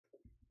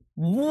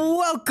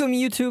Welcome,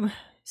 YouTube.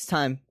 It's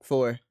time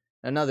for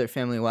another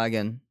Family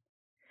Wagon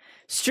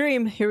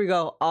stream. Here we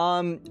go.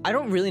 I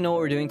don't really know what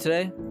we're doing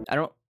today. I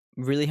don't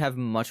really have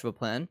much of a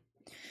plan.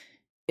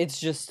 It's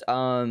just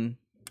I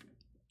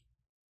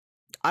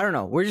don't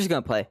know. We're just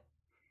gonna play.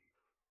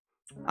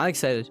 I'm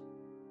excited.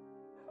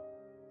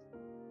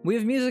 We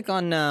have music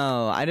on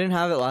now. I didn't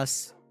have it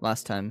last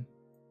time.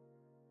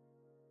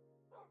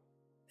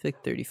 I feel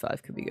like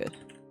 35 could be good.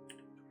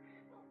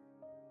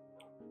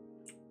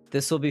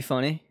 This will be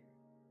funny.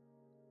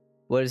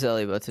 What is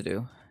Ellie about to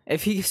do?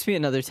 If he gives me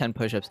another 10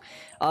 push-ups.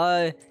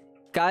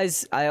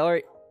 Guys,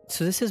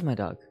 so this is my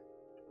dog.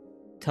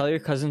 Tell your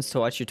cousins to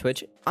watch your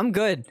Twitch. I'm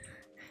good.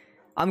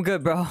 I'm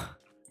good, bro.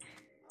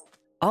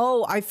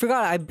 Oh, I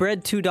forgot. I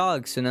bred 2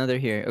 dogs, so now they're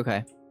here.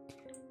 Okay.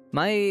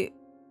 My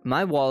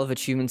wall of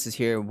achievements is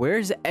here.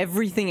 Where's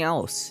everything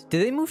else?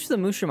 Did they move to the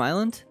Mushroom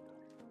Island?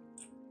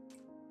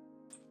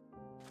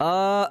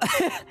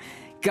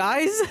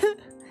 Guys?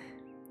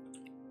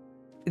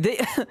 They...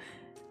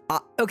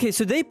 okay,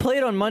 so they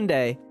played on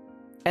Monday,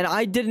 and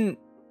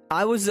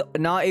I was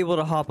not able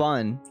to hop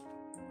on.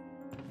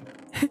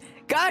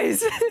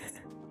 Guys!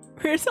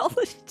 Where's all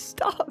the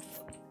stuff?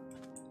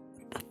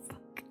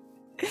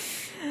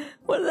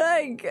 What the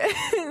heck?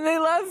 They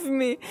left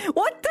me.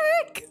 What the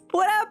heck?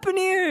 What happened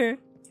here?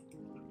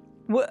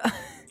 What?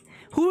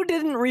 Who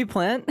didn't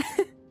replant?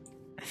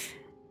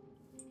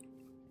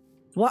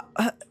 What?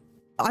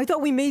 I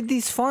thought we made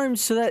these farms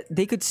so that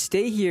they could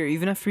stay here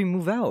even after we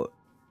move out.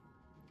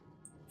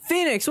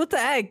 Phoenix, what the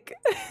heck?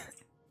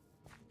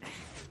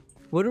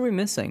 What are we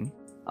missing?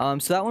 So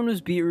that one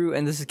was beetroot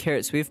and this is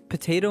carrots. So we have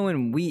potato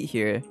and wheat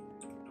here.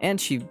 And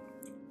she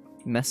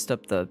messed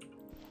up the...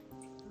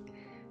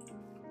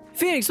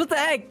 Phoenix, what the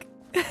heck?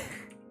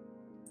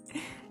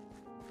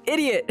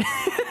 Idiot.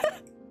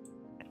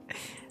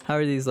 How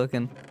are these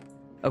looking?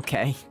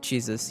 Okay,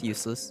 Jesus,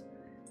 useless.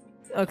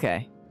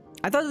 Okay.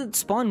 I thought that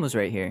spawn was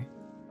right here.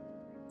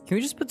 Can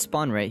we just put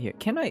spawn right here?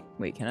 Can I?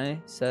 Wait, can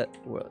I set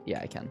world?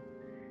 Yeah, I can.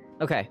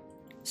 Okay.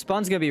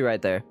 Spawn's gonna be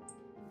right there.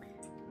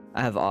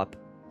 I have op.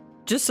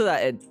 Just so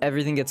that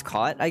everything gets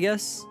caught, I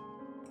guess.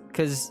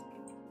 Because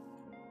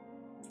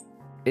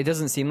it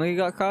doesn't seem like it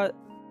got caught.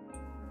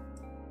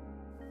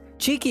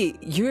 Cheeky,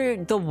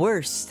 you're the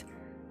worst.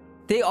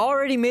 They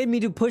already made me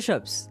do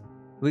push-ups.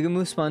 We can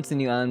move spawn to the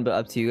new island, but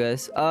up to you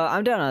guys.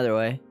 I'm down either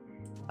way.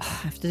 I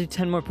have to do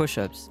 10 more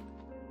push-ups.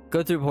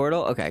 Go through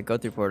portal? Okay, go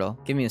through portal.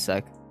 Give me a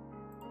sec.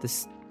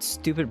 This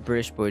stupid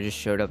British boy just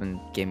showed up and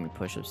gave me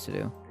push-ups to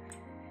do.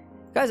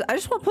 Guys, I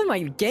just want to play my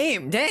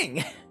game.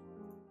 Dang.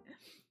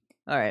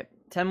 Alright,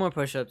 10 more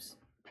push-ups.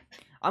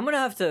 I'm gonna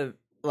have to,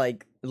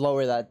 like,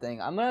 lower that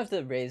thing. I'm gonna have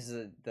to raise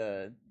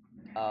the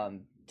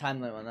time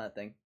limit on that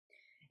thing.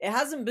 It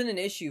hasn't been an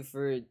issue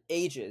for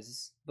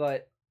ages,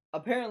 but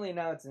apparently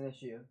now it's an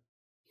issue.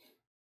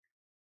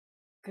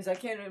 Because I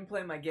can't even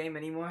play my game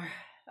anymore.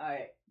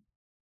 Alright.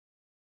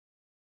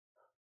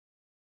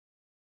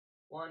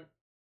 1,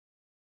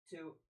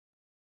 2,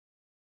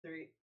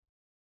 3,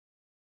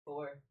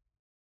 4,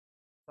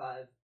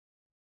 5,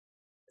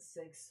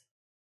 6,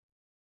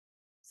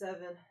 7,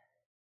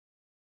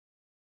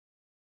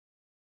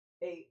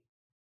 8,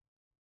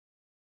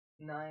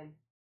 9,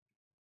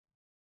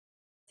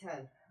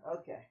 10.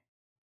 Okay.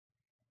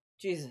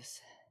 Jesus.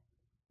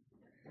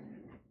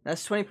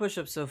 That's 20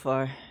 push-ups so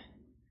far.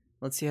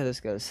 Let's see how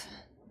this goes.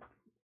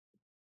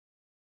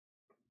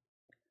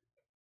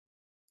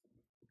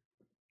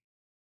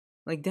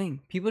 Like,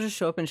 dang, people just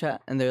show up in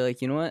chat and they're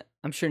like, you know what?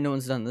 I'm sure no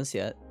one's done this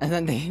yet. And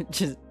then they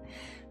just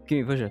give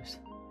me push-ups.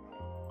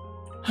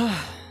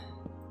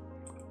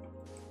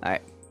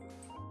 Alright.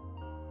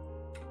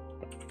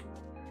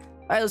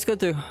 Alright, let's go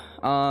through.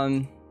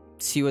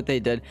 See what they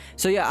did.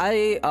 So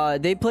yeah,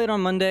 they played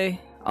on Monday.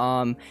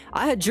 I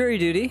had jury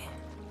duty,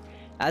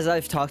 as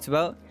I've talked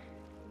about.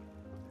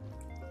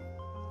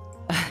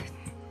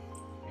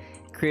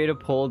 Create a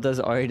poll. Does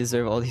Ari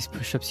deserve all these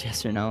push-ups?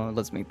 Yes or no?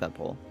 Let's make that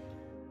poll.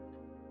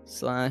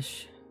 /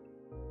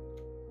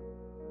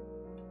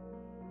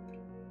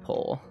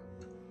 poll.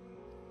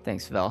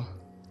 Thanks, Val.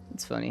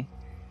 It's funny.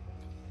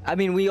 I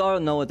mean, we all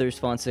know what the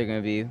responses are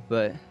gonna be,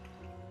 but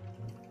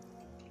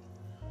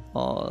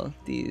all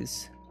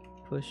these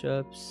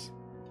push-ups.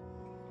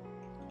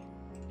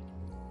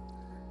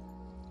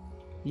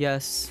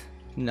 Yes.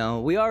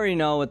 No. We already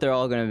know what they're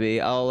all gonna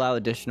be. I'll allow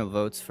additional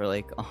votes for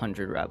like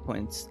 100 rap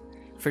points.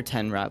 For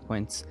 10 rap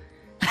points.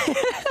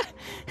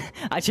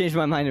 I changed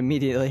my mind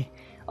immediately.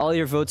 All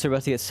your votes are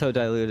about to get so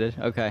diluted.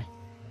 Okay.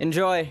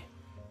 Enjoy.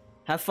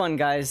 Have fun,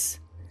 guys.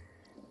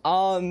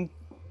 But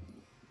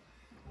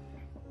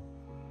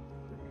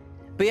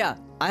yeah,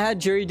 I had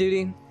jury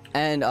duty,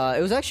 and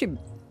it was actually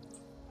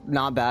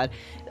not bad.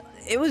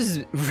 It was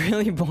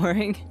really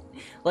boring.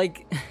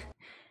 Like,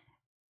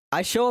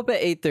 I show up at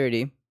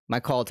 8:30,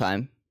 my call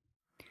time.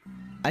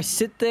 I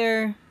sit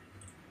there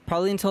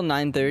probably until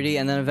 9:30,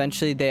 and then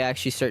eventually they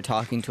actually start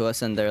talking to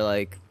us, and they're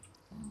like,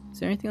 is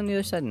there anything on the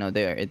other side? No,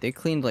 they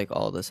cleaned like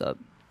all this up.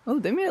 Oh,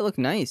 they made it look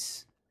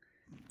nice.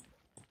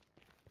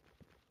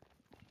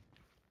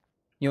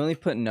 You only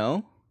put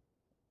no?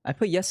 I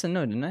put yes and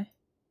no, didn't I?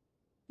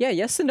 Yeah,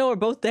 yes and no are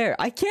both there.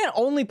 I can't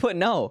only put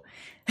no.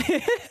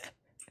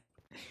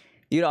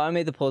 You'd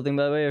automate the poll thing,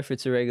 by the way, if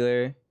it's a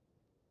regular.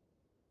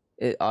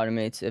 It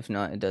automates. If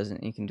not, it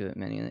doesn't. You can do it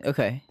manually.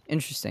 Okay,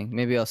 interesting.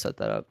 Maybe I'll set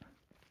that up.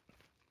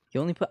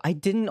 You only put... I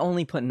didn't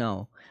only put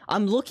no.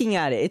 I'm looking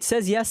at it. It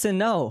says yes and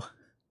no.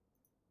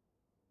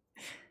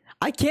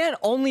 I can't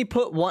only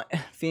put one...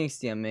 Phoenix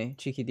DM me.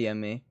 Cheeky DM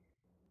me.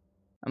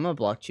 I'm gonna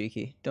block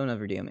Cheeky. Don't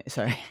ever DM me.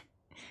 Sorry.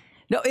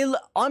 No,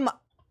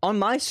 on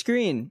my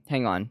screen.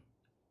 Hang on.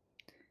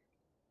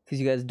 Because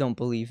you guys don't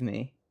believe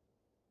me.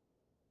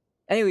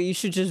 Anyway, you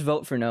should just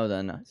vote for no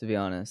then, to be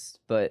honest.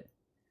 But...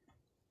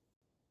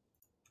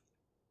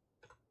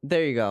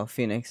 There you go,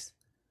 Phoenix.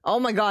 Oh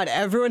my god,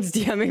 everyone's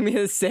DMing me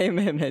the same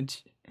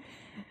image.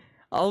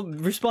 I'll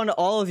respond to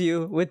all of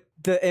you with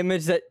the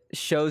image that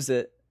shows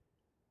it.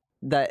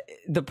 That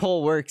the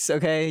poll works,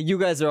 okay? You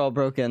guys are all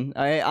broken.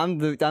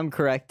 I'm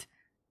correct.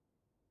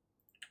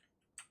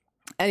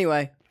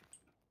 Anyway.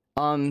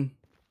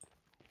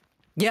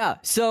 Yeah,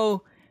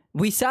 so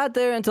we sat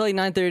there until like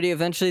 9:30.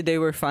 Eventually they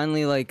were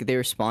finally like they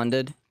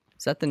responded.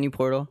 Is that the new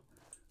portal?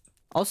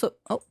 Also,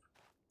 oh.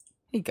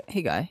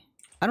 Hey guy.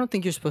 I don't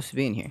think you're supposed to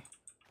be in here.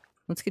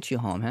 Let's get you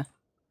home, huh?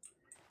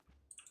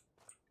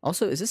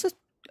 Also, is this a...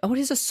 Oh, it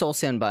is a soul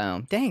sand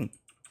biome. Dang.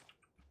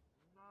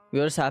 We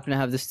all just happen to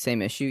have this same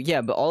issue.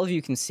 Yeah, but all of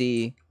you can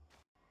see...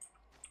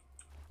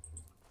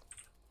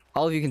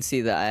 All of you can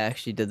see that I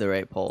actually did the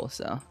right poll,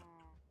 so...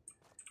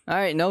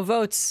 Alright, no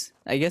votes.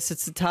 I guess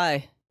it's a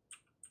tie.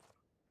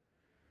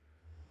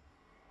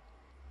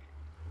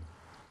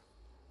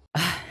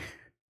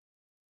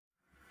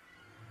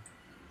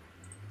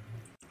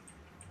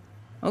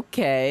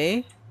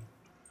 Okay.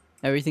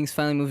 Everything's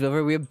finally moved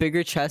over. We have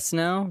bigger chests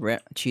now.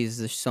 Jeez,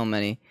 there's so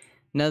many.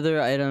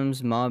 Nether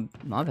items, mob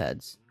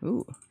heads.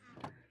 Ooh.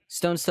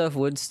 Stone stuff,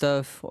 wood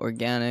stuff,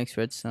 organics,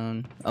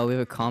 redstone. Oh, we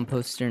have a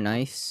composter.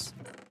 Nice.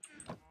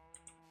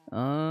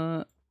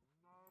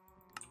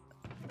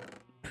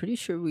 Pretty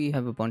sure we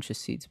have a bunch of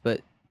seeds,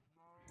 but...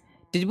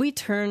 Did we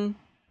turn...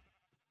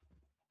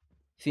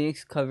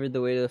 Phoenix covered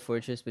the way to the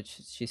fortress, but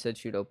she said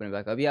she would open it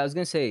back up. Yeah, I was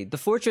gonna say, the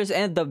fortress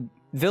and the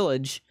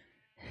village...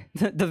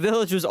 The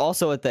village was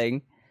also a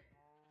thing.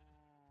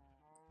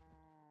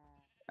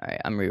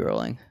 Alright, I'm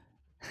re-rolling.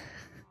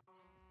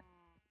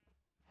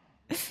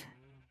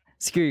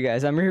 Screw you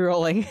guys, I'm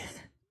re-rolling.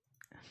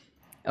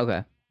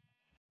 Okay.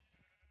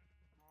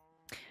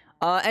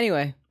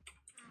 Anyway.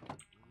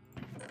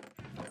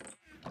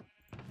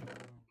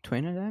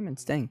 29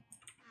 diamonds, dang.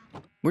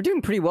 We're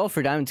doing pretty well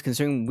for diamonds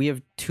considering we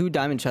have 2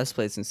 diamond chest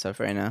plates and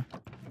stuff right now.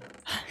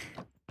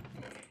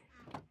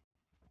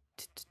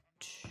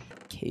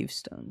 Cave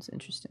stones,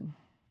 interesting.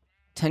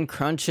 10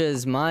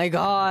 crunches, my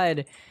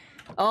god.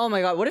 Oh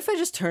my god, what if I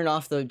just turn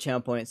off the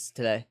channel points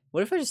today?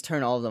 What if I just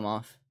turn all of them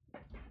off?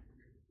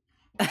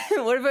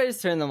 What if I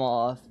just turn them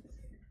all off?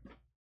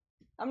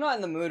 I'm not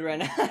in the mood right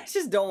now. I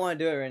just don't want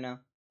to do it right now.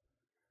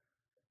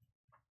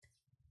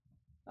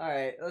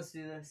 Alright, let's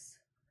do this.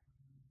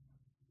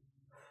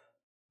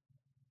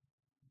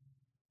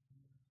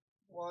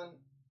 1,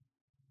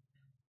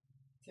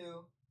 2,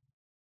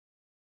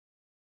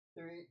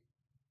 3,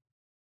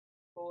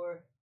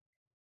 4,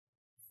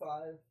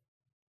 5,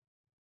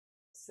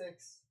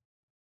 6,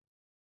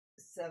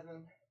 7,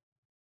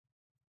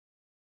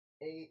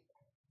 8,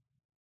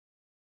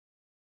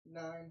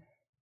 9,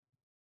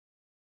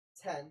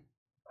 10.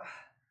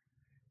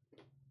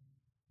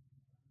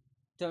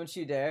 Don't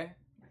you dare.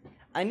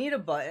 I need a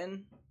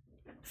button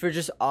for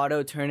just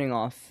auto turning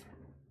off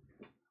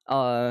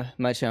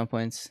my channel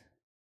points.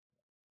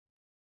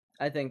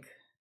 I think.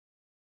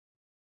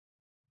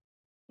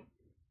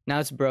 Now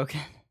it's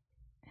broken.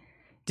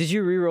 Did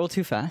you re-roll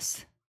too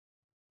fast?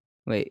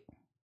 Wait.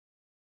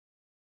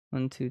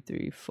 1, 2,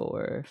 3,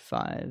 4,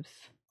 5.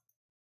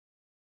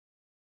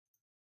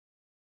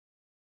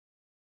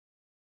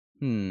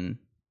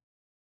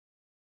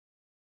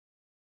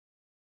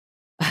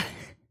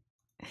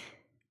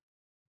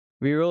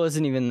 Reroll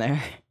isn't even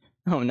there.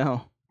 Oh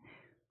no.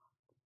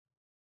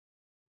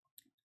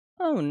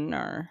 Oh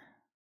no.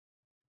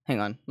 Hang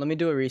on. Let me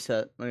do a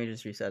reset. Let me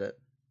just reset it.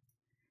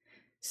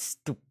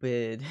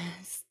 Stupid.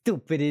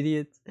 Stupid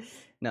idiots.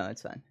 No,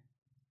 it's fine.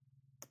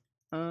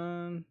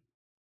 Oh,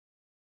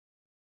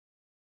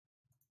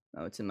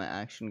 it's in my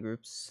action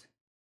groups.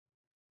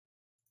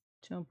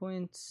 Channel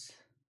points.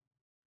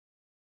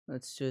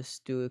 Let's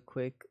just do a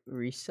quick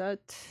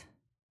reset.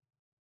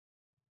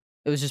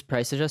 It was just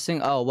price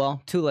adjusting? Oh,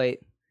 well, too late.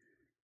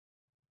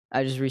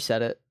 I just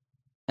reset it.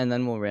 And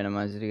then we'll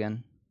randomize it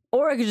again.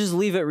 Or I could just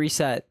leave it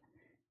reset.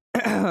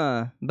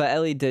 But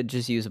Ellie did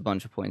just use a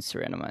bunch of points to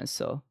randomize,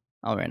 so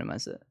I'll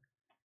randomize it.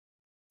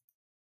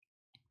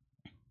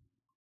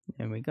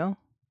 There we go.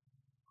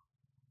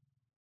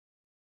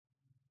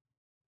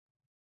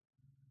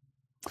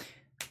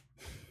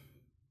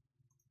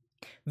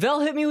 Vel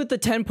hit me with the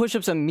 10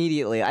 push-ups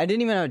immediately. I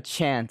didn't even have a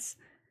chance.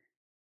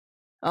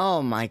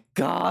 Oh my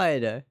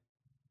god.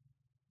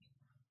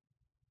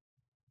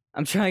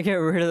 I'm trying to get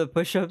rid of the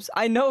push-ups.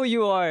 I know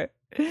you are.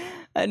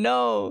 I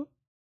know.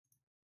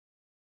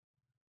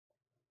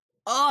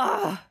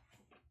 Ah!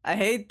 I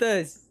hate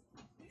this.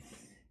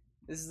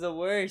 This is the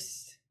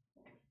worst.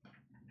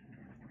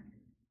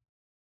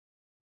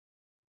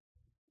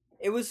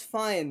 It was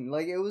fine.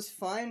 Like, it was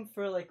fine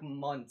for, like,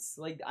 months.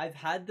 Like, I've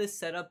had this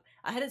set up.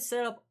 I had it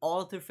set up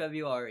all through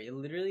February.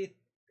 Literally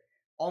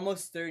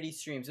almost 30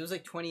 streams. It was,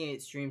 like,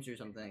 28 streams or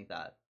something like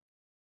that.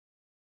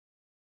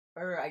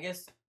 Or, I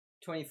guess,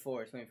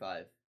 24,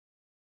 25.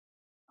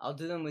 I'll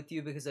do them with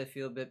you because I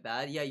feel a bit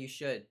bad. Yeah, you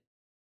should.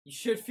 You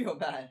should feel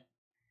bad.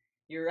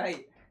 You're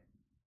right.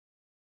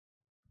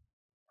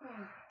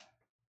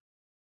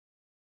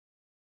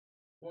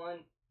 1,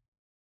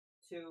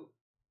 2,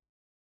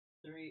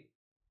 3,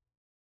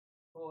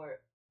 4,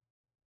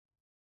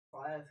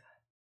 5,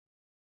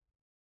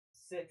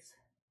 6.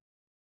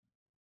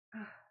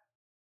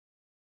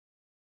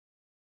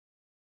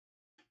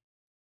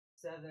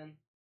 7,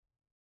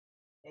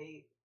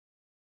 8,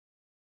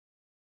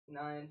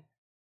 9,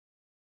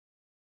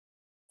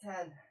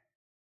 10.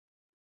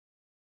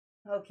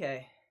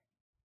 Okay.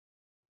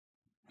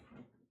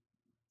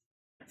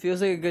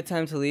 Feels like a good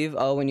time to leave.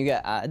 Oh, when you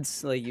get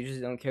ads, like you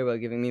just don't care about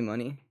giving me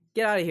money.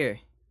 Get out of here.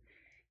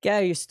 Get out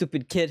of here,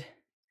 stupid kid.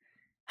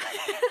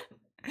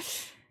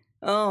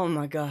 Oh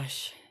my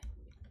gosh.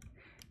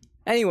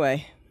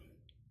 Anyway.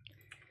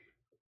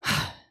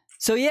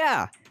 So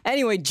yeah.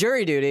 Anyway,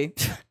 jury duty.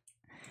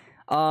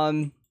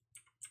 Oh,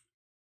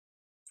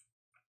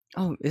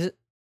 is it?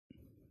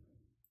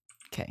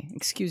 Okay,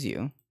 excuse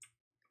you.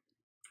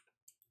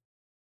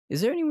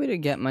 Is there any way to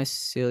get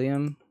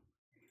mycelium?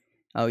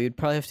 Oh, you'd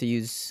probably have to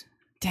use...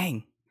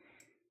 Dang.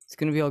 It's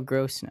gonna be all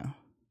gross now.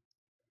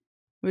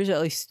 Where's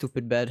Ellie's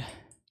stupid bed?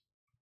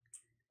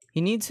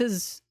 He needs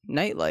his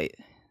nightlight.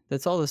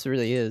 That's all this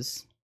really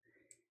is.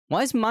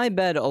 Why is my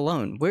bed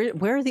alone?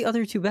 Where are the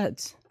other two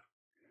beds?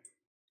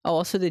 Oh,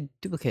 also they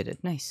duplicated.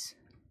 Nice.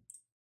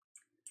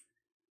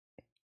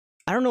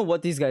 I don't know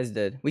what these guys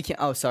did. We can't...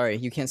 Oh, sorry.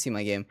 You can't see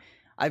my game.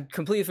 I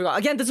completely forgot.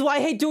 Again, this is why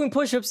I hate doing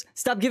push-ups.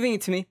 Stop giving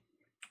it to me.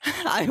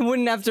 I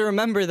wouldn't have to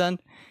remember then.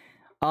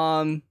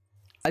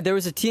 There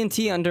was a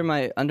TNT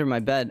under my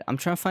bed. I'm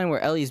trying to find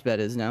where Ellie's bed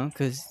is now,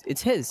 because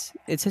it's his.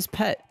 It's his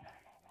pet.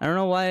 I don't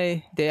know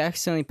why they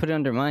accidentally put it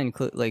under mine,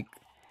 like,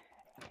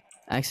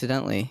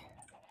 accidentally.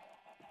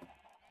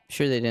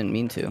 Sure they didn't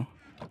mean to.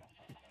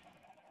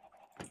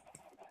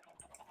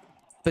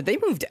 But they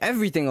moved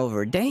everything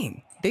over.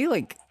 Dang.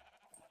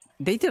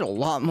 They did a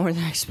lot more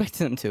than I expected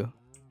them to.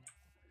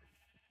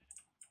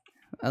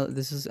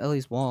 This is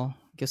Ellie's wall.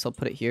 Guess I'll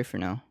put it here for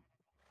now.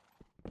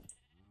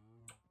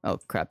 Oh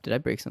crap, did I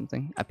break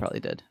something? I probably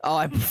did. Oh,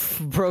 I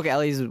broke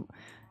Ellie's...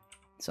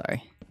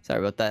 Sorry. Sorry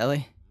about that,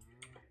 Ellie.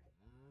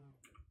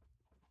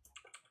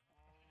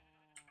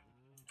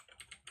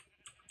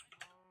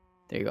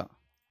 There you go.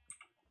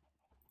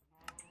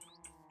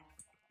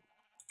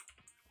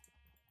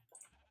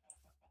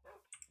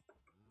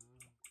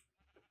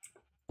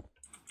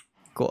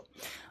 Cool.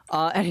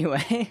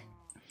 Anyway.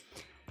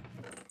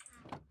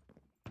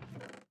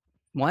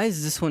 Why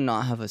does this one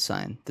not have a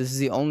sign? This is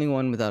the only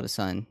one without a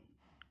sign.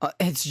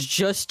 It's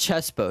just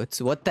chest boats.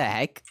 What the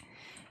heck?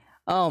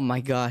 Oh my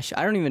gosh.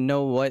 I don't even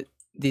know what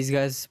these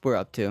guys were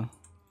up to.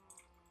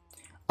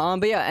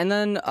 But yeah, and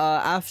then,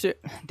 after...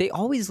 They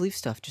always leave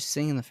stuff just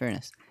sitting in the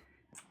furnace.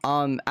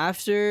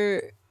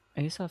 After...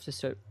 I guess I'll have to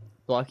start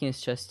blocking his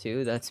chest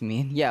too. That's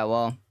mean. Yeah,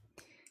 well...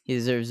 He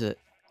deserves it.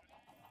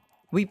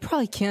 We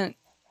probably can't...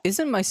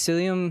 Isn't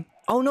mycelium...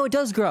 Oh no, it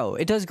does grow.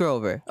 It does grow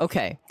over.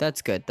 Okay,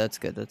 that's good. That's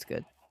good. That's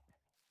good.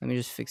 Let me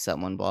just fix that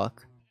one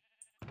block.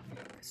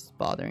 This is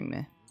bothering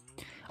me.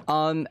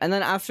 And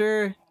then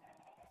after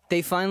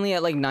they finally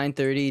at like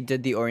 9:30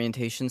 did the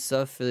orientation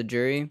stuff for the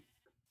jury.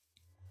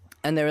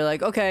 And they were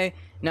like, okay,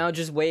 now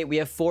just wait. We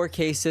have 4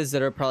 cases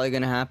that are probably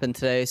going to happen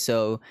today.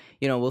 So,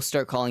 you know, we'll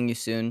start calling you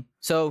soon.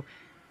 So,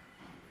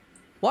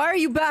 why are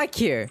you back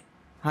here?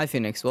 Hi,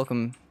 Phoenix.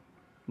 Welcome.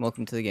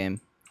 Welcome to the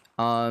game.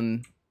 Let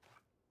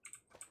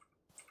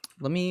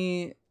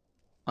me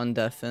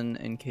undeafen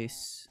in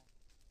case...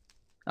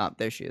 Ah,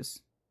 there she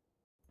is.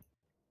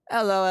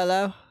 Hello,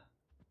 hello.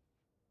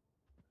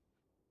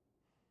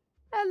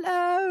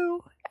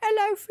 Hello.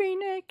 Hello,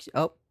 Phoenix.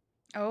 Oh.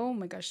 Oh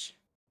my gosh.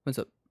 What's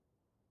up?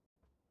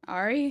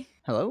 Ari?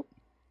 Hello?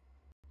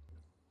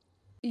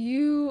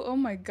 Oh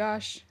my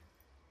gosh.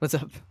 What's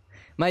up?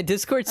 My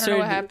Discord started... I don't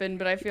know what happened,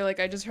 but I feel like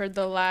I just heard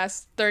the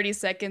last 30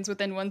 seconds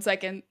within 1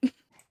 second.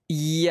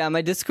 Yeah,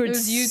 my Discord... It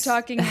was you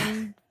talking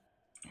and...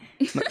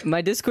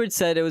 my Discord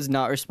said it was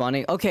not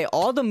responding. Okay,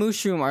 all the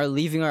mushroom are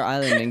leaving our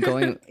island and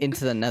going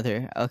into the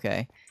nether.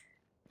 Okay.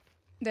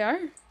 They are?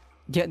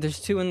 Yeah, there's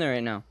 2 in there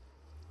right now.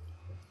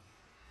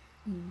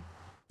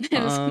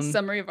 There's a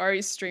summary of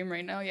Ari's stream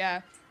right now.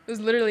 Yeah. It was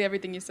literally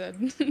everything you said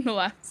in the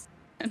last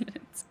 10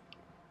 minutes.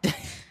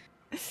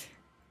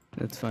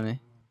 That's funny.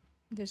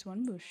 There's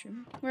one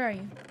mushroom. Where are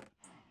you?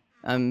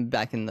 I'm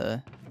back in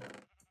the...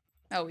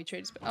 Oh, we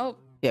traded... Oh.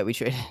 Yeah, we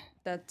traded.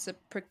 That's a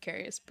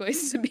precarious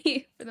place to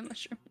be for the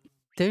mushroom.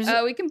 There's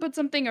we can put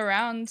something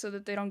around so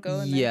that they don't go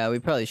in there. Yeah, we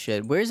probably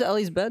should. Where's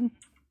Ellie's bed?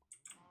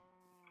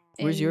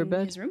 Where's your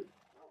bed? His room.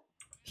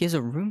 He has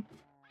a room?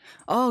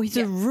 Oh, he's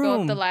a room.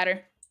 Go up the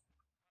ladder.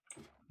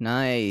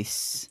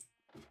 Nice.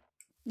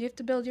 You have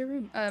to build your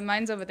room.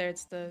 Mine's over there.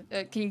 It's the.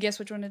 Can you guess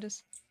which one it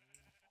is?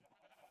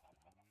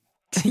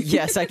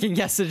 Yes, I can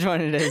guess which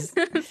one it is.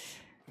 Oh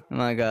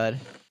my god.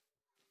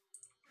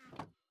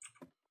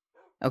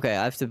 Okay,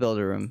 I have to build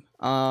a room.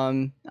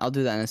 I'll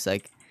do that in a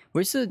sec.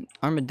 Where's the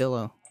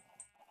armadillo?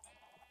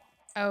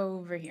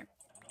 Over here.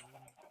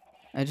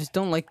 I just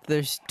don't like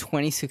there's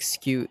 26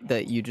 scute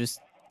that you just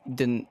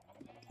didn't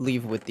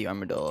leave with the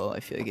armadillo. I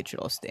feel like it should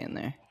all stay in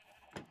there.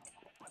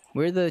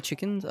 Where are the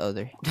chickens? Oh,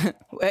 there.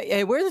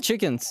 Hey, where are the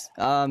chickens?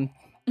 I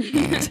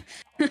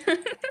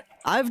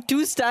have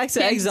 2 stacks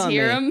of eggs on me.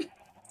 Them?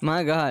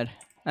 My god.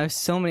 I have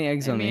so many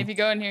eggs on me. If you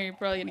go in here, you're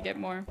probably gonna get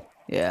more.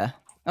 Yeah.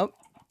 Oh,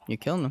 you're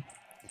killing them.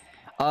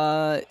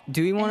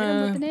 Do we want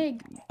to... with an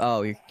egg.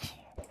 Oh, you're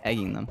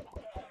egging them.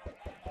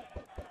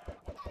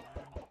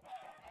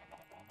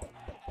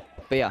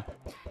 But yeah.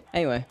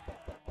 Anyway.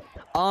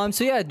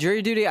 So yeah,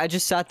 jury duty, I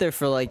just sat there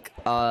for like,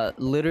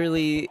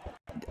 literally...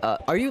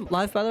 are you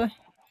live, by the way?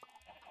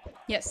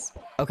 Yes.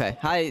 Okay.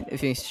 Hi,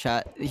 if you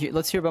chat.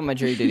 Let's hear about my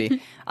jury duty.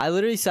 I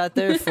literally sat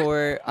there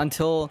for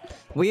until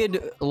we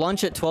had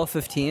lunch at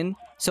 12:15.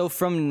 So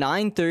from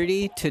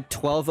 9:30 to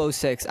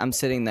 12:06, I'm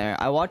sitting there.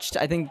 I watched,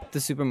 I think,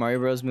 the Super Mario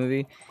Bros.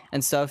 Movie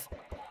and stuff.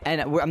 And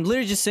I'm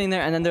literally just sitting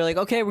there, and then they're like,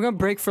 okay, we're gonna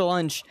break for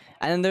lunch.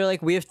 And then they're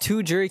like, we have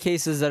 2 jury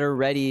cases that are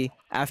ready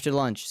after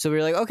lunch. So we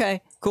were like,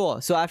 okay,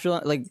 cool. So after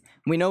lunch, like,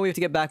 we know we have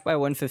to get back by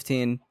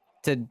 1:15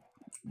 to,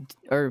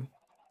 or,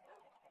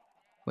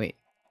 wait,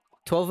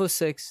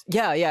 12:06.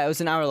 Yeah, it was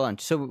an hour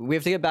lunch. So we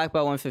have to get back by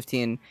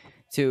 1:15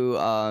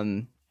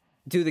 to,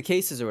 do the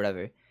cases or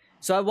whatever.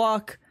 So I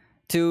walk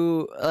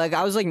to, like,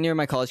 I was, like, near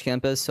my college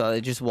campus, so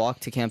I just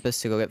walked to campus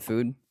to go get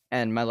food.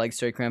 And my legs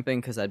started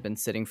cramping because I'd been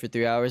sitting for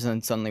 3 hours and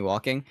then suddenly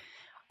walking.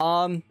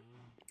 And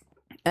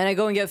I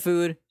go and get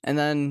food and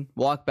then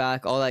walk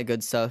back, all that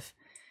good stuff.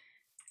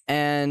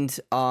 And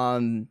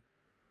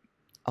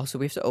also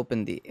we have to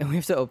open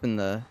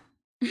the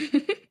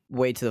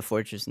way to the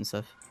fortress and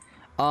stuff.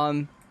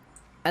 And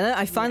then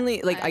I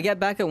finally I get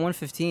back at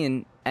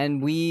 1:15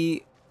 and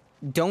we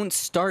don't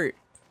start.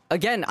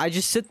 Again, I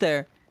just sit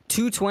there.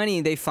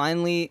 2:20 they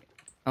finally...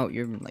 Oh,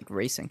 you're like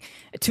racing.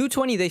 At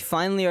 2:20, they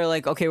finally are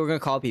like, okay, we're gonna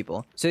call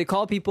people. So they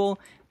call people.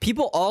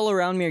 People all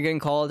around me are getting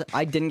called.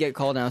 I didn't get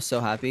called, and I was so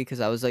happy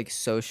because I was like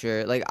so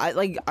sure.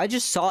 I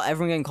just saw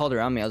everyone getting called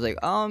around me. I was like,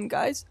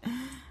 guys,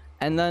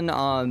 and then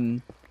at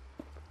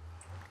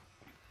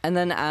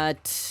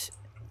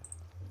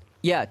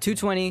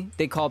 2:20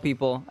 they call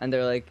people and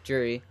they're like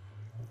jury,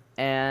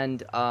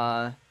 and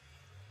at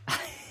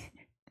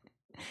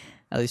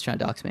least trying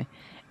to dox me,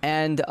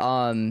 and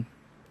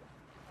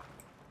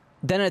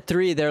then at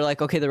 3, they're like,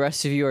 okay, the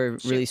rest of you are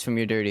released from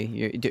your duty.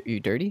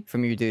 You're dirty?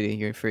 From your duty,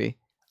 you're free.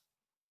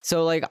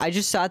 So, like, I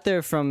just sat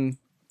there from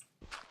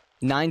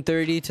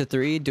 9:30 to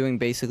 3 doing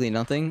basically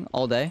nothing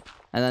all day.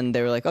 And then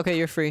they were like, okay,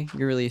 you're free.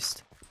 You're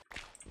released.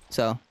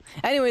 So,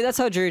 anyway, that's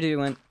how jury duty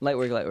went. Light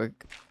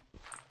work.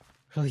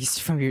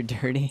 Released from your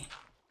dirty.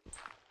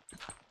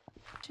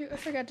 I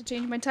forgot to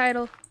change my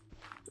title.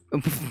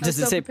 Does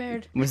it say,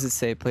 does it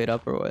say played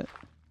up or what?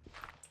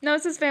 No,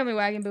 it says Family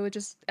Wagon, but with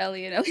just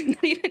Ellie, and Ellie's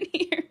not even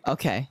here.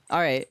 Okay,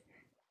 alright.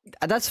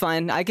 That's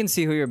fine. I can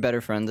see who your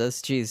better friend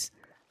is. Jeez.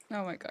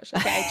 Oh my gosh.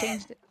 Okay, I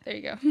changed it. There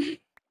you go.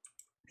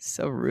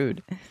 So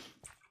rude.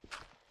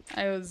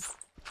 I was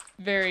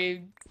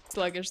very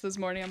sluggish this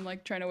morning. I'm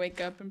like trying to wake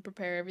up and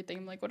prepare everything.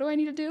 I'm like, what do I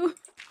need to do?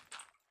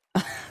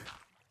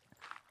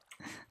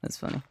 That's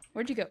funny.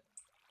 Where'd you go?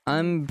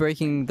 I'm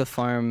breaking the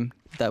farm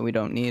that we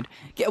don't need.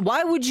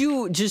 Why would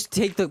you just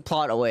take the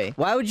plot away?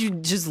 Why would you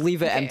just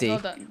leave it empty?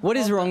 Hold on. What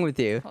is wrong with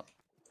you?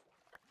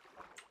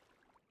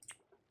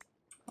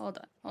 Hold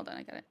on,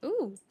 I got it.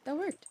 Ooh, that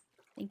worked.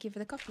 Thank you for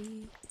the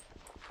coffee.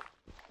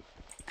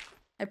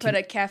 I put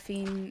a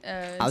caffeine.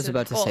 I was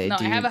about to say, no,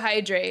 I have a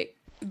hydrate,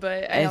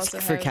 but I also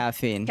have for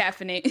caffeine.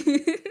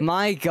 Caffeinate.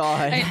 My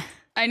God.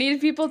 I need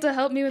people to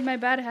help me with my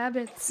bad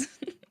habits.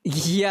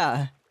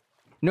 Yeah.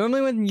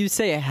 Normally when you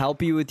say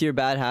help you with your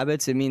bad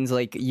habits, it means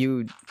like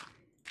you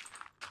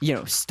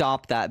know,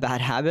 stop that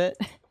bad habit.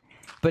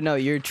 But no,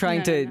 you're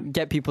trying to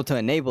get people to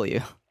enable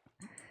you.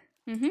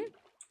 Mm-hmm.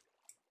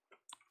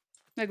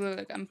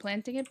 Look, I'm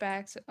planting it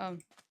back. So,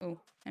 oh,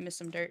 I missed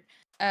some dirt.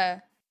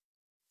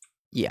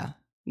 Yeah,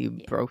 you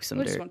broke some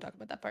dirt. We just won't talk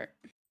about that part.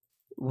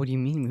 What do you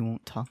mean we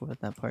won't talk about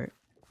that part?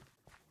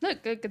 Look,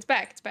 it's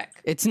back. It's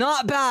back. It's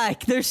not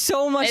back. There's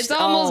so much. It's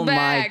almost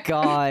back. Oh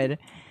my God.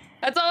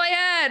 That's all I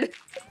had.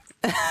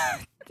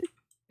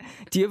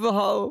 Do you have a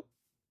hoe?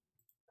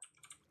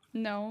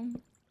 No.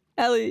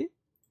 Ellie.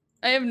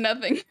 I have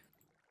nothing.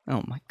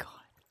 Oh my God.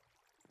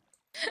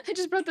 I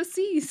just brought the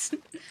C's.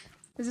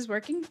 Is this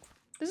working?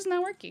 This is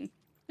not working.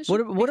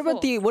 What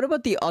about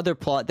the other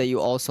plot that you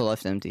also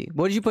left empty?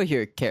 What did you put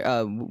here?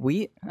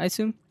 Wheat, I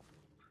assume?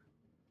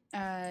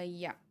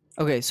 Yeah.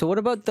 Okay, so what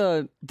about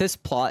this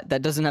plot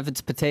that doesn't have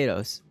its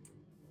potatoes?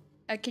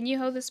 Can you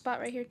hold this spot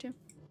right here too?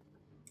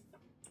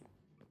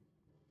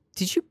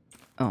 Did you?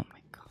 Oh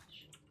my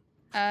gosh.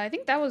 I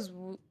think that was.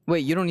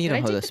 Wait, you don't need Did to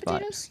I hoe take this the spot.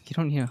 potatoes? You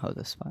don't need to hoe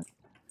this spot.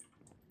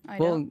 I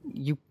Well, don't.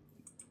 you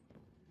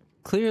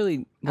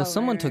clearly. Well, Oh,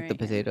 someone right, took right, the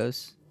yeah.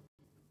 potatoes,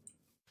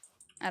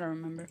 I don't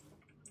remember.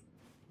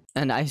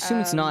 and I assume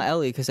it's not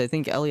Ellie because I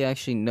think Ellie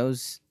actually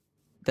knows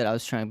that I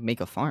was trying to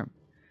make a farm.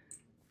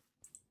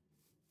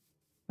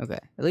 Okay,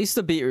 at least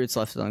the beetroot's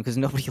left alone because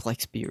nobody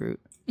likes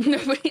beetroot.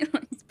 Nobody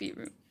likes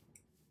beetroot.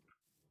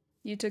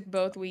 You took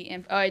both wheat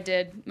and. Oh, I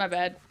did. My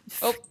bad.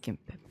 Oh. Freaking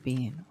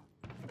pepino.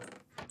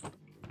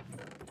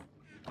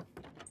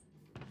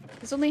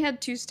 This only had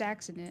 2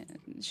 stacks in it.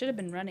 It should have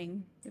been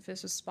running if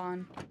this was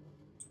spawn.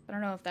 I don't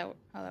know if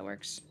how that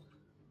works.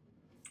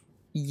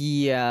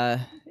 Yeah,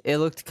 it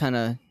looked kind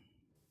of.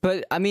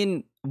 But I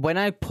mean, when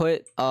I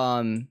put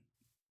I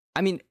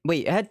mean,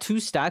 wait, it had 2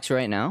 stacks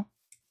right now.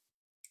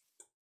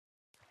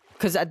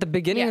 Because at the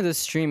beginning of the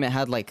stream, it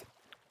had like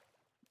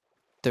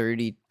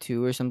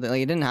 32 or something.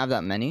 Like it didn't have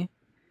that many.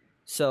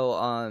 So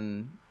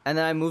and then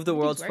I moved the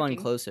world spawn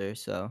closer.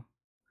 So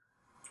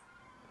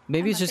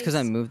maybe it's just because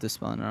I moved the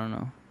spawn. I don't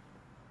know.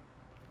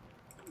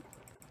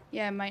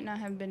 Yeah, it might not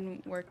have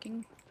been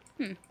working.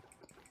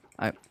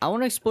 I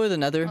want to explore the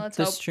Nether Well, let's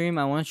this hope. stream.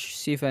 I want to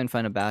see if I can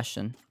find a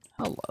Bastion.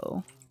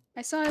 Hello.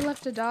 I saw I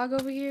left a dog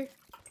over here.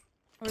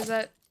 Or is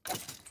that...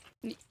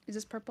 Is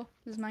this purple?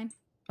 This is mine?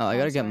 Oh, I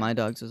gotta get my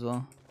dogs as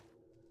well.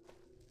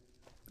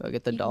 Gotta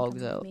get the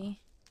dogs out.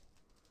 Me.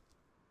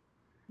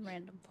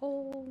 Random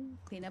pole.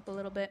 Clean up a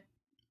little bit.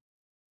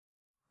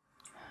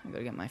 I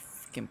gotta get my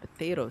freaking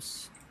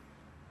potatoes.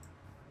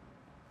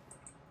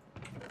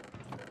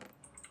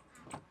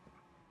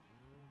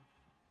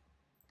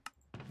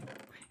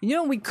 You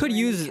know, we could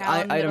use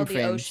item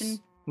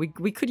frames.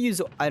 We could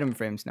use item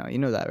frames now. You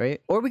know that,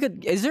 right? Or we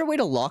could... Is there a way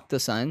to lock the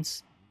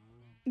signs?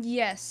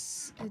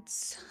 Yes.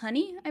 It's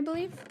honey, I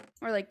believe.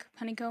 Or like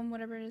honeycomb,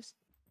 whatever it is.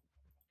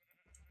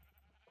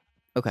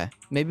 Okay.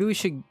 Maybe we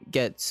should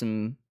get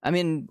some... I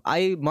mean,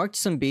 I marked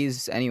some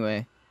bees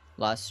anyway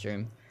last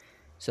stream.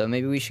 So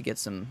maybe we should get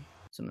some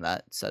of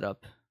that set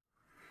up.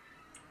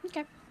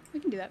 Okay. We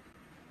can do that.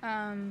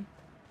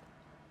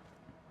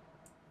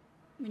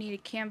 We need a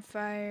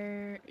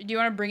campfire. Do you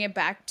want to bring it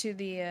back to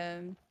the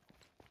island?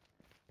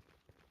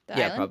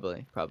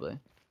 Probably.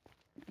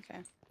 Okay.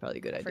 Probably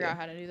a good idea. Forgot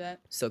how to do that.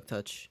 Silk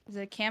touch. Is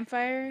it a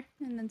campfire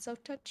and then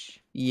silk touch?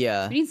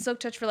 Yeah. We need silk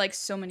touch for like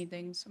so many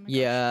things. Oh my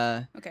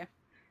gosh. Okay.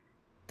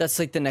 That's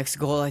like the next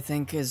goal, I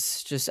think,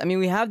 is just... I mean,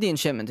 we have the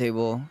enchantment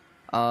table.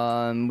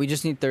 We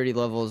just need 30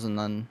 levels and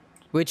then...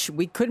 Which,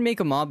 we could make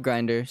a mob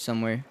grinder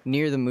somewhere.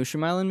 Near the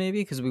Mushroom Island,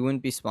 maybe? Because we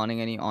wouldn't be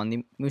spawning any on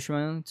the Mushroom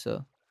Island,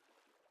 so...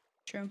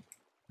 True.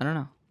 I don't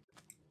know.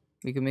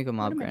 We could make a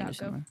mob grinder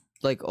somewhere.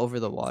 Like, over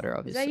the water,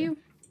 obviously. Is that you?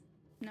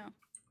 No.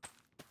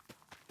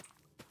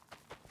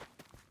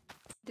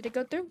 Did it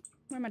go through?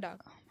 Where's my dog?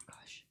 Oh my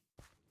gosh.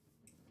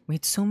 We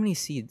had so many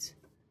seeds.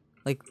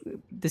 Like,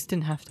 this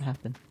didn't have to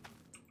happen.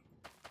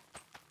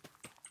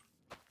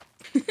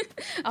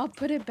 I'll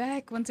put it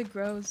back once it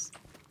grows.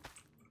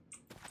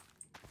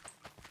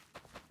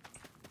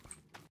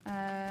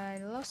 I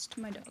lost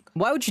my dog.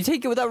 Why would you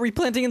take it without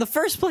replanting in the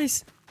first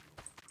place?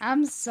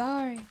 I'm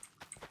sorry.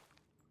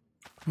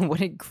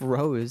 When it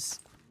grows.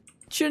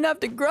 It shouldn't have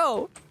to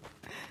grow.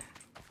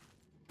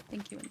 I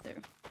think you went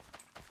through.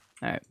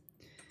 Alright.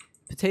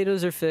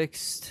 Potatoes are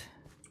fixed.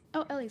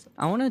 Oh, Ellie's alive.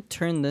 I want to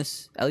turn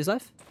this... Ellie's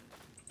life?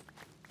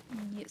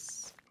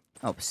 Yes.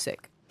 Oh,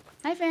 sick.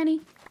 Hi,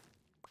 Fanny.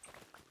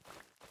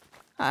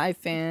 Hi,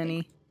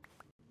 Fanny.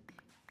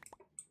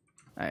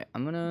 Alright,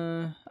 I'm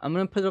gonna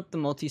put up the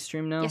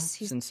multi-stream now,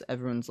 since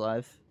everyone's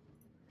live.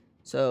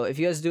 So, if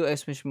you guys do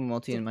exclamation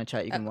multi in my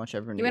chat, you can watch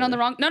everyone. He went on the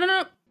wrong...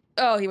 No.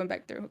 Oh, he went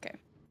back through. Okay.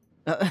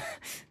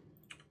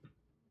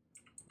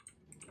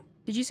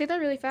 Did you say that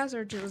really fast,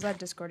 or was that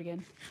Discord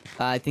again?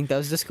 I think that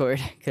was Discord,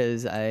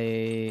 because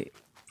I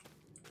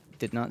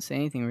did not say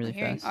anything really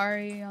fast.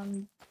 Ari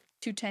on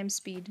 2 times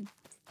speed.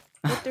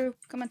 Go through.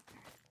 Come on.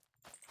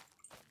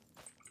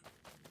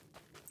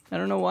 I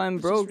don't know why I'm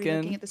broken. Just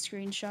looking at the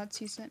screenshots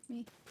you sent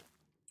me.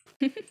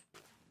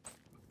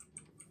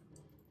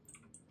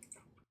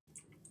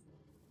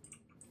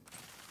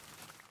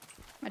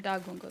 My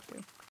dog won't go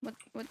through. What?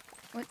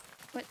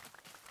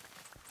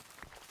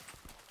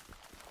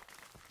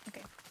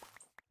 Okay.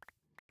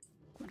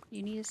 Come on.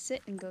 You need to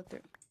sit and go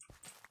through.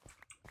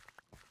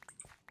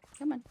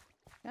 Come on.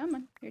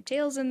 Your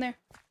tail's in there.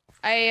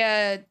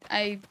 I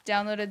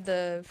downloaded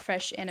the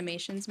fresh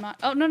animations mod.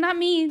 Oh, no, not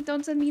me.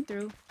 Don't send me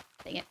through.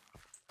 Dang it.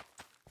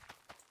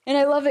 And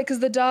I love it because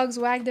the dogs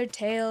wag their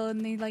tail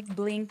and they like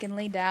blink and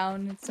lay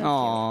down. It's so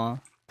Aww.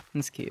 Cute.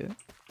 That's cute. I'm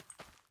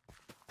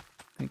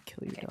gonna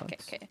kill your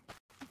dogs. Okay.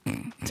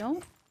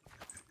 Don't.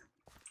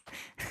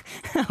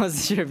 I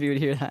wasn't sure if you would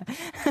hear that.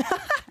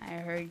 I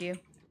heard you.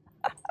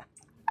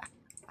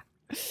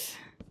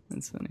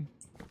 That's funny.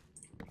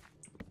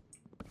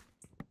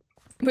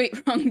 Wait,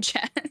 wrong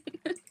chat.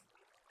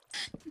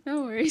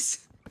 No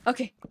worries.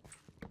 Okay.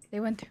 They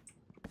went through.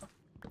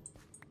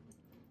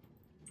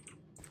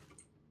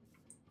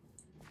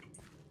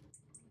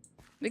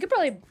 We could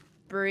probably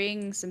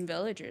bring some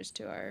villagers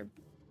to our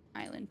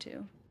island.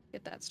 to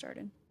get that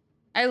started.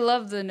 I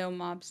love the no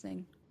mobs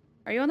thing.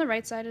 Are you on the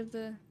right side of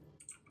the...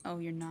 Oh,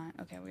 you're not.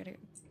 Okay, we gotta...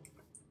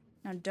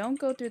 Now, don't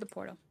go through the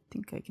portal. I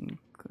think I can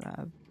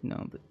grab...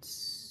 No, but...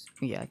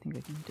 Yeah, I think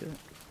I can do it.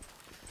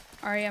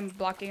 Ari, I'm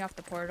blocking off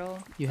the portal.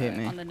 You hit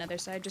me. On the nether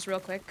side, just real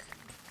quick.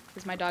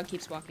 Because my dog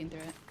keeps walking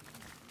through it.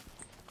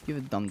 You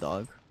have a dumb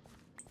dog.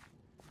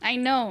 I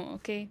know,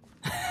 okay.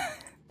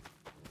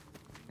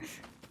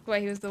 Why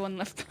he was the one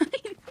left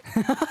behind.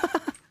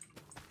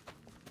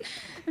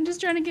 I'm just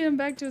trying to get him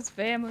back to his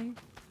family.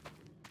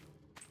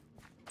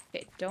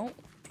 Okay, don't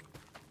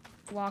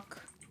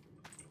walk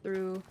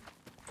through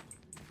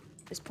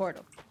this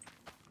portal.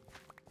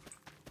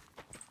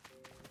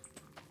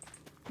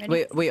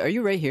 Ready? Wait, are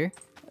you right here?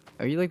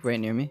 Are you like right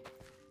near me?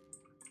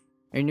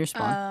 Are you near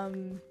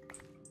spawn?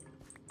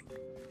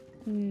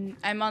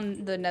 I'm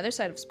on the nether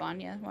side of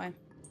spawn, yeah. Why?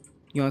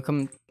 You wanna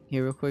come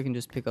here real quick and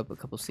just pick up a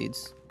couple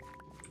seeds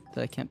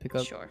that I can't pick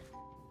up? Sure.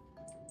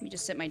 Let me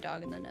just sit my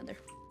dog in the nether.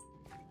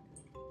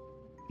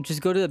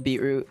 Just go to the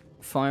beetroot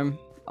farm.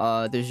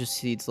 There's just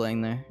seeds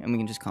laying there, and we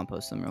can just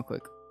compost them real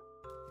quick.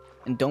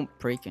 And don't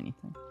break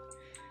anything.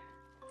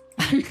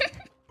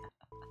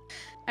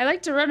 I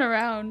like to run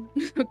around,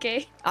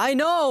 okay? I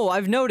know!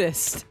 I've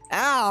noticed!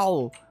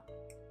 Ow!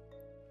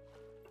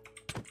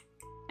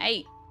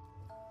 Hey!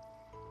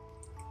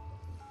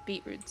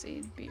 Beetroot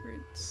seed,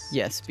 beetroots.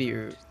 Yes,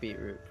 beetroot.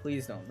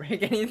 Please don't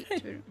break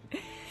anything.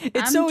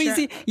 It's I'm so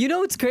easy. You know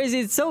what's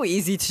crazy? It's so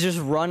easy to just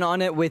run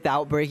on it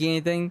without breaking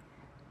anything.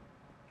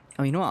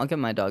 Oh, you know what? I'll get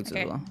my dogs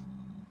as well.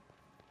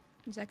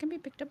 That can be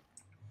picked up.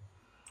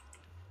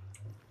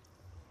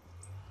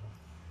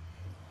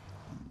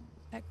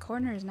 That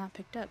corner is not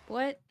picked up.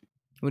 What?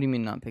 What do you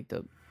mean not picked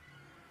up?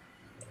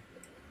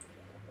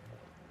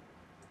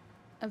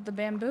 Of the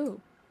bamboo.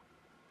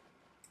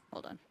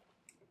 Hold on.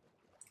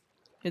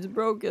 It's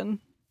broken.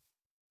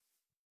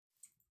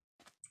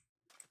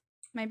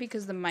 Might be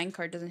because the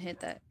minecart doesn't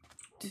hit that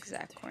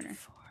exact corner. 3,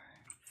 4,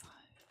 5,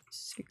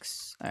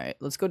 6. Alright,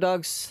 let's go,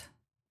 dogs.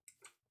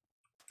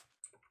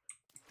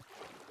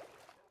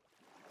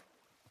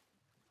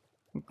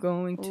 We're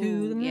going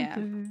to the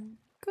nether.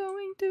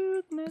 Going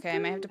to the nether. Okay, I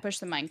might have to push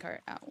the minecart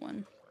out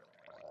one.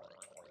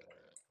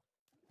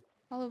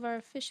 All of our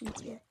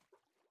efficiency.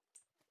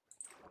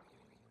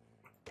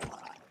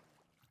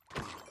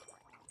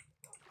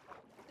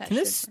 Can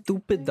this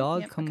stupid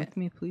dog come with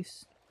me,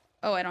 please?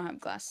 Oh, I don't have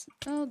glass.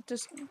 Oh,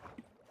 just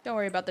don't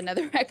worry about the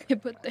netherrack I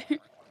put there.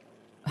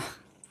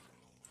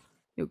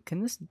 Yo,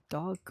 can this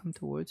dog come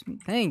towards me?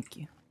 Thank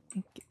you.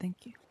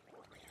 Thank you.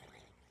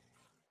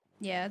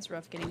 Yeah, it's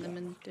rough getting them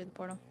in through the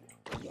portal.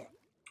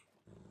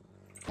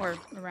 Or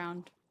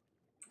around.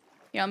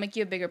 Yeah, I'll make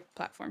you a bigger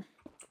platform.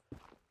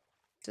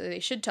 So they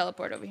should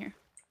teleport over here.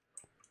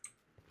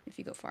 If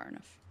you go far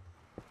enough.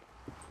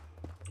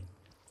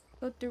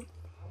 Go through.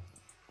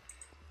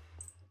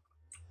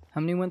 How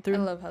many went through? I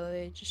love how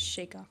they just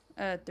shake off.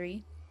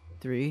 3.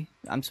 3?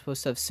 I'm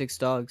supposed to have 6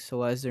 dogs, so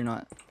why is there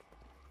not?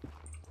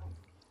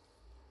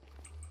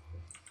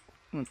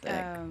 What the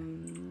heck?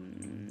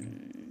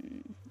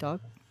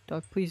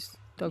 Dog, please.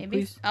 Dog, Maybe?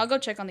 please. I'll go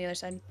check on the other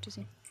side to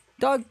see.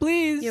 Dog,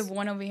 please. You have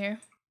one over here.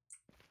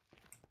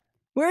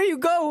 Where are you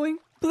going?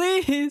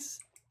 Please.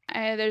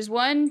 There's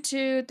 1,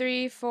 2,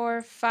 3,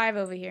 4, 5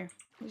 over here.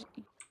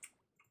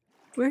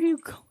 Where are you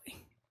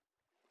going?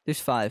 There's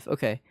 5.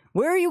 Okay.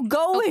 Where are you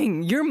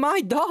going? Oh. You're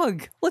my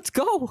dog. Let's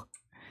go.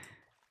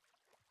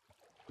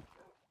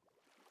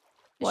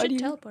 You should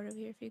teleport over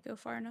here if you go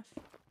far enough.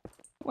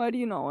 Why do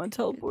you not want to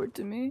teleport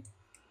to me?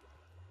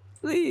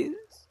 Please.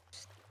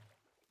 Psst,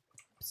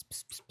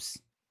 psst, psst,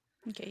 psst.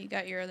 Okay, you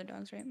got your other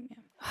dogs, right?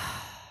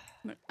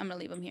 Yeah. I'm gonna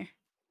leave them here.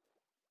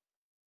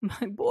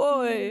 My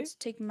boy. Let's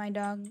take my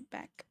dog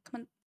back.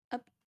 Come on,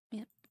 up.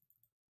 Yeah.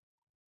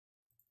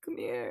 Come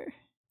here.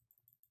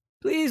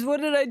 Please, what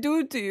did I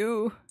do to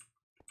you?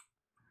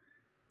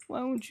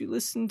 Why won't you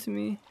listen to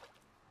me?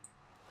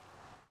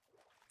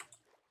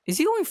 Is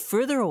he going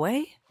further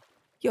away?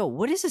 Yo,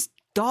 what is this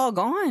dog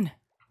on?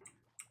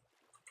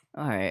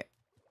 Alright.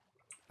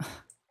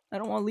 I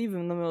don't want to leave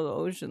him in the middle of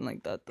the ocean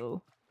like that,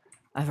 though.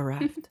 I have a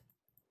raft.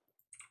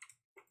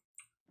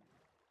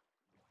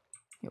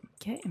 Yo,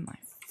 get in my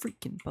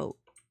freaking boat.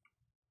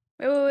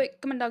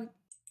 Wait. Come on, dog.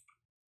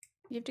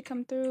 You have to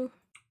come through.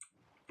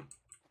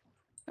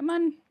 Come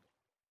on.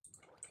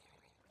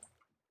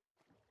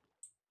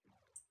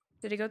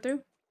 Did he go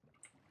through?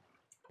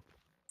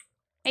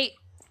 Hey.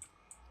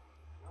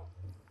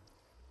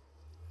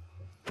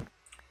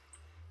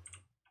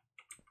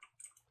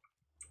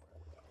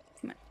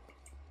 Come on.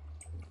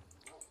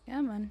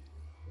 Come on.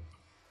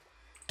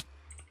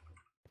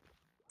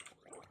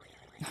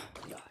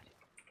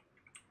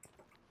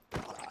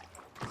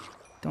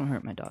 Don't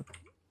hurt my dog.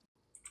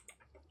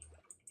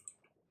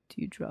 Do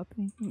you drop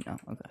anything? No,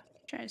 okay.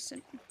 Try to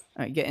sit.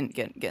 Alright, get in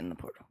the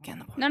portal. Get in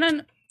the portal.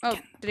 No. Oh,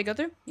 did it go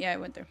through? Yeah, it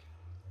went through.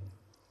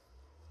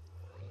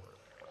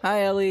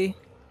 Hi, Ellie.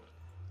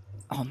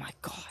 Oh my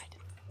god.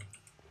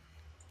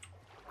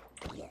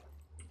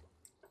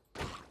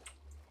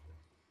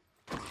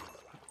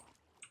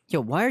 Yo,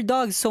 why are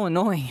dogs so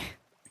annoying?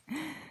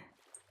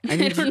 I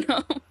don't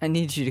know. I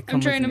need you to come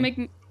I'm trying to with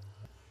me. make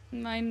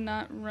mine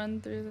not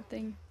run through the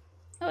thing.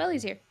 Oh,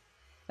 Ellie's here.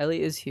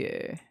 Ellie is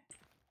here.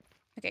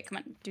 Okay, come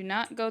on. Do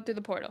not go through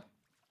the portal.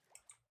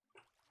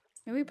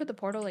 Maybe we put the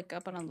portal like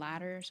up on a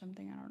ladder or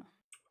something. I don't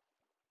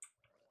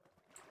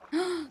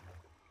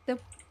know.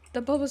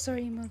 the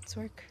Bulbasaur emotes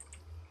work.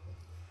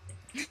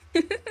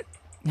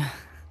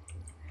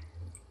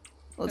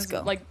 Let's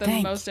go. Like the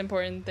most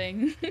important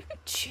thing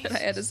that I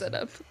had to set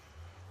up.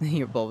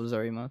 Your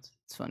Bulbasaur emotes.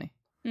 It's funny.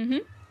 Mm-hmm.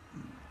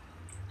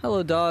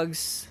 Hello,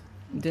 dogs.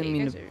 Didn't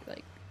mean you guys to. are,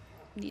 like,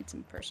 need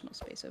some personal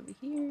space over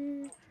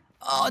here.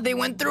 Oh, they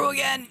went through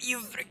again. You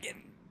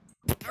freaking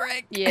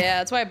prick. Yeah,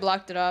 that's why I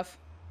blocked it off.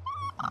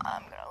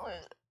 I'm gonna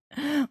lose it.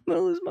 I'm gonna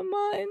lose my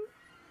mind.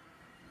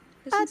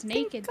 This one's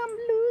naked. I'm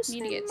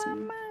losing Need to get my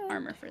some mind.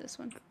 armor for this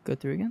one. Go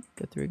through again.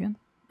 Go through again.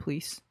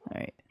 Please. All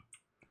right.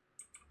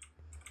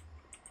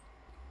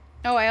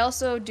 Oh, I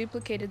also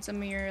duplicated some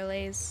of your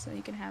relays so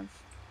you can have.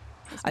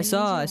 I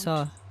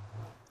saw.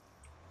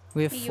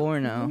 We have 4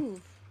 now.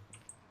 Move.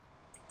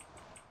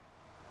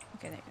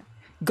 Okay, there you go.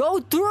 Go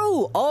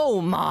through!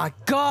 Oh my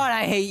god,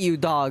 I hate you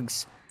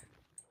dogs.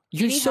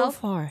 You're need so help?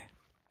 far.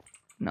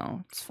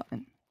 No, it's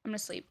fine. I'm gonna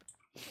sleep.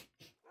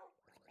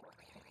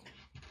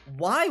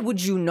 Why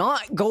would you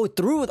not go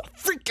through the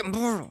freaking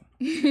portal?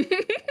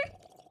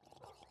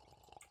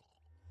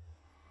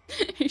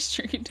 Are you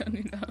sure you don't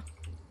need help?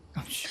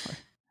 I'm sure.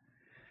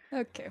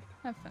 Okay,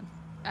 have fun.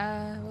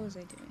 What was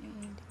I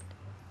doing?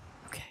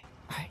 Okay,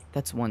 alright,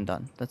 that's one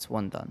done. That's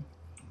one done.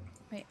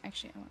 Wait,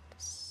 actually, I want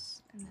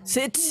this. And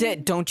then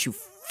Sit, don't you you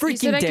freaking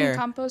said I dare. can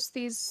compost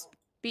these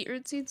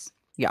beetroot seeds?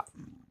 Yeah.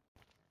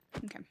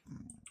 Okay.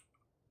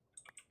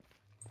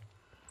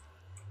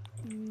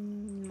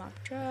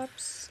 Mock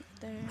drops.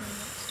 There.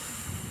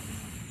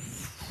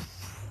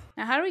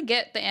 Now, how do we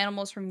get the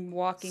animals from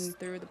walking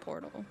through the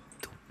portal?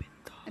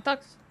 I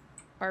thought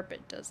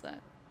carpet does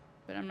that,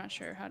 but I'm not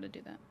sure how to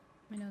do that.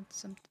 I know it's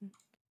something.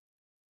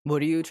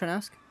 What are you trying to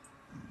ask?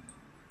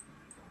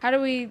 How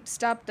do we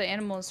stop the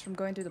animals from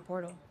going through the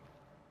portal?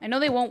 I know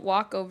they won't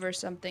walk over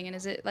something, and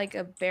is it like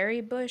a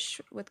berry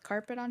bush with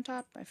carpet on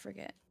top? I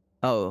forget.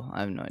 Oh, I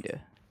have no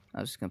idea.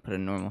 I was just gonna put a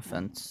normal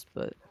fence,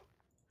 but...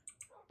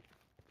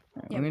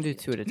 Alright, Yeah, we're gonna we do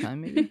can 2 at a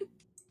time, maybe?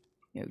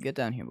 Yo, get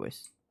down here,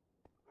 boys.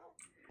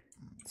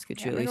 Let's get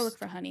Yeah, you I'm at gonna go least look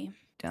for honey.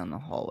 down the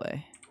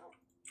hallway.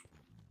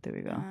 There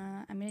we go.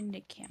 I'm gonna need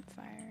a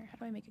campfire. How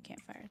do I make a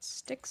campfire? It's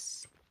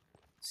sticks.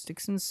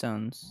 Sticks and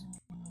stones.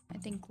 I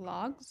think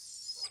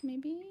logs,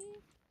 maybe?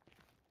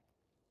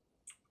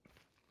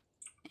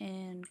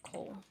 And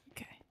coal.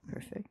 Okay,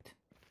 perfect.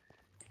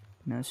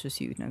 Now it's just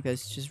you. Now,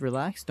 guys, just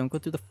relax. Don't go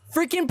through the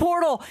freaking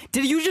portal!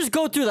 Did you just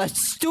go through the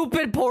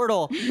stupid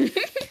portal?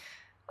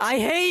 I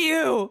hate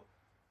you!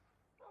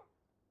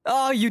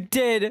 Oh, you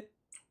did!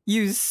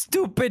 You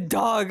stupid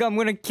dog! I'm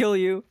gonna kill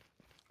you.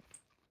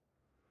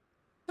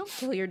 Don't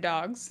kill your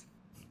dogs.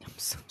 I'm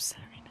so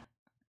sorry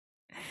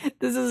now.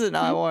 This isn't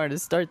how I wanted to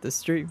start the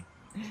stream.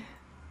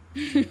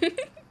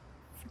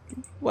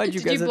 Why'd you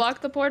guys... Did you block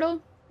the portal?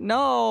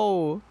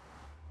 No!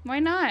 Why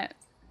not?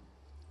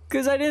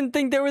 Because I didn't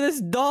think they were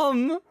this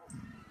dumb!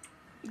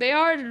 They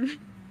are.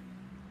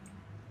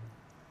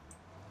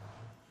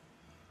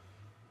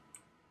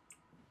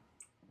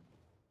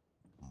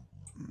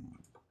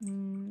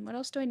 What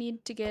else do I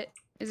need to get?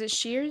 Is it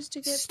shears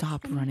to get?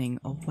 Stop running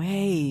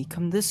away!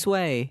 Come this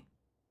way!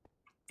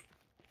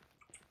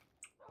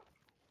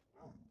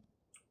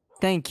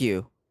 Thank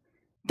you.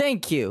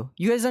 Thank you.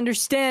 You guys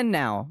understand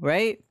now,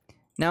 right?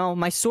 Now,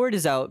 my sword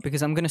is out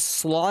because I'm gonna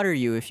slaughter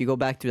you if you go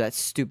back through that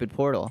stupid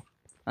portal.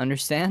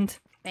 Understand?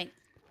 Thanks.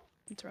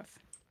 It's rough.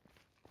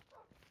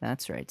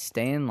 That's right.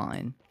 Stay in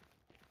line.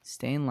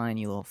 Stay in line,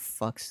 you little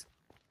fucks.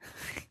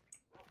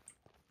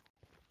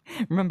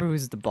 Remember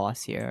who's the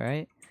boss here,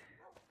 alright?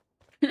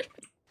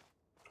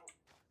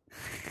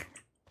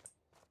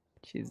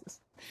 Jesus.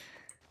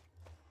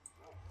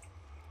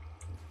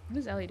 What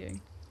is Ellie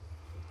doing?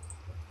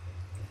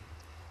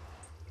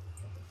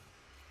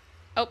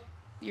 Oh,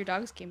 your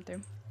dogs came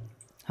through.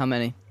 How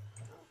many?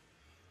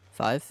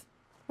 5?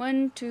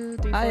 1, 2,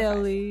 3, 4, Hi, 5.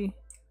 Ellie.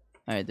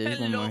 Alright, there's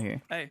one more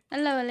here. Hey,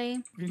 Hello,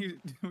 Ellie. did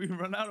we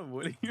run out of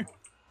wood here?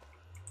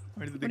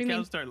 Or did What the do you cow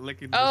mean? start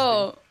licking this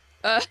Oh,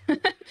 that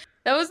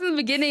was in the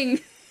beginning.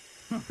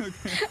 thing?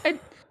 Okay.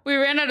 We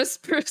ran out of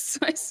spruce, so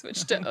I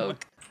switched to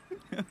oak.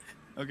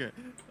 Okay.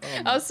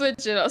 I'll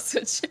switch it. I'll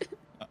switch it.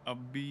 I'll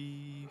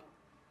be...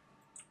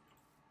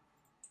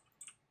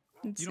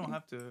 Let's You don't see.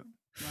 have to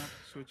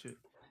switch it.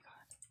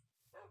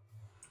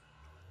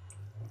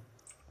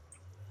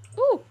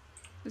 Ooh,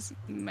 this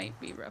might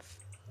be rough.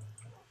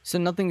 So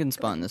nothing can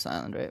spawn this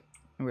island, right?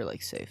 We're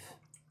like safe.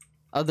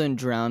 Other than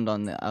drowned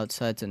on the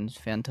outsides and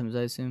phantoms,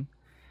 I assume.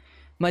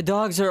 My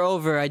dogs are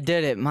over. I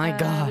did it. My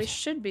god. We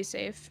should be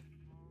safe.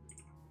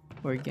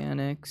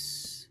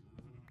 Organics.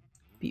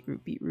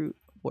 Beetroot.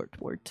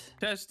 Wart.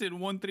 Tested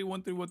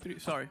 131313.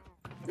 Sorry.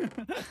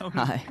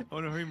 Hi.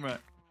 Oh no, him right.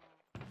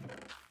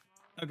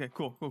 Okay,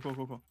 cool.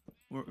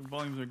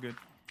 Volumes are good.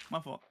 My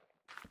fault.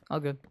 All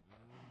good.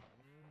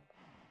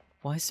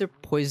 Why is there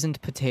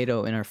poisoned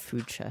potato in our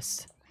food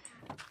chest?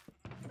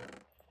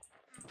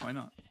 Why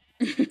not?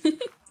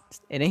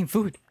 It ain't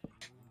food.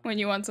 When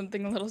you want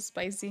something a little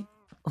spicy.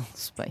 Oh,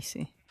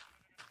 spicy.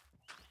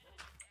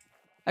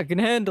 I can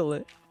handle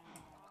it.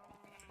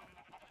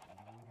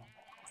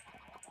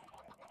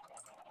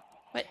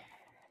 What?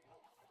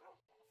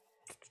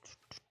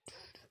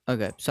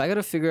 Okay, so I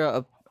gotta figure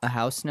out a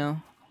house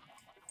now.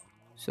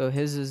 So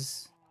his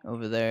is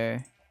over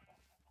there.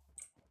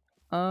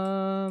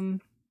 Alright,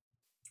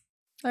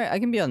 I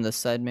can be on this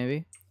side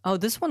maybe. Oh,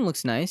 this one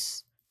looks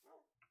nice.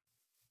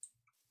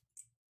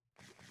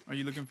 Are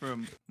you looking for a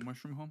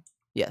mushroom home?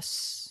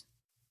 Yes.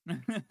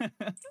 I'm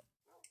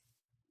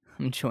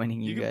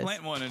joining you You can guys.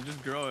 plant one and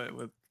just grow it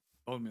with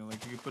oatmeal.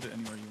 Like you can put it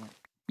anywhere you want.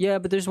 Yeah,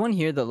 but there's one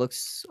here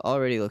that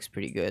already looks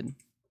pretty good.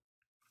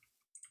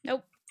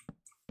 Nope.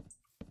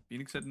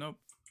 Phoenix said nope.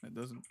 It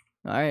doesn't.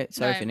 Alright,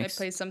 sorry, I Phoenix.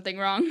 placed something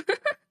wrong.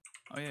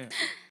 Oh yeah.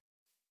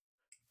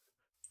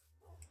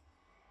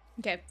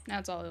 Okay, now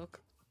it's all oak.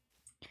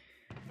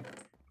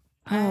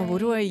 Oh, what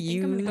do I think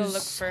use? I'm gonna go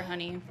look for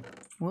honey.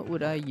 What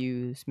would I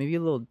use? Maybe a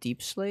little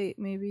deep slate,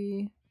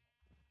 maybe?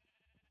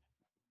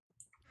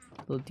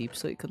 A little deep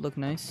slate could look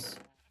nice.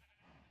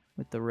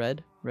 With the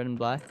red and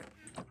black.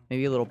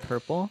 Maybe a little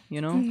purple,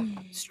 you know?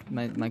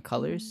 My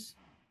colors.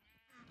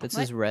 This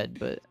is red,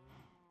 but...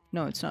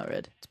 No, it's not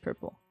red. It's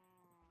purple.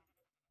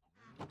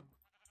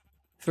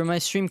 For my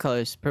stream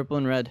colors, purple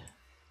and red.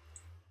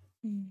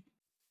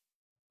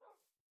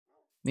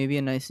 Maybe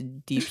a nice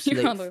deep You're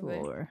slate all the way.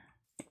 floor.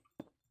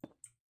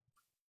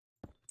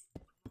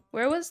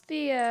 Where was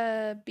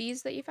the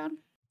bees that you found?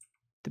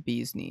 The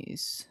bee's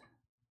knees.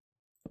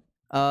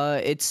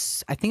 I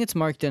think it's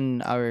marked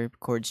in our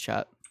chords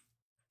chat.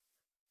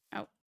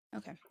 Oh,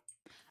 okay.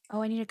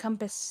 Oh, I need a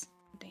compass.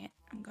 Dang it,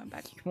 I'm going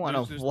back. You want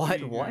a There's what?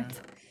 three, What?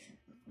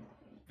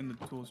 In the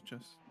tools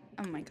chest.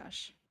 Oh my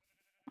gosh.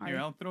 Here,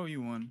 Alright. I'll throw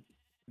you one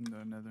in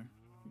the nether.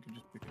 You can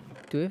just pick it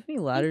up. Do we have any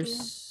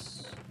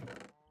ladders?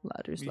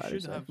 Ladders.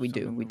 Should have We some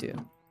do. in We the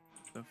do.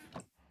 Stuff.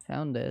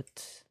 Found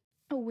it.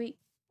 Oh wait,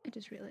 I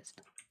just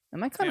realized.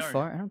 Am I kind Hey, of are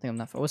far? I don't think I'm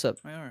that far. What's up?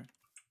 Alright.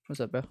 What's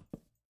up, bro?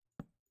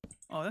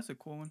 Oh, that's a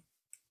cool one.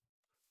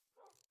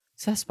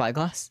 Is that a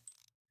spyglass?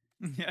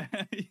 Yeah.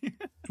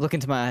 Look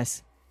into my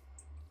eyes.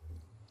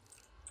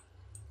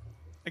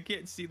 I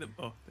can't see them.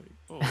 Oh, there you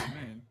go. Oh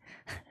man.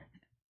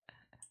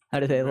 How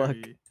do they look?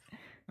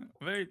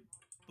 Very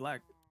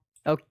black.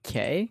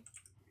 Okay.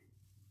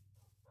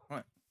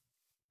 What?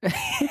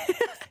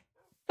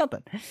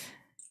 Nothing.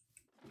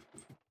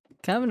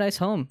 Kind of a nice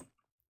home.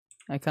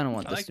 I kind of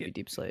want I this like to be it.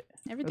 deep slate.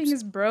 Everything Oops.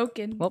 is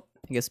broken. Well,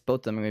 I guess both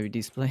of them are gonna be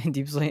deep slate.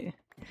 Deep slate.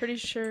 Pretty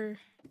sure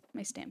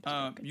my stamp is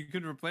broken. You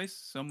could replace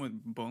some with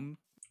bone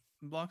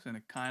blocks, and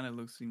it kind of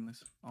looks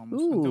seamless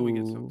almost until we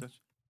get Ooh. soft touch.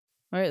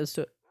 All right, let's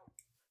do it.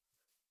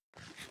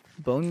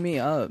 Bone me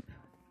up,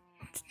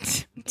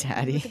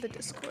 Daddy. Look at the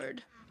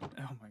Discord. Oh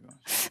my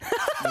gosh.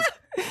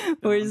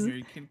 Where's Here,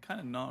 you can kind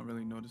of not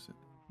really notice it.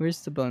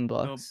 Where's the bone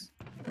blocks?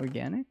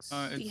 Organics?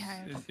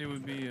 It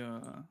would be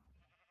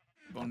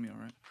bone meal,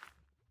 right?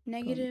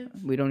 Negative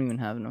We don't even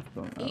have enough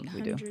bone. Oh,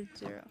 we do. 800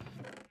 0.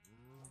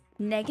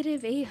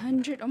 Negative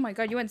 800. Oh my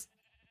god, you went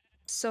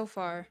so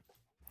far.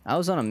 I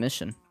was on a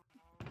mission.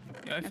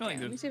 Yeah, I feel like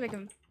Let me there's see if I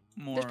can.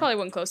 more. There's probably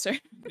one closer.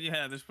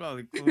 Yeah, there's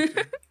probably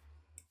closer.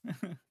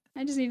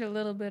 I just need a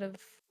little bit of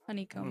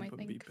honeycomb, gonna I put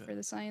think, beep for it.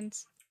 the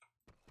science.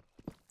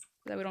 So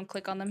that we don't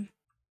click on them.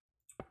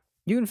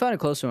 You can find a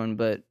closer one,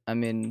 but I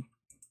mean,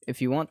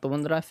 if you want the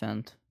one that I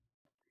found,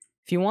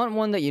 if you want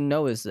one that you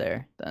know is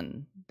there,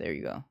 then there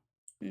you go.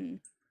 Mm.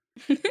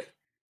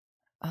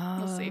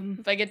 We'll see Um,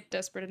 if I get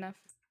desperate enough.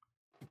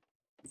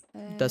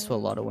 That's what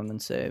a lot of women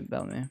say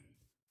about me.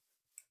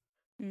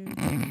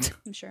 I'm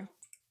sure.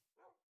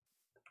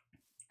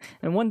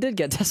 And one did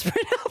get desperate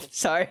enough.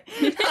 Sorry.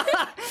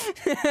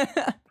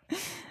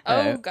 Oh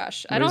Alright,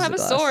 gosh, I don't where's have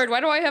the a glass? sword. Why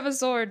do I have a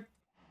sword?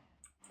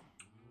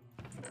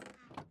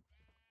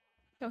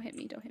 Don't hit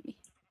me, don't hit me.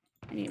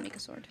 I need to make a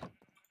sword.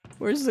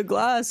 Where's the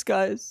glass,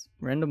 guys?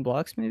 Random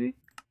blocks, maybe?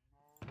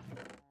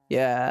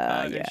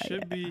 Yeah, It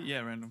should be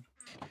random.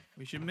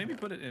 We should maybe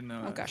put it in.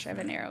 Oh gosh, I have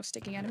an arrow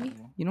sticking out of me.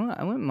 You know what?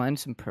 I wouldn't mind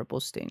some purple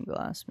stained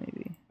glass,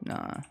 maybe.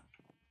 Nah.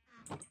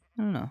 I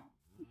don't know.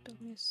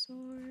 Build me a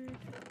sword.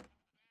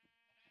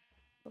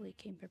 Fully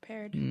came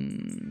prepared.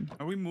 Hmm.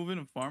 Are we moving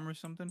a farm or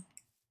something?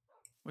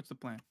 What's the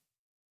plan?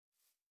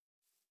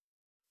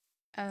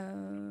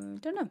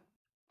 Don't know.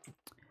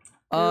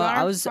 Do we want I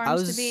our was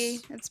farms to be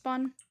at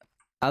spawn.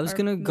 I was or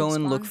gonna move go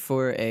and look spawn?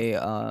 for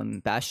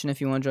a Bastion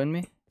if you want to join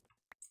me.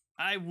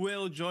 I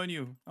will join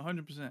you 100%.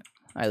 Alright,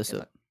 let's Good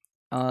do it.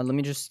 Let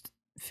me just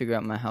figure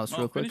out my house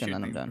Well, real quick finish and your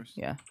then I'm thing done. first.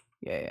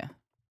 Yeah.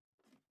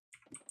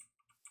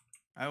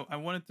 I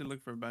wanted to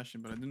look for a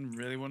Bastion, but I didn't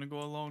really want to go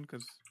alone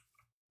because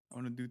I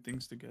want to do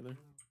things together.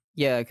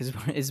 Yeah,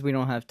 because we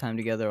don't have time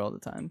together all the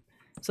time.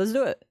 So let's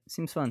do it.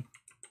 Seems fun.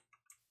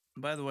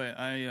 By the way,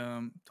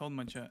 I told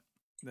my chat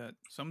that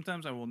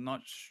sometimes I will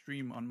not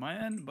stream on my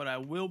end, but I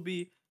will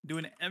be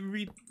doing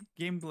every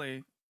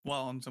gameplay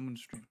while on someone's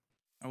stream.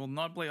 I will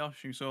not play off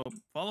stream. So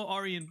follow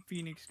Ari and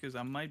Phoenix because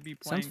I might be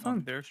playing fun.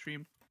 on their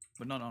stream,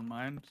 but not on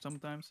mine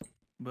sometimes.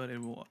 But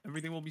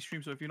everything will be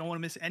streamed. So if you don't want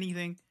to miss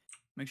anything,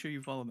 make sure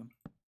you follow them.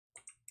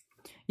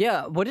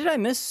 Yeah, what did I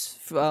miss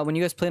when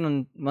you guys played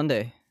on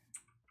Monday?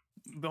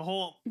 The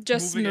whole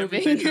Just moving.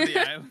 moving. To the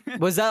island.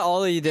 Was that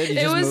all you did? You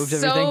It just was moved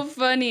so everything?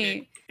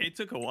 funny. It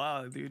took a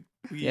while, dude.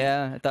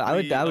 Yeah, I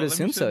would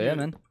assume so. Yeah,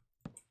 man.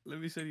 Let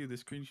me send you the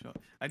screenshot.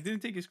 I didn't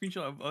take a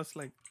screenshot of us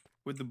like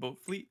with the boat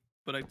fleet,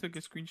 but I took a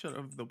screenshot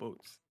of the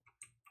boats.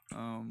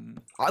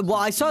 Well,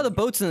 I saw the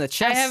boats in the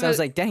chest. I was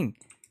like, dang.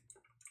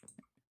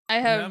 I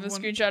have a one?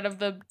 screenshot of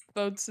the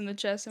boats in the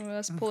chest and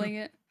us pulling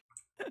it.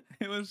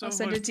 It was so I'll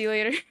send fun. it to you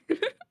later.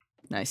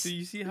 Nice. So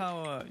you see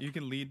how you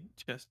can lead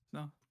chests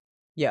now?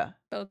 Yeah.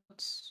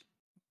 Boats.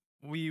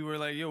 We were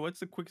like, yo, what's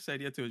the quickest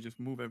idea to just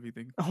move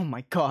everything Oh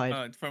my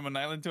god. from an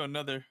island to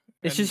another?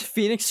 It's just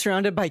Phoenix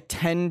surrounded by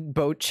 10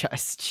 boat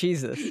chests.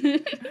 Jesus.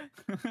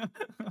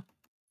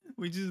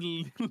 we just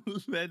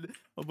led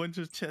a bunch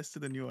of chests to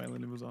the new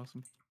island. It was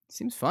awesome.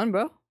 Seems fun,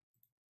 bro.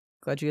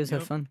 Glad you guys had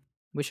Yep. fun.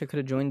 Wish I could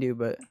have joined you,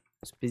 but I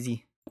was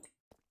busy.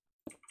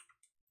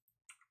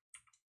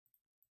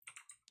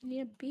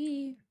 Yeah,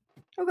 B.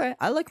 Okay,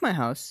 I like my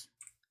house.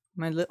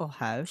 My little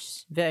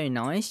house. Very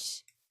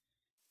nice.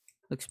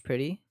 Looks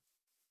pretty.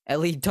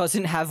 Ellie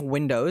doesn't have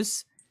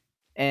windows.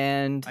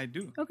 And... I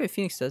do. Okay,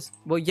 Phoenix does.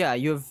 Well, yeah,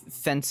 you have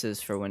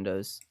fences for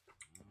windows.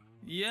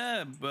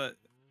 Yeah, but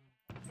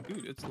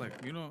dude, it's like,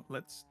 you know,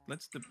 let's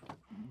the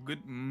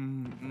good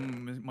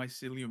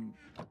mycelium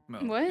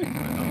melt. What?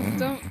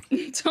 Don't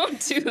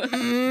do that.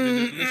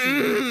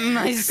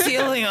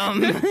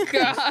 Mycelium.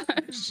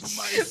 Gosh.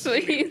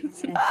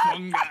 Please.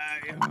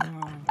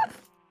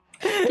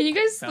 Can you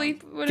guys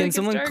sleep when it Can gets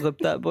someone dark? clip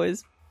that,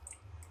 boys?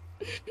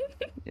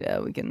 Yeah,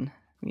 we can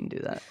do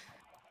that.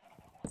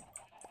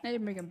 I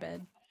didn't bring a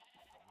bed.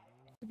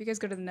 If you guys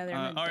go to the nether,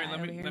 I'm All gonna right,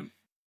 die over here.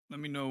 let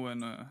me know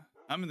when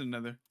I'm in the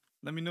nether.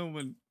 Let me know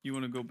when you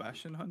want to go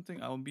Bastion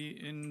hunting. I'll be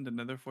in the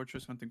nether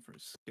fortress hunting for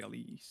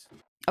skellies.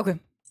 Okay.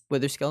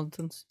 Wither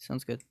skeletons?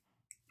 Sounds good.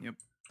 Yep.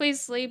 Please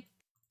sleep.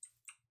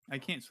 I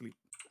can't sleep.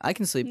 I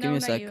can sleep. No, Give me a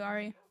not sec. you,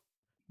 Ari.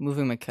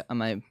 Moving my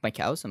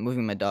cows. I'm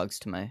moving my dogs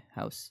to my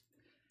house.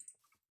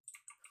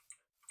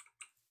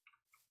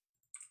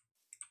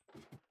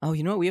 Oh,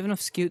 you know what? We have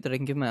enough scoot that I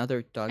can give my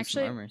other dogs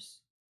Actually, some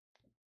armors.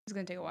 It's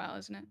gonna take a while,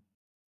 isn't it?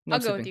 No,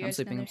 I'll I'm go with sleeping. you I'm guys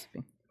sleeping. I'm nether.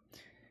 sleeping.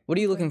 What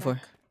are you looking Going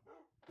for?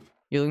 back.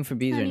 You're looking for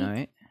bees right now, Honey.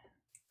 right?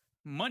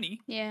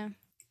 Money. Yeah.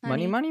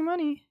 Money, honey. money,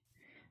 money.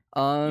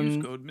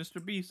 Use code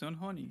Mr. Beast on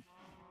honey.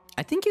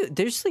 I think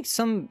there's like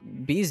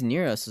some bees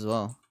near us as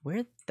well.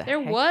 Where the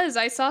There heck? was.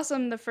 I saw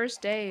some the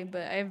first day,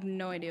 but I have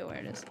no idea where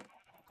it is.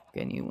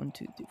 Okay, I need 1,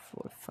 2, 3,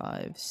 4,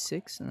 5,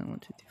 6, and then 1,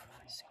 2, 3, 4,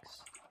 5,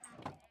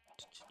 6.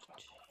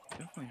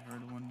 Definitely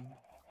heard one.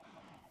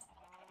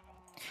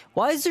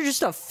 Why is there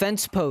just a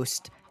fence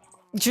post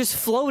just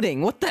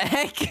floating? What the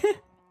heck?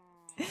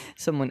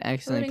 Someone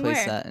accidentally Floating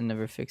placed where? that and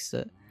never fixed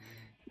it.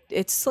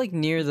 It's like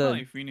near the.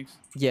 Probably Phoenix.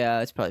 Yeah,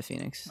 it's probably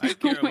Phoenix. I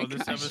care Oh my about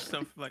this type of gosh.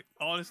 stuff. Like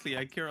honestly,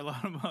 I care a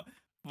lot about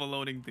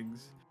floating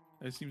things.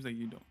 It seems like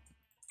you don't.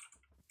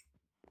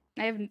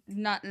 I have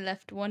not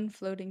left one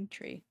floating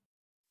tree.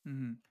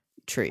 Mm-hmm.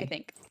 Tree. I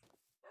think.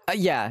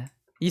 Yeah,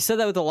 you said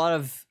that with a lot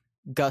of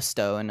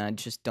gusto, and I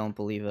just don't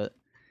believe it.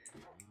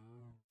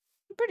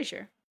 I'm pretty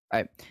sure.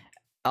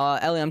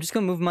 Ellie, I'm just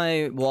gonna move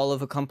my wall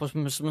of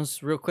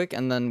accomplishments real quick,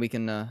 and then we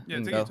can Yeah, we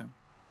can take go. your time.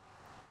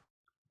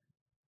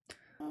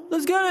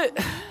 Let's get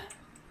it.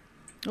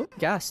 Oh,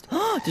 gassed.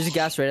 There's a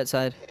gas right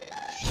outside.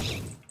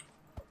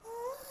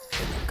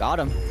 Got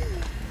him.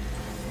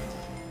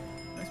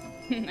 Nice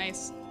one.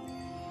 Nice.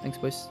 Thanks,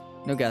 boys.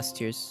 No gas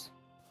tears.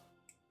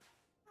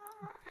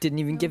 Didn't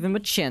even give him a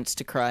chance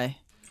to cry.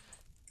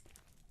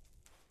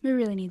 We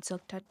really need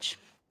silk touch.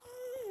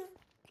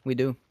 We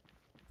do.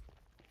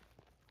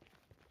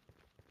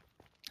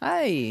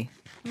 Hi.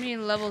 How many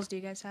levels do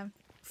you guys have?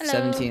 Hello.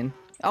 17.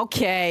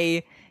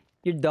 Okay.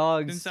 Your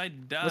dogs. Since I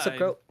died What's up,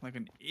 Crow? like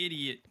an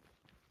idiot,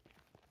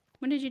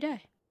 When did you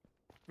die?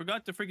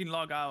 forgot to freaking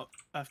log out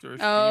after a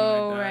stream.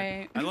 Oh, I died.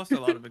 right. I lost a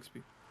lot of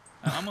XP.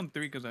 I'm on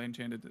 3 because I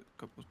enchanted a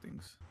couple of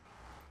things.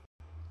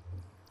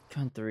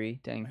 On 3. I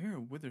Dang. hear a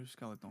wither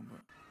skeleton,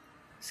 but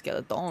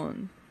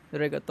Skeleton.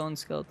 Reggaeton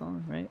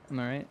skeleton, right? Am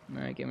I right? Am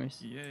I right, gamers?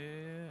 yeah.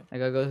 I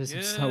gotta go.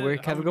 So where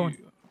how Kevin would going?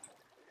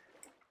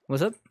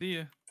 What's up? See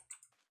ya.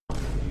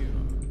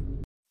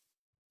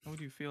 How would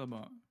you feel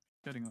about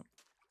shutting up?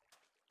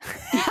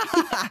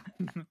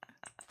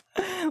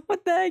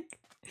 What the heck?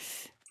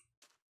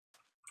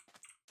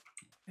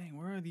 Dang,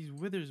 where are these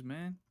withers,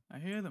 man? I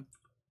hear them.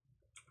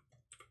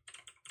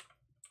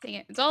 Dang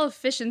it. It's all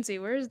efficiency.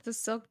 Where's the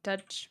silk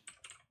touch?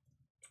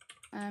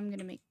 I'm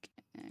gonna make...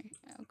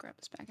 I'll grab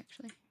this back,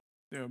 actually.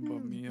 They're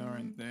above me,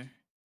 aren't they?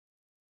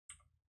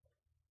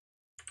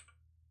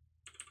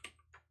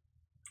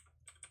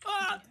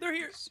 Ah, they're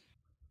here.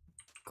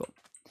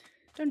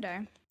 Don't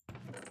die.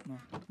 No,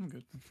 I'm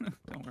good.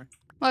 Don't worry.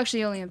 Well,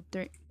 actually, you only have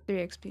 3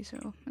 XP,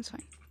 so that's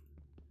fine.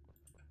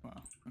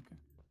 Wow. Okay.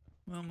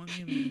 Well,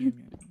 give me.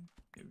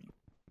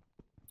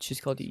 She's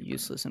called you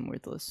useless and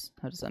worthless.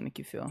 How does that make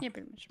you feel? Yeah,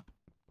 pretty much.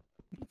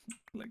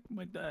 Like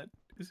my dad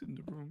is in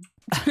the room.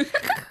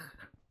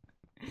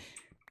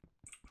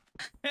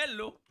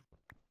 Hello.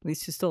 At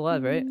least you're still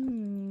alive, right?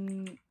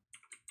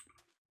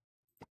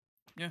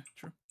 Yeah,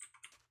 true.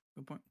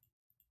 Good point.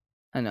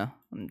 I know.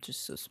 I'm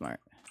just so smart.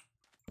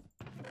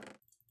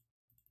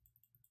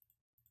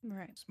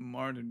 Right.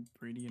 Smart and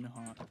pretty and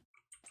hot.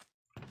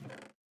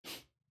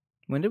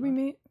 When did we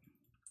meet?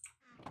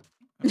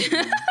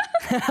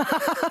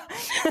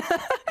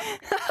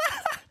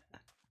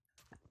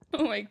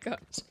 Oh my gosh.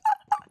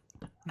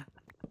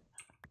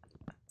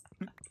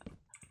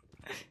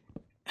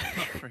 I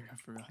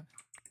forgot.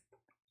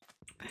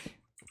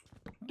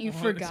 You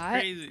Well, forgot?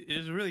 It's crazy.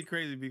 It's really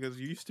crazy because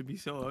you used to be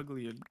so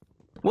ugly and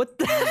What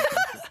the?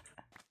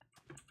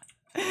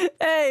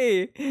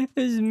 Hey,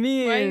 it's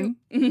me.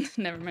 Why?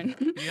 Never mind.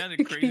 you had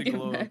a crazy Get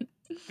glow up mad.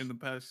 in the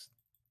past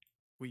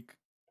week.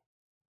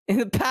 In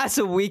the past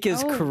a week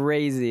is Oh.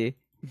 crazy.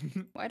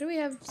 Why do we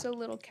have so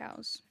little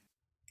cows?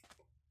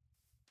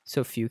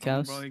 So few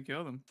cows. Probably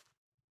kill them.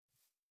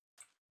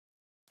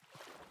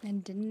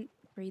 And didn't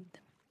breed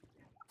them.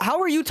 How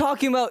are you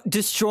talking about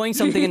destroying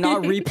something and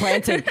not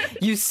replanting?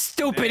 You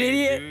stupid Dang,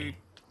 idiot!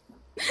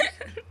 dude.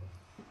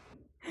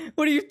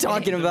 What are you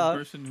talking I'm the about?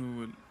 person who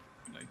would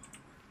like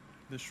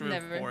destroy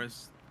Never. a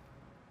forest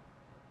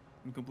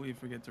and completely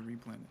forget to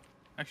replant it.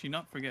 Actually,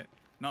 not forget,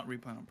 not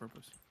replant on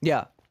purpose.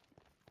 Yeah.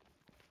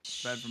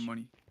 Bad for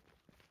money.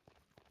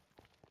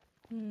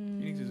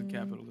 Phoenix is a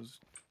capitalist.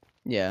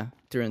 Yeah,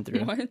 through and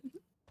through. What?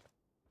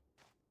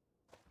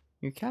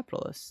 You're a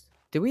capitalist.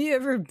 Did we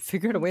ever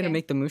figure out a way to Okay.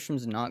 make the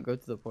mushrooms not go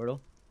to the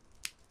portal?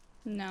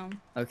 No.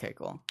 Okay,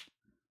 cool.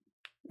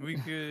 We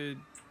could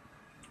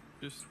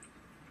just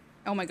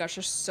Oh my gosh,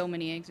 there's so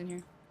many eggs in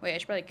here. Wait, I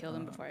should probably kill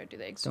them before I do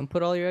the eggs. Don't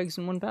put all your eggs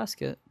in one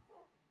basket.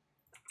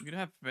 we could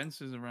have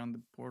fences around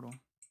the portal.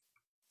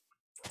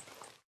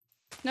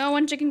 No,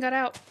 one chicken got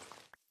out.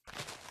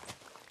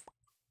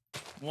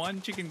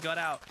 One chicken got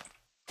out,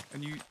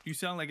 and you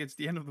sound like it's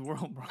the end of the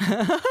world, bro.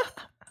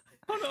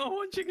 Oh no,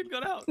 one chicken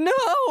got out. No!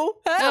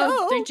 No,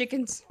 Help! 3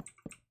 chickens.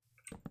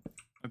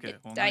 Okay, It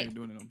well now died. you're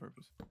doing it on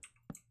purpose.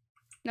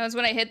 No, it's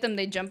when I hit them,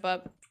 they jump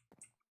up.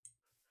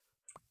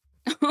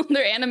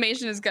 Their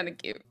animation is kind of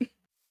cute.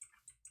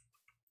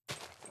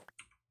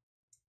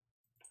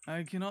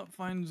 I cannot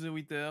find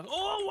Zoe there.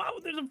 Oh wow,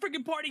 there's a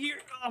freaking party here.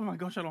 Oh my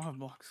gosh, I don't have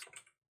blocks.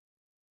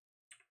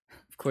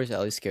 Of course,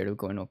 Ellie's scared of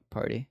going to a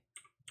party.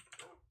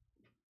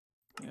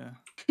 Yeah.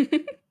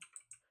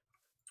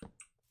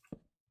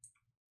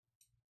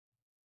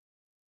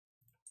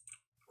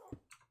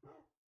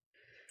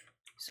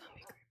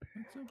 Zombie creeper.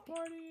 It's a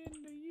party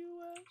in the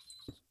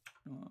U.S.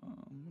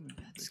 I'm gonna do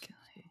Bad this.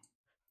 skelly.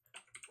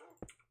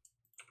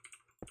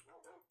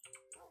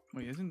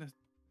 Wait, isn't this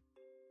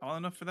all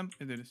enough for them?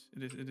 It is.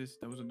 It is. It is.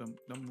 That was a dumb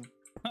move.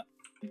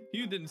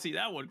 You didn't see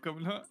that one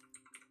coming, huh?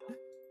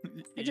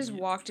 I just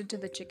Idiot. walked into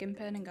the chicken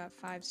pen and got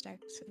 5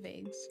 stacks of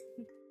eggs.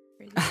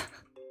 Crazy.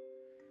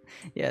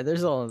 Yeah,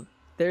 there's all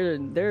they're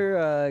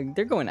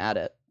going at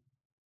it.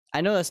 I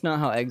know that's not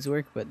how eggs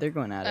work, but they're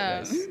going at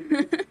it,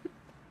 guys.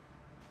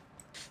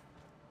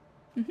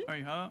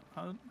 Alright, how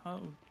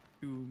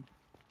do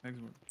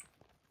eggs work?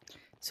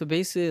 So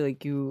basically,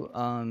 like you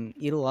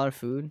eat a lot of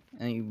food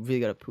and you really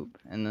gotta poop,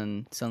 and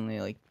then suddenly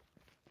like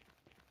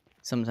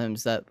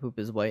sometimes that poop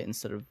is white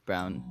instead of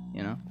brown,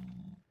 you know.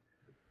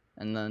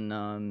 And then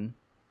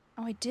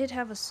Oh, I did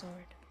have a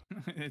sword.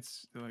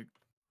 It's like,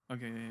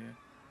 okay, yeah.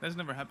 That's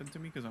never happened to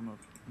me because I'm a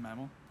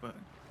mammal, but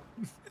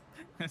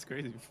that's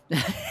crazy.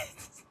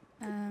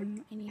 I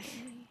need a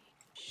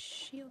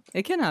shield.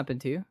 it can happen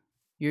to you.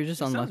 You're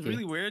just It unlucky. sounds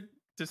really weird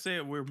to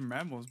say we're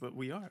mammals, but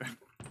we are.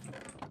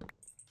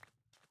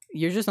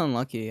 You're just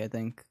unlucky, I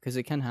think, because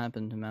it can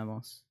happen to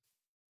mammals.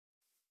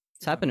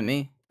 It's happened to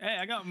me. Hey,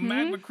 I got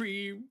magma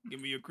cream.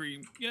 Give me a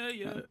cream. Yeah.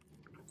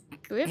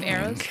 Do we have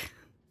arrows?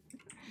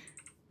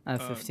 I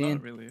have 15.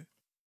 Not really.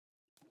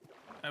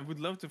 I would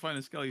love to find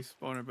a skelly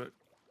spawner, but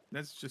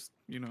that's just,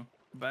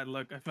 bad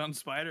luck. I found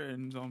spider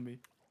and zombie.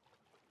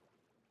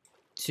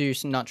 So you're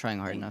not trying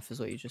hard enough, is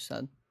what you just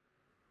said.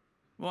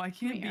 Well, I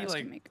can't many be arrows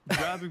can like make?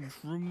 grabbing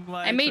room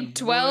lights. made and wood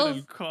 12.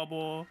 and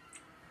cobble. Do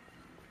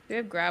we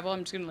have gravel?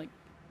 I'm just gonna like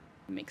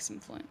make some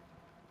flint.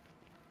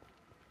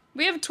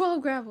 We have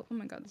 12 gravel. Oh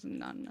my god, this is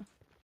not enough.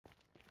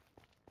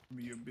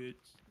 Be a bitch.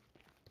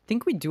 I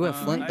think we do have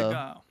flint, I though.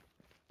 got-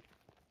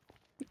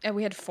 Yeah,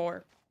 we had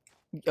 4.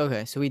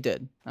 Okay, so we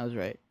did. I was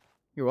right.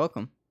 You're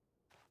welcome.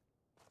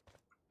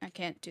 I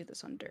can't do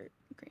this on dirt.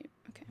 Great.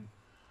 Okay.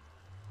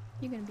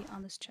 You're gonna be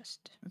on this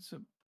chest. That's a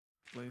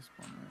place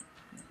spawn, right?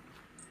 Yeah.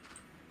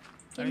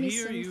 Give I me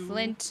hear some you.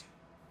 flint.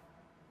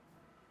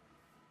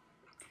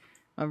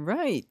 All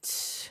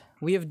right.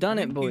 We have done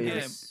I it, think you boys.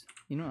 get-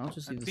 You know, I'll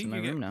just I leave this in think my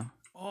you get- room now.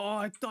 Oh,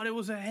 I thought it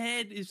was a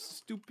head. It's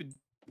stupid.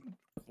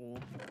 Cool.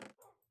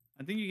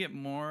 I think you get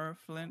more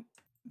flint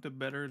the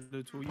better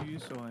the tool you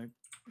use. So like,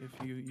 if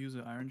you use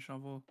an iron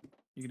shovel,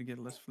 you're gonna get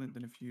less flint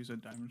than if you use a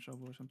diamond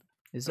shovel or something.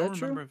 Is I that don't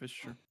true? remember if it's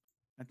true.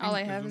 I think All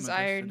I have Azuma is just said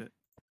iron. it.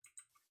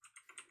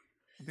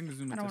 I think the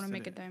Zuma I don't want to tested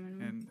make a it,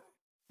 diamond. and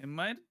it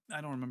might.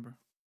 I don't remember.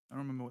 I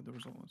don't remember what the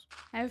result was.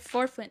 I have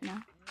 4 flint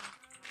now.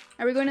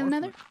 Are we going to the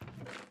nether?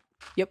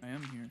 Yep. I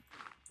am here.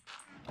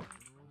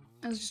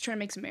 I was just trying to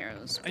make some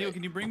arrows. Hey, yo, but-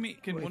 can you bring me?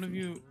 Can Wait one for of me.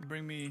 you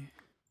bring me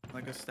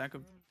like a stack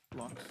of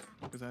blocks?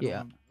 Because I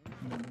Yeah.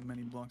 don't have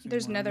many blocks.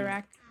 There's anymore. nether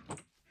rack.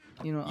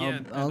 You know,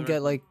 Yeah, I'll netherrack.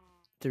 get like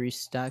 3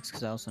 stacks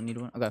because I also need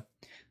one. Okay,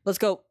 let's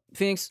go,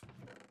 Phoenix.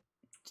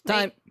 It's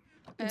time.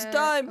 It's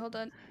time. Hold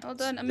on. I'm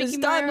It's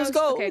making more time, let's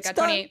arrows. go, Okay, it's got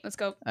time. 28. Let's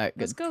go. All right,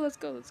 Let's good.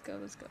 go.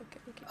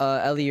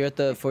 Okay. Ellie, you're at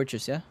the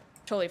fortress, yeah?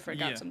 Totally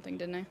forgot Yeah. something,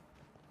 didn't I?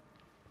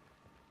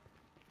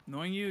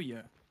 Knowing you,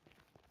 yeah,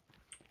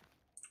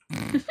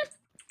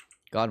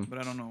 Got him. but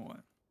I don't know what.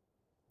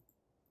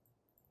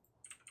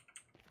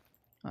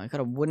 Oh, I got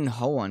a wooden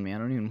hoe on me. I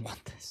don't even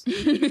want this.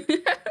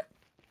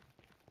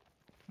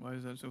 Why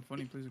is that so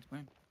funny? Please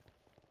explain.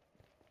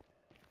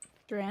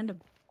 Random.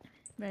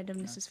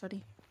 Randomness is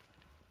funny.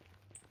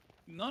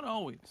 Not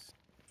always.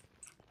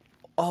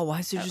 Oh, why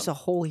is there just a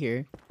hole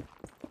here?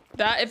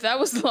 If that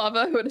was lava,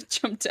 I would have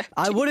jumped out.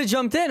 I would have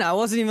jumped in. I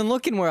wasn't even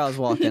looking where I was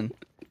walking.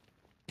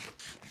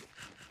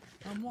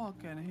 I'm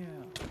walking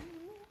here.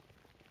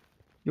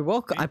 You're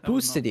welcome. See, I that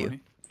was boosted not you. funny.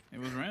 It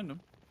was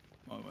random.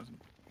 Well, it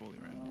wasn't fully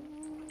random.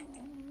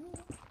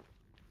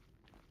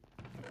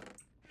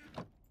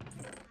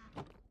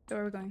 So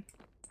where are we going?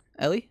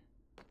 Ellie?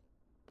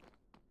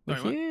 We're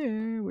Sorry, what?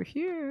 here. We're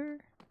here.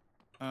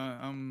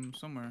 I'm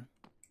somewhere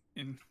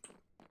in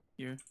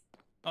here.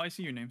 Oh, I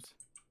see your names.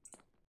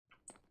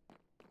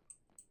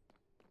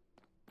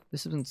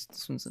 This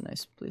one's a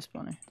nice place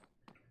spawner.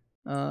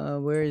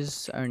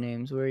 Where's our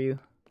names? Where are you?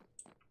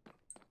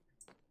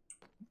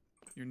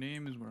 Your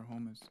name is where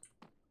home is.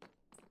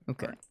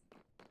 Okay. Heart.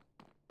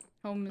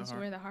 Home The is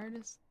heart. where the heart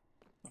is.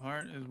 The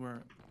heart is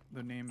where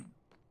the name.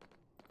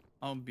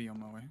 I'll be on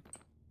my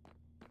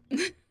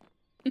way.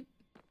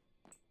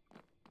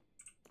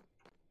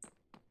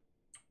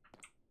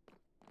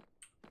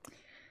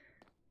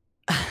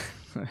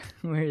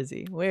 Where is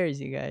he? Where is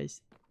he,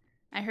 guys?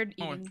 I heard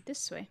Oh, even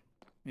this way.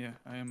 Yeah,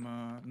 I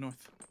am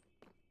north.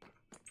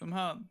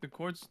 Somehow the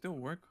chords still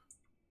work,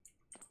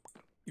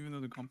 even though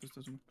the compass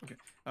doesn't work.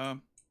 Okay.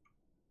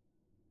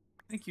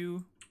 Thank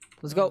you.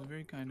 Let's That was go.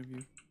 very kind of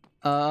you.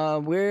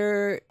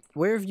 Where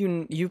have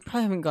you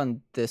probably haven't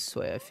gone this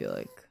way, I feel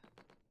like.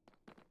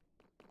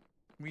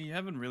 We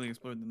haven't really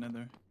explored the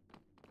nether.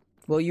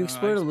 Well, you I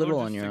explored a little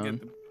just on your to own.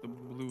 get the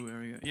blue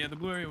area. Yeah, the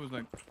blue area was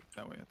like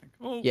that way, I think.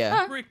 Oh,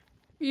 Yeah. Brick.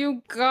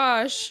 You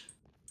gosh.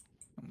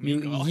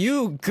 You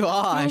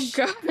gosh.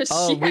 Oh gosh.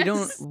 Oh,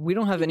 yes. we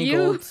don't have any You.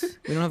 gold.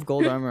 We don't have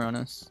gold armor on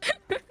us.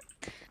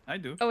 I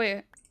do. Oh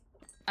wait.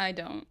 I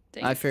don't.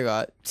 Dang I it.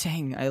 forgot.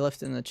 Dang, I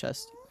left it in the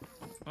chest.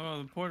 Oh,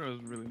 the portal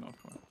is really not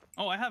far.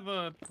 Oh, I have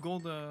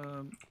gold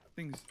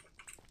things.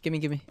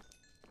 Gimme.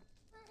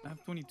 I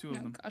have 22 of Oh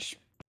them. gosh.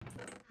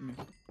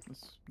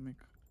 Let's make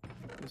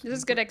This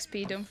is good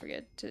XP. Don't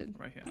forget to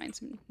right here. mine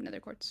some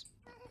nether quartz.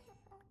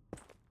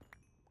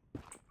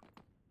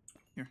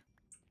 Here.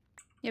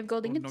 You have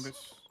gold Gold ingots?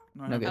 nuggets.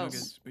 No, I Nuggets. have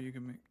nuggets, but you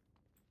can make.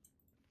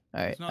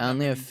 All right, It's not I that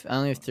only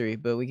many. have 3,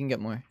 but we can get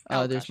more.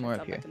 Oh, there's gosh, I more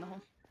fell up here. back in the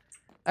hole.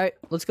 All right,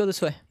 let's go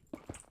this way. Is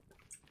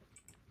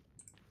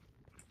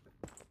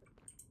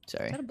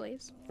Sorry, that a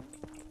blaze?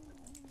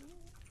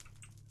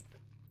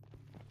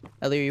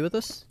 Ellie, are you with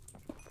us?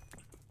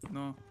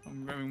 No,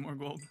 I'm grabbing more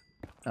gold.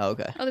 Oh,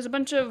 okay. Oh, there's a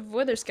bunch of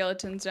wither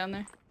skeletons down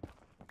there.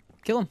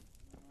 Kill him.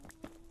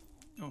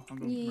 Oh, I'm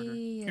going murder.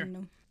 Yeah, Here,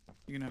 no.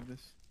 you can have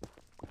this.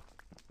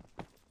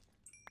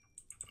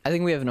 I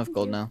think we have enough Thank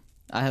gold you. now.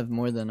 I have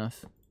more than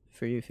enough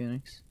for you,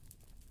 Phoenix.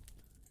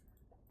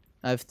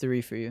 I have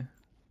 3 for you.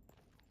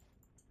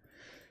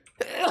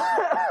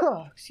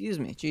 Excuse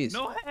me, jeez.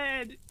 No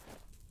head.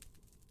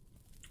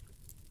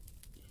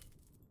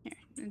 Here,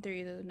 and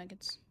 3 of the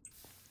nuggets.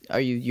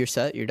 You're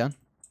set? You're done?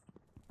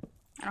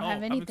 I don't Oh, have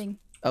I'm anything.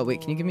 Oh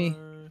wait, can you give me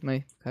Or-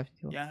 my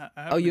crafting table? Yeah,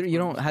 I Oh, haven't you explored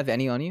don't this. have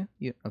any on you?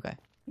 You okay?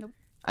 Nope.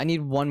 I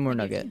need one more I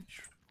give nugget,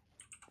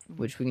 you.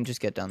 which we can just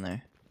get down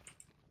there.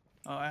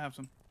 Oh, I have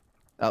some.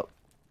 Oh,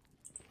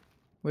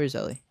 where's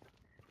Ellie?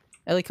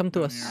 Ellie, come to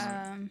Down us.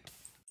 here.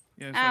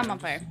 Yeah, I'm sorry, on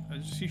fire. I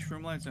just see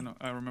shroom lights, and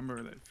I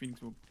remember that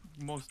Phoenix will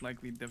most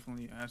likely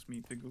definitely ask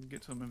me to go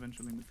get some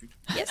eventually in the future.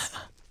 Yes.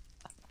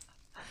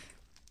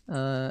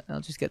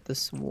 I'll just get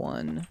this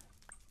one.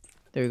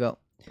 There we go.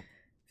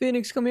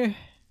 Phoenix, come here.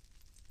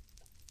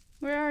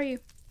 Where are you?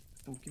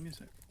 Oh, give me a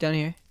sec. Down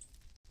here.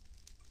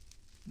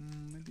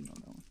 Maybe not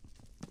that one.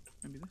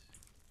 Maybe this.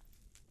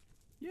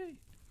 Yay. Okay,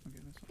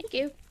 that's all. Thank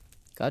you.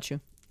 Got you.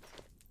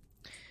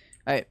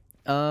 All right.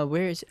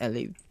 Where is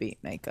Ellie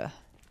Beatmaker?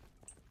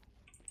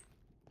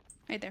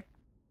 Right there.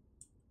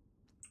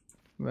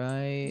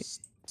 Right.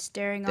 Just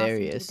staring There off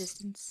he into is. the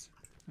distance.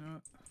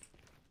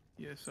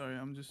 Yeah, sorry,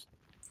 I'm just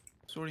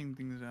sorting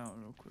things out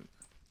real quick.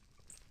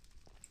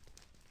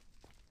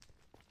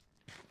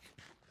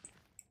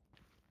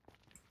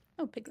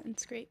 Oh,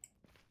 piglin's great.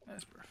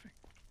 That's perfect.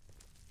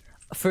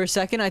 For a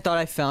second, I thought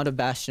I found a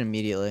bastion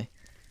immediately.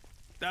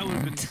 That would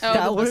have been. Oh,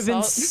 That the would have been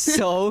basalt.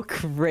 so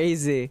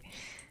crazy.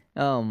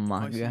 Oh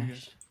my I see you gosh.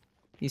 guys.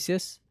 You see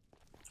us?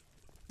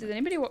 Did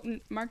anybody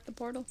mark the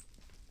portal?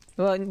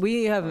 Well,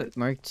 we have it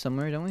marked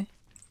somewhere, don't we?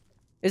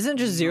 Isn't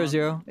it just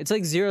 00? It's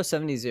like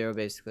 070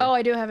 basically. Oh,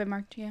 I do have it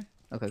marked. Yeah.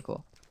 Okay,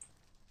 cool.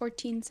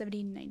 14,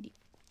 17, 90.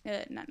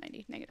 Not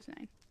 90.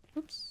 -9.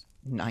 Oops.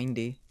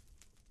 90.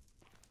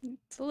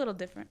 It's a little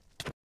different.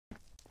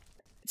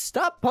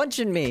 Stop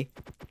punching me!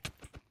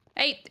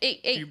 Hey,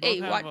 You both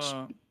have,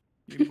 watch.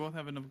 you both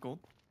have enough gold.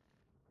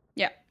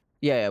 Yeah.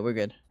 Yeah, we're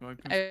good. So I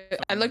can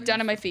I looked down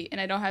at my feet and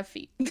I don't have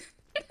feet.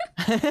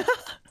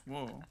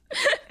 Whoa.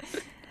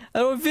 I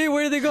don't have feet.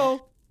 Where did they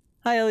go?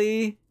 Hi,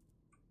 Ellie.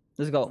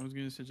 Let's I go. was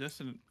gonna suggest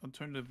an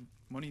alternative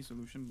money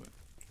solution, but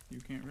you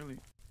can't really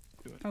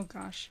do it. Oh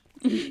gosh.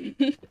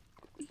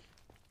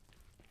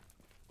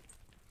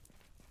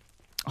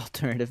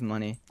 Alternative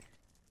money.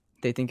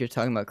 They think you're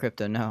talking about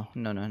crypto. No.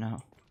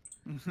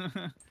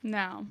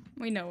 Now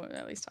we know what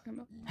Ellie's talking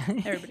about.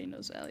 Everybody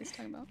knows what Ellie's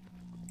talking about.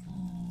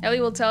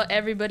 Ellie will tell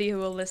everybody who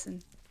will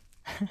listen.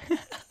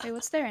 Hey,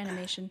 what's their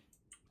animation?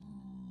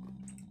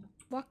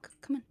 Walk,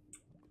 come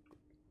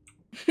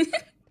on.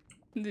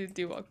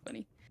 do walk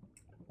funny.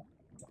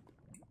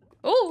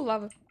 Oh,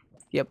 lava.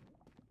 Yep.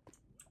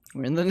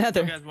 We're in the So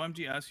nether. guys,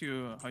 YMG asked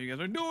you how you guys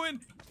are doing.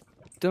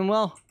 Doing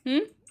well. Hmm?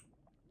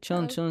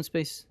 Chilling Hello. in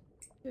space.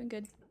 Doing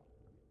good.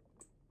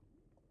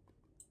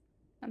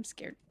 I'm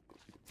scared.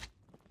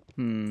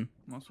 I'm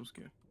also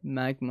scared.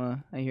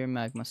 Magma. I hear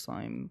magma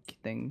slime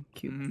thing.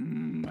 Cute.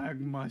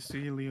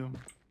 Magmacelium.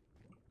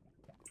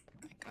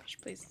 Oh my gosh,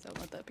 please don't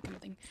let that become a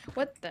thing.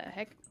 What the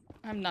heck?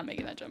 I'm not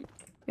making that jump.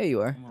 Yeah,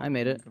 you are. Well, I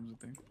made it. becomes a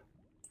thing.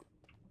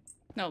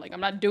 No, like I'm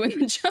not doing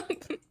the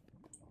jump.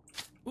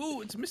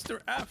 Ooh, it's Mr.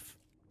 F.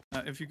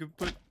 If you could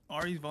put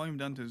Ari's volume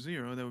down to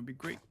 0, that would be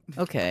great.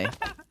 Okay.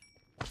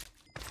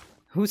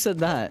 Who said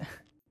that?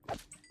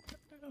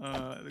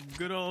 The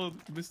good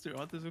old Mr.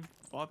 Autism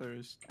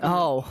Authors.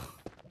 Oh.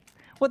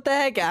 What the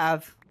heck,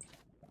 Av?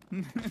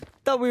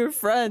 Thought we were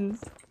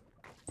friends.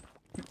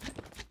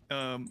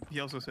 He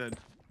also said,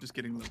 just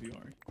kidding, love you,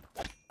 Ari.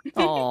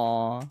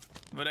 Aww.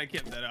 But I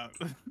kept that out.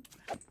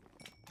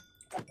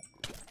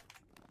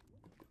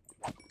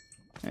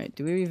 Alright,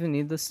 do we even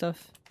need this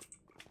stuff?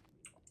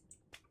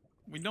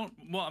 We don't,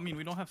 well, I mean,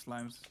 we don't have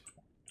slimes.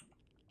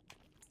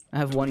 I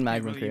have so one we can't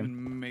magma really cream.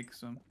 even make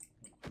some.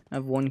 I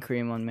have one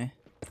cream on me.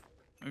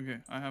 Okay,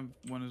 I have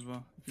one as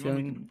well. If you want,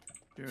 we Feeling,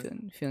 can share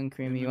it. feeling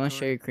creamy. You want to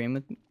share your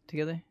cream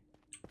together?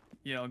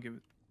 Yeah, I'll give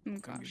it. Oh I'll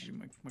give gosh. you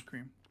my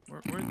cream.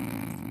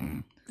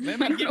 Let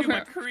me give you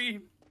my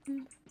cream.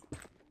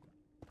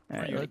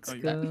 Alright, you- let's oh,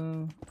 you-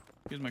 go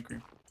Here's my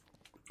cream.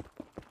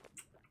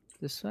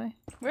 this way.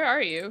 Where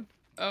are you?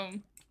 Oh.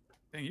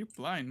 Dang, you're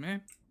blind,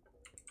 man.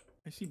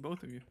 I see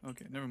both of you.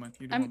 Okay, never mind.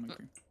 You don't want my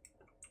cream.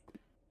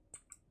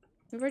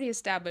 We've already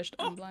established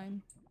I'm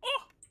blind.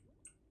 Oh!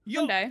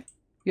 Yo! Don't die.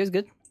 You guys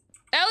good?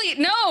 Elliot,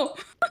 no!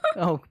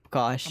 Oh I'm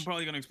gosh.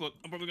 probably gonna explode.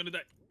 I'm probably gonna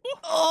die.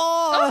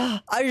 Oh!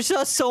 I just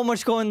saw so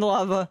much go in the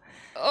lava.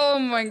 Oh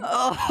my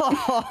god.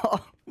 Oh!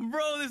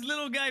 Bro, this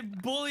little guy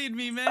bullied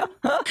me, man.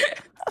 By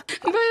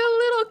a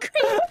little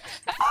cream.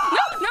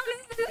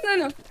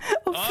 No.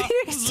 Oh,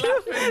 Phoenix,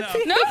 who's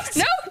laughing now?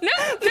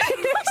 No.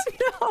 Phoenix,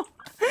 no!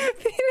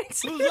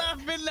 Phoenix, Who's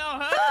laughing now,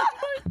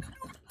 huh?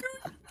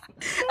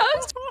 I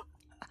was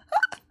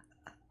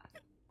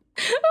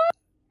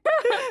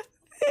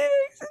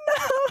Phoenix,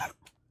 no!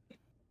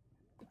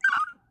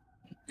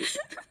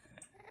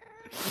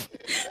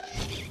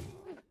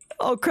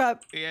 Oh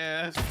crap!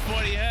 Yeah, that's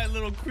funny, huh?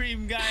 Little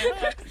cream guy,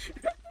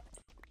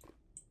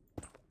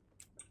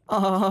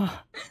 huh?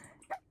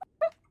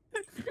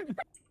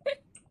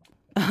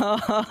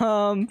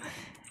 Um.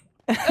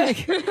 Alright,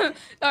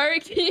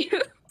 can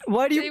you?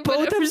 Why do Say you both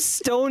whatever. have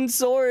stone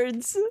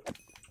swords?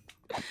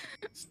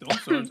 Stone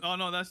swords. Oh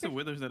no, that's the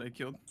withers that I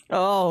killed.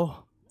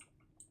 Oh.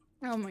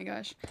 Oh my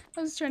gosh.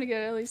 I was trying to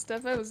get Ellie's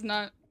stuff. I was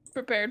not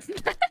prepared for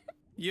that.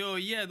 Yo,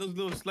 yeah, those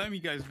little slimy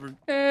guys were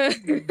Uh,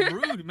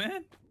 rude,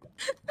 man.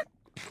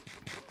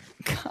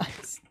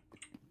 Guys.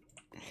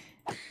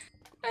 I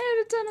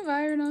had a ton of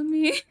iron on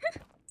me.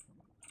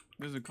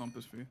 There's a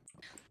compass for you.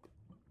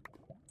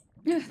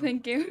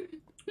 Thank you.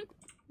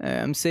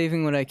 I'm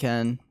saving what I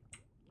can.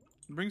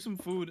 Bring some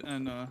food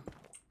and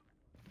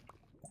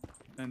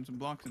some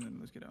blocks and then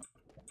let's get out.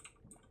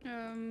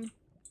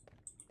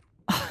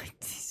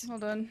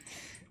 Hold on.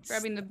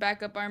 Grabbing the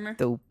backup armor.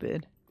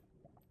 Stupid.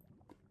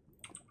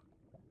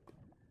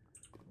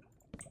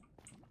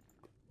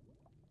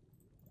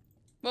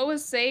 What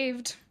was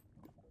saved?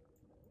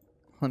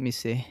 Let me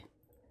see.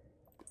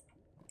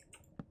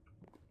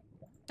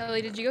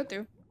 Ellie, did you go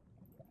through?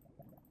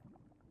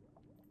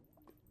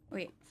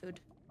 Wait, food.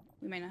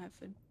 We might not have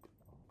food.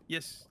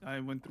 Yes, I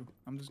went through.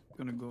 I'm just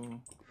gonna go.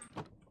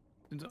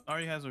 Since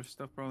Ari has her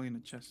stuff probably in the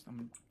chest,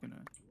 I'm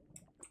gonna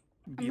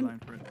beeline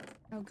for it.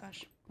 Oh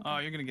gosh. Oh,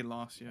 you're gonna get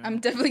lost, yeah. I'm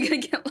definitely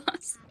gonna get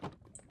lost.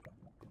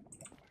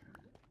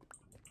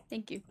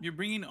 Thank you. You're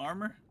bringing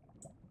armor?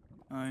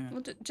 Oh, yeah.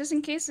 Well, just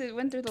in case it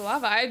went through the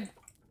lava,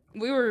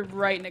 we were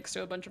right next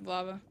to a bunch of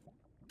lava.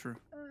 True.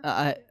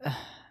 I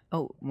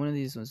Oh, one of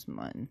these was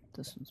mine.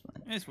 This one's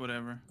mine. It's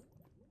whatever.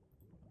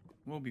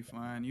 We'll be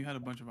fine. You had a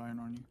bunch of iron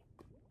on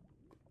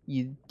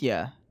you.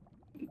 Yeah.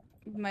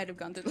 Might have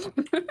gone through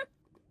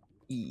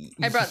the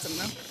I brought some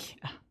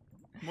though.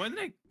 Why did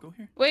I go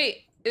here?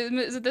 Wait,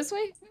 is it this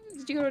way?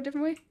 Did you go a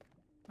different way?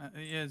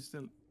 Yeah, it's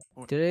still.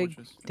 Did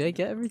I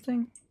get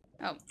everything?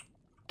 Oh.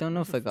 Don't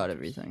know if I got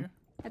everything. Here?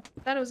 I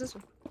thought it was this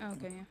one. Oh,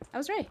 okay, yeah. I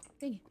was right.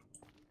 Thank you.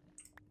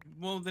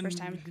 Well, then First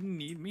you time. didn't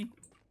need me.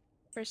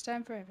 First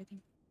time for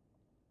everything.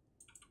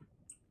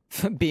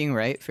 Being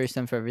right, first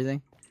time for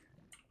everything.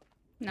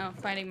 No,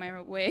 finding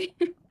my way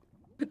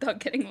without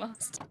getting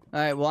lost.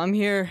 Alright, well, I'm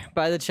here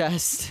by the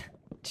chest.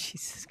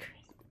 Jesus Christ.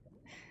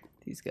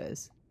 These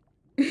guys.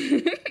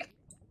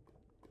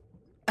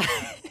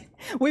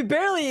 We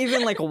barely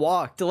even, like,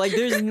 walked. Like,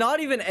 there's not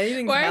even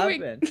anything to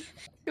happen.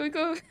 Can we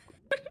go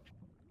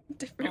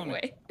different no.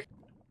 way?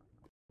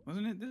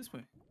 Wasn't it this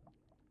way?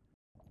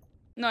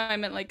 No, I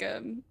meant like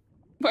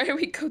why do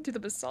we go through the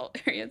basalt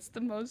area? It's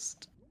the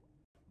most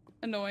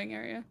annoying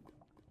area.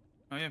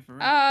 Oh yeah, for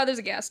real. Ah, there's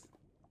a ghast.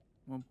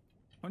 Well,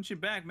 punch it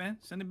back, man.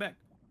 Send it back.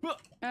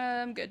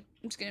 I'm good.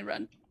 I'm just gonna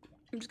run.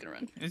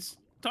 It's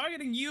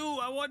targeting you.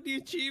 I want the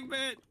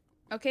achievement.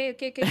 Okay.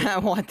 I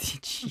want the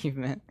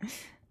achievement.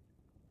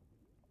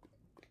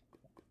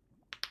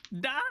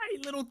 Die,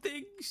 little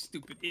thing.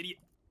 Stupid idiot.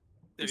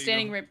 There I'm you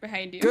standing go. right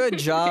behind you. Good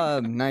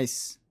job.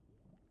 Nice.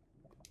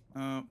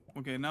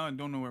 Okay, now I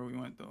don't know where we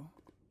went though.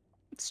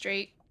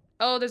 Straight.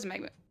 Oh, there's a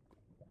magma.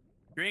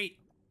 Great.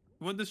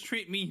 What does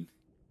straight mean?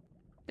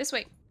 This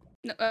way.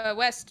 No,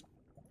 west.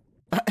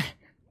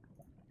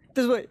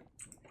 This way.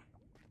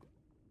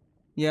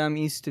 Yeah, I'm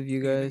east of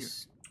you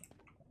guys.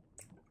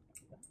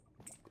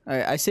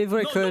 Alright, I saved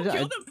what I could. No,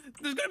 kill them.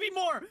 There's gonna be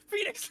more.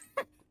 Phoenix.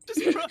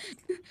 Just run.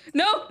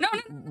 No.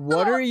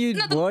 What are you?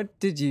 What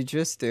did you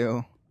just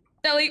do?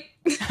 Ellie.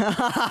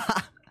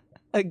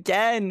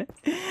 Again,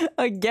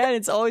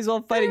 it's always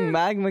while fighting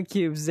magma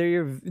cubes. They're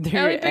your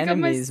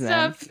enemies,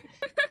 man.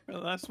 Her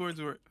last words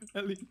were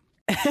Ellie.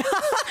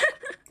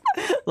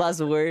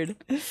 Last word.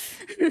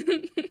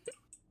 Okay,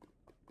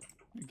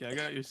 I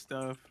got your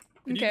stuff.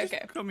 Can you just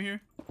come here?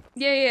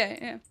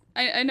 Yeah.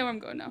 I know where I'm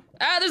going now.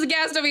 Ah, there's a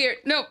ghast over here.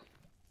 No.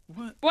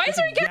 What? Why is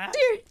there a ghast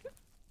here?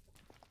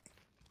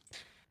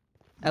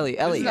 Ellie,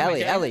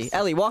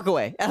 walk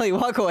away. Ellie,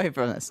 walk away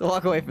from this.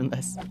 Walk away from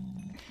this.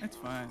 That's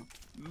fine.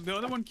 The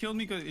other one killed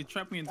me because it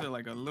trapped me into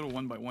like a little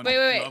 1x1.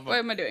 Wait. What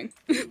am I doing?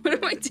 What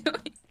am I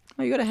doing?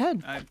 Oh, you got a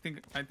head. I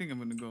think I'm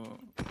gonna go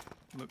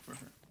look for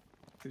her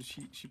because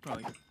she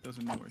probably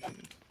doesn't know where she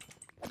is.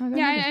 Oh,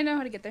 yeah, I know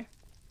how to get there.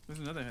 There's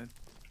another head.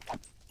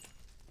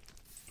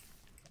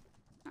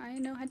 I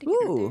know how to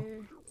get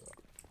there.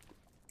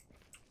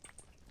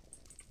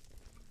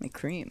 My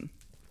cream.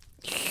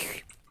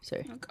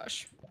 Sorry. Oh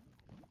gosh.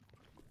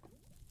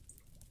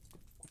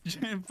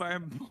 Giant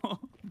fireball,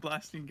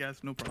 blasting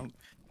gas, no problem.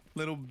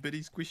 Little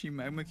bitty squishy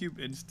magma cube,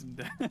 instant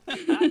death.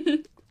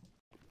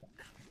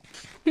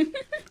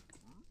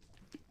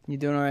 You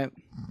doing alright?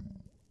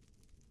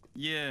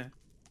 Yeah.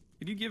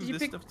 Can you give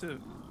this stuff to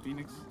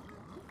Phoenix?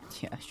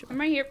 Yeah, sure. I'm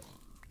right here.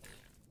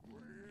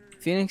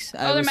 Phoenix,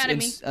 they're mad at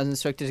me. I was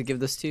instructed to give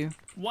this to you.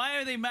 Why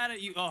are they mad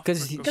at you? Oh,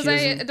 because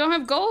I don't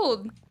have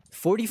gold.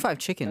 45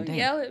 chicken, Don't dang.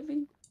 yell at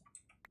me.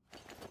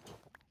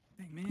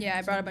 Dang, man, Yeah,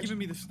 I brought a bunch. giving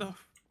me the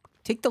stuff.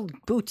 Take the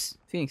boots,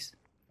 Phoenix.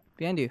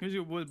 Behind you. Here's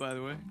your wood, by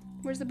the way.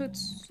 Where's the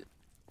boots?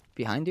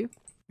 Behind you?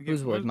 Okay,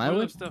 Whose wood? My where's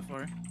wood? the stuff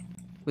are?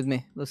 With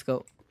me. Let's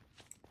go.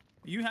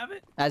 You have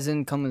it? As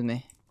in, come with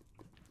me.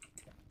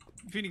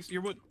 Phoenix,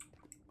 your wood.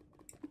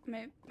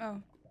 Oh.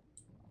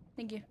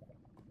 Thank you.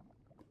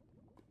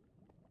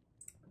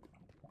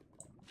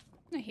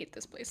 I hate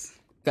this place.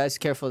 Guys,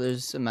 careful.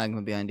 There's a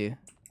magma behind you.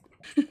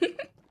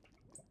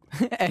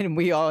 And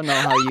we all know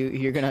how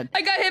you're gonna...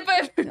 I got hit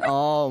by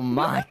Oh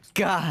my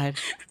god.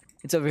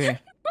 It's over here.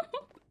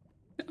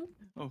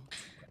 Oh.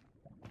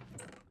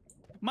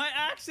 My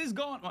axe is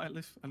gone. Well, at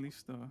least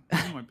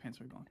my pants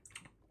are gone.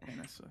 Dang,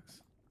 that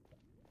sucks.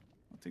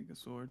 I'll take the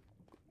sword.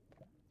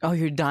 Oh,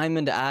 your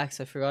diamond axe.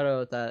 I forgot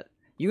about that.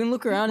 You can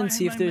look around and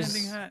see if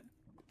there's...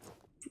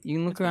 You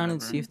can look around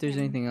and see if there's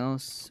anything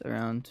else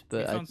around,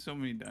 but I found so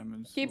many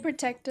diamonds. Can you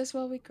protect us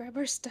while we grab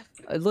our stuff?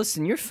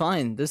 Listen, you're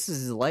fine. This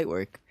is light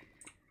work.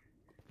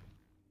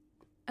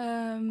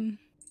 I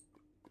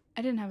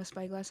didn't have a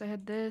spyglass. I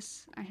had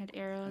this. I had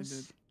arrows. I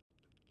did.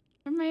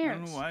 Where are my I arrows?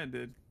 don't know why I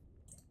did.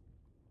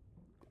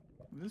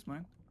 Is this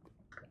mine?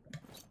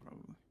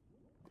 Probably.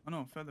 Oh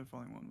no, feather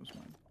falling one was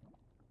mine.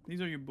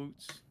 These are your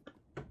boots.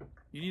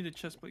 You need a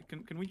chest plate.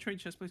 Can we trade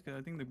chest plates? Because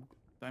I think the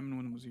diamond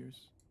one was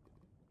yours.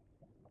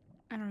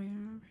 I don't even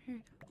remember. Here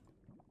you go.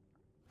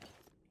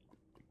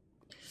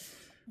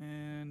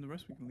 And the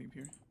rest we can leave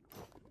here.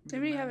 Does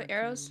anybody have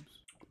arrows?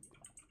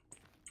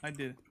 I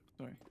did.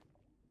 Sorry.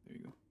 There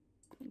you go.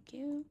 Thank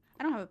you.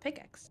 I don't have a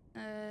pickaxe.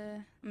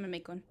 I'm gonna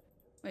make one.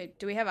 Wait,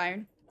 do we have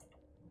iron?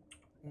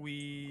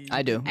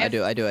 I do. I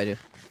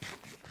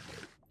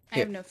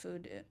have no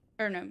food.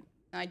 Or no,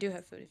 I do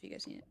have food if you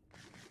guys need it.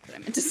 what I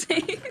meant to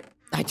say.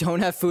 I don't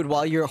have food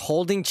while you're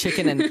holding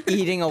chicken and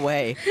eating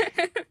away.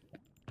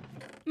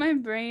 My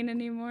brain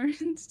anymore.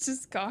 It's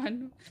just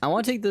gone. I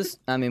want to take this.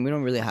 I mean, we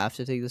don't really have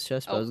to take this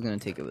chest, but I Oh. was gonna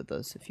take it with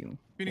us if you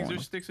Phoenix, want,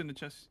 there's sticks in the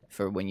chest.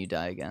 for when you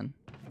die again.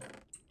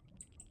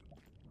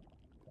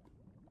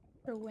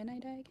 For when I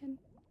die again?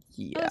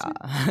 Yeah,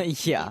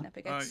 yeah. An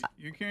pickaxe.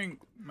 You're carrying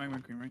magma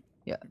cream, right?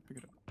 Yeah. Pick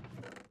it up.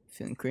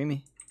 Feeling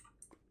creamy.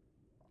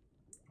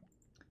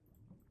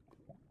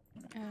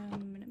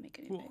 I'm gonna make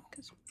a new Cool. pick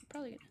because we're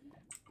probably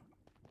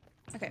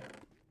gonna. Okay.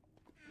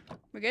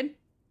 We're good?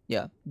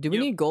 Yeah. Do we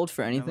Yep. need gold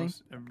for I anything?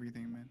 lost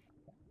everything,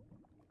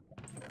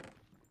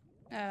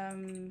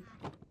 man.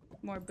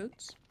 More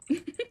boots.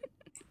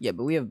 Yeah,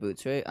 but we have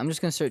boots, right? I'm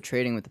just gonna start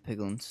trading with the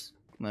piglins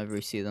whenever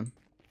we see them.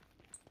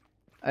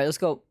 All right, let's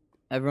go.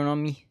 Everyone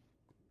on me.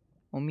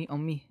 On me,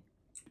 on me.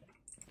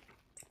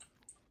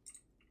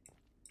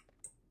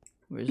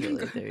 Where's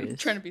Lily? There he I'm is.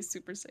 trying to be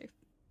super safe.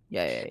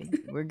 Yeah, yeah, yeah.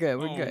 We're good.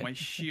 We're Oh, good. my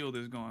shield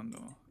is gone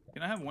though.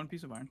 Can I have one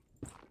piece of iron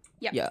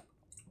Yeah. Yeah.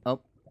 Oh.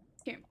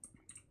 Here.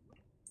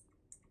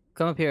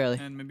 Come up here, Ellie.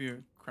 and maybe a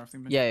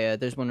crafting bench? Yeah, yeah.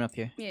 There's one up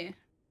here. Yeah.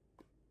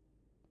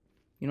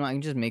 You know what? I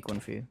can just make one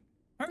for you.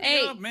 Hurry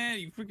Hey. up, man!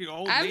 You freaking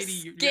old I'm lady!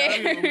 You're out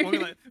scared. here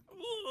going like,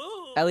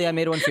 "Ooh." Ellie, I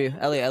made one for you.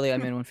 Ellie, I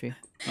made one for you.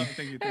 Oh,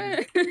 thank you,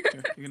 thank you.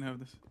 Here, you can have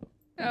this.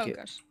 Oh you.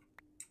 gosh.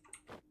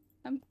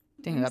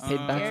 Dang, I got paid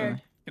back for scared.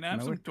 me. Can I have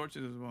My some work.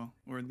 torches as well,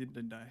 or did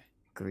they die?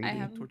 Greedy. I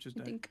have Torches I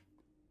died. think.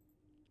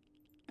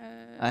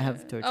 I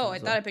have torches Oh, I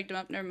as thought well. I picked them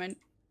up. Never mind.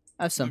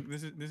 I have some.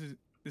 Look,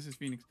 this is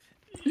Phoenix.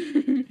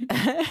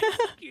 I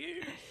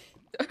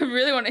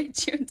really want to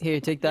hit you. Here,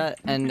 take that,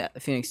 and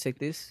Phoenix, take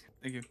these.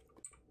 Thank you.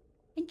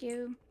 Thank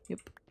you.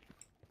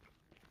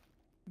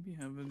 Maybe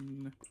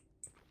heaven.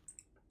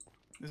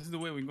 This is the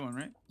way we're going,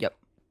 right? Yep.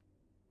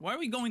 Why are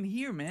we going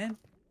here, man?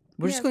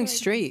 We're Yeah, just going that's right.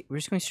 straight. We're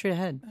just going straight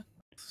ahead.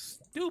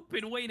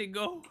 Stupid way to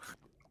go.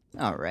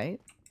 All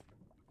right.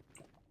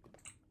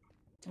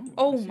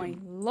 Oh I see my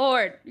him.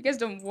 lord! You guys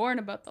don't warn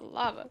about the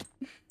lava.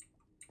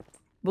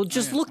 Well,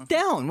 just yeah, look okay.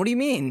 down. What do you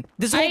mean?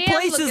 This I whole am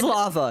place is looking-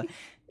 lava.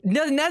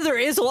 Nether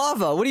is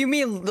lava. What do you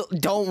mean?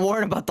 Don't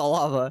warn about the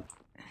lava.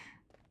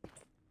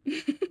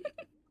 I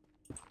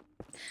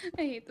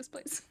hate this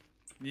place.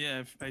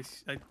 Yeah,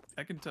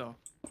 I can tell.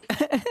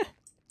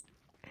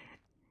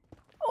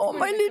 Oh,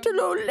 my little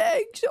old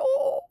legs.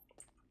 Oh.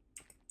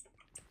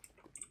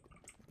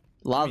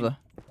 Lava.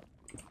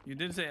 You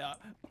did say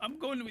I'm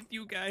going with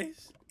you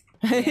guys.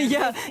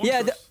 Yeah,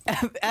 yeah.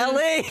 One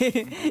LA.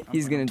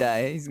 He's fine. gonna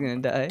die. He's gonna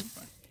die.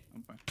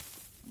 I'm fine.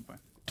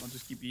 I'll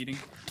just keep eating.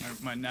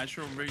 My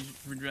natural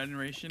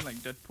regeneration, like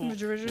Deadpool,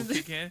 will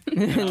kick in.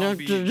 and I'll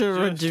be just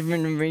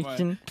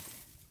Regeneration. fine.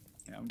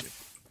 Yeah, I'm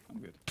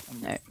good.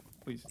 Alright.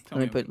 Please tell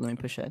Let me. me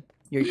push ahead.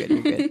 You're good.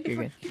 You're good. You're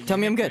good. Tell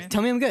me I'm good.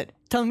 Tell me I'm good.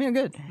 Tell me I'm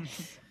good.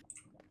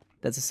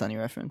 That's a Sunny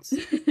reference.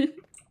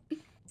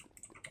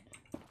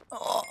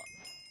 Oh.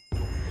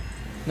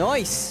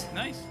 Nice.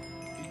 Nice.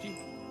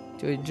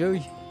 GG. Joey.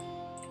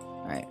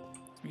 All right.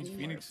 This means More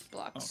Phoenix.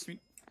 blocks.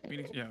 Oh,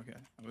 Phoenix. Yeah, okay.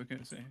 I was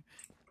gonna say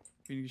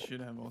Phoenix should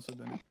have also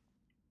done it.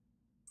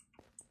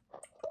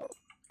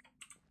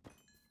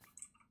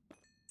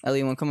 Ellie,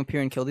 you want to come up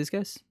here and kill these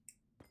guys?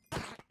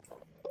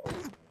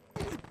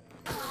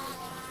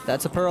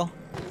 That's a pearl.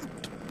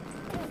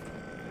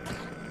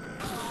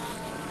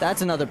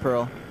 That's another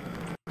pearl.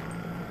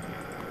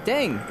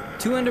 Dang,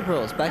 2 ender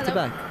pearls back to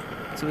Hello. back.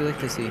 That's what we like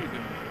to see.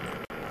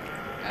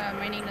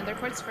 Mining nether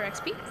quartz for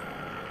XP.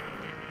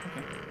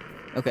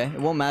 Okay, it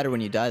won't matter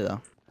when you die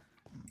though.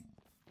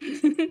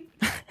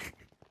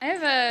 I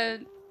have a.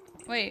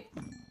 Wait.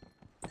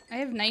 I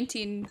have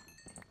 19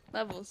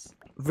 levels.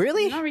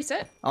 Really? Not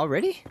reset?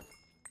 Already?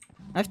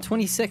 I have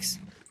 26.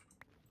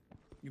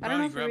 You I don't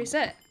know probably if it grabbed-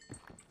 reset.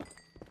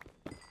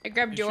 I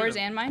grabbed You yours should've.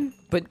 and mine.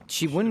 But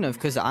she wouldn't have,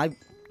 because I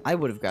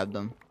would have grabbed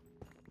them.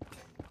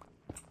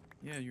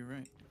 Yeah, you're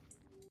right.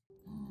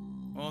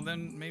 Well,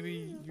 then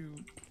maybe you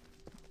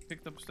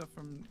picked up stuff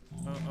from.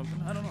 I don't know.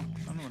 I don't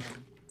know what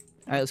happened.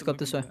 All right, let's go up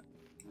this way.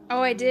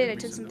 Oh, I did. I Reset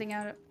took them. something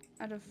out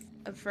of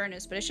a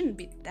furnace, but it shouldn't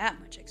be that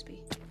much XP.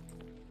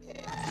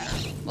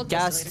 We'll test it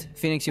Ghast, later.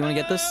 Phoenix, you want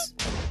to get this?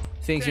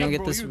 Phoenix, you want to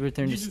get Bro, this?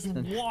 Return you to just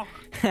stun. walk.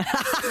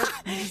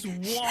 You just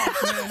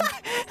walk, man.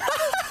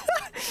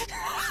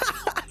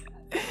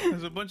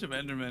 There's a bunch of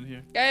Endermen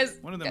here. Guys,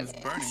 One of them is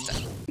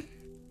burning.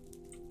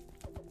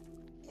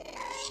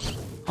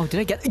 Oh, did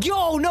I get?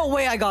 Yo, no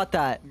way, I got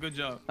that. Good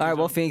job. All right, good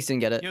well, job. Phoenix didn't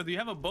get it. Yo, do you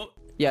have a boat?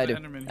 Yeah, I There's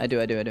do. an Enderman I here.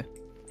 do. I do.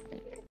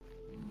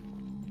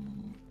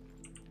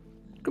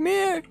 Come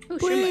here, Ooh,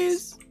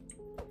 please.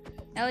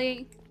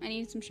 Ellie, I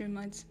need some shroom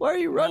lights. Why are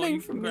you Oh, running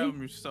you from can grab me?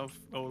 them yourself,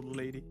 old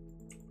lady.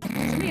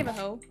 Somebody have a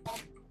hoe.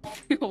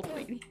 Old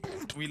lady.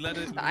 We let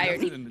it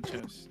irony. in the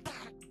chest.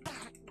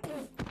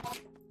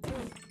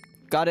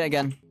 Got it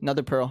again.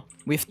 Another pearl.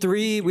 We have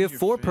 3. We have Your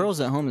 4 face. pearls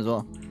at home as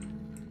well.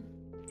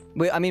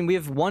 I mean, we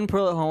have 1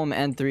 pearl at home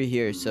and 3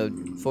 here, so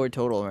 4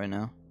 total right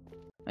now.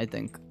 I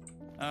think.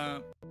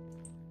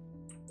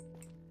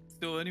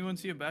 Still, anyone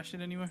see a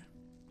Bastion anywhere?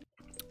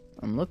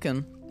 I'm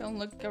looking. Don't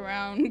look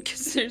around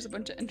because there's a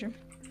bunch of endermen.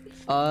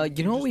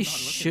 You know what we just not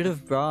looking should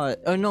have brought?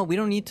 Oh no, we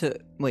don't need to.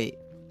 Wait,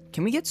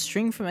 can we get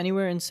string from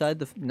anywhere inside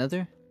the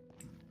Nether?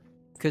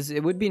 Because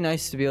it would be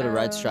nice to be able to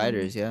ride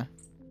striders. Yeah.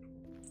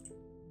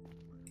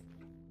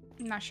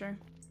 I'm not sure.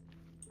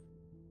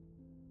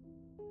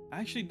 I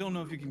actually don't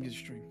know if you can get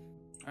string.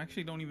 I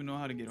actually don't even know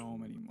how to get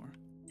home anymore.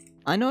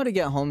 I know how to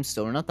get home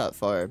still. We're not that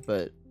far,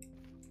 but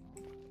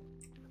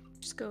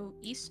Just go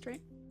east,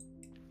 right?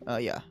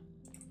 yeah.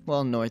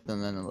 Well, north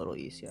and then a little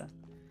east. Yeah.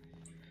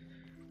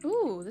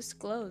 Ooh, this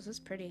glows. This is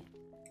pretty.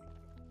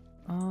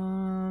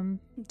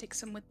 Take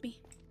some with me.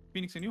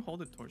 Phoenix, can you hold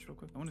the torch real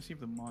quick? I want to see if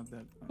the mod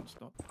that I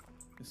installed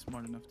is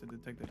smart enough to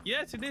detect it.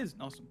 Yes, it is.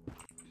 Awesome.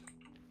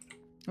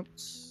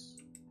 Oops.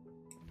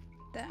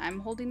 That I'm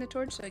holding the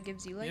torch, so it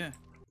gives you light. Yeah.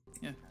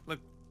 Yeah. Look,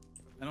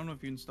 I don't know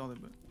if you installed it,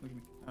 but look at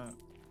me.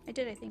 I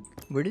did, I think.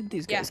 Where did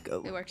these guys Yeah,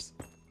 go? it works.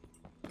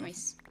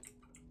 Nice.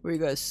 Where are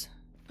you guys?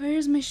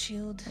 Where's my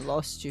shield? I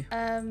lost you.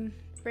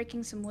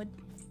 Breaking some wood.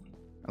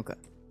 Okay.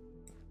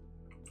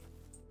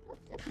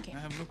 Okay. I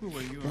have no clue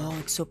where you Oh, are.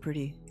 it's so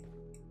pretty.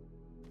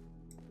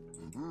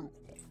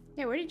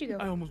 Yeah, where did you go?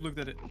 I almost looked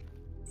at it.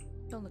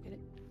 Don't look at it.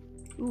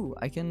 Ooh,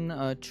 I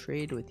can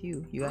trade with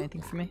you. You got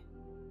anything for me?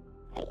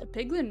 A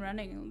piglin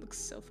running. It looks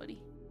so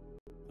funny.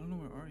 I don't know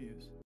where Ari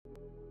is.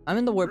 I'm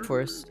in the warp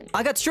forest.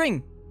 I got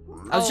string.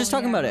 I was just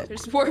talking about it.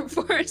 There's warp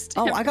forest.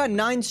 Oh, I got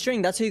 9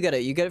 string. That's how you get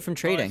it. You get it from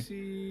trading.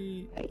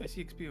 Oh, I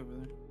see XP over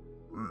there.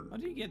 How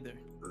did you get there?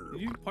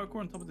 Did you parkour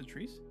on top of the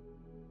trees?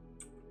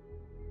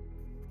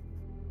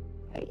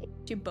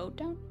 Did you boat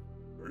down?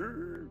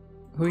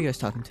 Who are you guys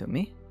talking to?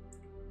 Me?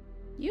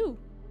 You.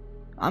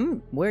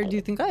 Where do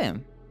you think I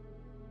am?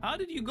 How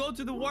did you go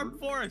to the warp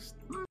forest?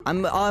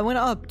 I went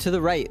up to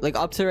the right, like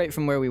up to the right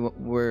from where we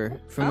were,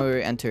 from where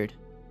we entered.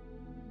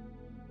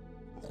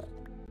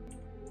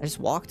 I just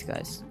walked,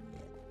 guys.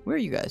 Where are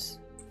you guys?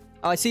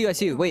 Oh, I see you. I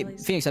see you. Wait,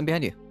 Please. Phoenix, I'm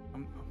behind you.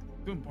 I'm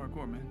doing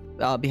parkour,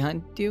 man.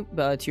 Behind you,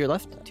 to your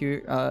left, to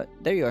your,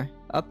 there you are.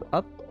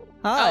 Up.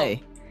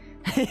 Hi.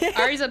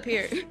 Ari's up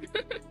here.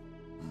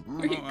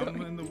 Where you I'm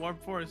going? in the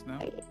warp forest now.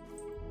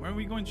 Where are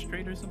we going,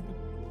 straight or something?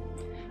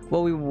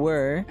 Well, we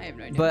were, I have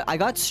no idea. but I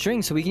got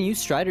string, so we can use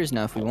striders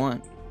now if we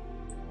want.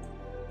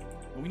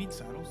 Oh, we need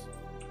saddles.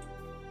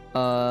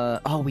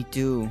 Oh, we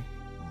do.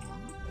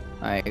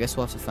 Alright, I guess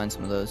we'll have to find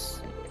some of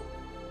those.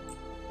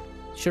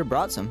 Should've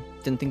brought some.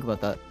 Didn't think about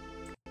that.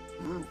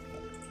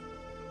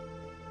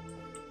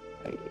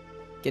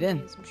 Get in.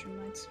 Okay, some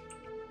shroom lights.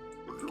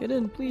 Get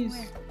in, please.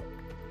 Where?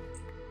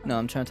 No,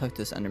 I'm trying to talk to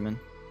this Enderman.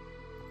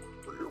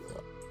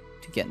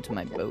 To get into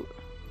my boat.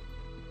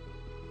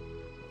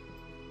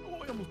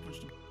 Oh, I almost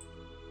pushed him.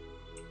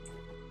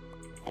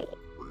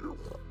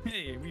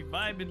 Hey, we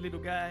vibing, little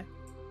guy.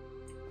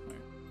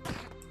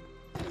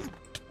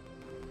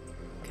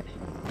 Okay.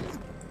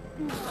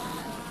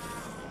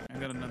 I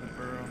got another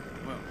burrow.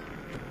 Well,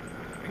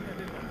 I think I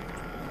did one.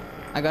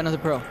 I got another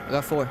pearl. I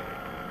got 4.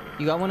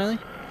 You got one, Ellie?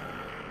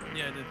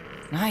 Yeah, I did.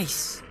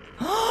 Nice.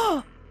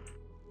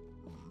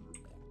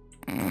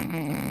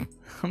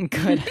 I'm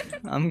good.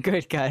 I'm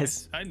good,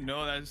 guys. I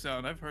know that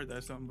sound. I've heard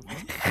that sound before.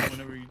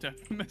 Whenever you type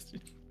a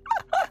message.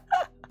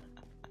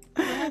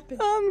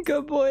 I'm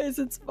good, boys.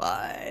 It's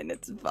fine.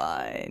 It's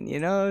fine. You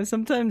know,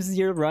 sometimes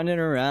you're running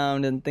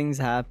around and things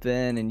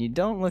happen and you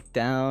don't look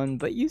down,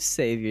 but you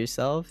save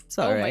yourself. It's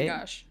all right. Oh my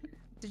gosh.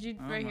 Did you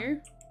Oh right my.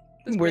 here?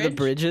 This Where the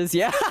bridge? bridge is?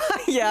 Yeah.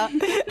 Yeah.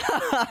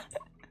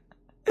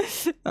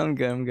 I'm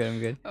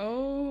good.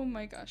 Oh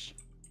my gosh.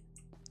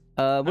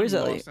 Where's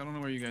I'm Ellie? lost. I don't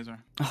know where you guys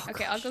are. Oh,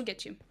 Okay, I'll go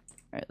get you.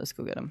 All right, let's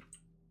go get him.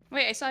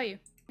 Wait, I saw you.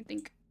 I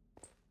think.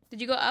 Did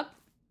you go up?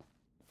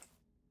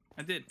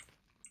 I did.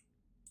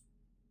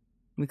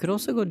 We could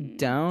also go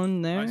down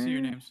Oh, there. I see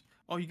your names.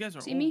 Oh, you guys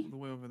are See all me? the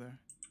way over there.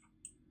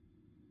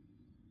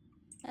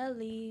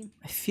 Ellie.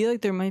 I feel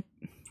like there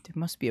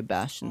must be a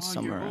bastion Oh,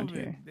 somewhere you're around over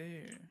here.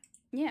 there.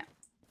 Yeah.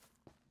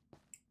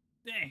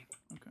 Dang.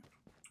 Okay.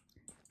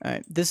 All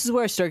right, this is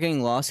where I start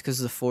getting lost because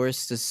the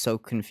forest is so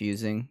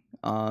confusing.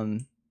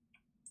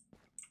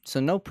 So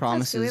no That's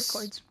promises. good, we have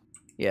cords.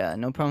 Yeah,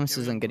 no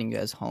promises we on have getting you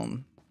guys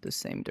home the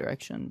same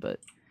direction, but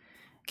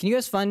can you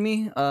guys find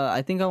me?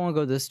 I think I want to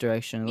go this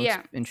direction. It looks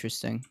Yeah.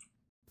 interesting.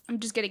 I'm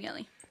just getting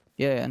Ellie.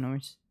 Yeah, no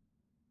worries.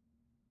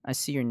 I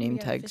see your name We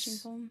got a fishing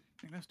tags. pole.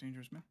 I think that's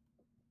dangerous, man.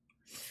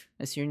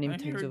 I see your name I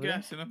hear tags a over there.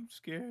 gas and I'm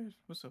scared.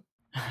 What's up?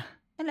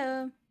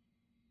 Hello.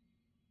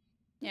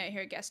 Yeah, I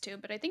hear a gas too,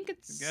 but I think gas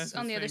it's is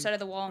on the other saying, side of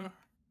the wall.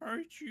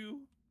 Hurt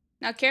you.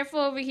 Now, careful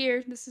over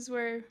here. This is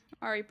where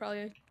Ari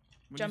probably.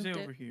 What did Jumped you say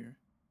it. over here?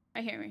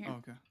 I hear him. Oh,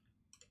 okay.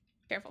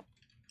 Careful.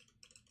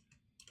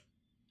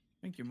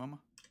 Thank you, mama.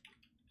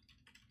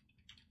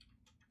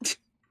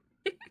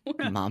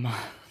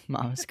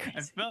 Mama's I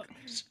crazy. felt.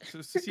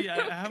 So, see, I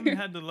haven't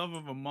had the love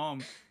of a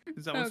mom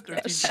since I was Oh, 13.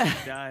 gosh.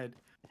 She died,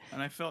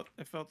 and I felt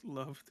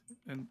loved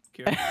and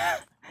cared.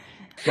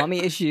 Mommy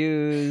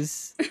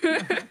issues.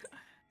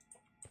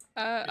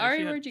 Ari,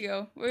 she had- where'd you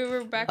go? We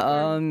were back.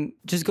 where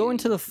Just go you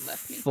into the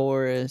left me.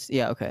 forest.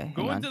 Yeah, okay.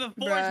 Go hang into on.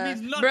 the forest Bruh.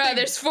 means nothing. Bruh,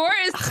 there's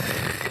forests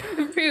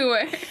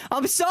everywhere.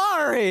 I'm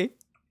sorry.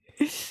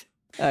 All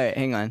right,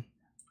 hang on.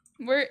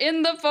 We're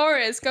in the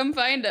forest. Come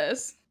find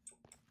us.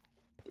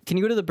 Can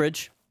you go to the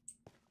bridge?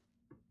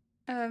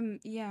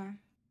 Yeah.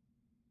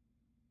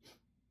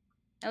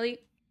 Ellie,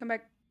 come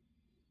back.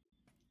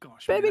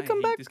 Gosh, Baby, man, I come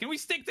hate back. This. Can we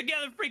stick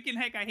together? Freaking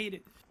heck, I hate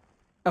it.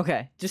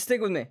 Okay, just stick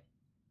with me.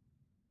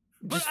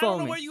 But Just I don't follow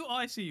know me. where you. Oh,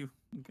 I see you.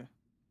 Okay.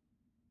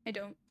 I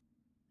don't.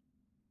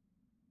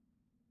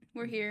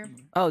 We're here.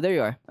 Oh, there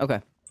you are.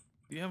 Okay,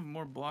 Do you have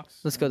more blocks?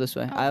 let's go this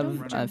way. Oh, I don't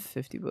have jump.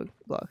 50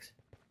 blocks.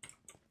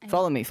 I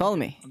Follow me. Follow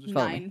me. I'll just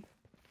Follow me. 9.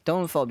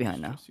 Don't fall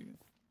behind now. trust you.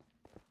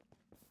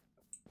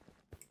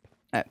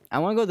 Alright, I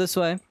want to go this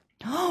way.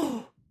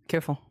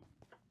 Careful.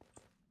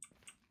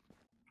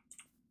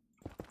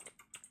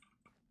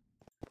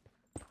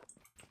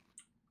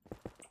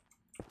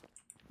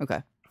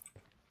 Okay.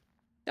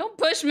 Don't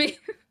push me.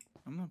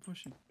 I'm not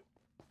pushing.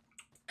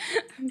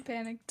 I'm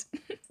panicked.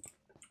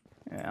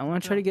 Alright, I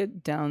want to try to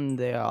get down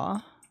there.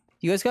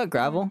 You guys got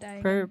gravel die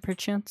per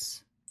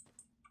chance?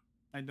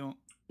 I don't.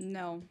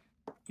 No.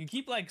 You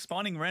keep like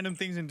spawning random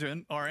things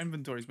into our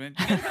inventories, man.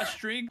 You guys got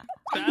string,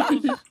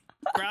 saddles,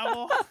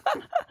 gravel.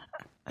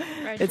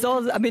 It's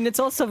all. I mean, it's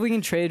all stuff we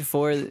can trade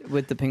for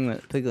with the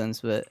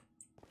piglins, but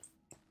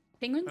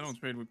Penguins? I don't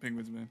trade with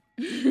penguins,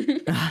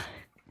 man.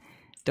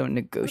 don't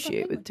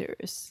negotiate with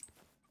terrorists.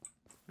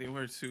 They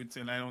wear suits,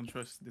 and I don't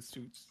trust the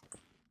suits.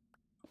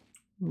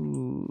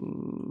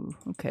 Ooh.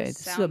 Okay, The this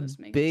is sound a this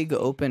makes. big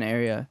open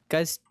area,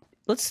 guys.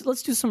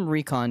 Let's do some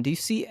recon. Do you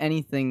see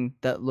anything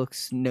that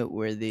looks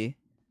noteworthy?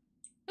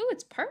 Oh,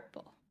 it's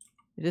purple.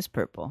 It is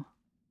purple.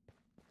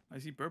 I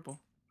see purple.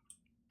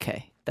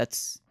 Okay,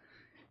 that's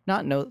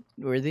not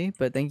noteworthy,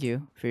 but thank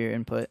you for your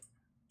input.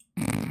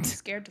 I'm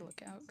scared to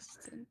look out. 'Cause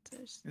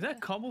there's Is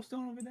that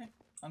cobblestone over there?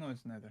 Oh no,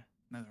 it's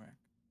netherrack.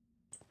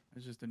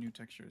 It's just the new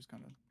texture is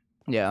kind of.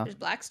 Yeah. There's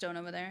blackstone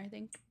over there, I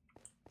think.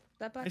 Is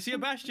that I see a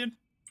blackstone? bastion.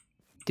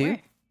 Do you?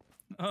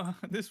 Where?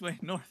 This way,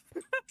 north.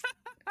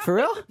 For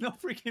real? No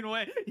freaking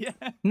way. Yeah,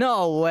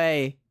 No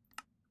way.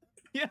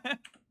 yeah.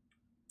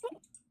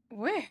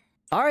 Where?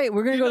 All right,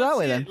 we're gonna You go don't that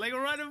way see then. it, like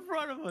right in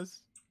front of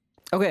us.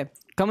 Okay,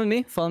 come with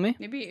me. Follow me.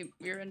 Maybe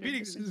we're under.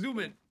 Phoenix, zoom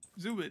it.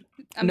 Zoom it.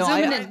 I'm No,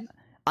 zooming I- in.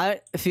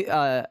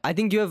 I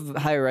think you have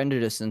higher render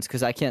distance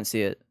because I can't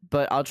see it,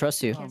 but I'll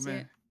trust you. Oh Can't see man,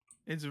 it.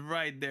 it's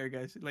right there,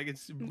 guys. Like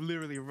it's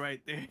literally right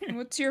there.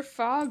 What's your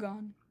fog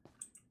on?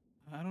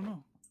 I don't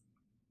know.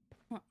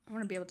 Well, I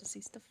want to be able to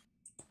see stuff.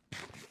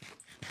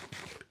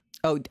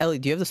 Oh, Ellie,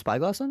 do you have the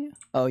spyglass on you?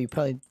 Oh, you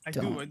probably I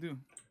don't. do. I do.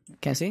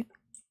 Can't see?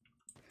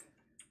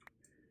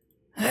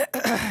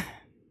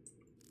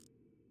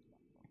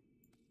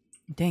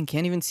 Dang,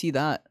 can't even see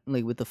that,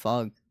 like, with the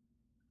fog.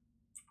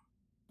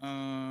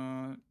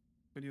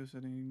 Video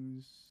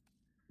settings,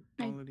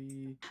 I-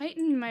 quality.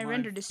 Heighten my My-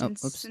 render Oh,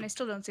 distance, oops. and I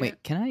still don't see Wait,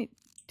 it. can I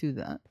do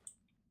that?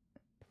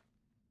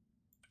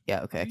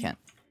 Yeah, okay, I Do you- can.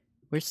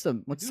 What's do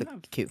the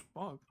have queue?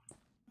 fog.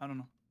 I don't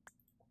know.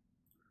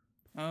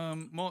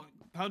 Well,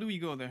 how do we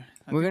go there?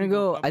 We're gonna think we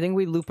go, up- I think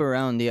we loop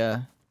around,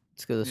 yeah.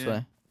 Let's go this Yeah.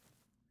 way.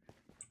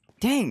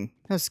 Dang,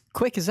 that was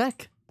quick as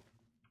heck.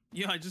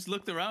 Yeah, I just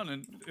looked around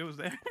and it was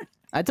there.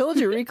 I told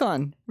you,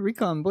 recon.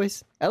 Recon,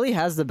 boys. Ellie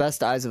has the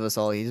best eyes of us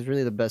all. He's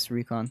really the best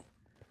recon.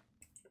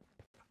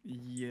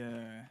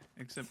 Yeah,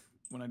 except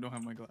when I don't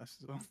have my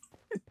glasses on.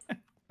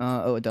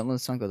 Oh,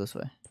 let's not go this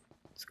way.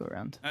 Let's go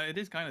around. It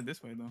is kind of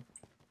this way though.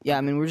 Yeah,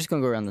 I mean, we're just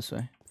gonna go around this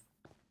way.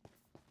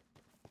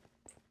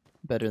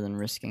 Better than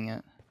risking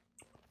it.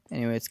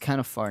 Anyway, it's kind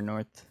of far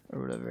north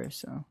or whatever,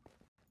 so.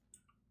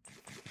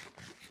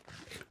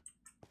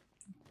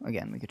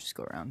 Again, we could just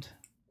go around.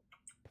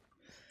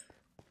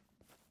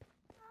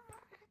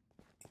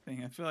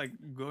 Dang, I feel like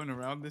going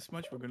around this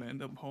much, we're gonna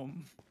end up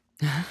home.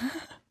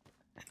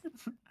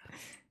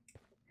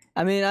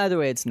 I mean, either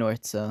way, it's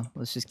north, so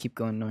let's just keep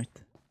going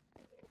north.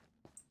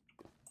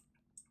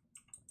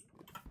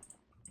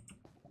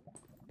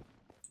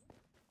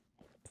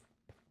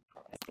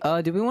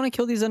 Do we want to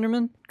kill these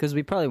Endermen? Because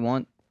we probably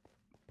want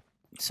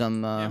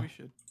some, Yeah, we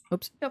should.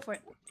 Oops. Go for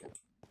it.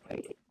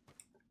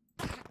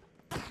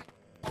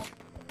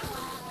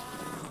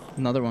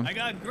 Another one. I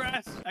got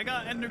grass. I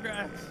got ender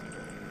grass.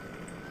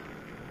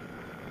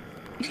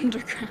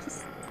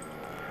 Endergrass.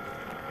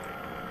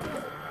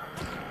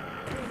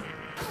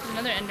 There's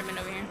another Enderman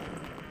over here.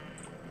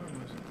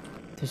 Where was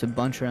it? There's a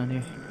bunch around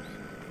here.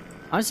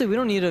 Honestly, we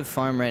don't need to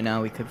farm right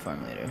now. We could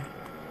farm later.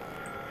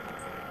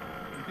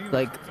 I think it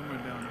Like- was somewhere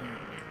down here.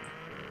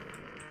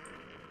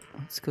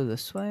 Let's go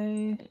this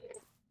way.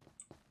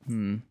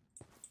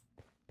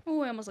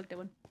 Oh, I almost looked at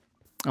one.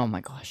 Oh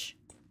my gosh.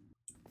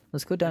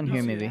 Let's go down No,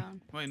 here, see maybe.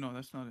 Down. Wait, no,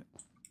 that's not it.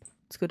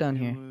 Let's go down It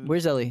here. was-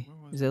 Where's Ellie?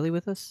 where was Is it? Ellie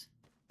with us?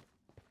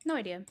 No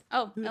idea.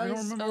 Oh, I don't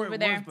Ellie's remember where over it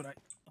there. was, but I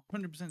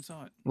 100%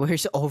 saw it.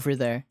 Where's over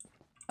there?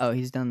 Oh,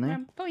 he's down there?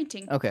 I'm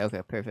pointing. Okay,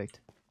 okay, perfect.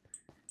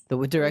 The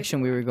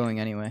direction we were going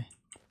anyway.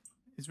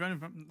 It's right in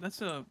front.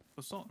 That's a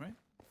assault, right?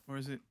 Or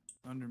is it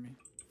under me?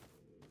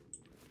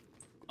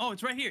 Oh,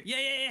 it's right here. Yeah,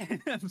 yeah, yeah.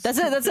 I'm That's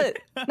it, that's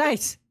it. stupid.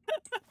 Nice.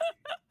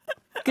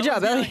 Good I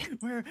job, was Ellie.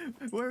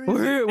 like,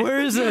 where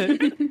Where is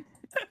it?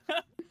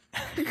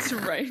 It's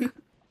right.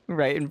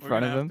 Right in We're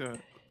front gonna of have him.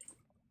 to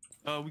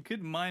We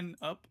could mine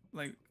up,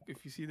 like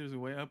if you see there's a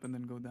way up, and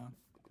then go down.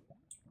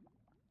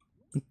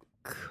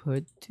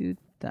 Could do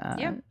that.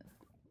 Yep.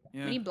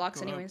 Yeah. We need blocks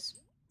go up. anyways.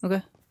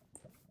 Okay.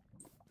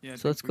 Yeah. I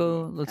So think let's we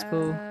go. Let's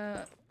go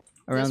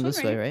around one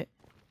this way, right?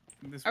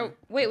 right? This Oh, way.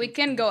 wait, we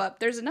can go up.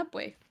 There's an up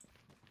way.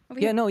 Over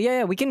Yeah. here. No. Yeah.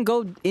 Yeah. We can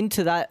go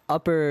into that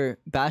upper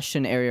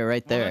bastion area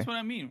right Well, there. that's what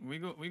I mean. We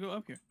go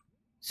up here.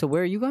 So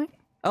where are you going?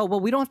 Oh well,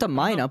 we don't have to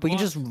mine no, up. We can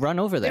just run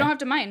over We there. don't have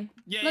to mine.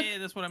 Yeah, Look. yeah,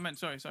 that's what I meant.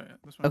 Sorry.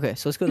 That's what Okay.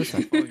 So let's go this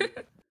way. follow you.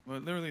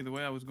 But literally, the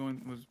way I was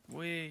going was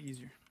way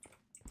easier.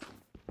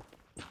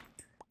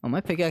 Oh,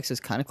 my pickaxe is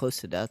kind of close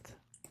to death.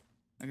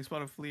 I can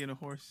spot a flea and a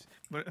horse,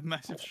 but a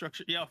massive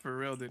structure. Yeah, for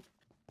real, dude.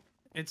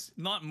 It's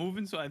not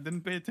moving, so I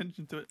didn't pay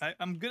attention to it.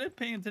 I'm good at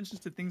paying attention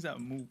to things that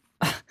move.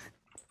 All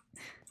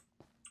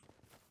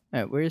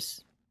right.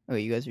 Where's? Oh,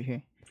 you guys are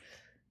here.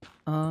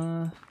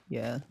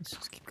 Yeah. Let's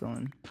just keep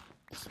going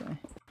this way.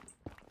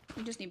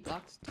 We just need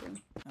blocks too.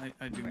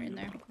 I do. We're need in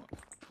a there. block.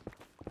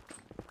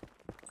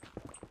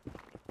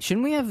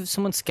 Shouldn't we have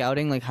someone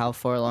scouting like how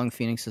far along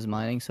Phoenix is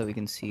mining so we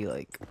can see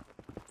like?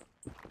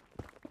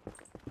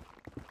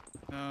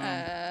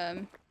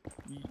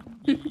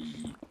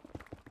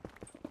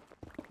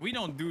 We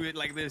don't do it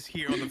like this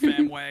here on the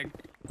fam wag.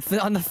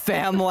 On the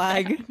fam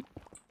lag.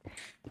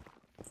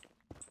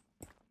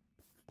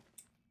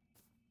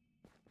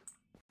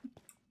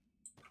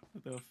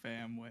 The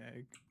fam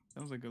wag.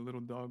 Sounds like a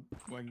little dog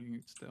wagging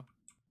its tail.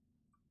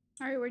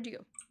 All right, where'd you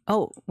go?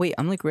 Oh wait,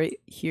 I'm like right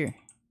here,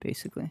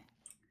 basically.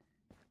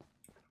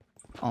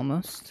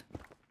 Almost.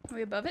 Are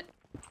we above it?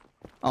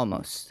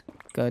 Almost.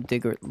 Gotta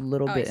dig a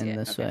little Oh, I bit see in it,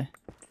 this okay. way.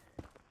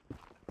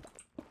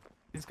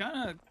 It's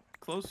kind of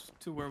close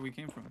to where we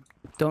came from.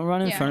 Don't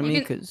run in front of me,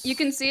 you can, cause you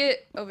can see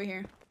it over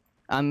here.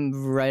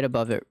 I'm right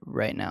above it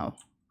right now.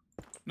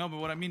 No, but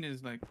what I mean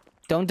is like,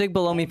 Don't dig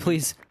below me,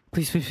 please.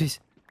 Please, please, please.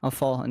 I'll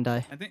fall and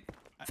die. I think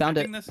Found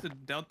I it. think that's the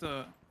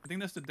delta. I think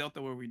that's the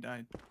delta where we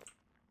died.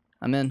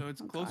 I'm in. So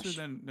it's Oh, closer gosh.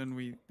 than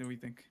we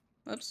think.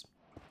 Whoops.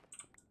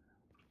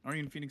 Are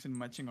you in Phoenix in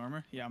matching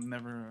armor? Yeah, I'm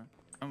never.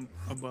 I'm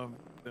above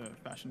the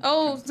fashion.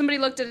 Oh, trend. somebody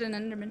looked at an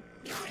Enderman.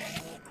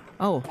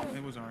 Oh,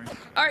 It was Ari.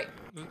 All right.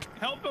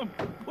 Help him!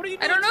 What are you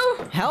I doing? don't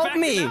know. help Back it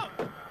me! up.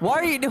 Why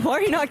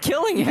are you not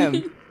killing him?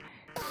 You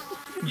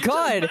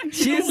God, just backed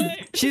she's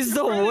away. she's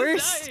the Your friend is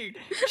worst. dying.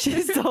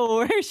 She's the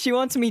worst. She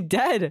wants me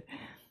dead.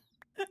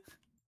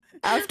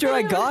 After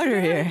I got her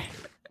here.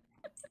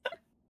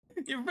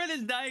 Your friend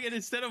is dying, and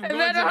instead of I've going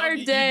had to a help hard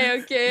you, day,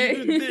 you okay?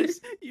 do this.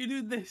 You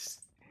do this.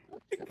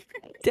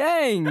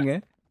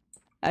 Dang.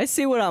 I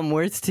see what I'm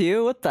worth to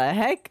you. What the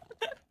heck?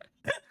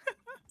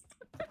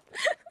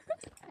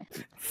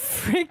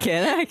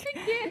 Freaking heck.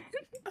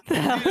 Dude,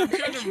 I'm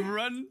trying to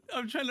run.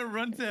 I'm trying to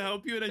run to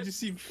help you, and I just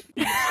see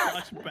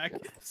Flash back,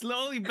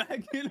 slowly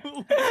backing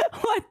away.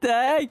 What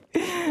the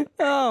heck?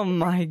 Oh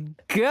my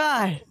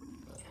god.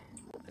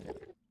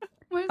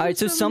 Alright,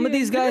 so some of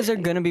these guys are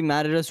gonna be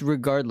mad at us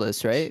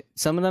regardless, right?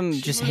 Some of them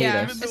just hate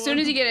Yeah, us. as soon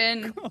as you get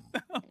in.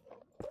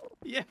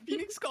 Yeah,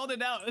 Phoenix called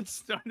it out and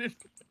started.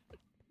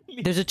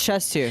 There's a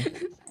chest here.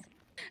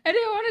 I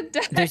didn't want to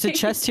die. There's a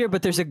chest here,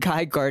 but there's a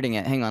guy guarding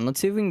it. Hang on, let's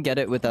see if we can get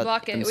it without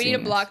Block them it. We need seeing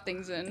to us. block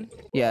things in.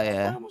 Yeah, I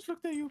yeah. almost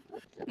looked at you.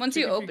 Once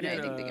you Check if open it, I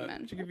get, think they get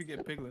mad. Check if you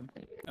get piglin.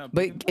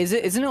 But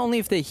isn't it only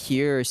if they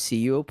hear or see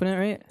you open it,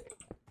 right?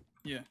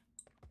 Yeah.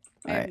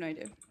 I have no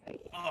idea.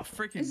 Oh,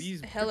 freaking It's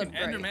these hella freaking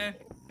bright. Enderman.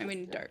 I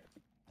mean, dark.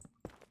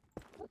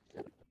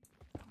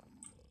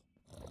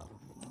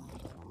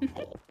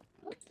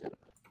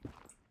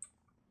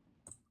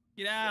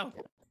 Get out.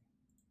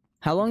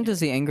 How long does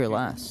the anger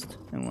last?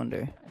 I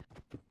wonder.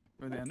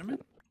 For the Enderman?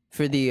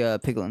 For the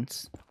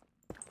piglins.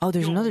 Oh,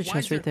 there's Yo, another why chest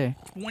is right there.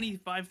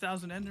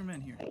 25,000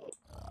 Endermen here.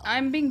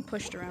 I'm being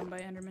pushed around by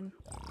Enderman.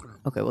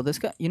 Okay, well this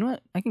guy, you know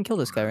what? I can kill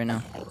this guy right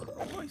now.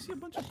 Oh, I see a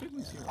bunch of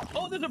piglins here.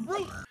 Oh, there's a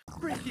brute.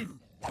 Freaking.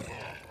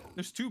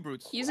 There's two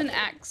brutes. Use an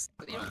axe.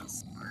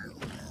 Yes.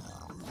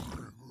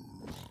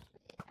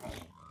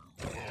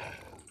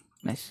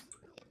 Nice.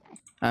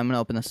 I'm gonna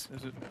open this.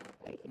 There's a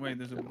wait.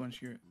 There's a bunch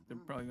here. They're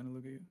probably gonna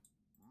look at you.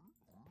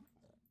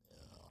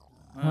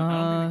 I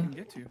don't think they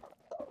can get to you.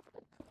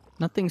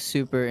 Nothing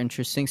super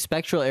interesting.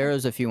 Spectral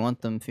arrows if you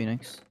want them,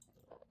 Phoenix.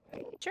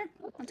 Sure.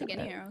 I'll take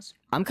any arrows.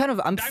 I'm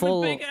Diamond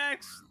full.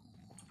 pickaxe.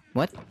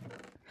 What?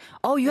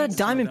 Oh, you got a Thanks,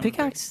 my diamond diamond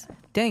pickaxe?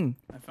 Dang.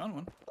 I found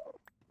one.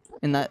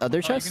 In that other Oh,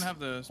 you chest? can have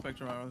the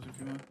spectral arrows if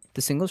you want.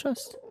 The single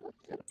chest?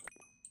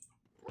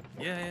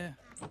 Yeah, yeah.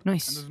 And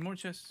Nice. there's more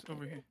chests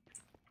over here.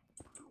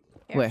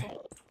 Where?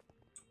 Careful.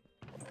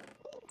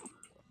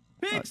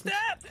 Big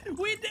step!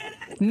 We did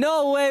it!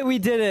 No way we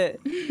did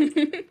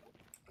it!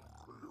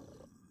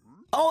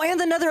 Oh, and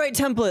the netherite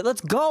template!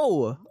 Let's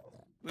go!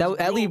 Let's go,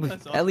 Ellie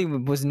that's awesome. Ellie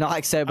was not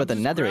excited about the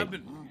I'm just netherite.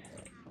 grabbing-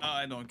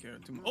 I don't care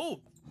too much. Oh!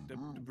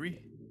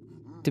 Debris.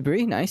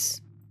 Debris?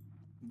 Nice.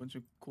 A bunch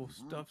of cool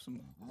stuff. Some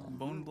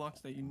bone blocks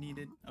that you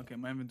needed. Okay,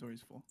 my inventory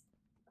is full.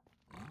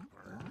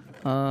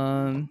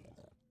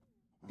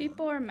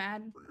 People are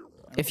mad.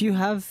 If you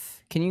have...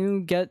 Can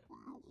you get...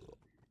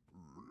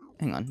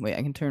 Hang on, wait.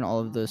 I can turn all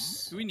of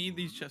this. Do we need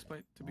these chest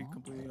plate to be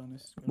completely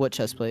honest? What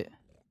chest plate?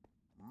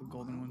 The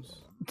golden ones.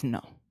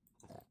 No.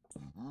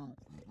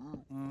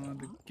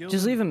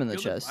 Just leave 'em in the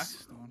chest.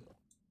 Blackstone.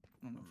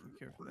 I don't know if we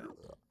care for that.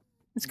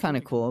 It's kind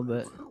of cool,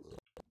 but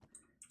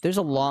there's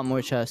a lot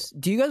more chests.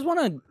 Do you guys want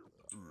to?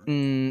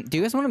 Do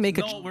you guys want to make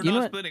No, a? we're You know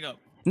not what? splitting up.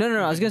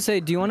 No. I was gonna say,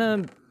 do you want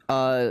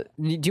to?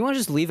 Do you want to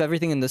just leave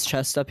everything in this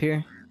chest up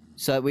here,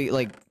 so that we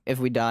like, if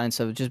we die and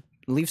stuff, just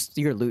leave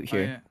your loot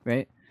here, yeah.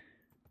 right?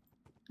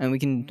 And we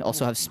can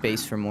also have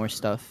space for more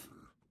stuff.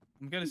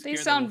 I'm kinda They scared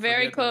that sound we'll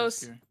very forget that it's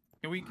close.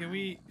 here. Can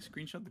we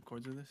screenshot the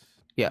cords of this?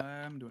 Yeah.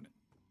 I'm doing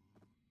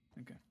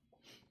it. Okay.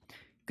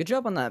 Good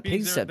job on that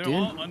pig step, they're dude.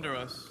 all under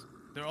us.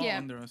 They're all Yeah.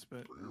 under us,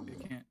 but they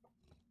can't.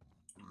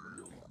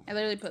 I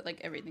literally put like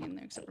everything in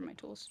there except for my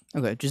tools.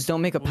 Okay, just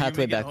don't make a Will you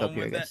pathway make it back up home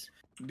here, with that? guys.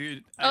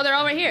 Dude. Oh, they're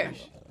all right here.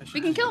 I should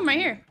We can kill them right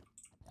here.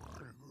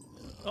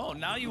 Oh,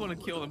 now you want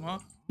to kill them, huh?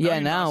 Yeah,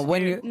 you're now not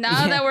when scared. you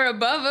Now that we're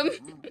above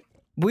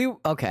them.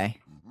 okay.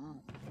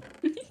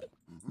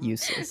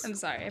 Useless. I'm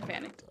sorry, I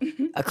panicked.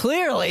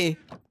 Clearly.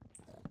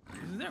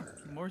 Isn't there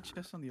more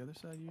chests on the other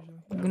side usually?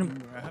 I'm I gonna don't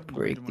remember. I haven't break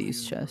raided one of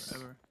these these in chests.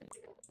 forever.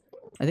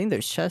 I think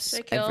there's chests Should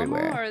I kill them all,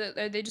 everywhere.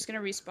 or are they just gonna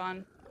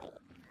respawn?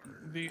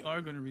 They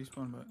are gonna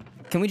respawn,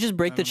 but Can we just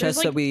break the There's chests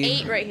There's like that we?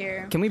 8 right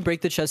here. Can we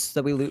break the chests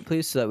that we loot,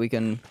 please, so that we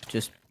can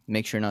just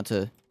make sure not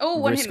to Oh,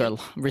 one hit me.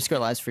 risk our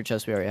lives for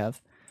chests we already have?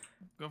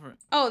 go for it.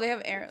 Oh, they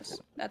have arrows.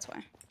 That's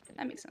why.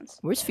 That makes sense.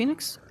 Where's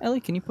Phoenix? Ellie,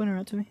 can you point her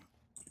out to me?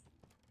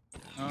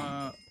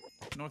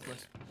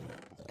 Northwest.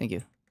 Thank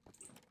you.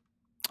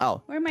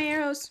 Oh, Where are my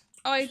arrows?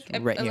 Oh, I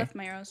Right here. left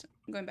my arrows.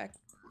 I'm going back.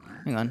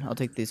 hang on. I'll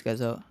take these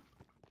guys out.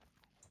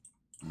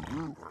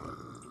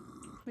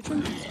 Which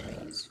one should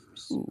I use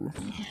first? Ooh.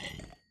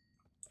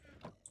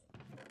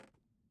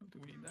 Do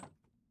we need that?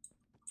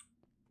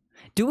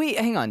 Do we?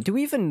 Hang on. Do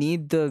we even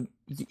need the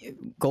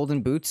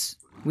golden boots?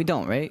 We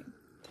don't, right?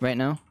 Right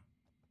now?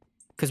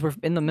 Because we're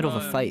in the middle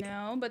of a fight.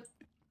 No, but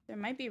there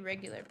might be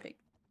regular pig.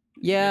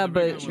 Yeah, the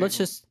but regular let's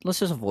ones.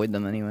 just avoid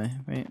them anyway,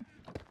 right?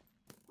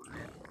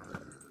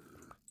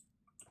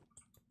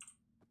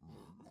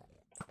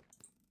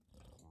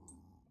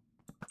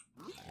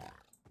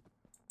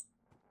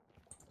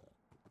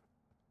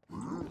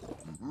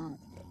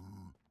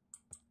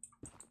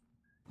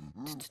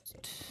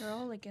 They're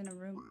all like in a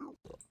room.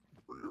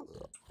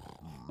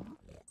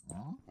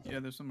 Yeah,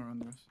 there's some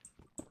around us.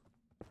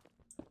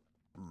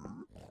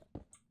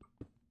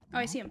 Oh,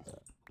 I see him.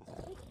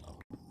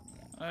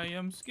 I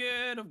am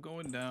scared of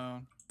going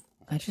down.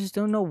 I just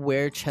don't know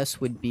where chests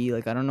would be.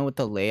 Like, I don't know what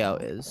the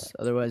layout is.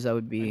 Otherwise, I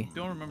would be.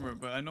 Don't remember,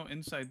 but I know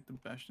inside the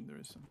Bastion there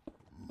is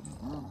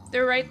some.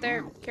 They're right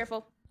there.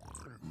 Careful.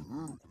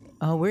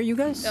 Where are you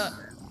guys?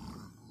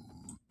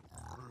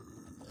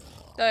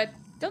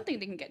 Don't think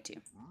they can get to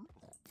you.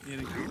 Yeah,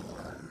 they can.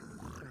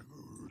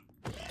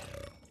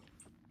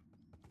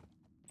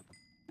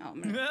 Oh,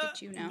 I'm gonna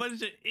get you now.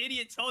 Bunch of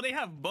idiots. Oh, they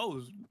have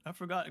bows. I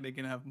forgot they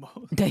can have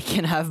bows. They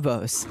can have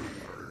bows.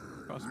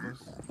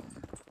 Crossbows.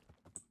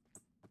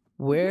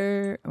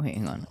 Where? Wait,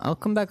 hang on. I'll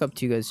come back up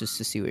to you guys just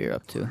to see what you're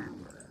up to.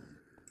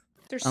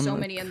 There's I'm so like-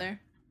 many in there.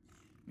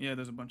 Yeah,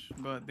 there's a bunch,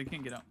 but they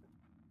can't get out.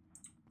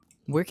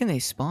 Where can they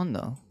spawn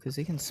though? Because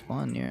they can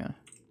spawn near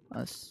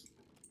us.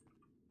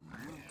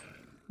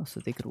 Also,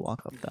 they could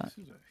walk up Dude, that.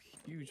 This is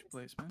a huge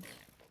place, man.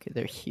 Okay,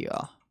 they're here.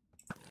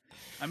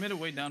 I made a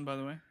way down, by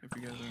the way, if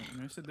you guys are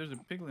interested. There's a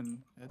piglin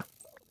head.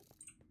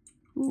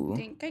 Ooh. I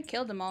think I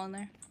killed them all in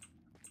there.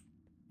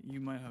 You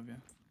might have, yeah.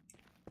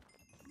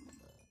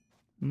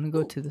 I'm gonna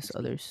go to this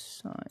other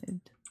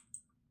side.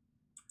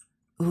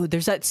 Ooh,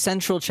 there's that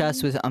central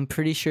chest with. I'm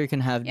pretty sure it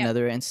can have Yeah.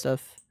 nether and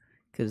stuff.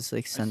 Cause it's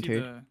like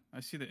centered. I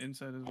see the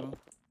inside as well.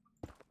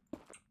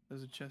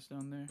 There's a chest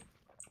down there.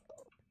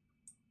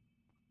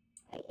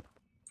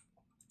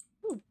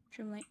 Ooh,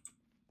 trim light.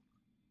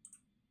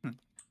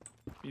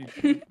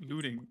 You're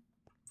looting.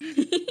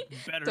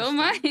 Better Don't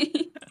stuff.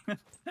 mind.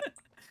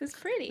 It's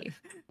pretty.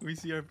 We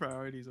see our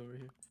priorities over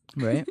here.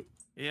 Right?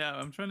 Yeah,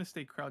 I'm trying to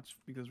stay crouched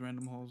because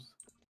random holes.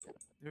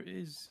 There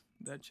is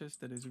that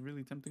chest that is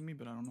really tempting me,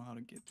 but I don't know how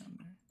to get down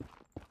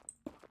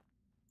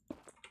there.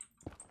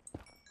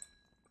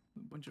 A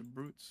bunch of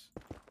brutes.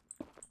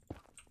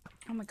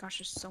 Oh my gosh,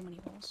 there's so many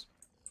holes.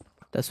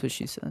 That's what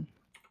she said.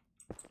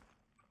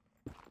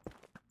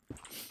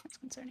 That's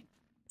concerning.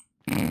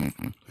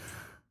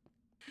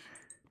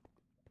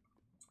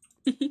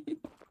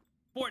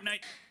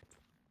 Fortnite.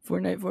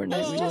 Fortnite, we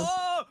know.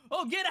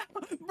 Oh, get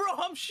out, bro!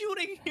 I'm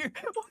shooting here.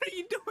 What are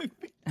you doing?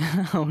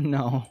 Oh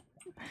no.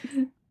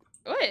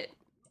 What?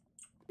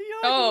 Yo,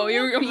 Oh, you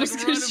you were walking, almost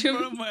like, gonna right in shoot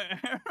front of my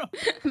arrow.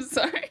 I'm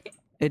sorry.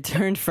 It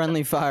turned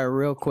friendly fire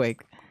real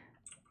quick.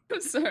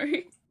 I'm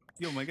sorry.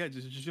 Yo, my guy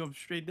just jumped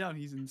straight down.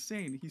 He's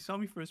insane. He saw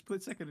me for a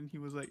split second and he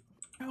was like,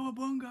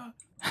 "Cowabunga!"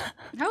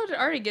 How did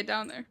Ari get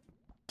down there?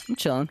 I'm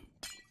chilling.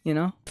 You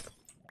know?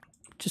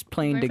 Just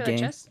playing Going the for that game.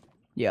 chest?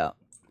 Yeah.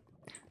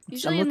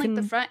 Usually in like the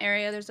looking- front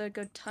area, there's like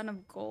a ton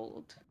of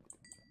gold.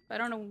 But I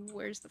don't know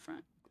where's the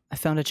front. I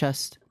found a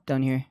chest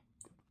down here.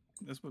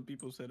 That's what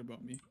people said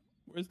about me.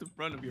 Where's the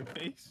front of your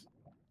face?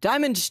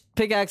 Diamond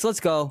pickaxe, let's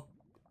go.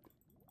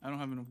 I don't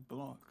have enough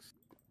blocks.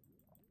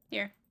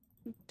 Here.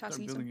 I'm Start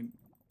tossing you some. building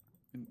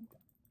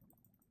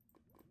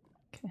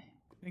Okay.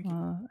 Thank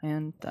you.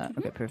 And that.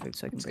 Okay, perfect.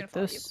 So I can just gonna break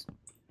follow this.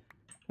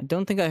 I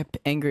don't think I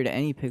angered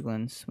any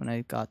piglins when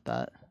I got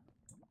that.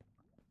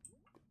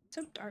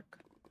 So dark.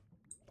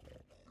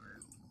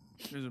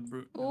 There's a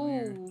brute down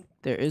here. Ooh.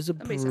 There is a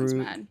Somebody sounds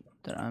brute mad.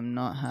 that I'm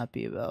not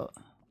happy about.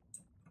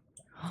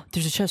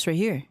 There's a chest right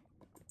here.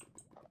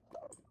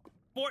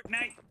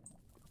 Fortnite!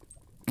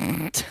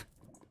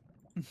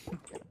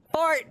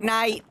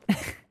 Fortnite!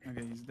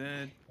 Okay, he's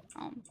dead.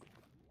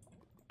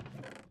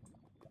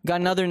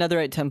 Got another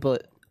netherite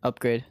template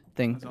upgrade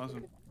thing. That's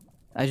awesome.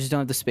 I just don't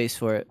have the space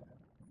for it.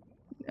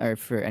 Or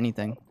for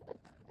anything.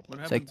 What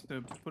It's happened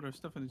to put our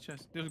stuff in the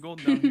chest? There's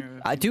gold down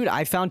here. Dude,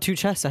 I found 2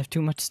 chests. I have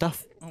too much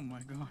stuff. Oh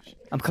my gosh.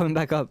 I'm coming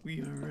back up.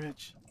 We are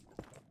rich.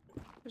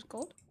 There's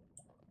gold?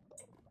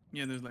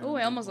 Yeah, there's like. Oh,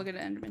 I almost look at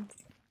an Enderman.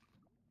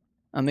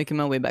 I'm making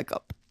my way back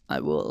up. I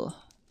will.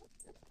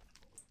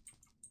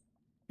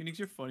 Phoenix,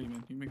 you're funny,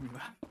 man. You make me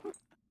laugh.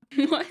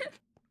 What?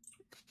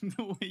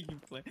 The way you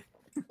play.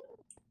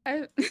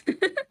 I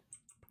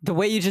The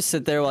way you just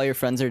sit there while your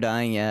friends are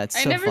dying, yeah, it's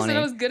I so never funny. said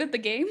I was good at the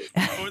game.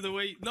 Or the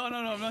way. No,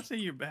 I'm not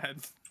saying you're bad.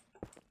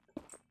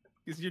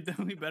 Because you're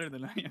definitely better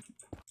than I am.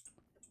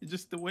 It's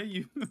just the way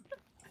you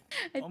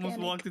almost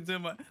walked into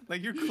my.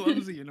 Like, you're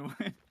clumsy in a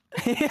way.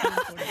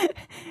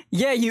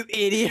 Yeah, you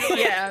idiot.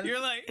 Yeah. You're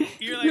like,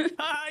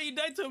 haha, you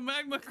died to a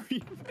magma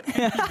creep.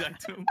 You died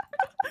to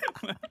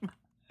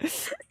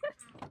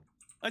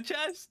a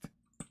chest.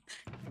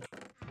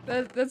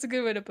 That's a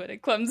good way to put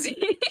it. Clumsy.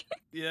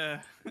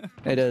 Yeah.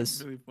 It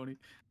is. Really funny.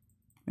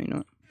 You know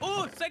what?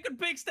 Oh, second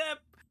big step.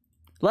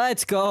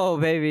 Let's go,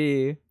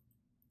 baby.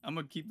 I'm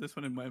gonna keep this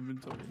one in my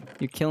inventory.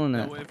 You're killing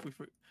That it. way,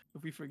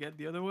 if we forget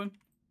the other one,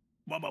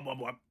 wop, wop, wop,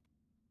 wop.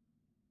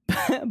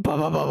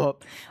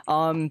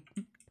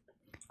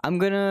 I'm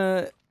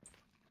gonna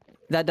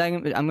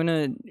I'm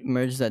gonna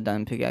merge that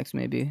diamond pickaxe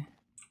maybe,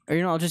 or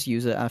I'll just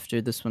use it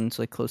after this one's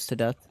like close to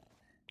death.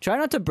 Try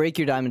not to break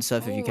your diamond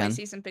stuff if you Ooh, can, I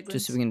see some piglins.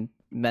 just so we can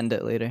mend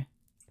it later.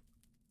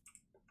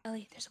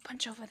 Ellie, there's a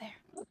bunch over there.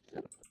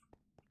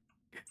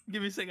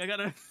 Give me a sec. I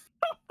gotta.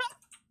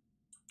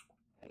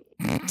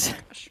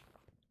 Gosh.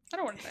 I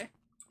don't want to play.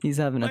 He's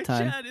having My a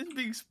time. chat is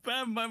being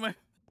spammed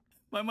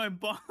by my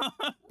bot.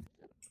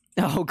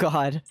 Oh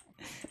God.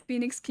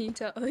 Phoenix, can you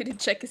tell Ellie to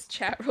check his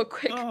chat real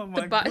quick? Oh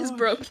The my bot is gosh.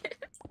 broken.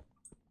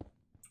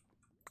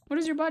 What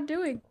is your bot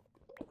doing?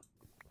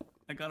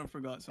 I kind of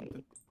forgot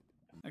something.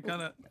 I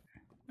kind of.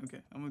 Okay,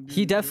 I'm gonna do.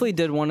 He definitely this.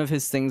 did one of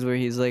his things where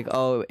he's like,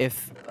 oh,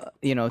 if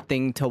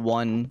thing to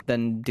 1,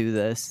 then do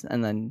this,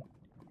 and then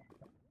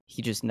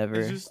he just never.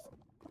 It's just.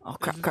 Oh it's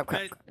crap! just Crap!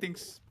 Crap! Pet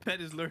thinks pet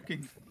is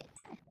lurking.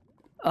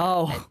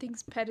 Oh. I think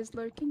pet is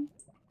lurking.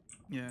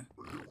 Yeah.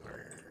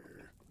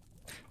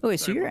 Oh wait,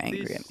 so Sorry you're about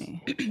angry this. at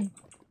me? I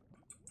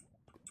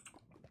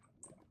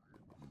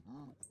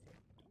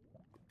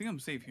think I'm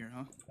safe here,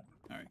 huh?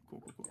 All right,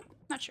 cool.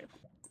 Not sure.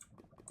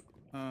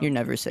 You're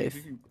never Steve,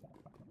 safe.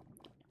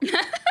 you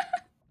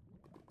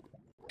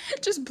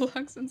Just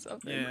blocks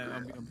himself. can- Yeah,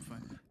 I'll be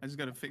fine. I just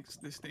gotta fix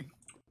this thing.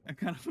 I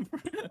kind of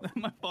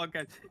my fault,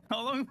 guys.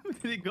 How long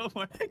did it go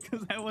for?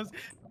 Because I was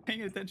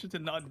paying attention to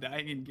not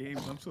dying in game.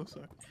 I'm so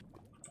sorry.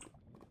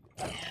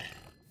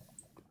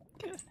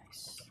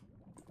 Nice.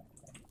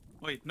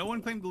 Wait, no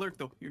one claimed the lurk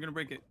though. You're gonna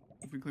break it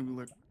if we claim the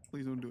lurk.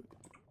 Please don't do it.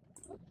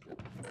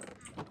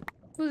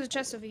 Who's a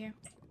chest over here?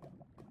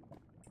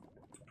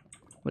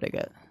 What'd I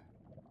get?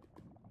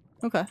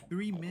 Okay.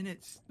 3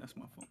 minutes. That's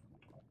my fault.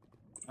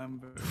 I'm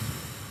very.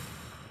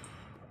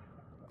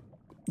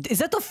 Is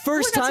that the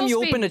first that's time Soul you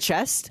Speed. opened a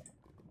chest?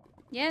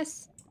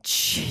 Yes.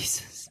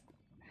 Jesus.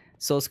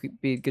 Soul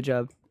Speed, good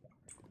job.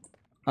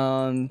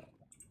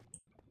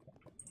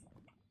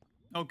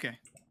 Okay.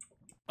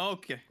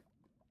 Okay.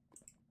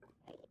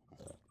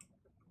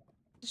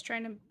 Just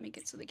trying to make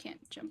it so they can't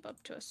jump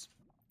up to us.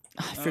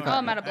 I All forgot.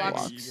 I'm out of I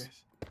blocks. hate you guys.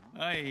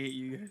 I hate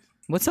you guys.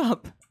 What's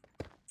up?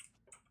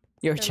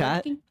 Your They're chat?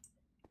 lurking.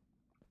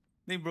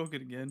 They broke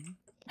it again.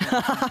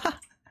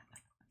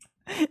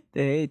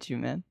 They hate you,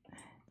 man.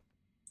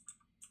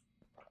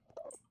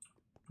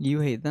 You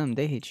hate them,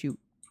 they hate you.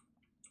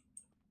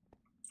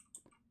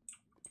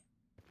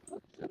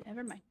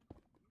 Never mind.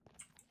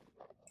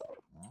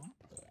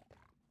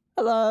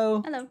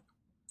 Hello. Hello.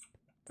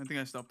 I think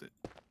I stopped it.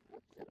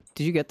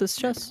 Did you get this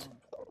chest?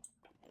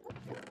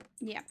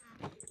 Yeah.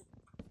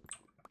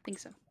 Think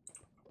so.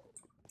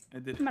 I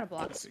did. I'm out of I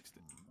blocks. fixed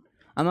it.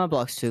 I'm on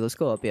blocks too. Let's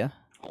go up, yeah.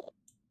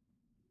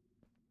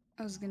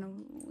 I was gonna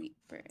wait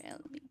for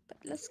Ellie, but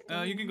let's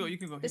go. You can go. You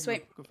can go. This You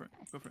can way. Go for it.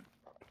 Go for it.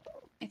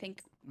 I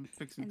think. I'm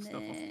fixing And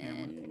stuff off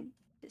camera. then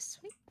this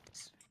way.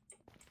 This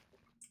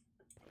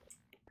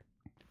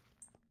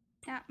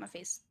way. Ah, my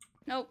face.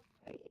 Nope.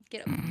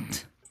 Get up.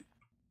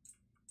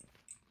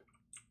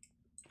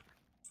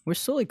 We're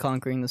slowly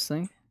conquering this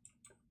thing.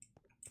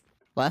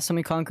 Last time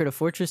we conquered a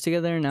fortress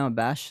together, now a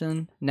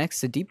bastion.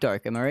 Next, a deep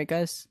dark. Am I right,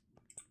 guys?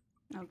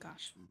 Oh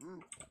gosh.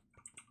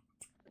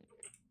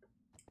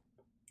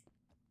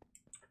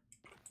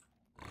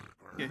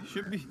 Okay,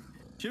 should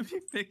be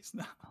fixed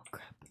now. Oh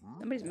crap!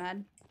 Somebody's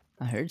mad.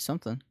 I heard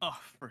something. Oh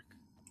frick!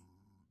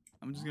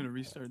 I'm just gonna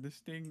restart this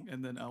thing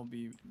and then I'll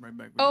be right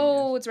back. With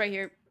Oh, you it's right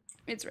here.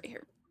 It's right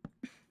here.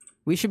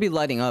 We should be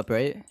lighting up,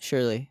 right?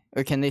 Surely.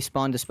 Or can they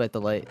spawn despite the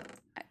light?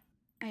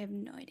 I have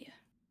no idea.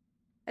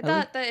 I At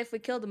thought that if we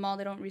killed them all,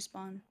 they don't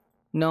respawn.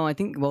 No, I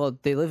think. Well,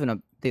 they live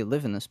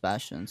in this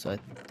bastion, so I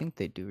think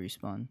they do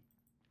respawn.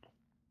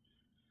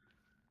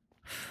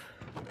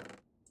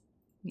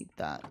 Need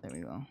that. There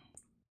we go.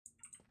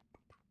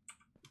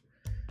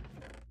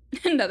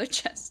 Another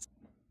chest.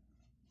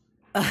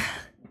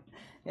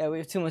 Yeah, we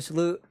have too much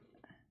loot.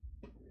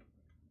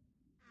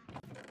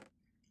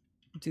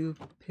 Do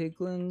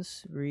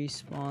piglins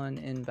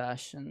respawn in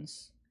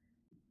bastions?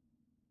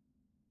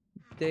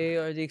 They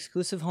are the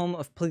exclusive home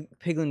of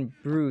piglin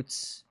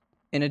brutes,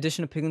 in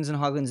addition to piglins and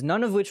hoglins,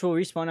 none of which will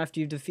respawn after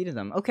you've defeated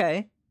them.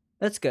 Okay,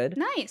 that's good.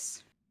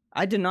 Nice.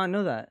 I did not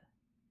know that.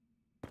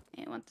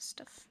 I want this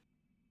stuff.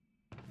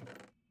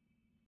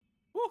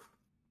 Woo.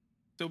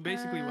 So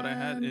basically, what I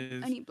had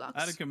is I need blocks.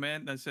 I had a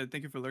command that said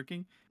 "Thank you for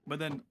lurking," but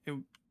then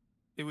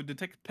it would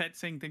detect pet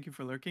saying "Thank you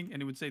for lurking,"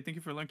 and it would say "Thank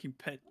you for lurking,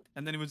 pet,"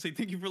 and then it would say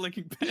 "Thank you for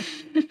lurking, pet."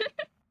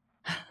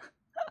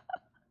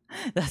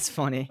 That's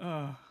funny.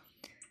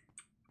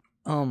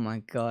 Oh my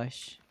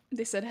gosh.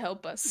 They said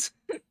help us.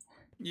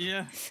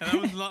 Yeah, and I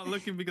was not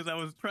looking because I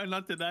was trying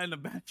not to die in the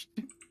bastion.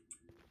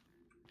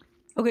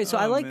 Okay, so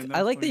Oh, I like man, I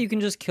that's like that funny. you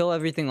can just kill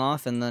everything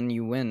off and then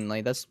you win.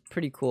 Like that's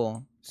pretty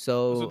cool.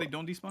 So, So they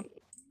don't despawn.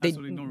 they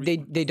So don't they,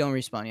 respawn? they don't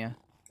respawn, yeah.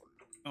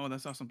 Oh,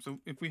 that's awesome. So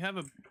if we have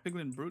a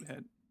piglin brute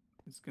head,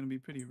 it's gonna be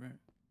pretty rare.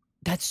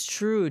 That's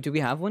true. Do we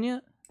have one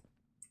yet?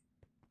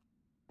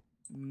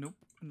 Nope,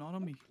 not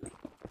on me.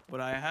 But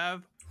I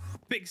have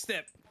big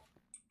step.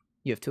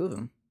 You have two of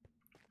them.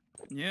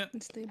 Yeah.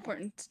 It's the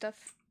important stuff.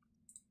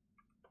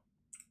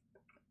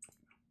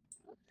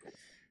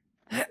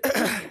 Up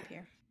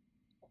here.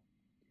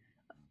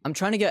 I'm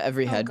trying to get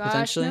every head oh gosh,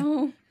 potentially.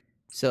 no.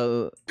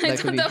 So I that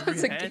could thought be that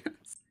was a Every head? gas.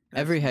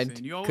 Every That's head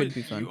insane. You could always,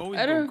 be fun. You always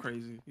I go don't-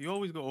 crazy. You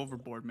always go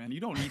overboard, man. You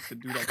don't need to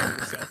do that to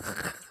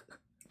yourself.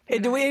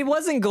 it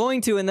wasn't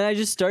going to, and then I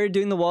just started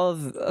doing the wall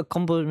of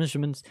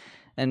accomplishments,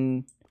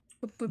 and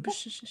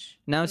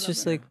now it's I love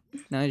just that. like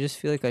now I just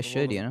feel like I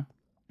should, you know.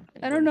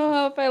 I don't know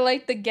how if I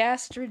like the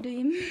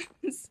gastrodeme.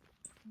 Is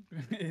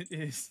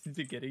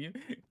it getting you?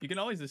 You can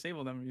always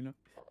disable them, you know.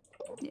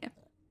 Yeah.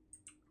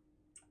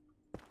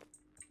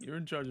 You're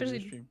in charge of the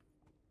Especially- stream.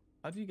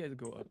 How do you guys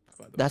go up?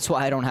 By the That's way?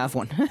 why I don't have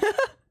one.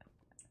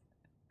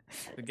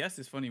 The guest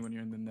is funny when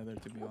you're in the nether,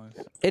 to be honest.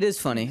 It is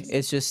funny.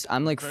 It's just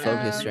I'm like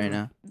focused right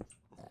now.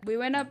 We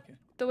went up Okay.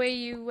 the way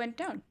you went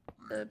down.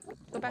 Go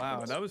Wow,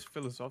 backwards. that was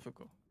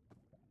philosophical.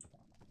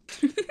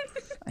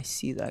 I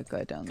see that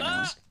guy down there.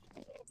 Ah!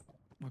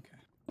 Okay.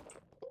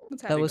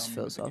 What's That happening? was on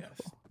me with the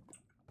philosophical.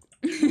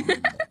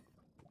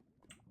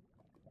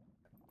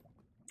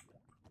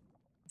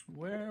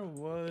 Where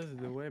was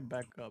the way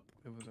back up?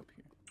 It was up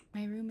here.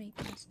 My roommate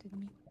casted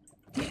me.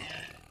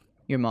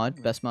 Your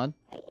mod, best mod.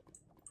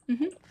 Did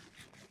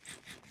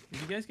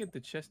you guys get the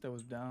chest that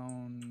was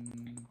down?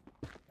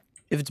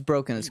 If it's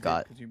broken, You it's did,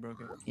 got. 'cause you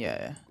broke it.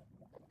 Yeah.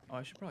 Oh,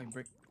 I should probably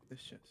break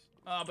this chest.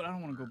 Ah, but I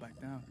don't want to go back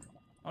down.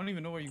 I don't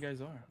even know where you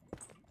guys are.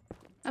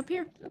 Up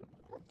here.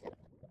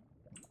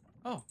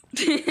 Oh,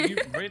 did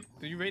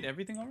you rate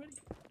everything already?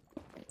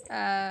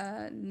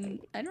 I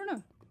don't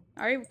know.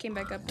 Ari came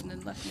back up and then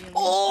left me alone.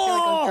 Oh! I feel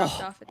like I was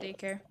dropped off at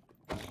daycare.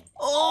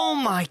 Oh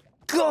my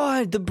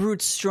god, the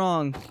brute's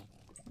strong.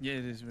 Yeah,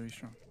 it is very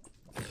strong.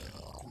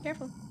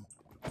 Careful.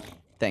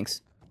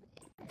 Thanks.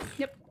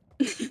 Yep.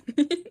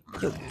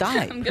 Yo,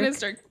 die. I'm gonna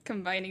start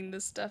combining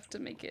this stuff to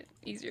make it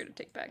easier to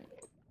take back.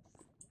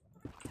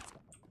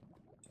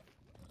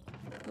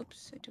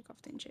 Oops, I took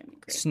off the enchantment.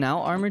 Great.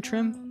 Snout armor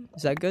trim?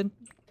 Is that good?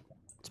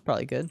 It's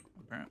probably good.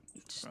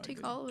 Apparently. Just Probably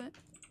take good. all of it.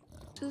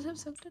 Does it have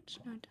silk touch?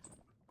 No, it doesn't.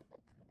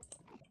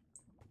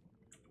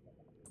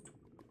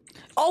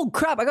 Oh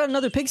crap, I got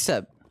another pig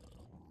step.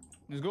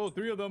 Let's go,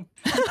 3 of them.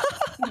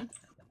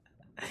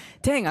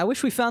 Dang, I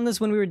wish we found this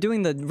when we were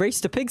doing the race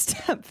to pig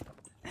step.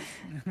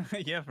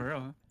 Yeah, for real.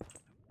 Huh?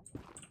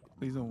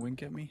 Please don't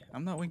wink at me.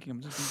 I'm not winking.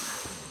 I'm just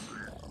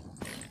winking.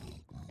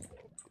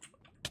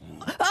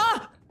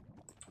 Ah!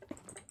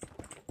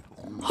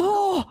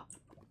 Oh!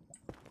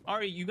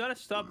 Ari, you gotta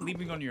stop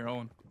leaving on your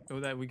own so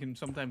that we can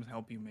sometimes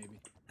help you, maybe.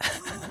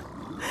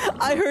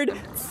 I heard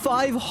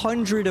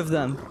 500 of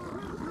them.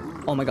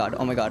 Oh my god,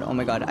 oh my god, oh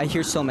my god. I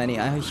hear so many.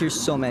 I hear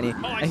so many.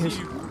 Oh, I hear see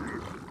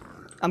you.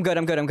 I'm good,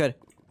 I'm good, I'm good.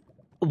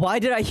 Why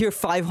did I hear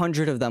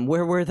 500 of them?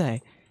 Where were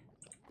they?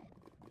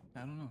 I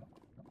don't know.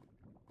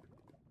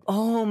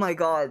 Oh my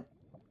god.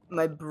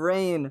 My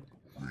brain.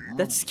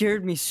 That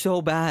scared me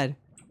so bad.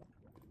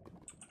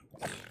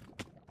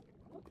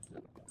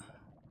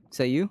 Is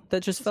that you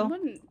that just fell?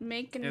 Someone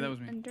make an Yeah, that was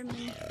me.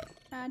 Enderman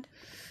ad.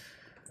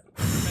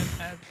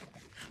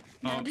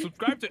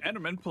 Subscribe to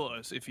Enderman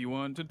Plus if you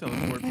want to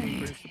teleport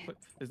creepers to play.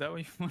 Is that what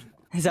you want?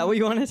 Is that what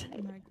you wanted?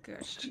 Oh my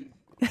gosh.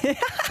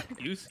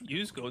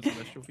 Use code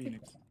Celestial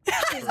Phoenix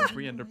for a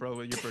free Ender Pearl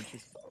with your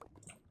purchase.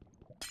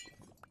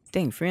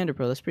 Dang, free ender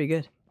pearl. That's pretty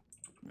good.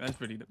 That's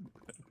pretty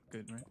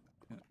good, right?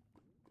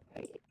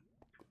 Yeah.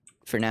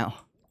 For now.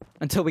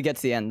 Until we get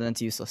to the end, then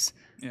it's useless.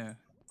 Yeah.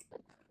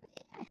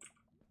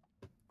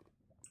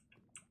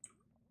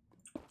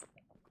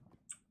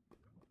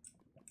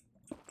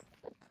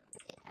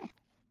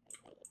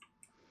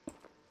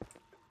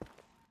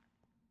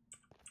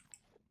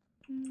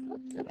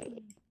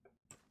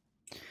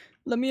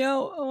 Let me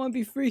out. I want to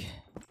be free.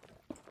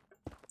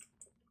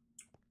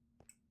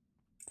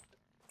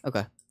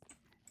 Okay.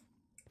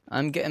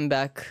 I'm getting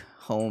back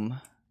home.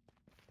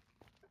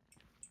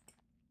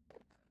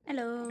 I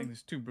Hello. think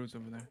there's 2 brutes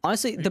over there.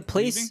 Honestly, Are the you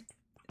place. leaving?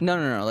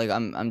 No. Like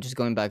I'm just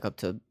going back up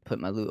to put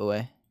my loot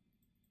away.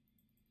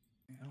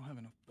 I don't have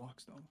enough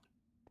blocks though.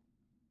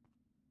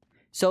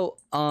 So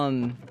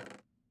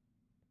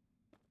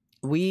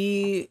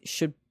we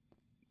should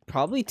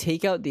probably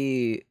take out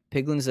the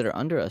piglins that are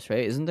under us,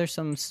 right? Isn't there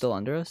some still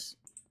under us?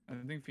 I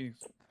think Phoenix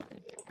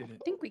did it.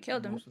 I think we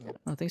killed him. Most of them.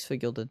 Oh, thanks for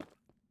gilded.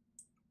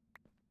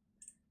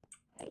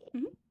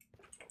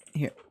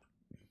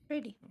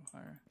 Pretty. Go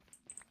higher.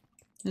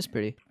 It's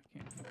pretty. I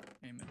can't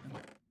aim at them.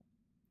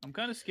 I'm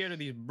kind of scared of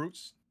these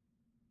brutes.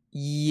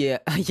 Yeah,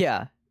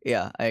 yeah.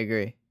 I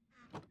agree.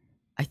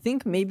 I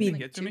think maybe. Like,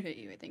 get to me? hit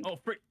you, I think. Oh,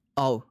 frick!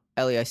 Oh,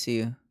 Ellie, I see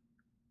you.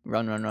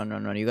 Run!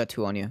 You got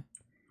 2 on you.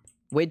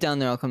 Wait down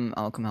there. I'll come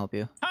help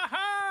you. Ha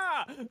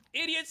ha!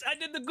 Idiots! I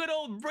did the good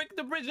old break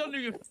the bridge under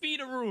your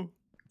feet, Aru.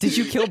 Did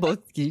you kill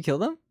both? Did you kill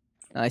them?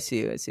 I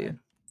see you.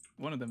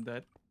 One of them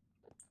dead.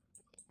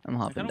 I'm I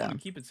hopping kind of want down.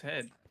 to keep its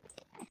head.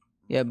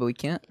 Yeah, but we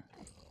can't.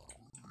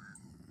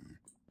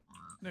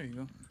 There you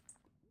go.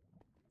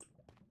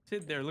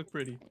 Sit there, look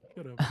pretty.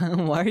 Shut up.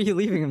 Why are you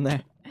leaving him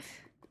there?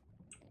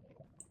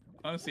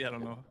 Honestly, I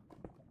don't know.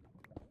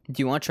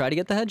 Do you want to try to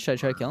get the head? Should I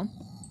try to kill him?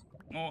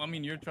 Oh, I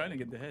mean, you're trying to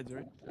get the heads,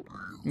 right?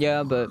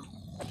 Yeah, but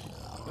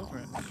Go for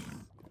it.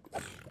 I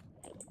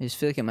just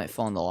feel like it might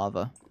fall in the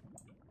lava.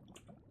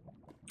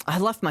 I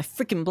left my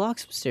freaking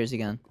blocks upstairs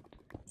again.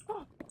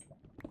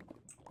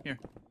 Here.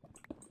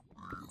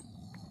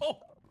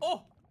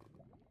 Oh!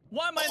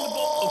 Why am I in the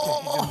boat?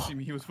 Okay, he didn't see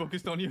me. He was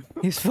focused on you.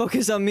 He's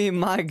focused on me.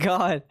 My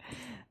God,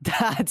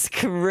 that's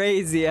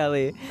crazy,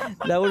 Ellie.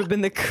 That would have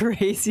been the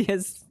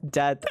craziest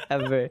death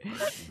ever.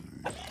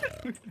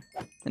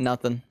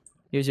 Nothing.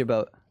 Here's your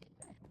boat.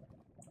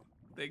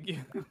 Thank you.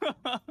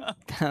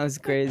 That was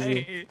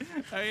crazy.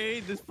 I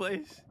hate this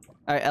place.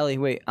 All right, Ellie.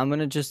 Wait. I'm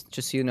gonna just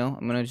so you know,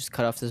 I'm gonna just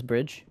cut off this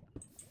bridge,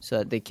 so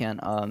that they can't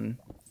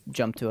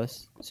jump to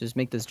us. So just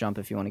make this jump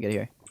if you want to get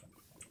here.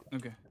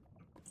 Okay.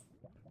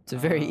 It's a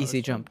very that's easy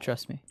fine. jump.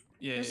 Trust me.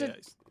 Yeah, There's yeah. a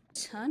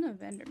ton of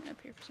Endermen up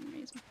here for some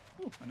reason.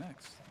 Oh, an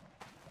axe.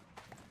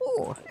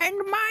 Oh, and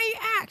my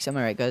axe. Am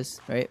I right, guys?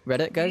 Right?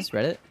 Reddit, guys?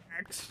 Reddit?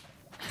 Axe.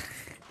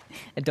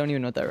 I don't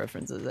even know what that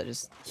reference is. I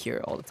just hear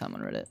it all the time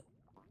on Reddit.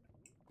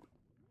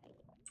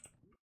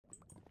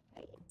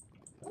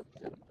 I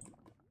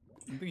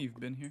think you've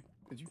been here.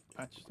 Did you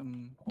patch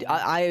some?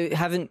 I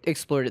haven't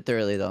explored it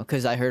thoroughly, though,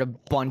 because I heard a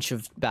bunch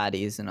of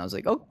baddies, and I was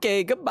like,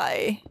 okay,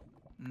 goodbye.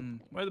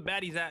 Where are the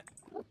baddies at?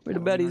 Where the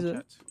Oh, in our baddies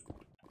at?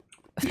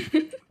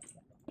 chats.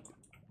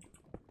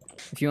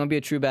 If you want to be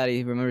a true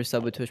baddie, remember to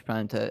sub with Twitch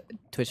Prime to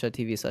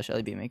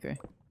twitch.tv/LBMaker.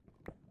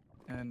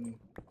 And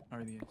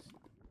RDS.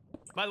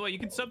 By the way, you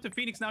can sub to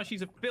Phoenix now.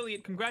 She's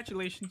affiliate.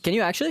 Congratulations. Can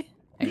you actually?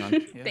 Hang on. Yeah.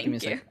 Give me a Thank you.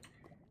 sec.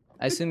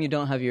 I assume you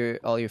don't have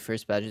all your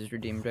first badges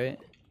redeemed, right?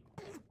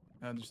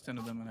 There's 10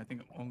 of them, and I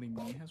think only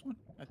me has one.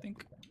 I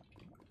think.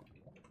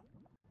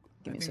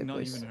 Give me a I think sec, not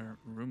boys. even her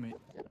roommate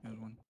has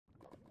one.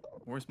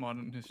 Worst mod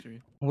in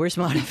history. Where's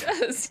mine?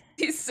 Because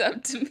he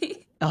subbed to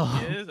me.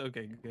 Oh, Yes.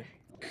 Okay. Good.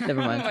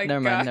 never mind. Oh my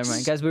Never mind.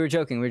 gosh. Guys, we were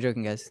joking,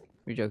 guys.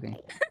 We were joking.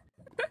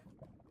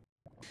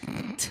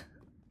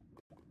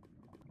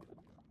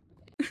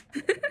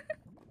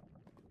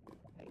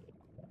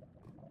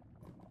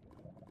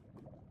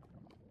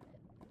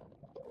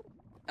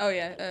 Oh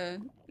yeah,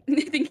 I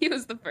think he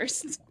was the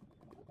first.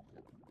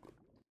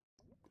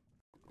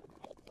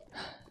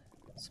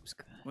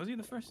 Subscribe. Was he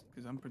the first?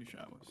 Because I'm pretty sure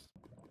I was.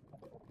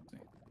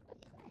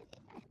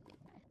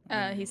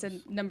 He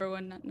said number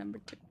 1, not number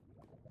 2.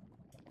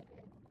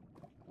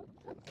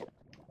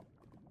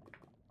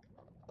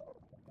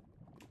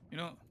 You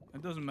know,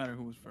 it doesn't matter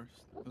who was first,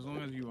 as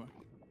long as you are.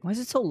 Why is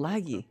it so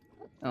laggy?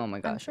 Oh my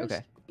gosh. first.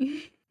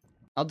 Okay.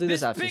 I'll do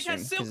this after pig stream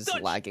has because it's silk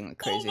touch! lagging like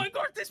crazy. Oh my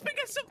god, this pig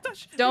has silk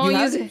touch! Don't You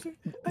use have it.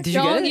 Did you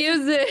get Don't it?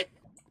 use it.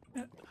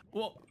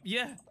 Well,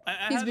 yeah.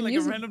 I He's had been like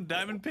using- a random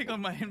diamond pick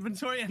on my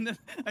inventory, and then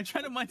I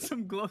tried to mine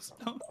some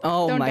glowstone.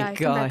 Oh Don't my die.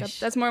 Come back up. gosh.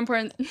 That's more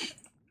important.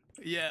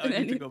 Yeah, I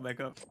need to go back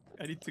up.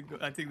 I need to go.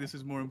 I think this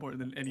is more important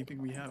than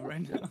anything we have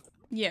right now.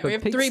 Yeah, But we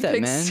have pig 3 step,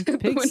 pigs man.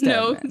 Pig with step,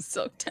 no man.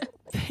 silk touch.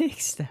 Big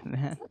step,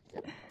 man.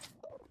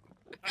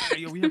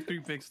 Yo, we have 3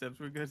 big steps.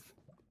 We're good.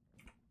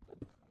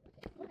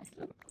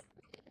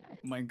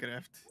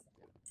 Minecraft.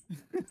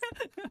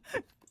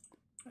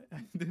 I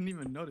didn't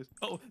even notice.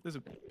 Oh, there's a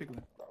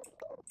piglin.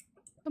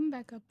 Come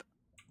back up.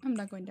 I'm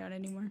not going down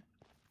anymore.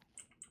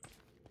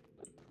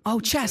 Oh,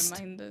 I'm just gonna chest.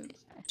 Mind the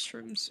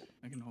shrooms.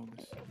 I can hold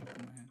this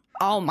in my hand.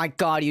 Oh my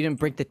god, you didn't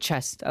break the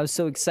chest. I was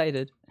so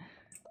excited.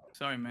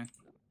 Sorry, man.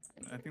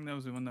 I think that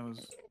was the one that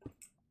was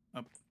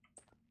up.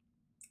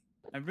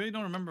 I really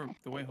don't remember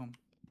the way home.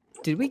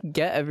 Did we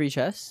get every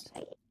chest?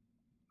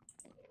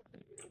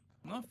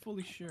 I'm not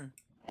fully sure.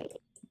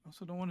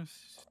 Also, don't want to.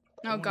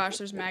 Oh gosh,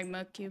 there's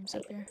magma cubes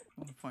up here. I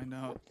want to find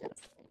out.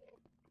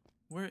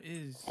 Where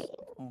is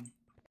home?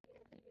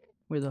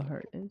 Where the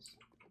heart is?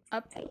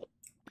 Up.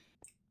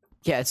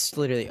 Yeah, it's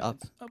literally up.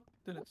 It's up.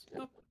 Then it's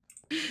up.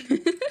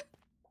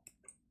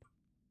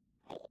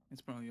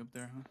 It's probably up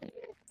there,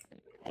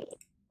 huh?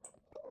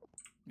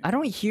 I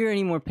don't hear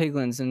any more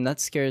piglins, and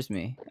that scares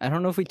me. I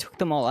don't know if we took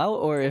them all out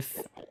or if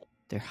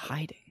they're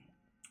hiding.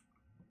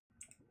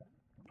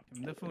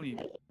 I'm definitely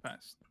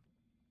fast.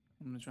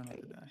 I'm gonna try not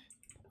to die.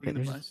 Okay, In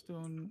the there's-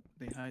 Bastion,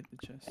 they hide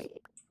the chest.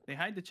 They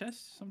hide the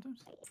chest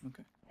sometimes?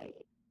 Okay.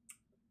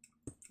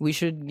 We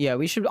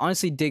should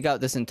honestly dig out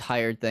this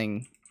entire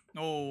thing.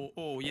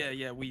 Oh,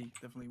 yeah, we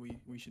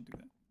should do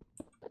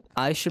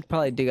I should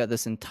probably dig out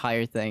this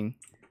entire thing.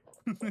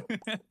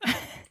 that.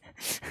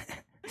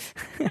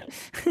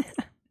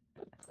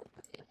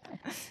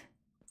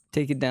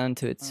 Take it down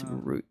to its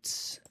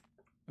roots.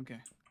 Okay.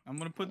 I'm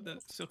gonna put the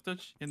silk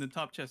touch in the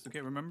top chest,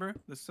 okay? Remember?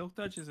 The silk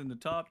touch is in the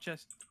top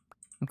chest.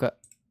 Okay.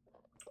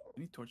 I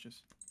need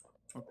torches.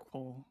 Or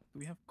coal. Do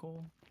we have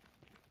coal?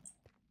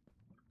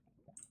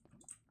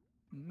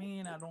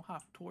 Man, I don't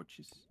have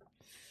torches.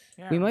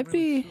 Yeah, We it might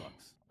really be-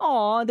 sucks.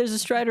 Aw, there's a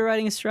strider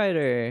riding a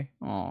strider.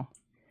 Aw.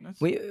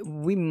 That's-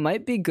 We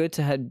might be good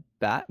to head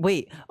back.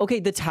 Wait, okay,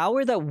 the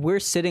tower that we're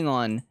sitting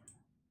on,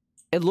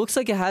 it looks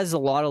like it has a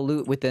lot of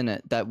loot within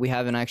it that we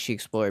haven't actually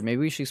explored. Maybe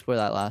we should explore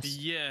that last.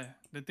 Yeah,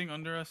 the thing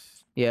under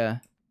us, Yeah,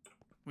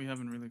 we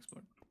haven't really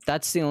explored.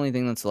 that's the only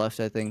thing that's left,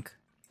 I think.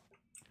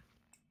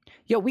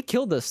 Yo, we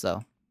killed this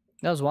though.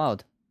 That was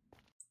wild.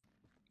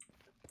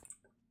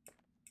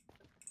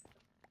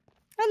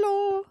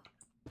 Hello.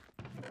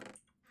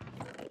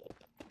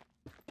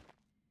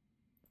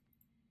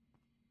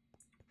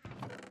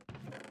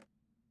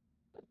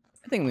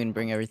 I think we can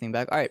bring everything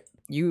back. All right,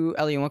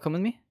 Ellie, you want to come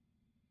with me?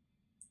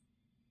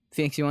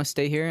 Phoenix, you want to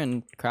stay here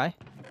and cry?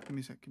 Give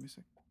me a sec, give me a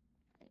sec.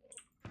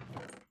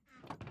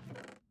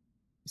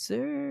 Is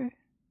there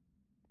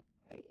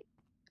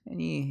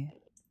any?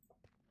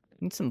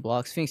 Need some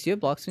blocks. Phoenix, do you have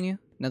blocks in you?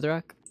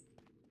 Netherrack?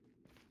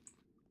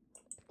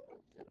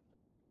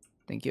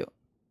 Thank you.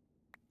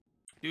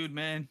 Dude,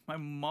 man, my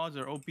mods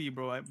are OP,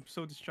 bro. I'm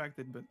so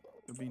distracted, but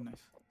they're being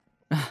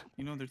nice.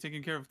 You know, they're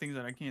taking care of things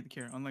that I can't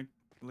care, unlike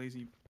the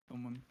lazy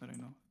someone that I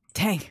know.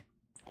 Dang.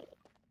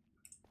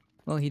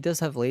 Well, he does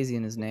have lazy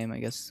in his name, I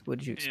guess. What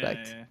did you Yeah,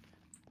 expect?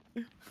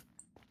 yeah.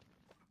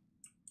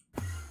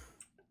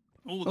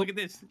 Oh, look at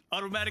this.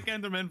 Automatic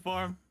Enderman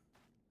farm.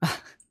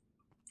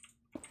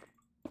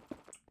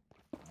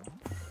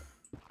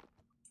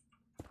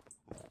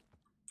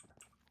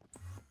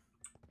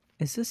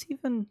 Is this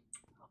even?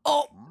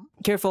 Oh,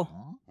 careful.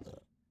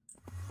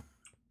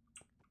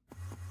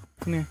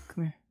 Come here,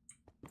 come here.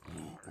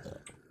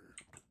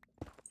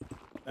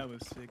 That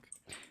was sick.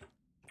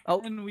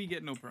 Oh. And we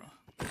get no pro.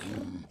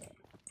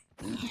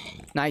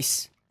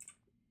 Nice.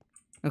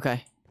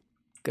 Okay.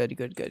 Good,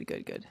 good, good,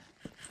 good, good.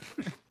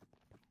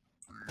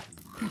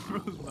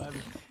 Bro's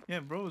vibing. Yeah,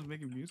 bro was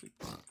making music.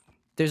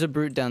 There's a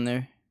brute down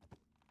there.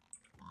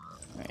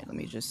 Alright, let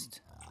me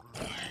just...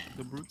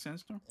 The Brute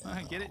Sandstorm?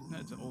 I get it. No,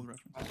 it's an old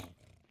reference.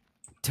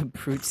 The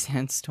brute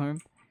sandstorm?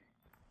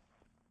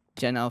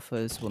 Gen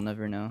Alphas will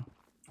never know.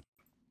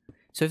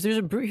 So if there's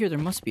a brute here, there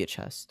must be a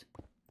chest.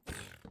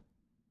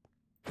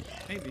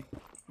 Maybe.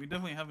 We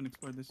definitely haven't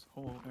explored this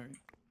whole area.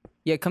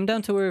 Yeah, come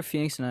down to where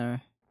Phoenix and I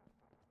are.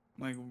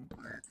 Like,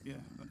 yeah,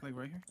 like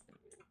right here.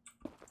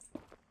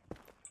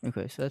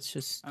 Okay, so that's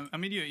just... I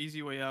made you an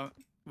easy way out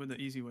with the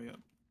easy way up.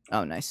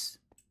 Oh, nice.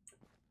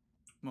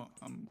 Well,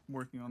 I'm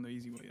working on the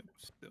easy way up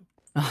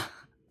still.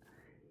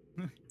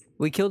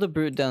 We killed a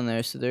brute down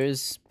there, so there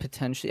is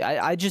potentially...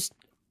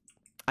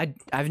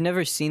 I've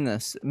never seen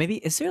this. Maybe...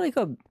 Is there like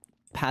a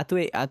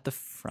pathway at the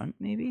front,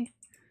 maybe?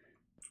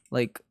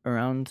 Like,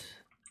 around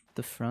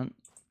the front?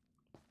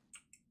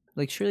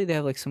 Like, surely they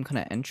have like some kind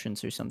of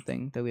entrance or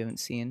something that we haven't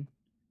seen.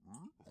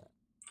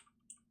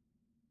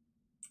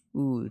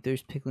 Ooh,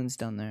 there's piglins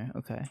down there.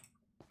 Okay.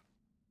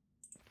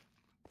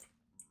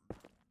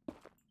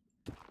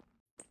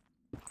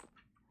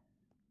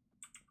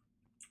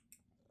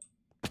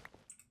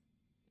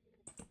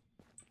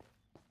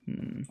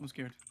 I'm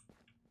scared.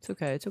 It's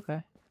okay, it's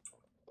okay.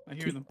 I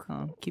hear Keep them.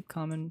 calm. Keep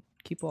calm and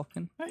keep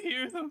walking. I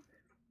hear them.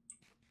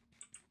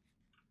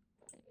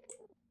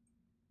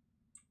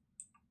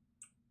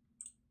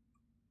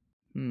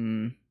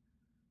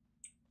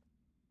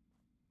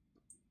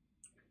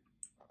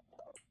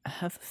 I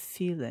have a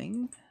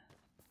feeling...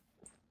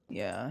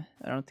 Yeah,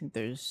 I don't think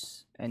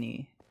there's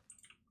any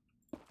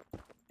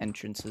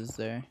entrances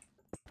there.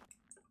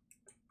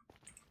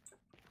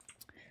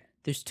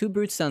 There's two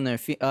brutes down there.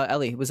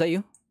 Ellie, was that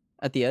you?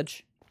 At the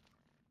edge?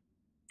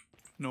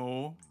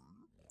 No.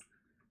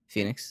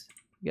 Phoenix,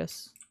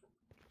 yes.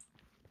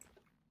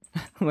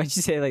 Why'd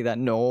you say it like that?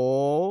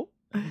 No.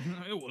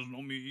 It was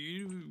not me.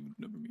 It was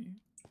never me.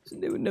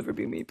 It would never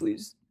be me,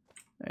 please.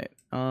 Alright.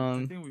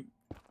 I think we.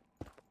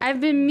 I've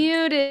been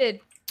muted.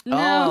 No.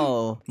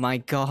 Oh my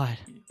god.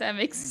 That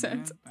makes Hey,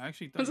 sense. man, I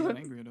actually thought you were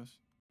angry at us.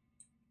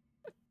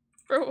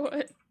 For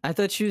what? I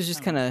thought she was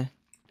just kind of.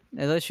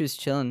 I thought she was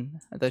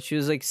chilling. I thought she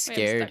was like Wait, I'm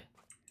scared. stuck.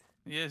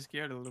 Yeah,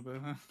 scared a little bit,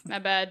 huh? My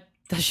bad.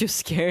 I thought she was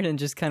scared and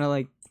just kind of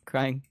like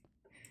crying.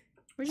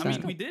 Where'd you I guys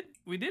mean, go?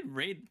 we did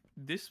raid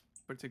this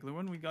particular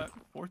one. We got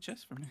 4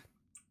 chests from it.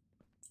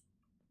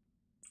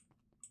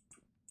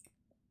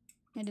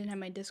 I didn't have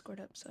my Discord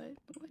up, so I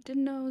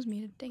didn't know I was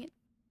muted. Dang it.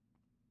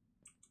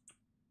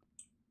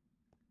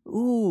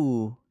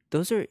 Ooh,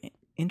 those are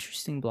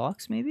interesting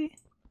blocks, maybe?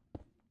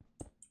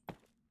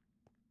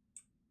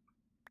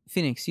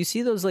 Phoenix, you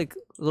see those like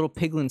little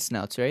piglin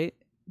snouts, right?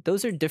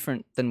 Those are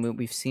different than what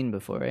we've seen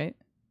before, right?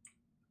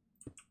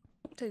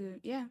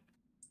 Yeah.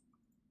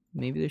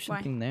 Maybe there's Why?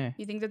 something there.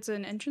 You think that's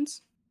an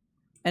entrance?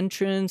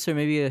 Entrance or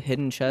maybe a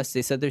hidden chest.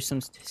 They said there's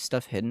some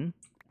stuff hidden.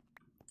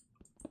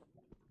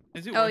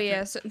 Is it Oh worth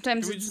yeah, it?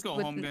 sometimes Should we it's just go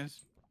with, home, guys?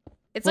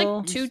 it's Well-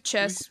 like Do we 2 s-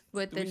 chests Do we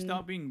within.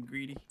 stop being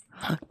greedy?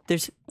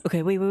 There's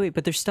okay, wait,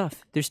 but there's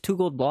stuff. There's 2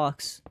 gold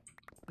blocks,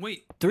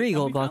 Wait. 3 have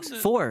gold we found blocks, the-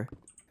 4,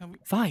 Have we,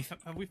 5,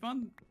 have we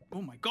found?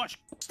 Oh my gosh!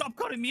 Stop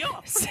cutting me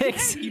off.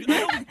 6, You, I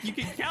don't, you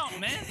can count,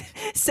 man.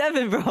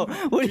 7, bro.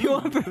 What do you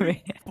want from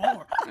me?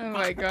 4. Oh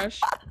my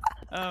gosh.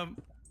 Have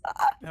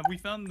we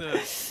found the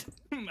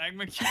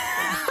magma cube?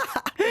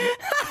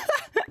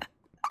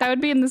 That would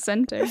be in the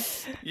center.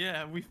 Yeah,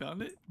 have we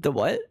found it? The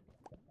what?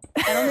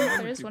 I don't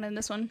think there is one in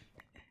this one.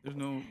 There's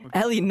no.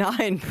 Ellie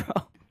 9,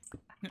 bro.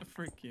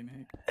 Freaking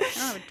heck. I don't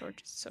have a torch.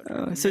 It's so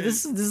dark. So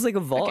this is like a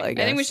vault, Okay, I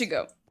guess. I think we should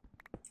go.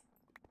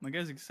 My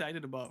guy's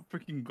excited about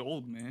freaking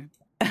gold, man.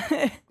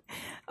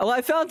 Oh,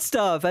 I found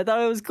stuff. I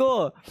thought it was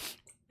cool.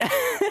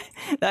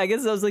 I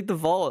guess that was like the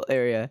vault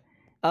area.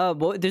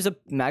 There's a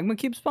magma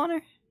cube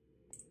spawner?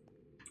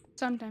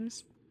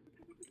 Sometimes.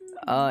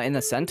 In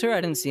the center,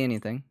 I didn't see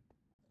anything.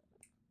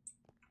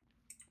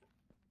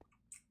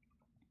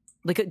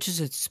 Like just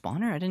a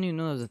spawner? I didn't even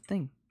know that was a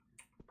thing.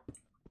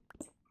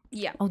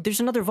 Yeah. Oh, there's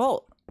another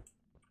vault.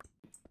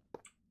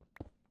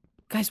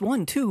 Guys,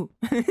 1, 2.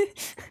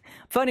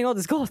 Finding all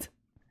this gold.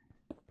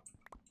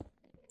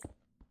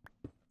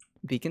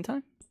 Beacon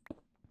time?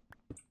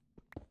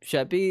 Should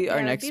that be our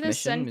Yeah, next it'd be the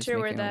mission? is center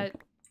where making a- that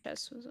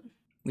chest was.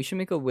 We should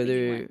make a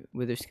wither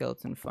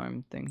skeleton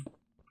farm thing.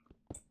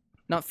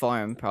 Not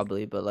farm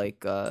probably, but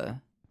like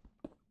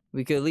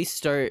we could at least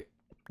start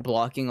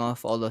blocking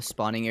off all the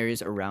spawning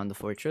areas around the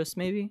fortress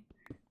maybe.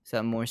 So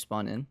that more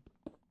spawn in.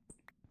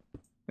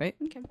 Right?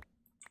 Okay.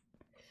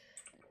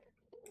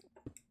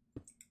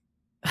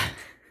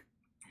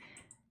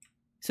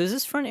 So is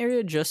this front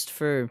area just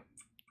for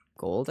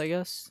gold, I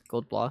guess?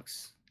 Gold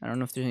blocks? I don't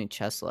know if there's any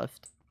chests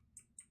left.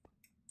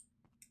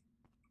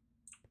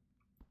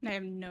 I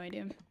have no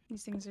idea.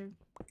 These things are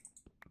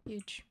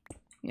huge.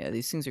 Yeah,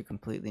 these things are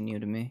completely new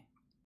to me.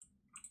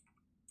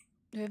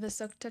 Do we have the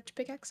silk touch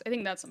pickaxe? I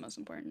think that's the most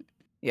important.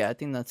 Yeah, I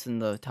think that's in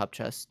the top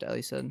chest,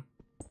 Ellie said.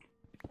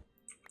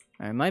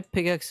 Alright, my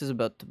pickaxe is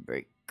about to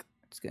break.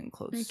 It's getting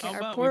close. Okay, How our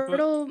about we put-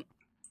 portal. How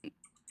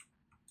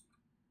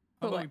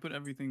But about what? we put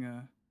everything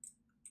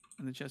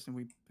in the chest and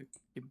we pick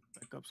it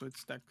back up so it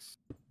stacks?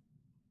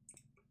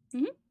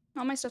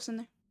 All my stuff's in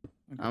there.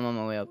 I'm on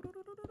my way up.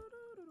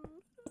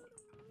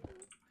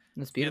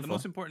 That's Yeah, the beautiful.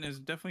 most important is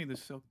definitely the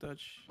silk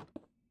touch.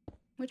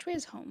 Which way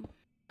is home?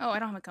 Oh, I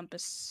don't have a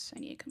compass. I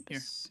need a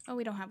compass. Oh,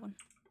 we don't have one.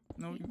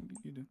 No,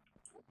 you do.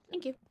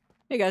 Thank you.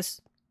 Hey guys.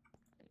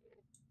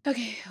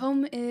 Okay,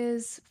 home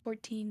is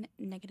 14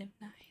 negative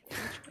 9.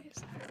 Which way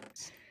is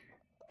that?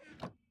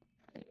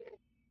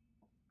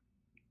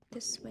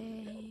 This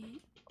way.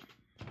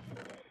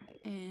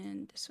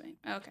 And this way.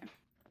 Okay.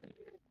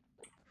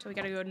 So we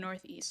gotta go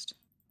northeast.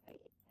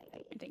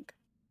 I think.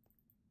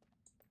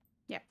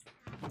 Yeah.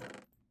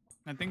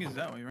 I think it's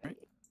that way, right?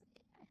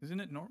 Isn't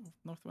it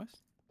northwest?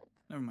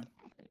 Never mind.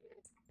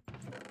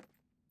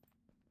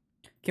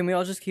 Can we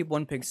all just keep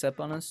 1 pig step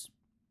on us?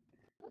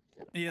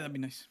 Yeah, that'd be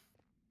nice.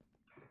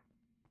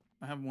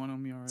 I have one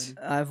on me already.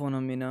 I have 1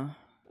 on me now.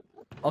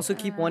 Also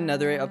keep 1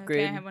 netherite Can I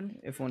upgrade. have one?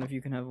 If one of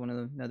you can have one of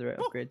the netherite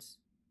upgrades.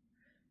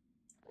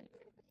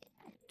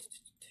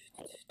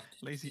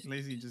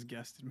 Lazy just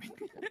gassed me.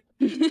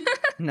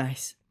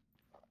 Nice.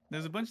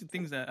 There's a bunch of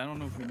things that I don't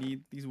know if we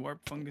need. These warp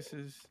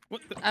funguses.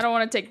 What the? I don't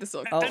want to take the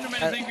silk. Oh, Enderman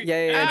is angry.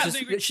 yeah. Ah, Just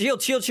angry.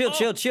 shield.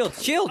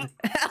 Oh.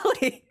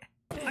 Ellie!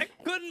 I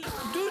couldn't,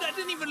 dude. I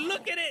didn't even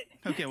look at it.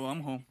 Okay, well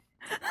I'm home.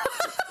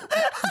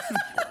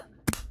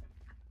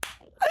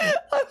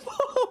 I'm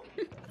home.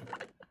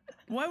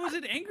 Why was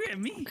it angry at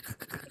me?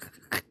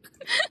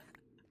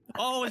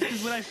 Oh, it's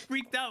because when I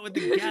freaked out with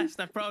the gas,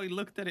 I probably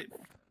looked at it.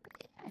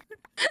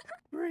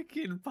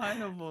 Freaking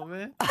pineapple,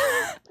 man.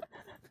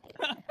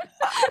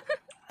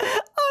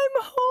 I'm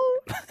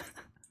home.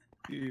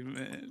 Dude,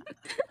 man.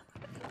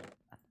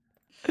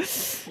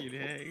 Dude,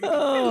 hey.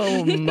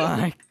 Oh my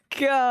Why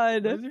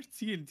god. is there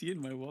TNT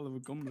in my wall of a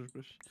gum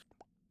brush?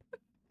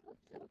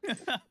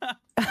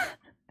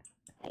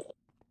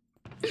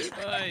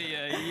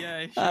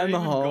 Yeah. Should I'm I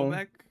even home. go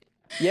back?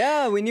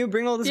 Yeah, we need to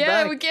bring all this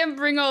Yeah, back. we can't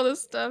bring all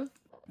this stuff.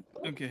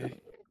 Okay.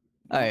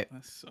 Alright.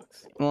 That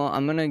sucks. Well,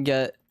 I'm gonna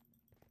get.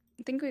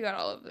 I think we got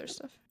all of their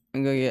stuff.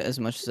 I'm gonna get as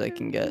much as I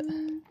can get.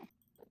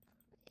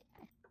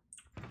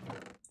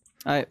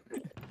 Alright.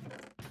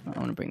 I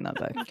want to bring that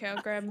back. Okay,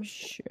 I'll grab.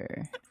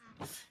 Sure.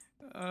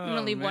 I'm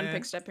gonna leave one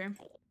pick step here.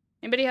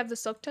 Anybody have the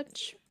silk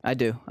touch? I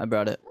do. I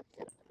brought it.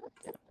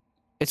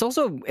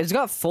 It's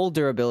got full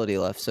durability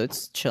left, so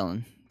it's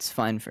chilling. It's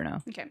fine for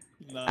now. Okay.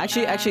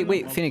 Actually,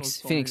 wait, I'll Phoenix,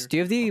 post Phoenix, here. do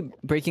you have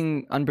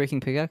the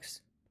unbreaking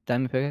pickaxe?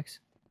 Diamond pickaxe?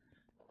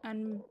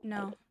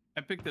 No.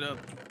 I picked it up.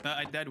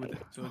 I died with it,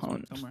 so it's Oh,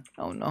 somewhere.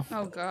 oh no.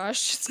 Oh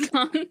gosh, it's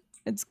gone. It's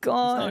It's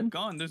gone. not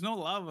gone. There's no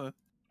lava.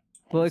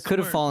 Well, it could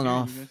have Somewhere fallen here, you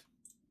off. guys.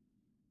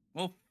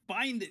 Well,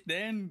 find it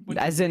then.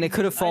 As in, it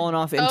could have fallen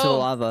off into the Oh.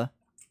 lava.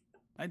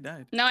 I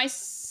died. Now I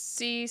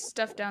see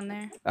stuff down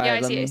there. All Yeah,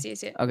 right, I see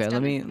it. Okay, It's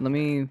let down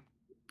me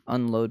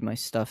unload my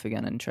stuff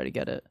again and try to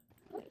get it.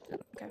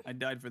 I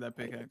died for that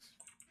pickaxe.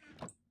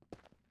 there.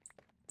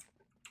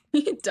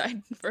 You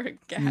died for a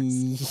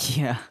gas.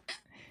 Yeah.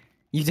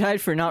 You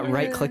died for not Yeah.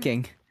 right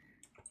clicking.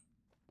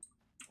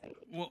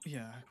 Well,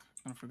 yeah.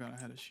 I kind of forgot I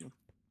had a shield.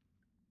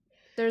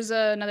 There's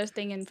another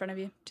thing in front of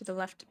you to the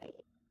left. I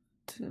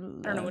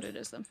don't know what it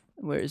is though.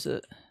 Where is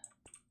it?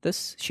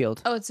 This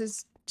shield. Oh, it's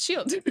his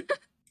shield.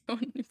 The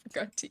one you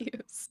forgot to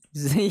use.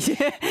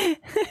 Yeah.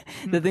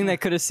 The thing that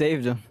could have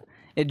saved him.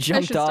 It I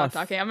jumped should off. stop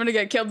talking. I'm gonna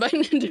get killed by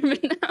an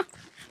Enderman now.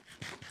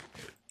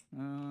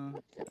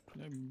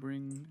 Did I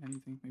bring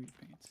anything? Maybe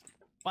pants.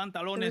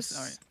 Pantalones. There's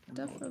Alright.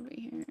 stuff over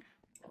here.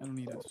 I don't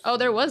need those. Oh,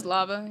 there was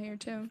lava here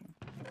too.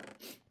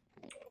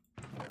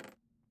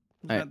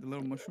 Is Alright. that the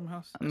little mushroom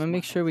house? I'm gonna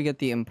make sure we get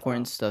the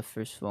important stuff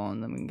first of all,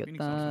 and then we can get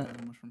Phoenix also that.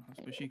 had a mushroom house,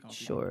 but she copied it.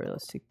 Sure,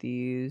 let's take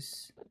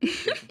these.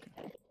 It's okay.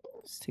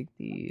 Let's take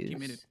these. She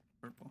made it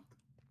purple.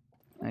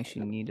 I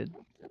actually needed.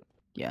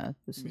 Yeah,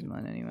 this is Made it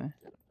mine anyway.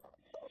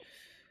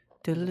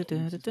 Oh, room.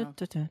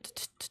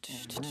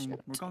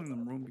 We're calling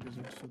them room because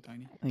they're so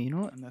tiny. Oh, you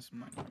know what? And that's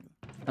mine.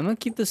 I'm gonna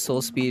keep the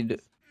soul speed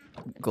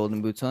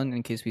golden boots on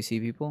in case we see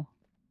people.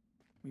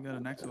 We got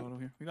an axolotl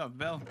here. We got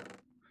Vel.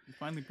 We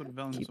finally put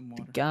Vel in Keep some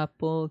the water.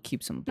 gapple,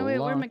 keep some blocks. No wait,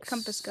 where'd my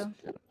compass go?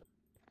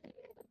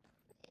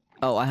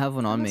 Oh, I have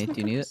one on Where's me. my Do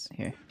you need it? compass?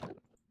 Here.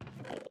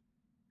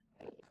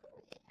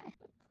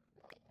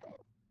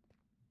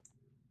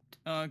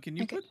 Can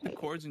you Okay. put the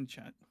chords in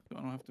chat so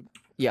I don't have to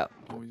Yeah.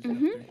 always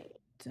Mhm.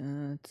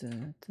 have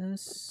to.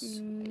 This.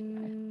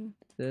 Mm,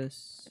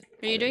 This.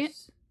 Are you doing it?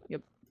 this.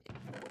 Yep.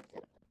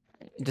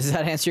 Does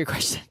that answer your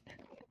question?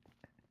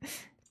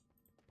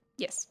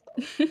 yes.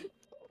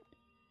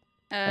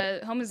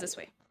 Home is this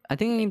way. I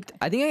think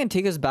I can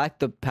take us back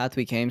the path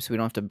we came, so we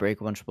don't have to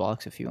break a bunch of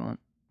blocks if you want.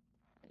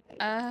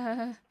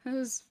 It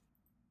was.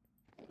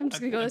 I'm just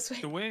gonna go this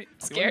way. The way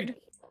Scared.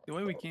 The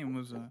way we came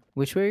was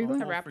Which way are you Oh,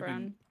 going? A wrap freaking-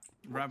 around.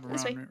 wrap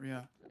This way. around.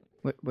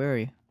 Yeah. Where are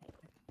you?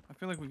 I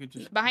feel like we could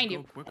just Behind go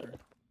you. quicker.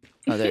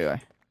 Oh, there you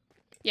are.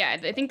 Yeah,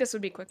 I think this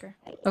would be quicker.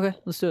 Okay,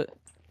 let's do it.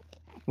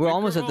 We're Quicker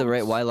almost at the right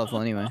roads. Y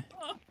level anyway.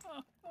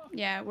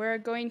 Yeah, we're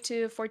going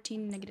to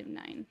 14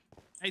 -9.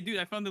 Hey, dude,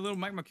 I found the little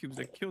magma cubes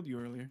that killed you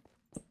earlier.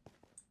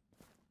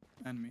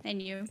 And me.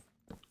 And you.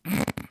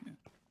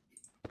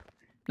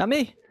 Not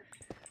me.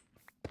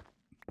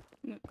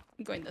 I'm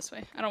going this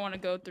way. I don't want to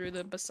go through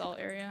the basalt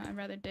area. I'd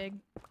rather dig.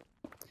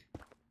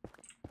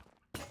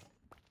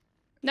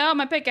 No,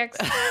 my pickaxe.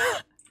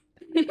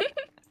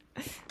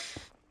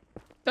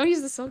 Don't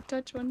use the silk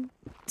touch one.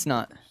 It's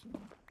not.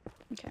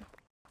 Okay.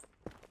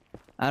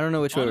 I don't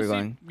know which way we're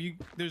Honestly, going.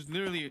 there's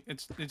literally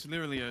it's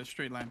literally a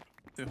straight line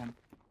to home.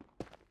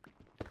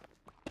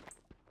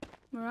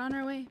 We're on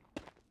our way.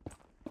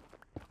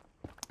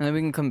 And then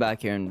we can come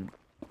back here and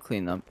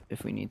clean up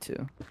if we need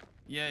to.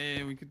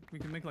 Yeah, we could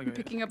make like I'm a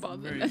picking up all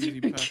the very nether easy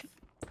brick. path.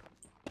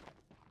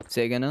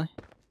 Say again, Ellie?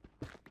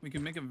 We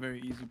can make a very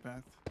easy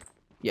path.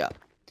 Yeah.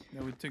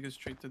 That would take us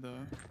straight to the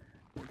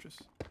fortress.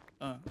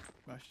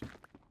 Bastion.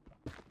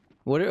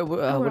 What are we're what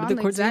are on the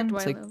the chords again? exact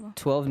It's Y like level.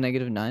 12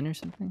 -9 or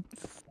something.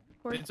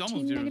 14 It's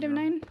almost 0,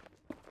 -9.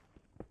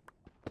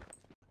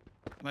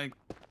 Like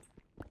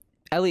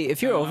Ellie,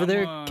 if you're over I'm,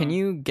 there, can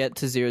you get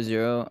to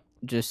 0,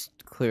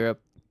 just clear up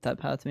that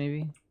path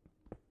maybe?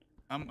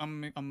 I'm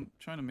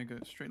trying to make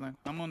a straight line.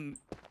 I'm on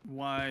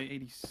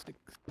Y86.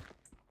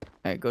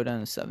 Alright, go down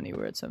to 70.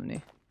 We're at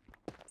 70.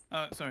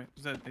 Sorry,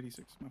 is that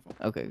 86? My fault.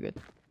 Okay, good.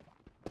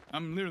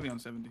 I'm literally on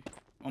 70.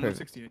 Almost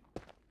Perfect. 68.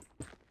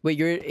 Wait,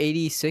 you're at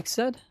 86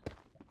 said?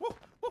 Woo,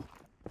 woo.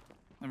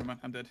 Never mind,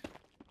 I'm dead.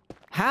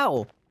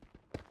 How?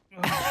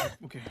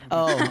 Okay.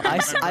 Oh, I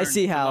burned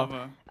see the how.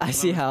 lava- I the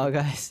see lava how,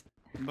 spilled. guys.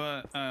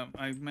 But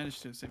I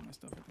managed to save my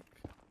stuff, I think.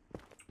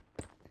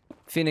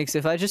 Phoenix,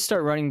 if I just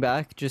start running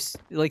back, just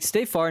like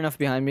stay far enough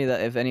behind me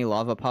that if any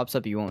lava pops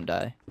up, you won't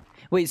die.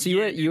 Wait, so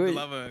Yeah, you dude, were the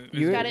lava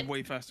you is Got it.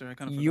 way faster. I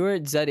kind of you were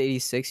at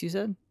Z86, you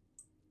said?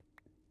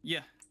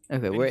 Yeah.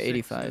 Okay, we're at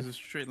 86 85. is a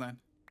straight line.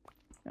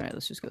 All right,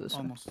 let's just go this way.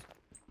 Almost.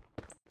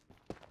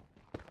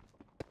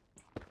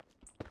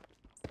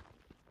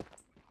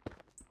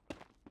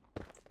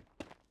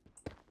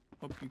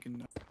 we can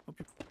help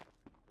you.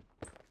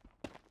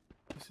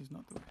 This is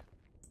not the way.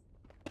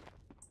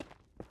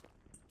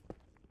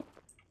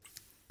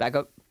 Back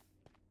up.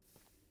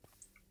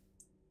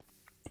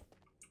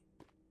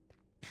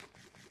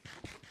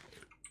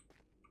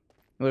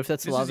 What if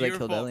that's the This is lava that your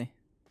killed fault. Ellie?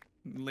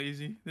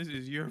 Lazy. This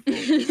is your fault.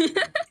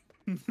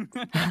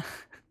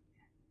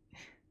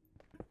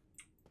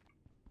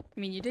 I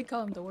mean, you did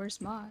call him the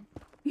worst mod.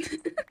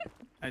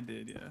 I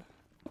did, yeah.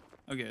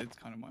 Okay, it's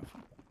kind of my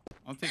fault.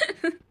 I'll take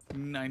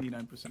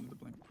 99% of the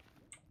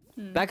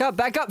blame. Back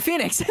up,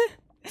 Phoenix!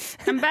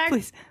 I'm back.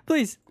 Please,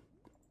 please.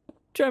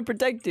 Try and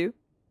protect you.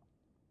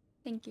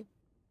 Thank you.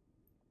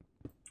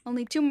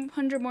 Only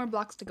 200 more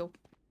blocks to go.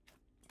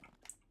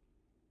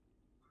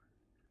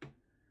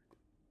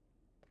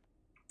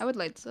 I would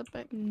light this up,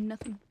 but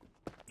nothing.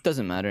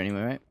 Doesn't matter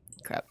anyway, right?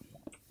 Crap.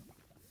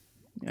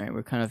 Alright,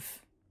 we're kind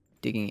of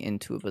digging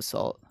into a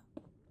basalt.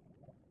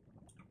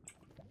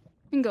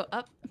 We can go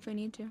up if we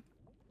need to.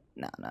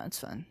 Nah, it's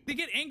fine. They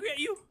get angry at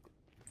you?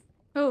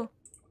 Oh,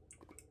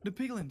 The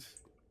piglins.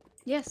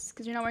 yes,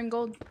 because you're not wearing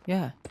gold.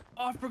 Yeah.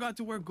 Oh, I forgot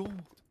to wear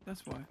gold.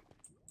 That's why.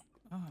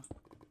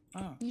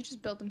 Ah. You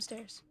just built them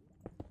stairs.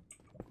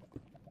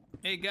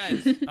 Hey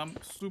guys, I'm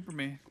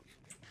Superman.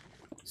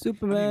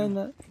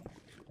 Superman.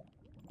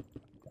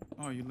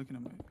 Oh, you're looking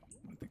at my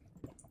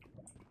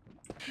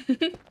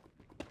thing.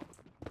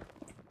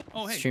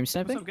 Oh, hey. Stream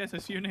sniping? What's up, guys? I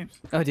see your names.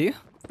 Oh, do you?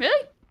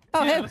 Really?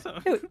 Oh, Yeah, hey, what's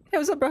up? hey,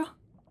 what's up, bro?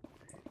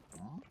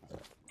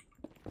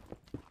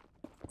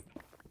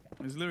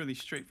 It's literally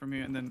straight from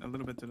here and then a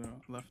little bit to the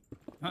left.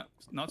 Huh?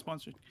 Not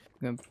sponsored.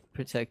 I'm gonna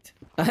protect.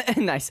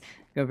 Nice.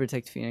 Gonna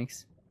protect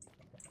Phoenix.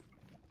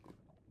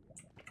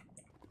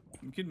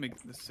 We could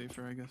make this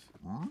safer, I guess.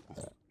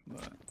 But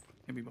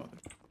can't be bothered.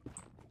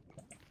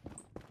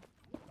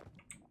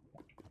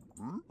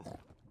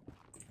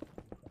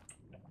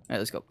 Alright,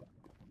 let's go.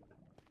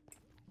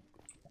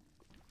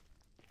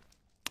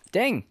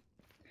 Dang!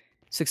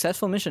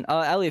 Successful mission.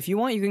 Ellie, if you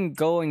want, you can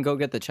go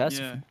get the chest.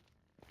 Yeah.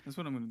 That's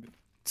what I'm gonna do.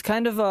 It's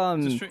kind of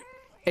It's a straight.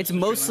 It's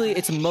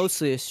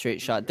mostly a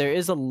straight shot. There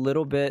is a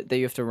little bit that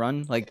you have to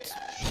run, like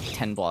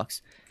 10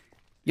 blocks.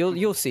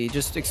 You'll see.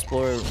 Just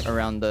explore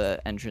around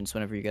the entrance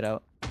whenever you get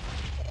out.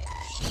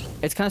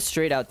 It's kind of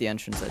straight out the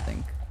entrance, I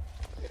think.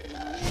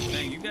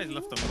 Dang, you guys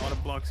left a lot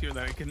of blocks here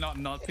that I cannot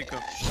not pick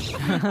up.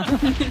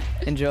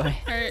 Enjoy.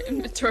 Our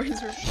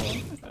inventories were full.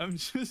 I'm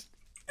just.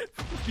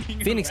 being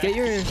Phoenix, a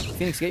rat.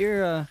 get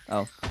your oh. I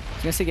was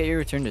gonna say get your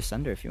return to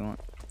sender if you want.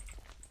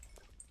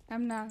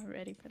 I'm not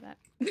ready for that.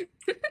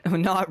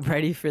 I'm not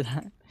ready for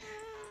that.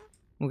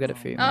 We'll get it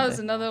for you. Oh, one there's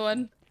day. another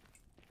one.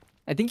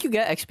 I think you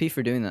get XP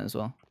for doing that as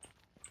well.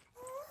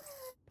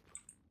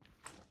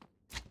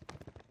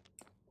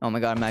 Oh my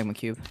god, magma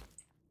cube.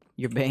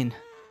 Your bane.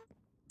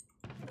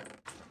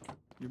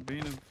 Your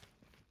Bane of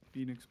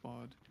Phoenix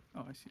Pod.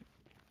 Oh, I see it.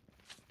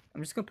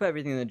 I'm just gonna put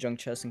everything in the junk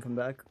chest and come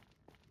back.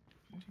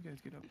 How did you guys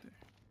get up there?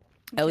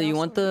 Ellie,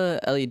 also-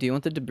 do you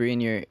want the debris in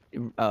your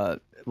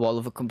wall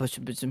of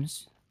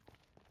accomplishments?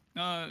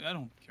 I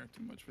don't care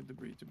too much for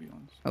debris, to be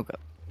honest. Okay.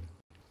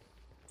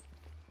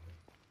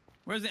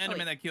 Where's the enemy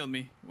wait. that killed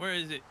me? Where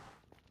is it?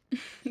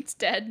 It's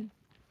dead.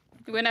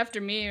 He went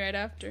after me right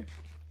after.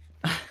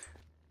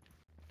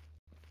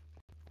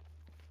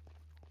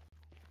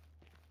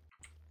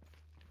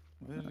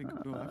 Where did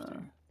it go after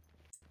you?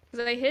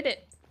 Because I hit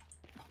it.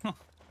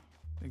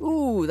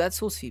 Ooh, that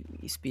soul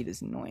speed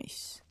is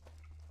nice.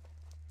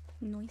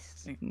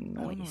 Nice. Dang, I don't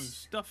know where the Nice.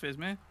 stuff is,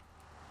 man.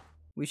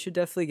 We should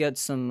definitely get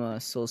some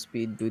soul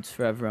speed boots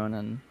for everyone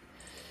and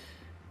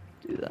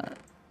do that.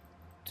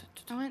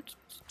 I went Did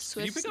you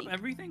Swiss. pick up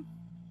everything?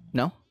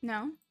 No?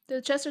 No,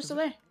 the chests are still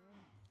there.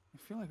 I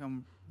feel like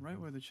I'm right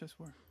where the chests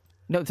were.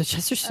 No, the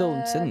chests are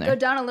still sitting there. Go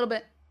down a little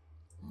bit.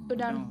 Go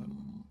Down a down.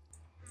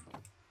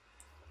 little.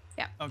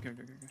 Yeah. Okay.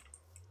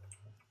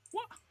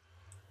 What?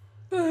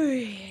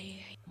 Okay.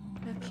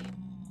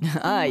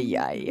 Ay,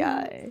 ay,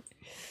 ay.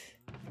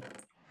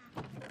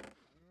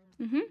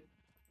 Mhm.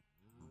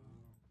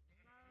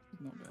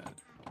 Not bad.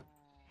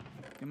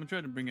 I'm gonna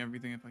try to bring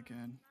everything if I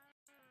can.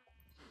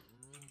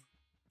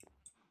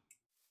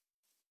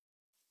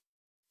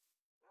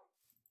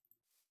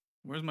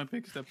 Where's my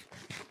pick step?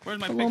 Where's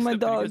my Hello, pick my step?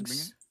 Did you guys bring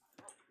dogs.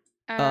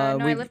 it? No, I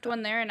we- left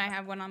one there and I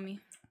have one on me.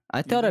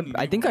 I thought didn't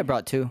I leave think I one.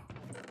 brought 2.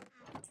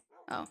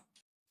 Oh.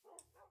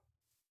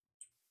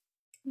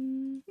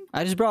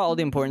 I just brought all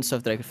the important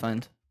stuff that I could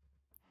find.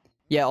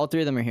 Yeah, all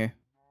 3 of them are here.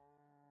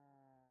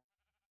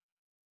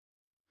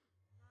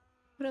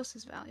 What else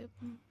is valuable?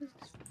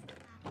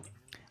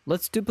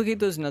 Let's duplicate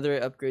those nether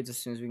upgrades as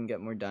soon as we can get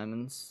more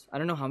diamonds. I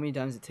don't know how many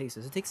diamonds it takes.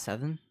 Does it take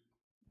 7?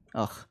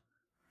 Ugh.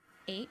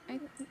 8, I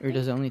think. Or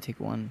does it only take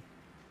 1?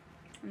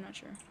 I'm not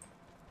sure.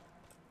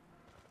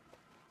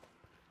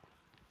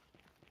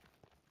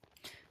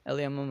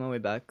 Ellie, I'm on my way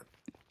back.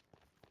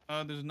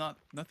 There's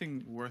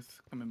nothing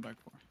worth coming back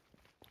for.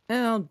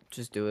 And I'll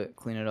just do it.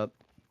 Clean it up.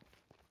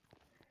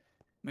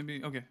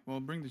 Maybe okay. Well,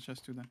 bring the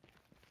chest too then.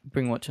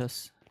 Bring what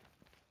chests?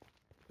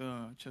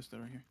 The chests that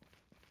are here.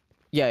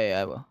 Yeah,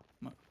 I will.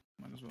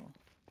 Might as well.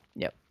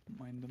 Yep.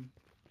 Mine them.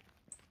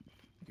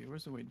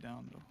 where's the way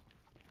down though?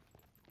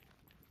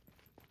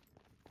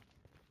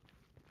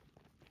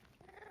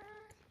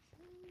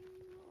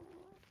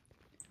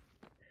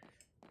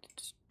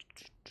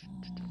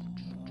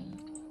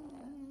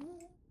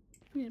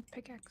 I need a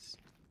pickaxe.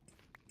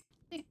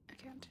 Yeah,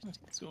 okay, I'll just do I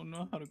this. don't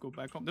know how to go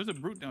back home. There's a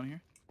brute down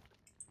here.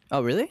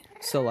 Oh, really?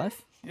 Still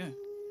alive? Yeah.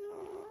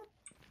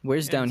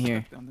 Where's Yeah, down he's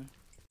here? stuck down there.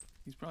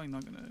 He's probably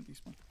not gonna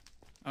despawn.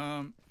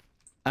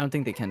 I don't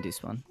think they can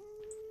despawn.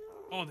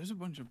 Oh, there's a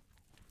bunch of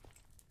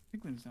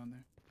piglins down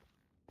there.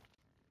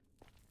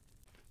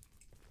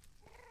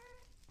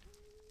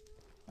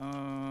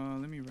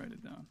 Let me write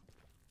it down.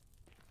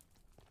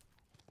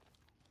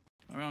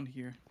 Around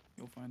here,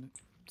 you'll find it.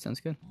 Sounds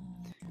good.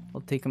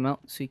 I'll take him out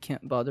so he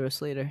can't bother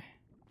us later.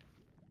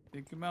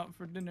 Take him out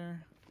for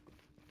dinner.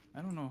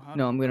 I don't know how.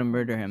 No, to I'm gonna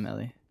murder him,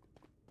 Ellie.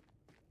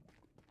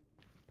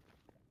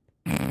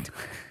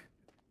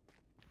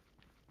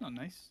 Not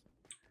nice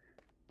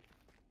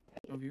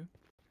of you.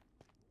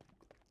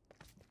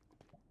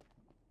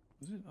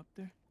 Was it up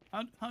there?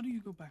 How do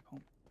you go back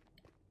home?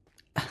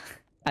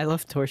 I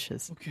love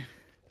torches. Okay.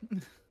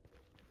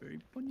 Very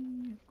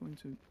funny. Going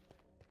to.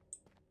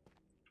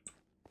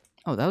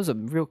 Oh, that was a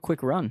real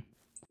quick run.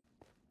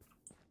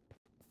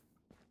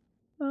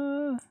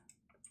 Do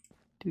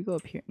we go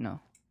up here? No.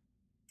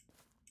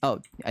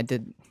 Oh, I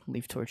did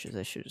leave torches.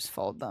 I should have just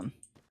followed them.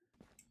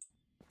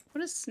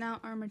 What does snout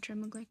armor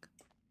trim look like?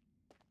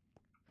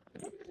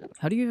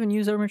 How do you even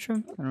use armor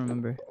trim? I don't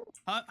remember.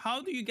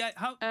 How do you get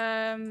how?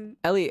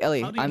 Ellie,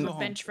 How do you I'm go home?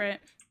 bench for it.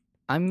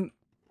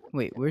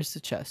 Wait, where's the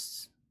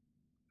chests?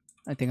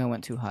 I think I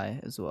went too high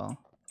as well.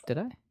 Did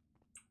I?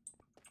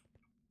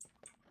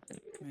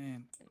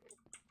 Man,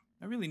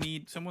 I really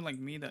need someone like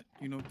me that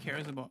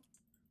cares about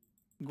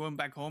going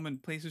back home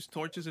and places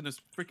torches in a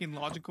freaking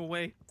logical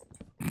way.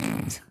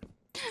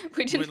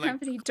 We didn't With, like,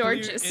 have any clear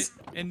torches.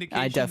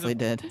 indications I definitely of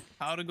did.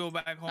 How to go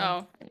back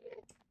home.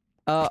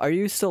 Oh, Are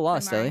you still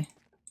lost, Am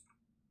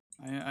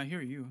I? Ellie? I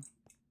hear you.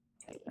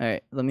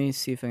 Alright, let me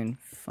see if I can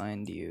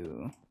find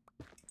you.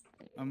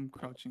 I'm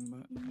crouching,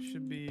 but it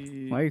should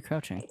be. Why are you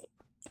crouching?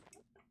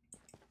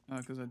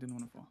 Because I didn't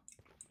want to fall.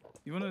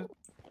 You wanna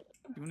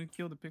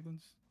kill the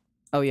piglins?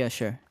 Oh yeah,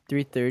 sure.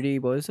 330,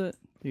 what is it?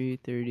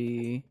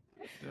 330,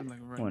 They're like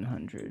right.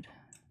 100.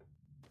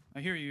 I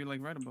hear you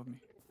like right above me.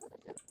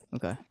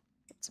 Okay.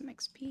 get some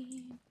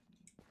XP.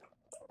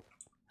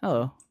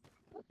 Hello.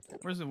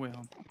 Where's the way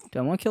home? Do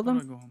I want to kill Where do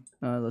I them?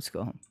 go home? Let's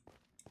go home.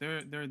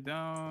 They're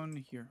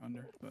down here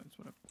under, but it's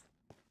whatever.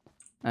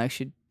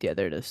 Actually, yeah,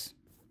 there it is.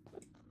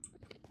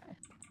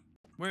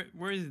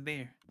 Where is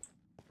there?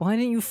 Why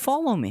didn't you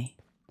follow me?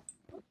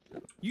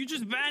 You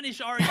just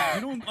vanish, Arya.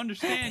 You don't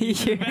understand. You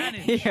just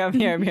vanish. Here, I'm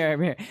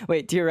here.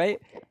 Wait, to your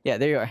right? Yeah,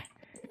 there you are.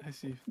 I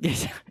see.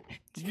 Yes.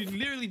 You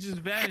literally just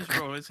vanished,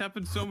 bro. It's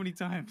happened so many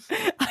times.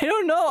 I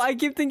don't know. I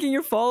keep thinking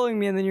you're following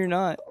me and then you're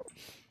not.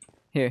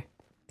 Here.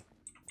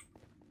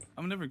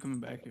 I'm never coming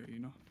back here, you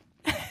know?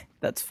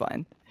 That's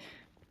fine.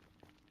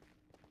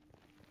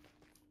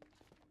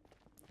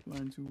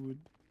 Learn to wood,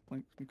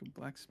 like make a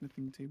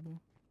blacksmithing table.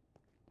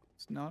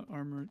 It's not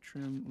armor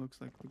trim.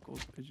 Looks like the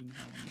gold pigeon.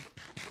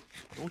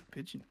 Gold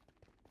pigeon.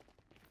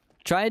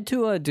 Try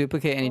to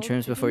duplicate any Gold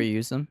trims before pigeon? you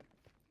use them.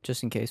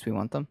 Just in case we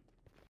want them.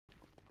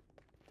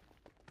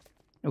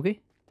 Okay.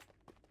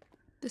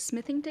 The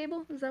smithing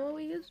table? Is that what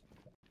we use?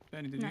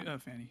 Fanny, did No. you?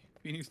 Fanny.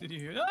 Phoenix, did you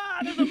hear? Ah,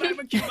 there's a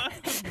magma cube.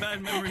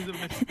 Bad memories of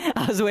this.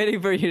 I was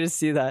waiting for you to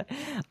see that.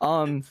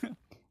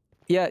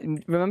 Yeah,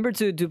 remember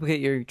to duplicate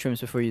your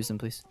trims before you use them,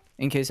 please.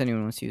 In case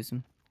anyone wants to use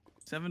them.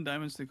 7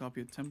 diamonds to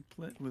copy a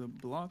template with a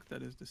block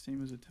that is the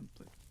same as a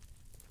template.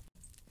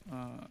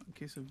 In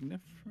case of nephrite,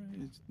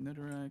 it's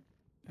netherrack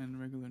and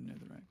regular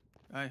netherrack.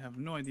 I have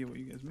no idea what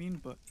you guys mean,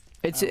 but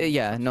It's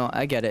yeah, no,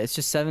 I get it. It's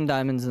just 7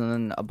 diamonds and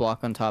then a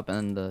block on top and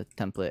then the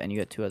template, and you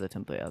get 2 other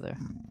template out there.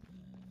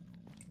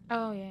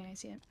 Oh, yeah, I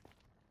see it.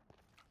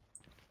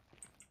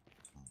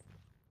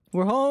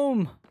 We're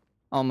home!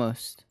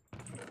 Almost.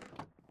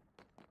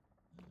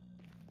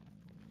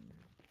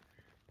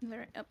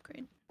 Another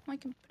upgrade. I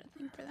can put a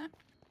thing for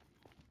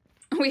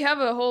that. We have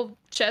a whole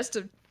chest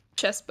of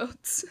chest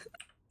boats.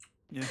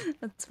 yeah.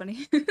 That's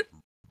funny.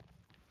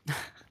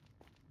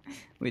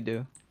 We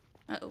do.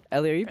 Uh-oh.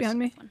 Ellie, are you Press behind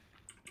me? F1.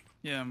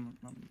 Yeah,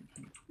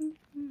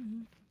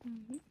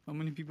 How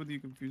many people do you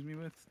confuse me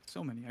with?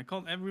 So many. I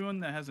called everyone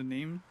that has a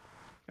name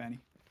Fanny.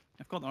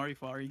 I've called Ari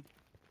Fari.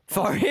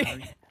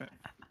 Fari?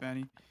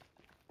 Fanny.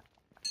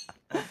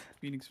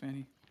 Phoenix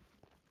Fanny.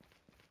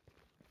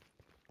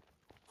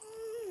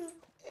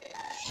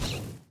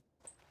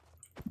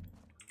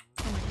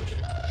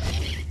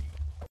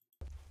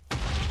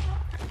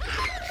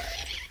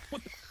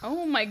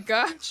 Oh my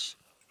gosh.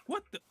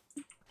 What the?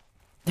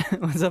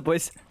 What's up,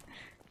 boys?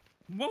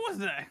 What was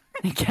that?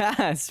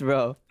 Gas,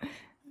 bro.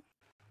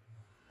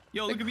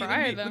 Yo, The look at me,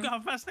 cry, look though. at how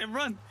fast I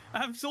run. I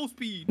have soul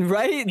speed.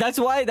 Right? That's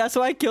why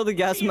I killed the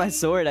gas with my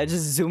sword. I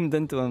just zoomed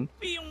into him.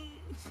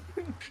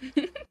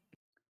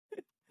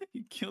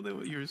 You killed it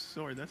with your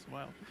sword. That's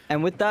wild.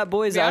 And with that,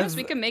 boys, To be honest,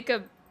 we can make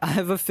a...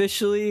 I've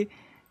officially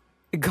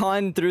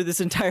gone through this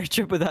entire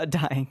trip without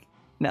dying.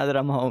 Now that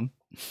I'm home.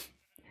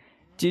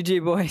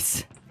 GG,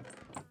 boys.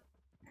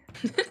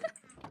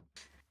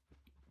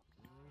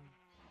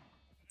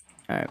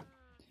 Alright.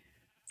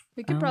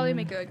 We could probably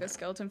make like a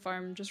skeleton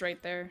farm just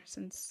right there,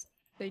 since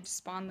they just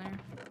spawn there.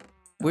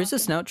 Where's the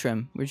snout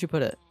trim? Where'd you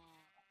put it?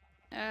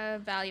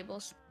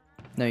 Valuables.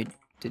 No,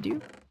 did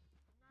you?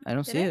 I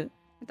don't Did see I? it.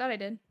 I thought I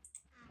did.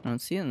 I don't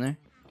see it in there.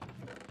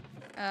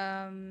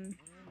 Um.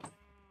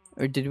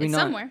 Or did we It's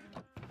not? somewhere.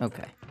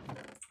 Okay.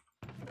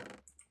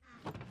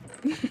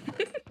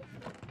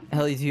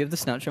 Ellie, do you have the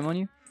snout trim on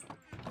you?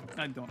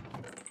 I don't.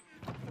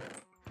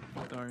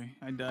 Sorry,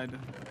 I died.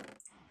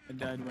 I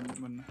died when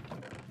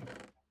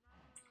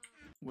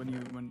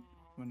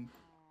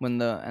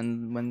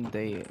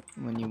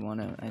you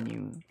wanna and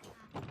you.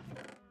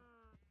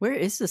 Where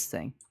is this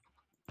thing?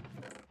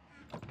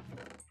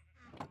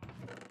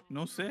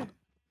 No say.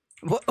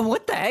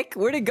 What the heck?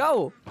 Where'd it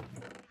go?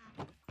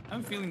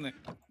 I'm feeling like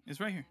it's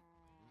right here.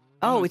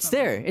 Oh, no, it's not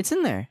there. It's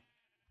in there.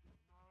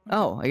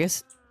 Oh, I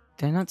guess.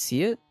 Did I not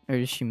see it? Or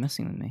is she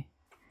messing with me?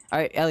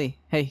 Alright, Ellie.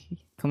 Hey,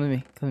 come with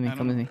me. Come with me.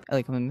 Come with me.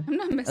 Ellie, come with me. I'm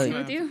not messing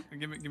Ellie. with you.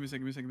 Give me a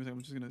second.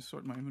 I'm just gonna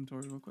sort my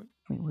inventory real quick.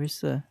 Wait, where's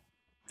the...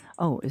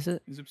 Oh, is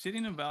it? Is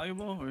obsidian a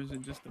valuable or is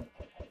it just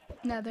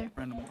a Nether.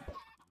 random one?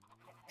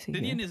 Is it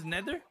Obsidian here? is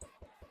nether?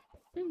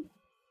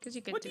 Because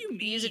you could What do you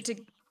use it to.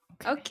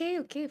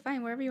 Okay,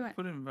 fine, wherever you want.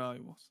 Put it in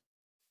valuables.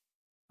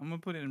 I'm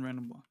gonna put it in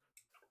random block.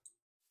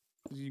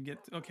 You get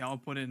okay. I'll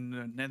put it in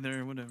the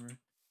nether, whatever.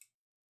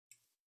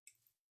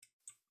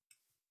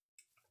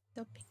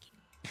 So picky.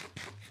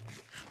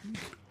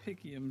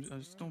 Picky. I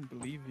just don't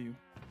believe you.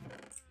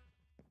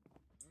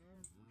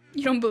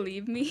 You don't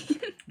believe me?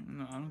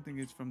 No, I don't think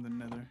it's from the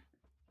nether.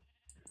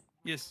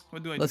 Yes.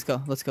 What do I? Let's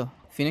go. Let's go.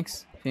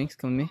 Phoenix,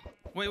 come with me.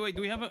 Wait.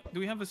 Do we have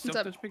a silk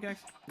up? touch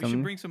pickaxe? We Come should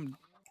with bring some.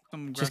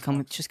 Just come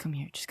here.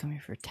 Just come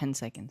here for 10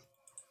 seconds.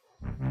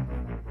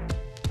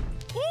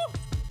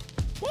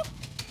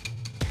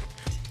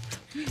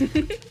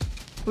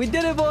 We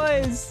did it,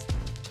 boys!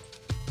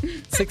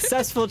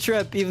 Successful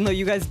trip, even though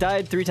you guys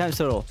died 3 times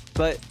total.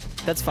 But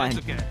that's fine.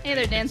 That's okay. Hey,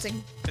 they're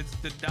dancing. It's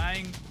the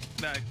dying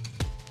that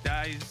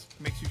dies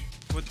makes you.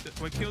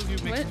 What kills you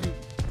makes What? you.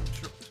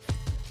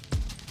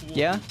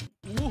 Yeah?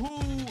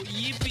 Woohoo!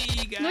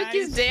 Yippee, guys! Look,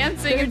 he's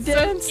dancing. They're It's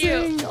dancing!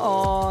 so cute.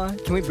 Aw.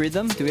 Can we breed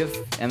them? Do we have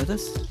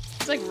amethyst?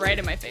 It's like right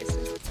in my face.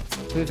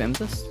 Do we have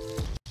amethyst?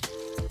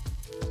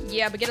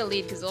 Yeah, but get a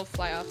lead because they'll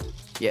fly off.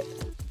 Yeah.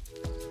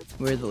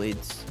 Where are the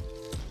leads?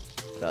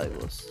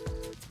 Valuables.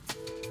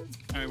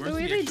 Alright, The where's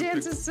way the they extra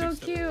dance pick is so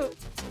step? cute.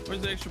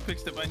 Where's the extra pick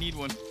step? I need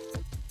one.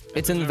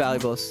 It's in the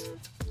valuables.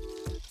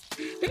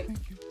 Thank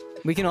you.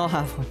 We can all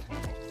have one.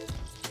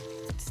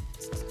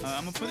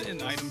 I'm gonna put it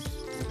in items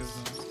because,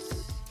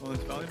 well,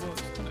 it's valuable.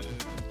 It's kinda,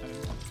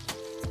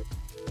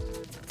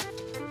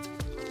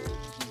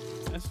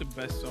 that's the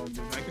best song, dude.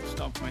 I could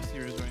stop my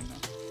series right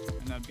now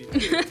and not be.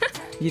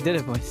 You did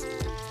it, boys.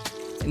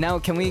 Now,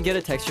 can we get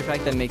a texture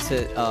pack that makes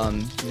it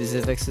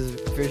Vizivix's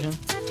version?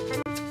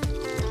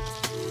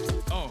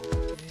 Oh.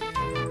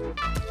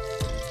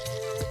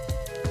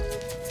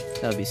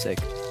 That would be sick.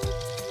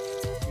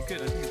 You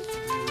could. I think it's.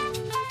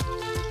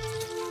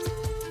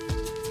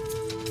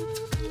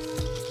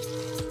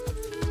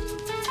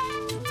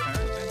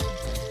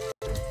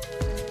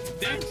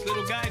 Dance,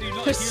 little guy. Do you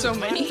not There's hear so the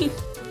many.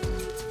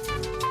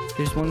 vibe?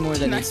 There's one more that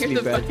Can I needs to hear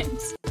be the bred.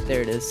 vines?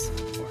 There it is.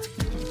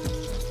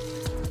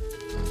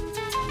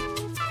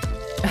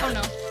 Oh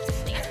no.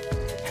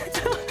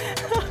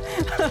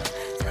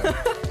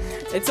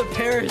 It's a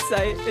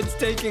parasite. It's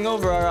taking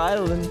over our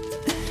island.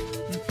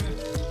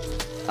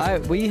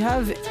 Alright, we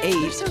have 8.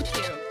 They're so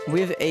cute. We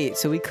have 8,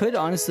 so we could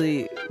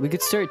honestly, we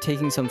could start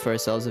taking some for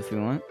ourselves if we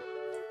want.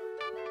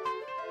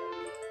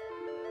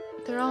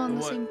 They're all on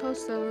the What? same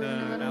post though. We're The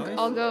gonna let them alleys?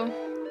 all go.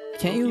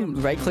 Can't you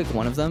right click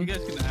one of You them? guys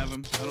can have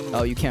him. I don't know.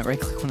 Oh, you can't right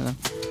click one of them.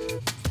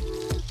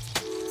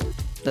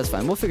 That's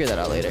fine, we'll figure that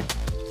out later.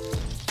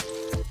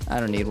 I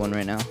don't need one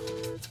right now.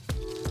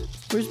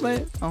 Where's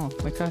my, oh,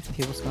 my crafting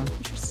table's gone.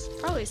 She's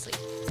probably asleep.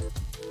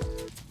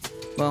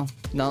 Well,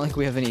 not like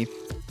we have any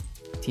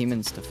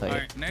demons to fight.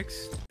 Alright,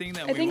 next thing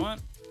that I we think,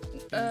 want.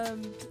 More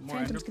Phantoms ender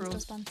can still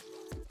pearls. spawn.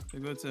 To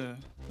go to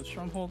the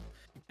stronghold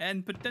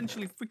and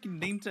potentially freaking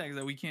name tags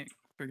that we can't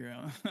figure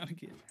out how to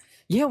get.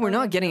 Yeah, we're Oh,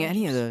 not yeah, getting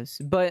any of those.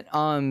 But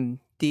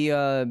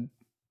the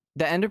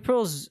ender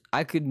pearls,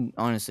 I could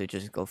honestly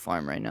just go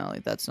farm right now.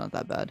 Like that's not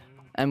that bad.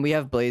 And we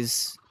have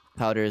blaze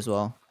powder as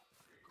well.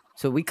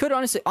 So we could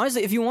honestly,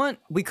 if you want,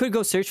 we could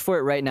go search for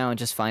it right now and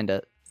just find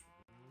it.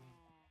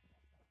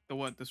 The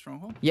what? The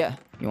stronghold? Yeah,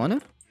 you want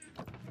to?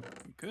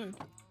 We could.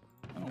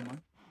 I don't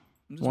mind.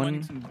 I'm just One-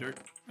 wanting some dirt,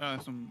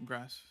 some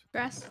grass.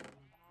 Grass.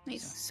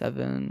 Nice.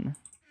 7.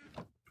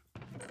 Yeah,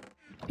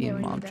 Being we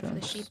need mob that for the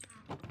traps. sheep.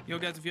 Yo,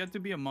 guys, if you had to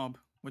be a mob,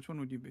 which one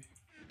would you be?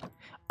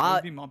 I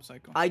would be mob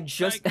psycho. I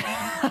just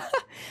Psycho.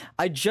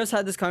 I just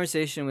had this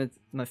conversation with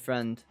my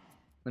friend.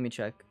 Let me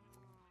check.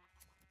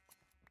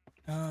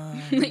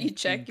 You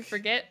check, you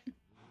forget.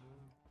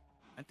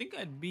 I think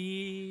I'd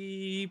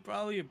be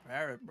probably a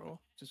parrot, bro.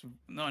 Just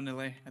no in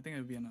LA. I think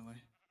I'd be in LA.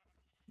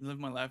 Live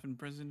my life in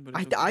prison, but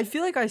it's I okay.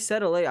 feel like I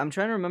said LA. I'm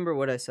trying to remember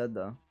what I said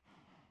though.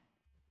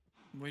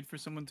 Wait for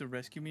someone to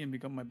rescue me and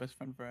become my best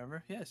friend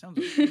forever. Yeah, it sounds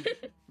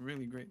like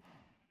really great.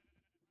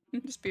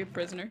 Just be a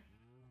prisoner.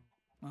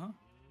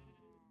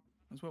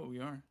 That's what we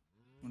are.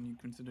 When you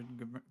consider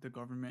the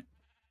government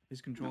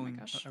is controlling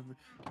gosh. every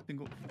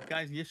single.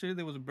 Guys, yesterday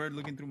there was a bird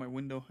looking through my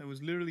window. It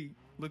was literally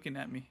looking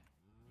at me.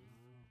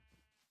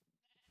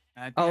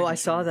 Oh, I can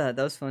show saw you. that.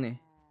 That was funny.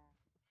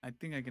 I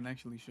think I can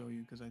actually show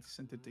you because I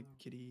sent it to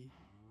Kitty.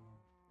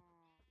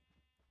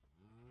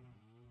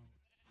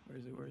 Where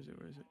is it? Where is it?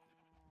 Where is it?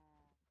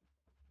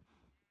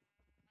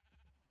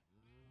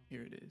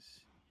 Here it is.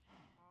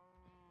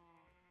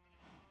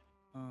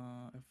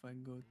 If I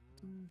go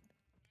to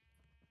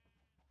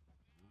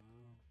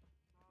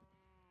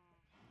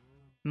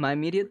My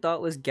immediate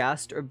thought was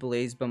gassed or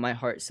blazed, but my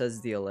heart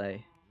says the LA.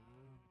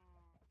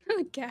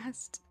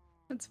 Gassed.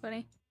 That's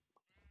funny.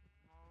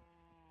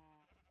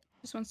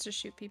 Just wants to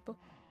shoot people.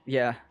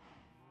 Yeah.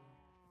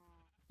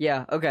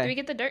 Yeah, okay. Did we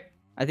get the dirt?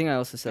 I think I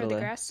also said Or the LA.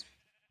 grass?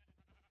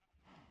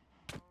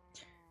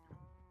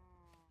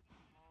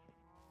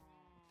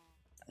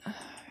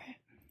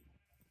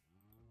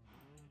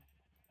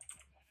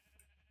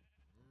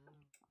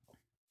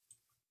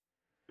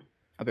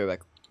 I'll be right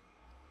back.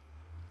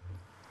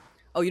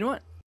 Oh, you know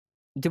what?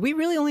 Did we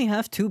really only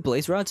have 2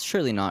 blaze rods?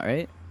 Surely not,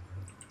 right?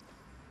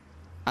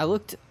 I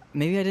looked.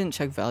 Maybe I didn't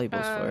check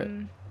valuables for it.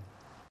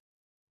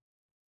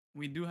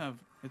 we do have.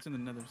 It's in the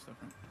nether stuff,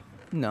 right?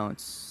 No,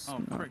 it's. Oh,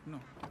 not. frick, no.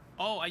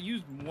 Oh, I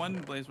used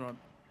 1 blaze rod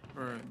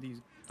for these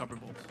copper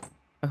bolts.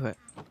 Okay.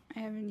 I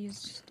haven't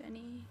used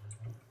any.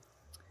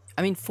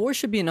 I mean, 4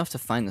 should be enough to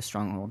find the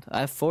stronghold. I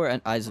have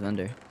 4 eyes of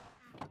Ender.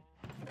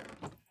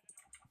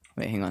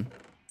 Wait, hang on.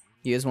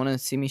 You guys want to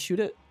see me shoot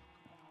it?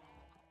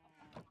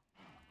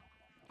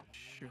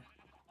 Sure.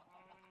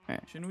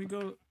 Alright. Shouldn't we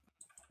go?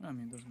 I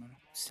mean, it doesn't matter.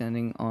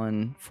 Standing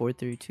on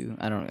 432.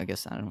 I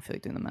guess I don't feel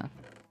like doing the math.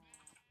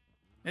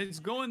 It's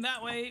going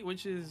that way,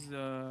 which is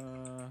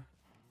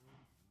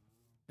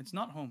it's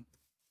not home.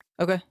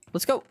 Okay,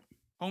 let's go.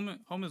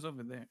 Home is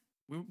over there.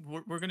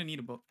 We're gonna need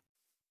a boat.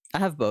 I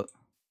have boat.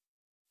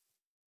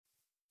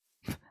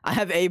 I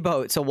have a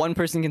boat, so 1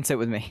 person can sit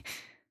with me.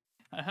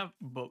 I have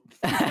boat.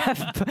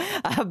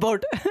 I have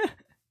boat.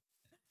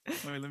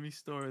 Wait, let me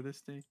store this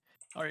thing.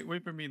 All right,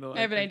 wait for me though.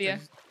 I have an idea.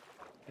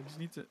 I just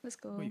need to. Let's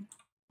go. Wait,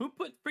 who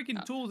put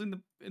freaking tools in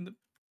the?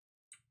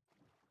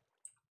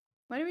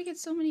 Why do we get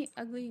so many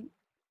ugly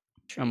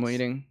trees? I'm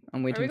waiting.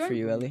 I'm waiting for going?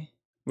 you, Ellie.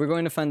 We're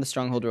going to find the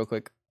stronghold real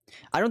quick.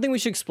 I don't think we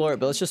should explore it,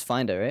 but let's just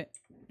find it, right?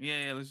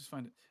 Yeah, let's just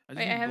find it. Wait,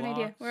 I have an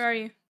idea. Where are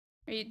you?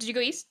 Did you go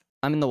east?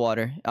 I'm in the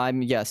water.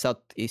 Yeah,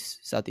 southeast,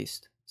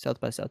 south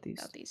by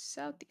southeast.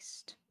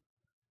 Southeast.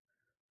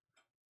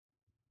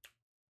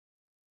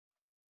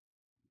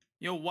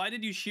 Yo, why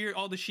did you shear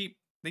all the sheep?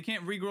 They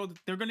can't regrow.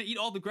 They're gonna eat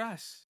all the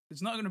grass.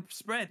 It's not gonna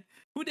spread.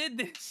 Who did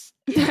this?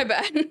 My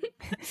bad.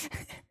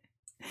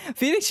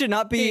 Phoenix should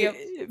not be. Here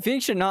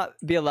Phoenix should not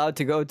be allowed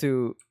to go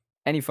to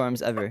any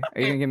farms ever.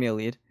 Are you gonna give me a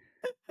lead?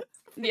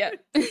 Yeah.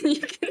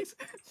 You can...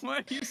 Why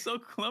are you so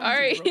clumsy?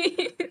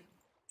 Alright. Bro?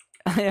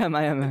 I am.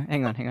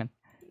 Hang on.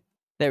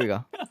 There we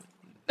go.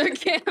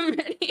 Okay, I'm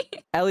ready.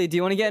 Ellie, do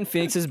you want to get in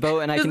Phoenix's boat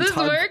and I Does can this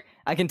tug? work?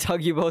 I can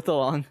tug you both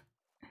along.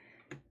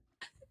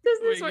 Does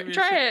Wait, this give work? me a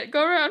Try sec. it.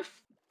 Go around.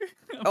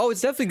 Oh,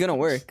 it's definitely gonna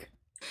work.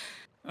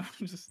 I'm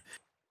just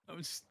No,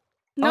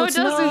 Oh, it it's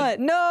doesn't. not.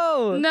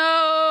 No.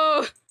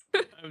 No.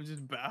 I'm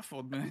just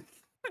baffled, man.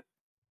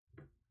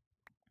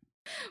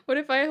 What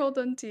if I hold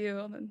on to you?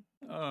 Hold on.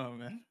 Oh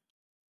man.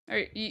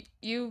 Alright,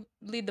 you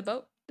lead the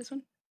boat. This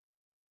one.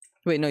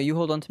 Wait, no. You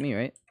hold on to me,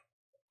 right?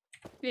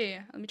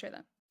 Yeah. Let me try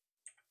that.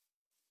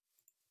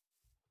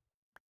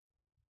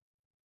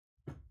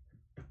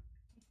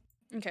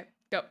 Okay,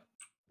 go.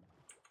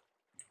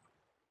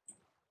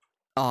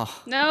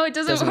 Oh, No, it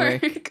doesn't, Doesn't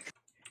work. work.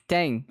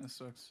 dang. That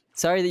sucks.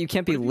 Sorry that you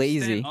can't be What if you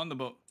lazy. stand on the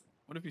boat?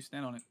 What if you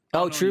stand on it?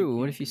 Oh, no, true.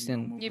 What can't if you 'cause don't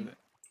stand- move You- with it.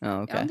 Oh, I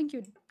okay. don't think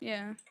you'd.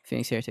 Yeah.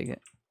 Phoenix, here, take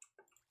it.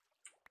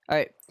 All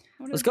right, I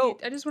wanted Let's to go.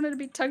 I just wanted to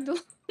be tugged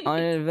along. on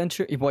an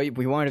adventure. Wait,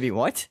 we wanted to be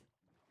what?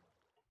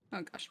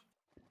 Oh gosh.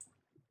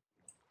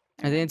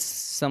 I think it's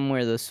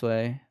somewhere this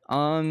way.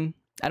 I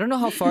don't know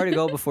how far to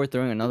go before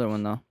throwing another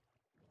one though.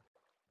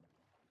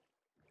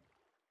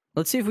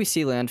 Let's see if we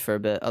see land for a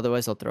bit.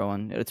 Otherwise, I'll throw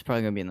one. It's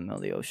probably gonna be in the middle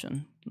of the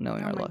ocean,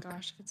 knowing Oh our my luck.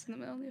 gosh, if it's in the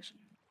middle of the ocean.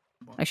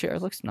 Actually, our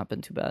luck's not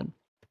been too bad.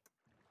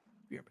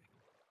 Be right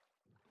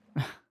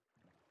back.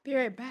 Be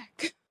right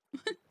back.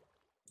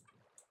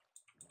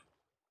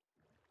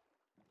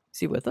 Is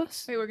he with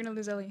us? Wait, we're gonna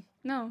lose Ellie.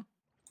 No.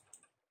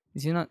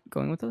 Is he not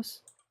going with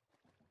us?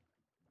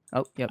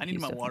 Oh, yep. I need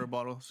he's my definitely- water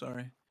bottle.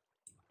 Sorry.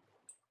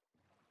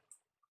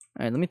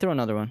 All right, let me throw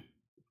another one.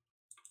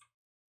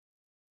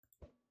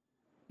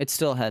 It's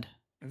still ahead.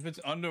 If it's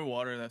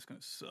underwater, that's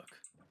gonna suck.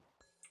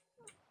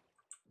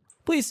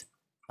 Please.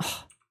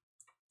 Oh.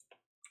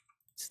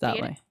 It's that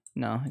get it? way.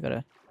 No, I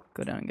gotta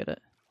go down and get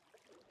it.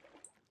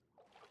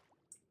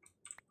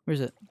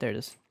 Where's it? There it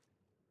is.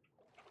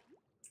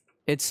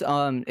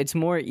 It's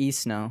more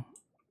east now,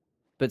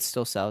 but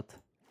still south.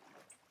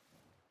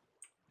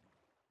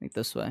 Like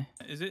this way.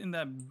 Is it in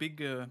that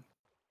big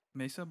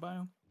mesa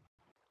biome?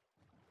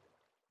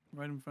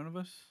 Right in front of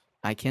us?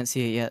 I can't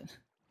see it yet.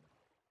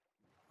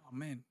 Oh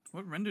man,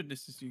 what render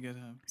distance do you guys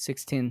have?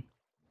 16.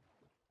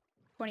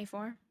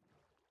 24.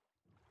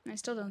 I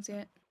still don't see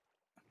it.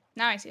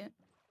 Now I see it.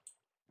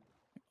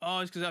 Oh,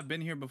 it's because I've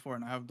been here before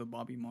and I have the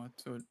Bobby mod,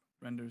 so it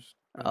renders.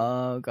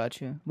 Oh,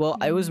 gotcha. Well,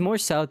 I was more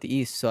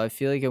southeast, so I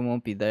feel like it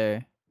won't be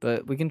there.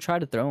 But we can try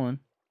to throw one.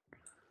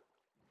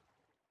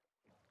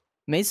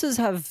 Mesas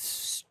have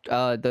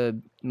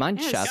the mine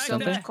There's shafts, so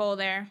don't they? much coal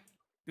there.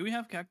 Do we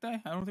have cacti?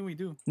 I don't think we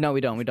do. No,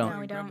 we don't. We don't. No,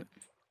 we Grab don't. it.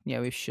 Yeah,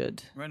 we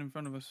should. Right in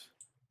front of us.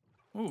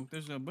 Oh,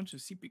 there's a bunch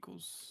of sea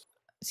pickles.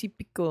 Sea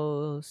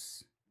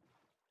pickles.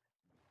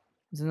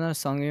 Isn't that a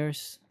song of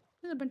yours?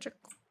 There's a bunch of.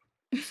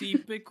 Sea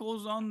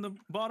pickles on the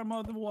bottom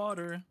of the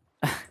water.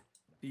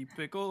 Sea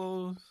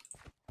pickles.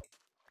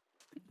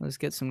 Let's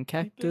get some Sea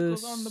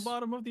cactus. pickles on the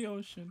bottom of the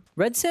ocean.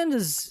 Red sand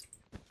is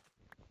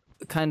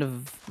kind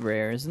of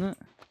rare, isn't it?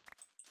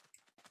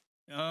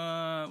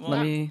 Well,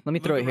 let me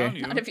look throw it here. around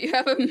you. Not if you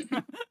have a.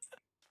 Not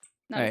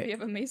Alright. if you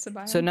have a mesa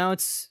biome. So now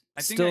it's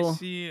I think I still.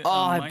 see. Oh,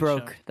 I mine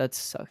broke. shaft. That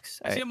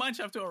sucks. I see Alright, a mine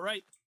shaft to our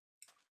right.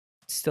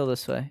 still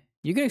this way.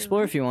 You can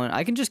explore if you want.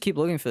 I can just keep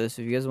looking for this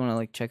if you guys want to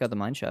like check out the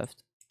mine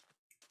shaft.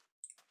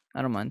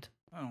 I don't mind.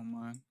 I don't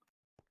mind.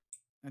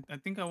 I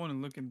think I want to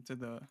look into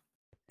the.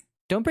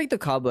 Don't break the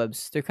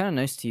cobwebs. They're kind of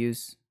nice to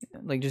use.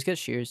 Like, just get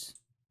shears.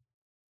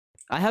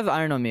 I have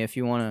iron on me if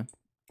you want to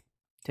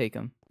take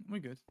them. We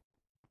good.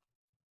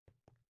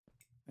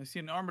 I see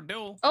an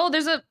armadillo. Oh,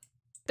 there's a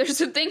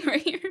thing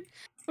right here.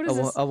 What is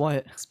this? A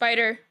what?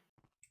 Spider.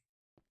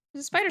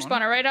 There's a spider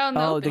Spawner? spawner right out in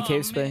the Oh, open. the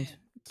cave space. man.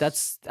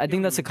 That's. I Yeah,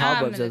 think that's the we-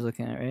 cobwebs I minute. was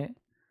looking at, right?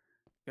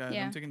 Guys,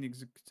 Yeah. I'm taking the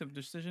executive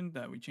decision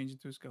that we change it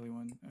to a skelly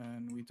one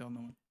and we tell no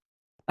one.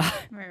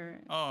 Right.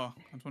 Oh,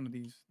 it's one of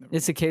these. Never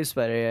It's a mind. cave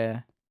spider.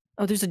 Yeah.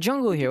 Oh, there's a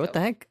jungle here. What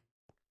the heck?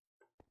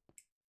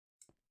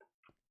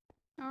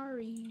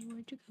 Ari,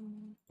 where'd you go?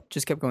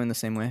 Just kept going the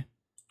same way.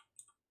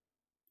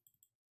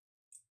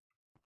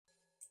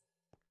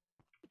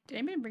 Did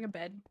anybody bring a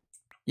bed?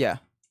 Yeah.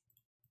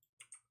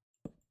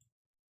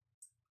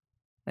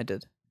 I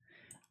did.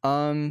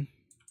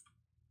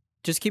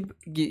 Just keep.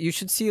 You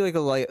should see like a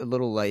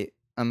little light.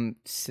 I'm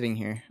sitting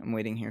here. I'm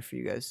waiting here for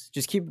you guys.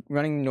 Just keep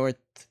running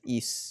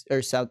northeast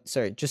or south.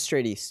 Sorry, just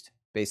straight east,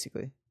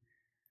 basically.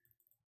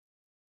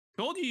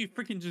 Told you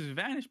freaking just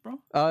vanished, bro.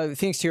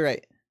 Phoenix, to your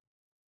right.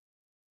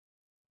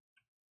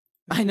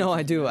 I know.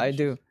 I do. I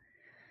do.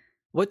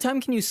 What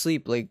time can you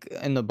sleep? Like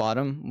in the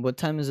bottom. What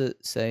time does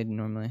it say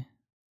normally?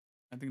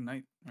 I think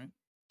night, right?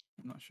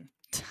 I'm not sure.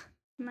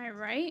 Am I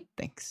right?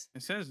 Thanks.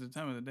 It says the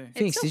time of the day. It's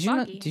Phoenix, so did you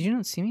not? foggy. Did you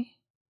not see me?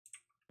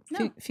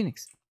 No.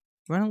 Phoenix,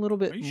 run a little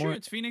bit Are you more. sure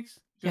it's Phoenix?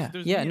 Yeah.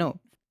 There's Yeah. me and- No,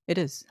 it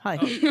is. Hi.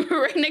 Oh.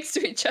 We're right next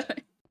to each other.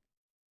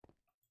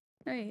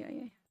 Oh,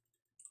 yeah.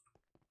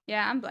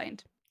 Yeah, I'm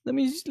blind. Let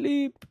me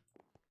sleep.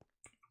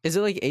 Is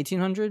it like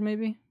 1800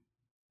 maybe?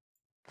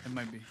 It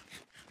might be.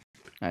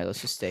 All right,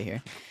 let's just stay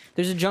here.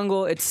 There's a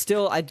jungle. It's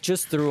still. I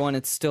just threw one.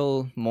 It's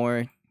still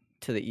more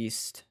to the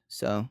east.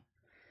 So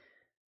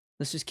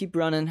let's just keep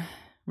running,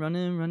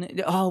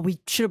 running. Oh, we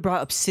should have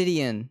brought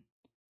obsidian,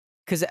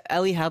 cause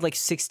Ellie had like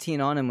 16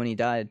 on him when he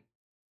died.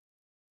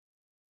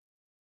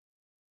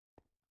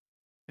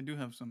 I do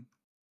have some.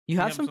 You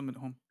We have some? at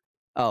home.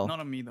 Oh. Not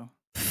on me though.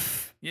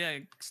 Yeah,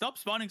 stop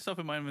spawning stuff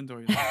in my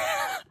inventory.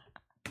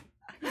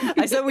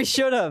 I said we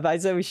should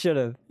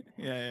have.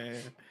 Yeah.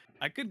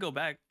 I could go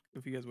back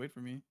if you guys wait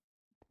for me.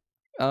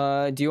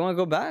 Do you want to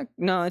go back?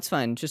 No, it's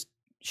fine. Just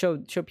show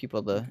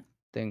people the Okay.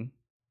 thing.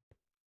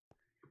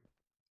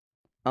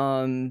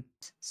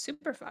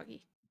 Super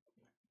foggy.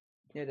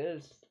 It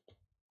is.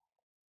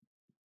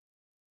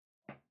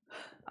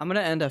 I'm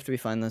gonna end after we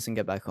find this and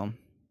get back home.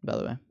 By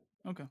the way.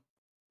 Okay.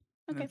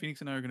 And then Okay.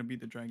 Phoenix and I are gonna beat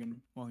the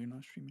dragon while you're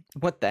not streaming.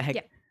 What the heck?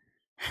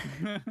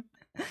 Yeah.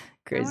 I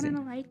Crazy. want an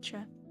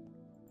elytra.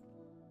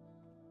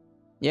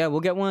 Yeah,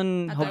 we'll get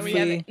one. Not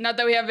Hopefully. not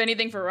that we have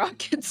anything for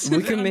rockets. We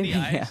Was it can on maybe. the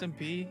Yeah.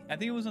 SMP. I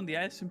think it was on the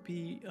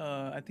SMP.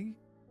 I think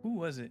who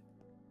was it?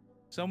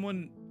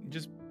 Someone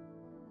just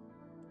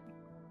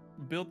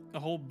built a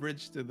whole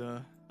bridge to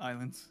the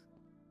islands.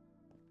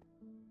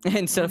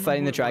 Instead I of don't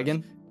fighting know the who it was.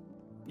 dragon.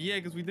 Yeah,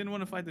 because we didn't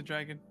want to fight the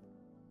dragon.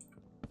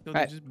 So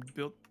Alright. they just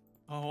built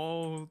a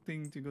whole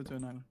thing to go to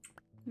an island.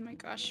 Oh my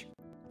gosh.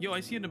 Yo, I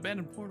see an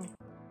abandoned portal.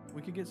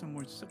 We could get some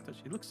more stuff touch.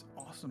 It looks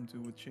awesome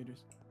too with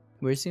shaders.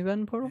 Where's the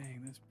abandoned portal?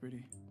 Dang, that's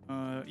pretty.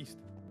 East.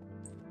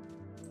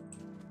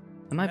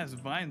 Am It I? has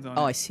vines on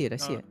Oh, it. I see it. I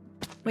see Uh, it.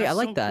 Wait, I That's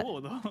like so that.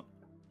 Cool, though.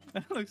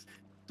 That looks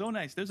so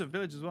nice. There's a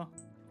village as well.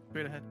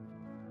 Straight ahead.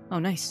 Oh,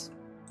 nice.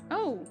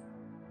 Oh.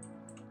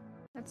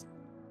 That's.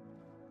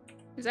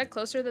 Is that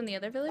closer than the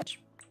other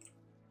village?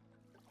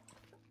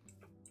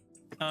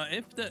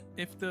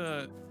 If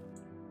the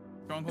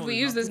stronghold If we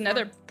is use not this too far,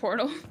 nether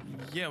portal.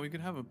 yeah, we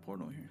could have a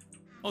portal here.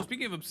 Oh,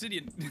 speaking of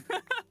obsidian,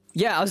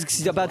 Yeah, I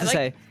was about to I like-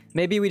 say.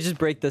 Maybe we just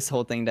break this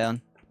whole thing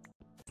down.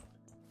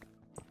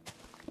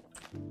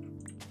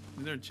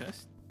 Is there a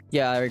chest?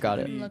 Yeah, I already got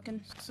it. I'm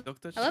looking. Silk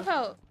touch I love stuff?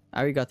 how I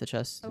already got the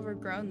chest.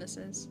 overgrown this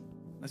is.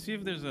 Let's see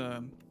if there's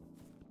a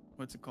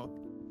what's it called?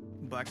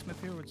 Blacksmith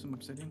here with some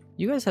obsidian.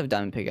 You guys have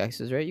diamond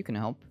pickaxes, right? You can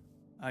help.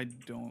 I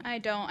don't. I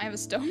don't. I have a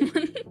stone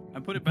one. I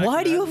put it back.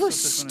 Why do you have a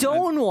stuff that's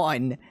stone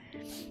one?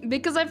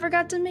 because I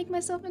forgot to make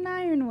myself an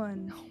iron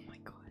one. Oh my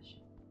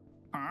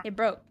gosh. It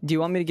broke. Do you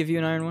want me to give you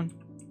an iron one?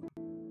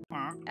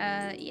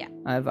 Yeah.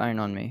 I have iron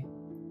on me.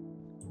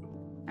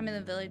 I'm in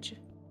the village.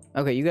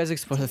 Okay, you guys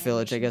explore the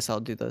village. I guess I'll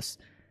do this.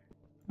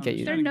 Get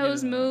you. Their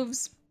nose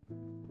moves.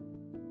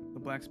 The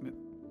blacksmith.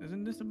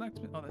 Isn't this the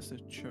blacksmith? Oh, that's the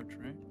church,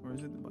 right? Or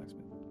is it the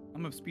blacksmith?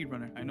 I'm a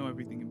speedrunner. I know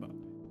everything about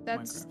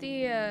That's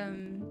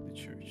Minecraft. The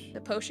church.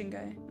 the potion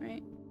guy,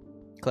 right?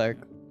 Cleric.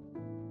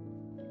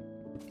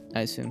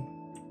 I assume.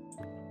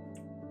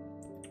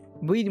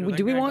 We Yo, that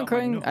do we guy want got my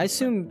crying? nose. I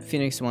assume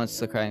Phoenix wants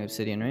the crying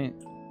obsidian, right?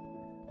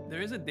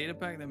 There is a data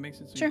pack that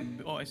makes it so Sure. you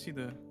can. Oh, I see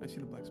the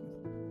blacksmith.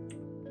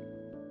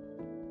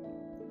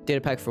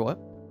 Data pack for what?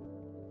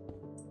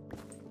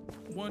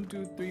 1,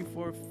 2, 3,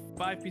 4,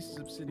 5 pieces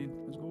of obsidian.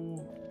 Let's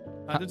go.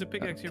 There's a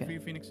pickaxe here okay. for you,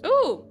 Phoenix.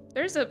 Ooh,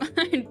 there's a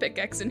iron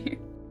pickaxe in here.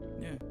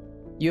 Yeah.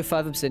 You have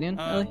 5 obsidian,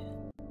 Ellie?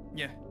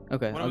 Yeah.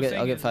 Okay, What I I'll was get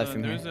saying is, 5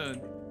 from here. There's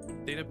a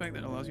data pack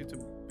that allows you to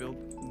build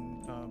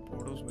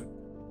portals with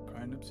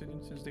crying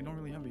obsidian. Since they don't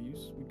really have a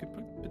use, we could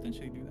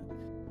potentially do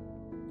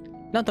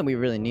that. Not that we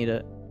really need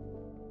it.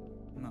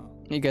 No.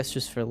 I guess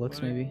just for looks,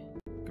 But it- maybe.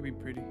 Could be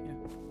pretty, yeah.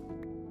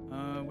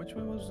 Which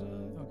way was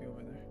okay,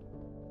 over there.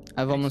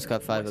 I've almost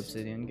got West. 5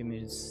 obsidian. Give me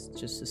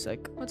just a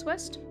sec. What's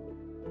west?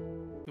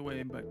 The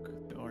way back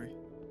to Ari.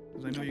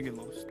 Because I know you get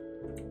lost.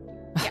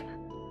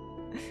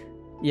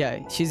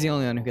 Yeah, she's the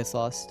only one who gets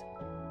lost.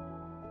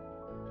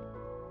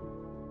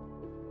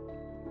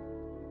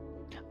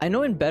 I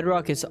know in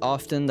Bedrock it's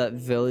often that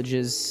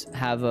villages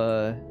have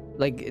a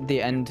like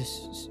the end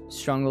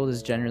stronghold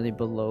is generally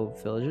below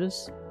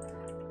villages.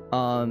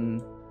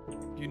 Do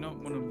you know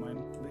one of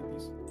mine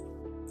ladies?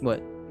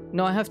 What?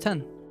 No, I have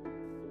 10.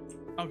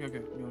 Okay, okay.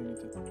 You only need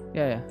to.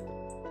 Yeah.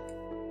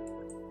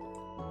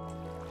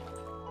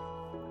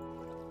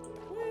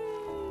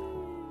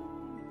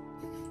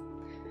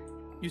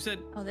 You said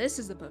Oh, this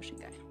is the potion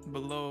guy.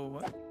 below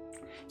what?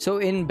 So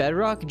in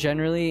Bedrock,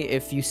 generally,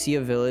 if you see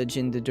a village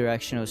in the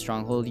direction of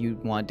stronghold, you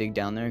want to dig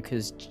down there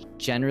because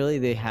generally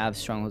they have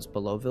strongholds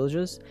below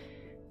villages.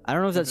 I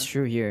don't know if that's Okay.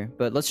 true here,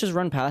 but let's just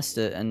run past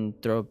it and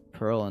throw a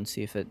pearl and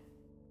see if it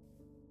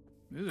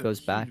This is a goes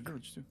huge back.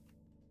 village, too.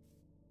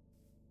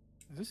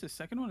 Is this the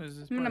second one? Or is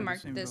this I'm gonna part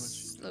of the mark same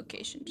this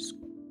location just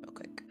real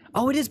quick.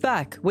 Oh, it is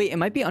back. Wait, it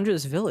might be under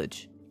this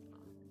village.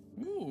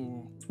 village?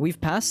 Ooh. We've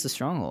passed the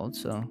stronghold,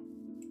 so.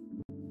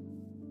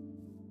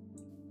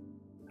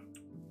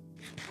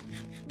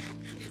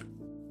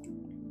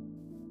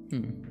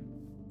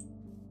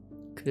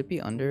 Could it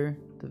be under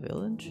the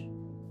village?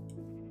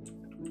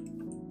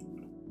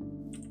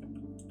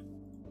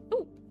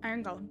 Ooh,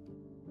 iron golem.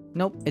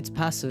 Nope, it's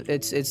passive.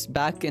 It's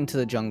back into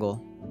the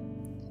jungle.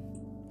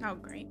 Oh,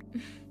 great.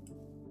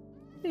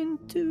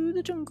 Into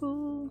the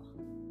jungle.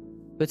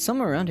 But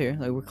somewhere around here,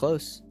 like we're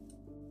close.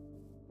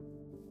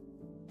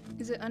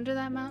 Is it under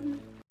that mountain?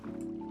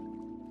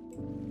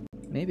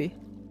 Maybe.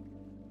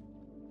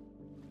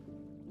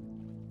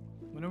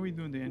 When are we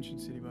doing the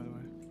ancient city, by the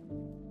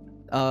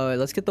way?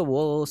 Let's get the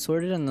wool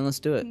sorted and then let's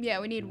do it. Yeah,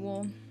 we need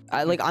wool.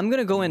 I'm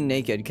gonna go in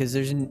naked because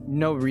there's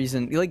no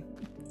reason. Like,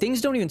 things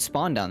don't even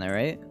spawn down there,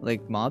 right?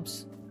 Like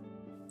mobs.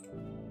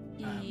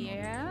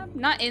 Yeah,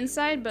 not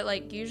inside, but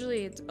like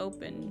usually it's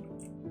open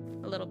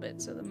a little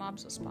bit, so the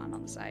mobs will spawn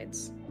on the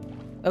sides.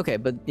 Okay,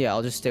 but yeah,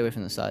 I'll just stay away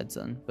from the sides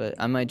then. But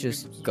I might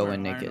just go wear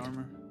in iron naked.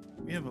 armor.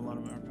 We have a lot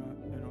of armor.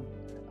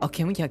 Oh,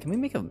 can we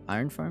make an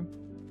iron farm?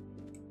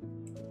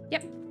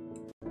 Yep.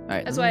 All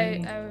right. That's let why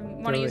me I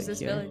want throw to use it this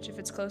here. village if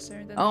it's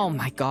closer. Than Oh the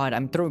my god,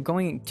 I'm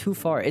going too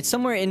far. It's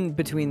somewhere in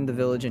between the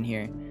village and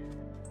here.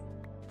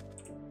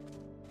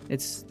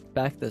 It's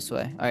back this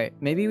way. All right,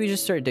 maybe we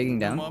just start digging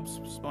The down. mobs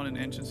spawn in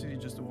ancient city,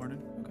 just the warden.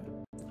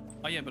 Okay.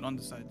 Oh yeah, but on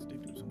the sides they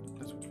do something.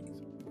 That's what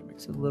that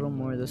makes It's a little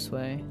more this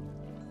way.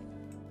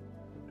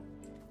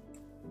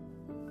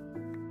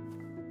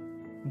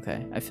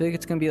 Okay, I feel like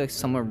it's gonna be like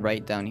somewhere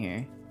right down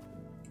here.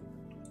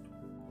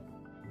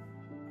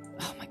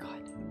 Oh my god,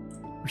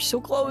 we're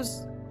so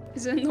close.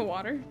 Is it in the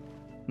water?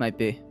 Might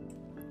be.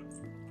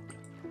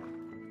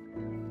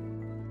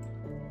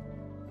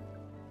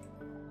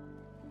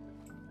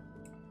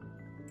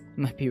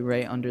 Might be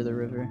right under the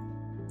river.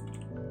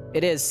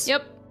 It is.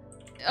 Yep.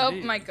 Oh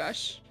is. my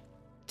gosh.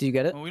 Did you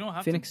get it? Well, we don't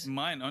have Phoenix? to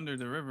mine under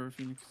the river,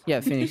 Phoenix.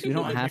 Yeah, Phoenix. We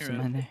don't Like have here, to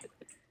right? mine there.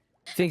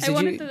 Phoenix, I did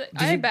wanted you? the did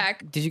eye you-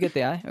 back. Did you get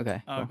the eye?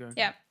 Okay. Oh, cool. okay.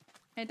 Yeah,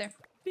 right there.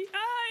 The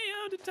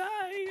eye of the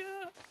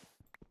tiger.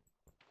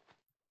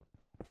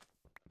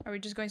 Are we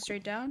just going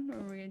straight down, or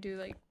are we gonna do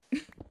like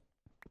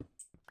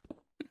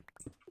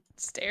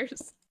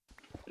stairs?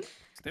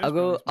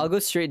 Stairs I'll go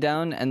straight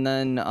down and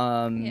then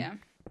Yeah.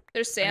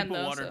 There's I can sand put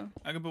though, water.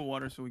 so I can put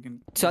water so we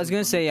can. So I was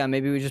gonna say, yeah,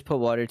 maybe we just put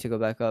water to go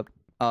back up.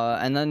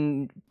 And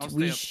then I'll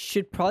we stay up.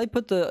 should probably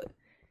put the.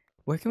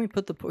 Where can we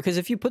put the? Because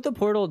if you put the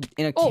portal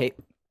in a Oh. cave,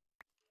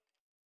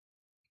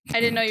 I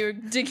didn't know you were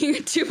digging a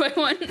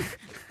 2x1.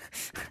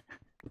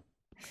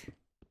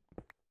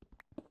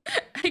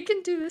 I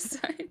can do this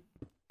side.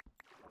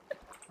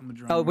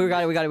 Oh, we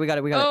got it.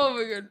 Oh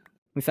my god.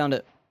 We found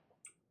it.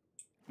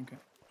 Okay.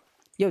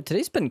 Yo,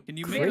 today's been Can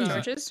you crazy. make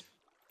torches?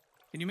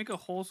 Can you make a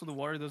hole so the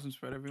water doesn't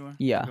spread everywhere?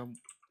 Yeah. Like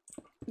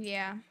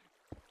Yeah.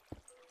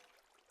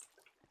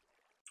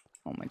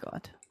 Oh my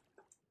god.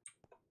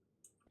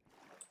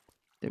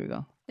 There we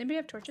go. Anybody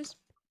have torches?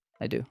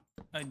 I do.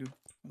 I do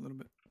a little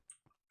bit.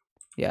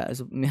 Yeah,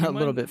 a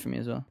little bit for me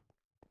as well.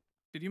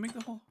 Did you make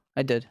the hole?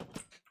 I did.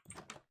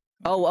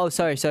 Oh,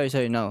 sorry.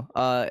 No.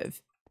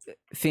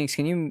 Phoenix,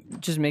 can you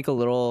just make a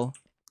little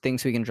thing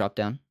so we can drop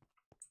down?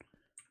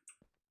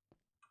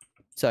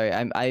 Sorry,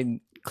 I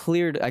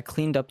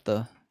cleaned up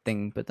the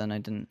thing, but then I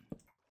didn't.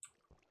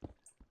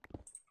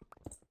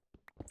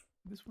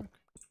 Did this work?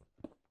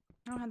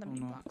 I don't have the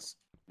meat blocks.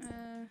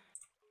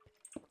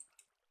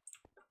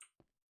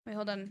 Wait,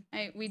 hold on.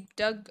 We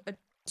dug a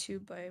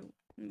 2x.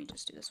 Let me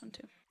just do this one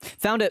too.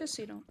 Found it. Just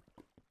so you don't.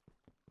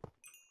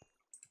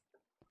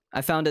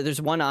 I found it. There's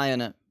one eye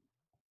on it.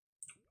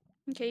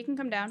 Okay, you can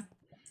come down.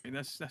 Hey,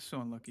 that's so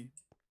unlucky.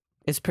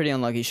 It's pretty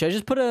unlucky. Should I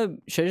just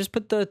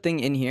put the thing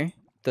in here?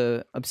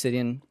 The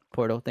obsidian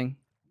portal thing?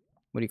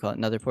 What do you call it?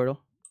 Nether portal?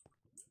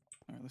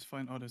 Alright, let's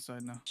find other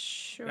side now.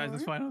 Sure. Guys,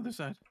 let's find other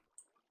side.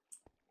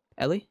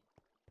 Ellie?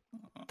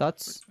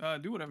 Thoughts?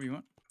 Do whatever you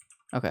want.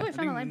 Okay. Oh, I I found a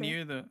think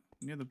library.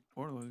 near the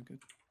portal is good.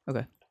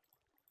 Okay.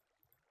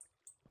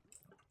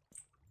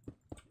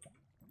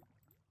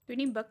 Do we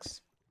need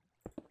books?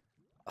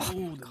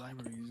 Oh, the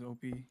library is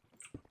OP.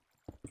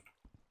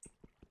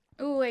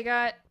 Ooh, I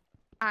got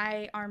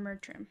eye armor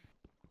trim.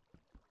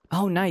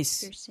 Oh,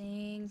 nice.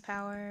 Piercing,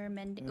 power,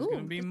 mending. That's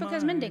gonna Ooh, be this book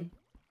has mending.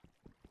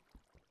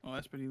 Oh,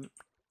 that's pretty cool.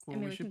 I mean,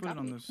 we we should can put it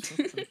on copy the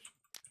it. silk touch.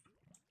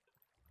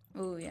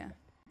 Ooh, yeah.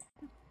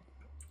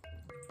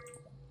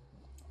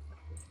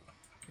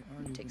 Okay, I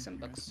already Take did some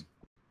the books.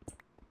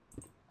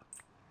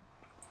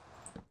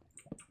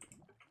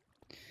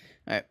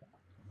 Alright.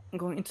 I'm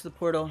going into the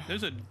portal.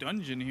 There's a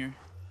dungeon here.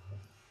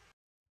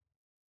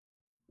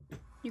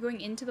 You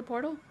going into the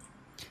portal?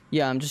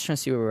 Yeah, I'm just trying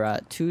to see where we're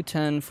at.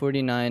 210,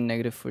 49,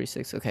 negative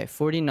 46. Okay,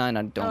 49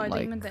 I don't I like.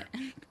 think meant the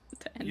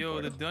end Yo,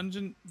 portal. the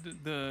dungeon,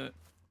 the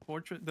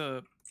portrait,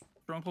 the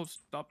stronghold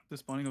stopped the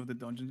spawning of the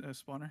dungeon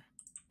spawner.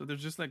 So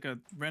there's just like a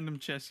random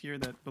chest here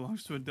that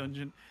belongs to a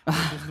dungeon. But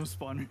there's no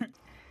spawner.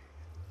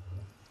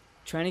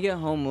 Trying to get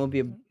home will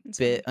be a It's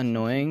bit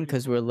annoying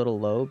because we're a little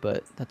low,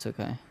 but that's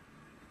okay.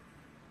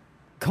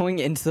 Going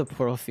into the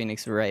portal,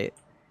 Phoenix, right?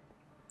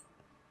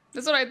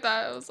 That's what I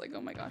thought. I was like,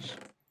 oh my gosh.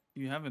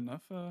 Do you have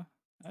enough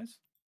eyes?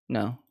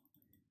 No.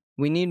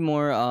 We need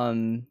more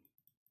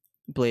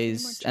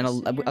blaze and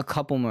chests in here? a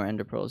couple more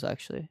ender pearls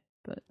actually.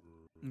 But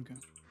Okay.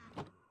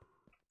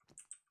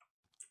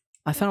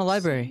 I found a Oops,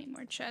 library. Need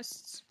more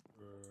chests.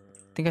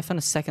 I think I found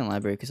a second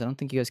library because I don't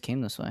think you guys came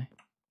this way.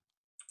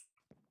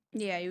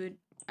 Yeah, you would.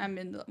 I'm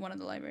in one of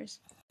the libraries.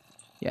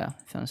 Yeah,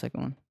 I found a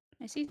second one.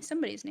 I see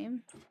somebody's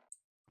name.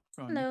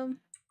 Probably. Hello.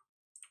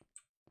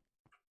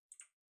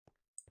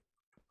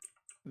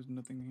 There's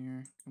nothing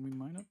here. Can we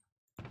mine up?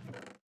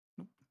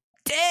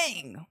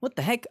 Dang! What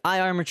the heck? Eye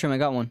armor trim. I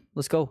got one.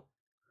 Let's go.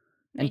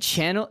 And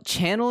Nice.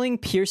 channeling,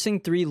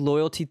 piercing 3,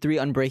 loyalty 3,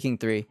 unbreaking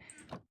 3.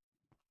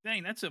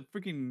 Dang, that's a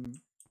freaking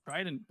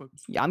trident book.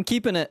 Yeah, I'm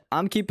keeping it.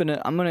 I'm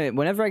gonna.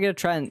 Whenever I get a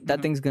trident,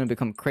 that thing's gonna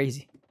become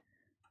crazy.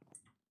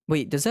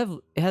 Wait, does it have?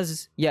 It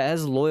has. Yeah, it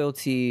has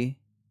loyalty.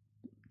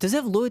 Does it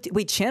have loyalty?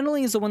 Wait,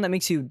 channeling is the one that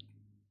makes you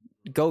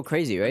go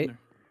crazy, right? Thunder.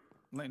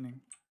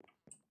 Lightning.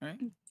 Right?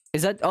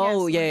 Is that?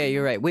 Oh, Yes, yeah, lightning.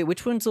 you're right. Wait,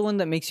 which one's the one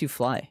that makes you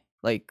fly?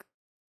 Like,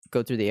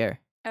 go through the air?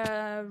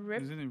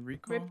 Is it in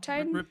recall?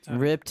 Riptide?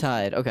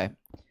 Riptide. Okay.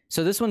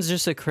 So this one's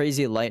just a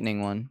crazy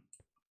lightning one.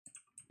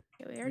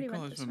 Yeah, we already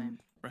Recall went is this way. from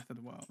Breath of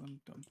the Wild. I'm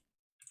dumb.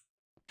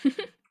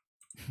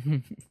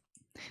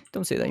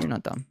 Don't say that. You're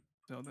not dumb.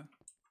 Zelda.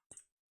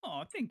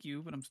 Oh, thank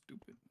you, but I'm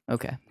stupid.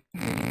 Okay.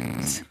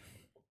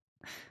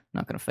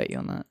 Not gonna fight you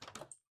on that.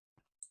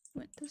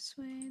 Went this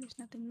way. There's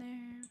nothing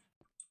there.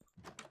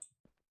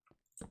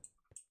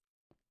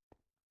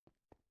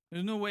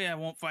 There's no way I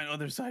won't find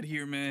other side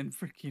here, man.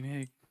 Freaking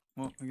heck.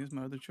 Well, I guess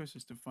my other choice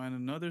is to find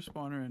another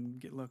spawner and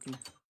get lucky.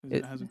 'Cause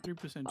it has a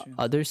 3% chance.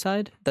 Other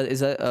side?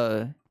 Is that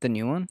the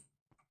new one?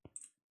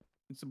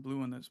 It's the blue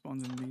one that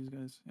spawns in these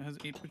guys. It has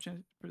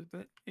 8%,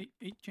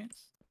 8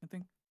 chance, I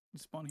think, to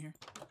spawn here.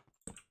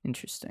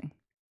 Interesting.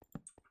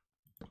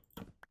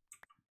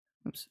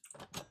 Oops.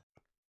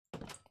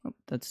 Oh,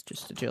 that's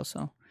just a jail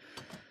cell.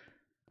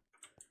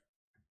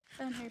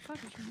 Found Harry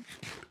Potter.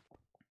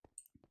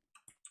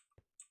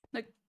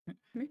 Look.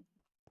 Come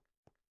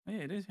Oh, yeah,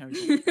 it is Harry.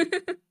 here.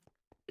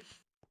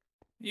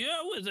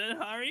 Yeah, was that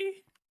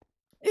Harry?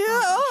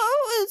 Yeah,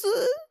 is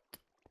it?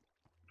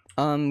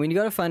 We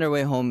gotta find our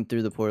way home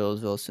through the portal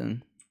as well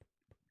soon.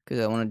 Cause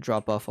I want to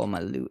drop off all my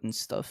loot and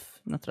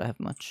stuff. Not that I have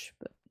much,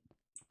 but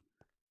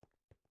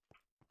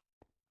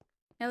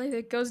Ellie,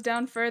 it goes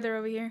down further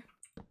over here.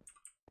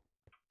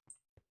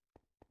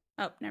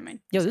 Oh, never mind.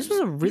 Yo, this was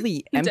a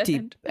really Dead empty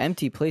end.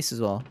 empty place as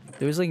well.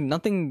 There was like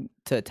nothing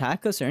to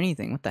attack us or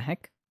anything. What the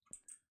heck?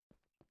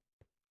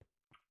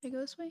 Did I go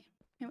this way?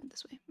 I went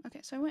this way. Okay,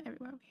 so I went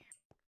everywhere over here.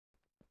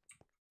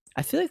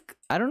 I feel like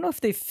I don't know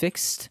if they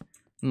fixed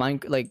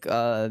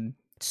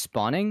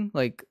spawning,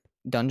 like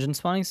dungeon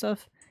spawning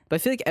stuff. But I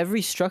feel like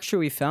every structure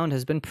we found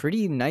has been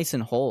pretty nice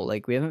and whole.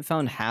 Like we haven't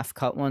found half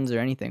cut ones or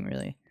anything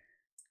really.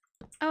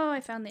 Oh,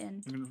 I found the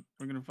end.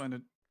 We're gonna find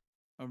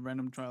a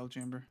random trial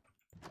chamber.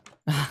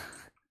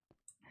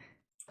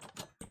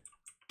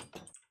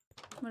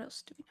 What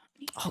else do we not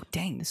need? Oh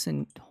dang, this is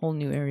a whole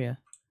new area.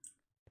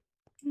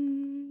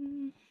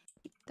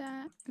 Keep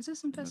that. Is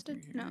this infested?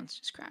 Nothing No, here. it's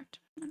just cracked.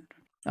 I don't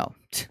know. Oh,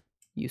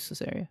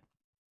 useless area.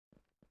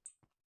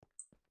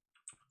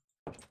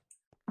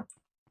 Ah,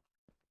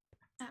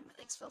 my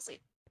legs fell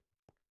asleep.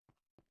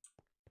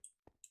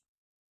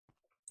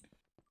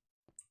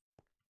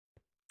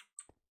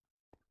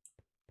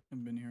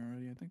 I've been here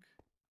already, I think.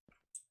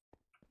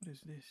 What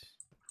is this?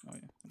 Oh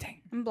yeah.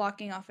 Dang. I'm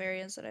blocking off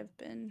areas that I've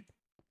been.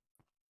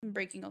 I'm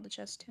breaking all the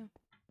chests too.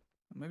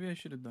 Maybe I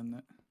should have done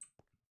that.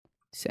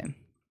 Same.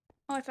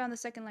 Oh, I found the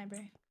second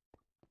library.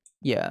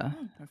 Yeah.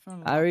 Oh, I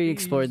found. I already these.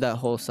 explored that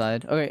whole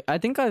side. Okay, I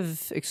think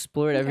I've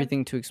explored Okay.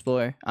 everything to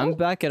explore. I'm Oh.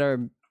 back at our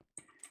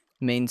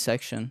main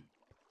section.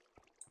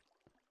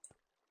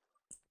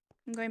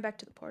 I'm going back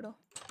to the portal.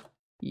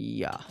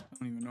 Yeah. I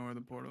don't even know where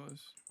the portal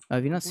is.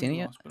 Have you not Completely seen it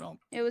yet? lost, but I'll-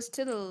 It was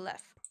to the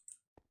left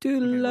To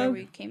the Okay, where left.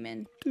 we came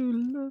in, To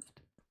the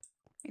left.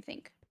 I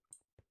think.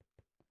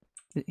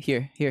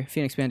 Here,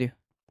 Phoenix Bandu.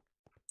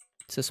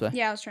 It's this way.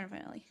 Yeah, I was trying to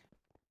find Ellie.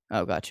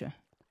 Oh, gotcha.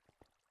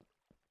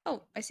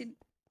 Oh, I see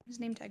his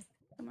name tag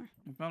somewhere.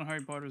 I found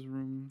Harry Potter's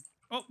room.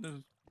 Oh, there's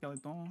a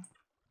skeleton.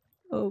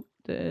 Oh,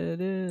 there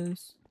it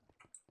is.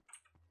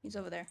 He's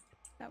over there.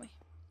 That way.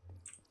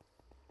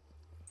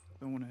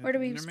 Don't want to hit Where do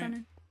the we Enderman. spawn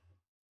in?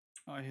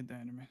 Oh, I hit the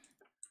Enderman.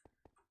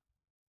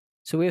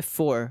 So we have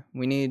 4.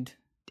 We need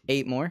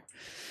 8 more.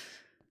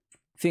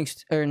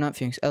 Phoenix, or not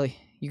Phoenix. Ellie,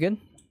 you good?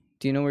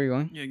 Do you know where you're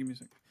going? Yeah, give me a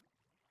sec.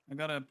 I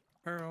got a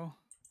pearl,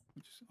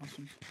 which is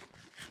awesome.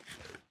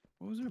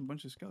 What was there? A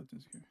bunch of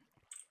skeletons here.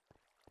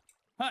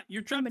 Ha!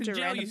 You're trapped in bunch of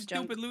jail, you random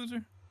junk. stupid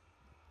loser.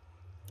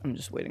 I'm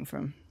just waiting for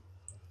him.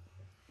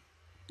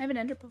 I have an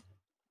ender pearl.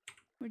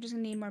 We're just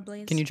gonna need more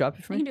blaze. Can you drop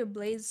it for I can me? do a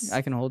blaze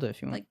I can hold it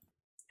if you want. like-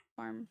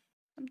 farm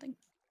something.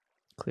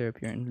 Clear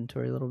up your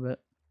inventory a little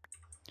bit.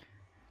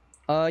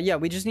 Yeah,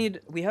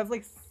 we have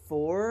like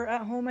 4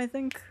 at home, I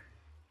think.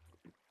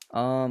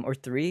 Or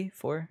 3,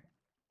 4.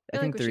 I I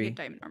feel think like we 3. should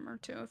get diamond armor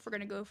too if we're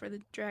gonna go for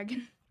the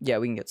dragon. Yeah,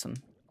 we can get some.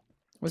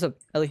 What's up,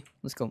 Ellie?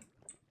 Let's go.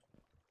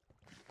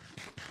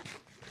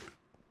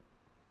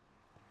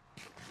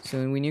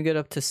 So when you get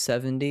up to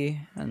 70,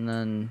 and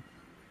then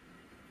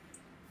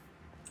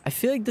I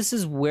feel like this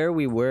is where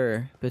we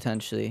were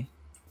potentially.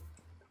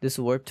 This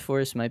warped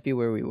forest might be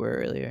where we were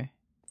earlier.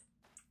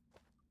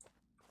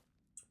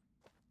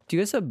 Do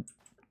you guys have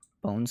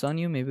bones on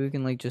you? Maybe we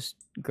can like just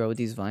grow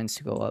these vines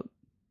to go up.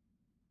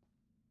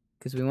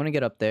 Because we want to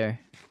get up there.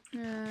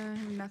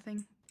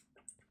 Nothing.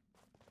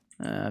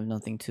 I have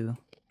nothing too.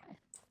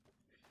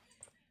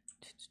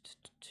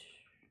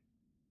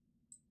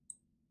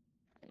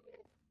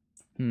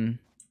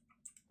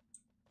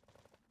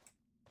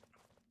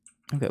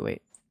 Okay,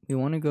 wait. We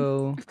want to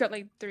go. I've got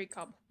like 3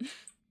 cobble.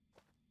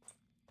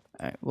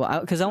 Alright, well,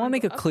 because I want to Wanna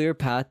make go a up? clear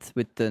path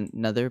with the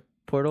nether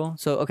portal.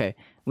 So, okay,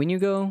 when you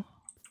go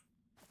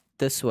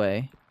this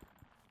way,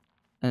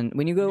 and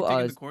when you Have go you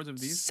taken the cords of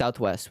these?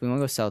 southwest, we want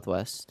to go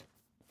southwest.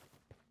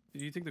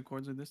 Did you take the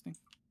cords of this thing?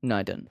 No,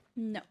 I didn't.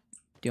 No.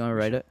 Do you want to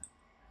write it?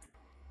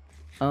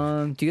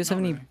 Do you guys have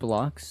Not any really.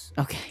 blocks?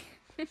 Okay.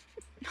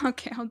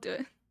 Okay, I'll do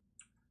it.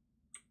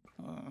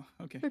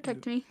 Okay. you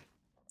Protect do me.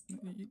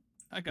 it.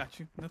 I got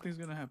you. Nothing's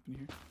gonna happen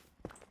here.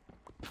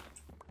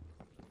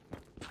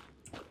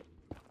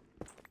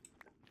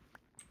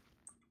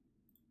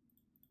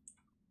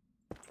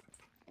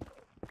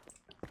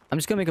 I'm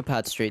just gonna make a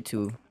path straight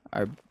to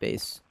our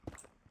base.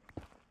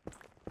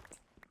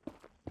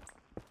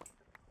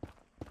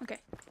 Okay.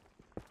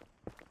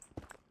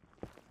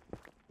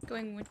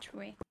 Going which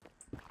way?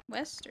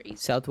 West or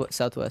east?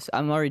 Southwest.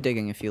 I'm already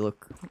digging if you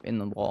look in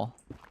the wall.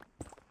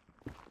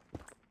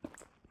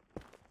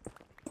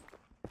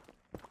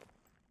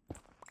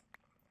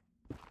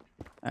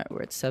 Alright,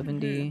 we're at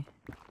 70.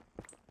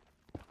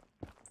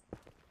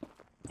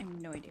 I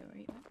have no idea where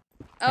you went.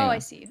 Hang Oh, I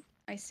on. see you.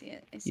 I see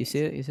it. I see You see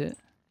it? You see it?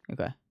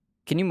 Okay.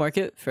 Can you mark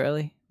it for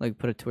Ellie? Like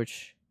put a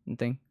torch and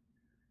thing?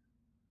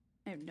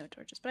 I have no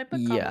torches, but I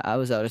put cobble. Yeah, I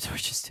was out of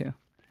torches too.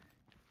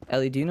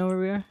 Ellie, do you know where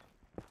we are?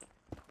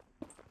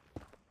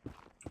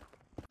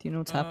 Do you know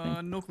what's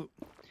happening? No clue.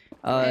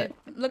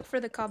 Look for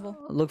the cobble.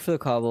 Look for the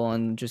cobble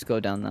and just go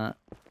down that.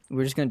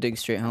 We're just gonna dig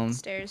straight home.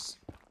 Stairs.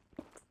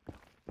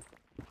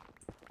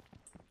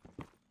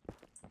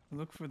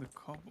 Look for the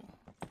cobble.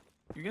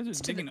 You guys are to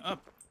the- digging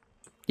up.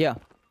 Yeah,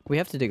 we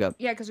have to dig up.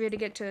 Yeah, because we had to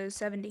get to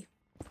 70.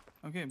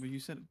 Okay, but you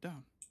said it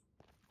down.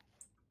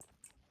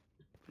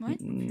 What?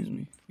 Excuse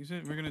me. You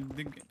said we're gonna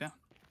dig it down.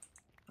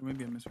 Or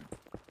maybe I misheard.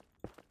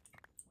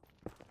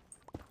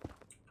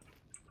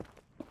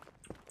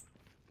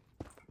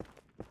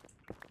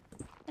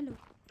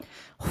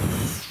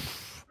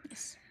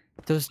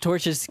 Those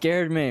torches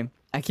scared me.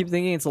 I keep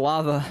thinking it's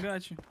lava. I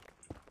got you.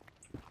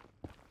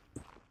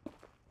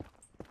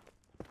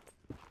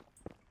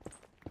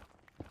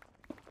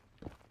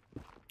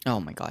 Oh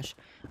my gosh.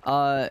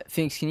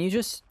 Phoenix, can you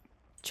just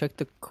check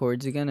the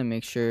chords again and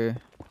make sure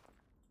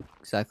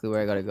exactly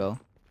where I gotta go?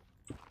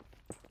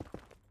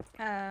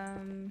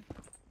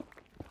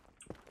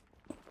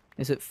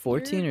 Is it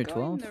 14 you're or 12?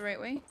 going the right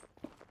way.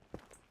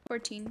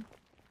 14.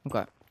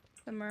 Okay.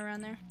 Somewhere around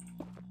there.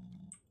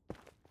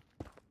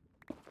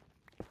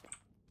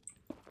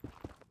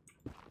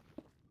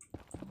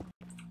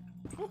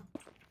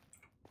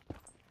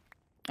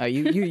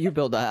 You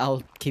build that.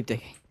 I'll keep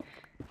digging.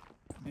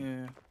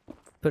 Yeah.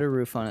 Put a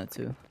roof on it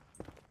too.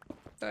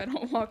 So I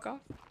don't walk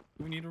off.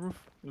 Do we need a roof?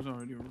 There's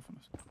already a roof on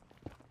this.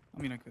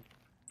 I mean, I could.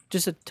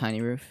 Just a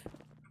tiny roof.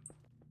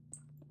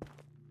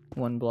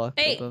 1 block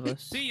Hey! above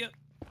us. See ya!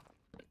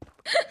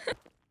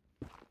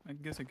 I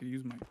guess I could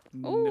use my...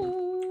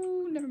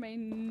 Oh, never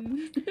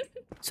mind.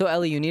 So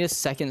Ellie, you need a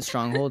second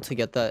stronghold to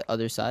get that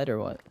other side or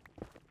what?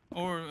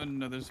 Or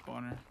another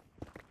spawner.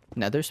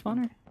 Nether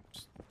spawner?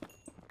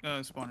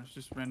 Spawners.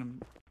 Just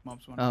random mob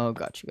spawners. Oh,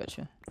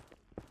 gotcha.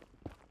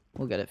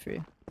 We'll get it for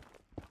you.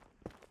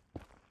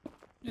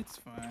 It's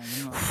fine.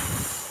 You know,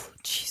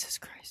 Jesus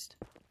Christ.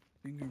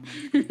 finger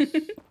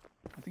markers.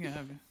 I think I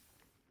have it.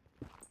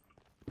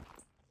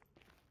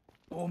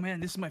 Oh man,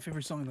 this is my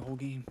favorite song in the whole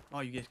game.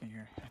 Oh, you guys can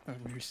hear it. I thought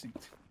we were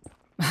synced.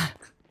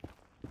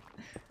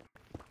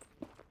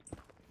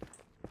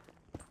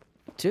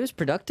 Dude, it was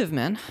productive,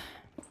 man.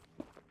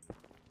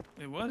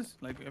 It was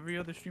like every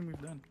other stream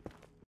we've done.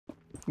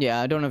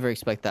 Yeah, I don't ever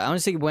expect that. I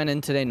honestly went in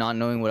today not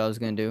knowing what I was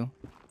gonna do.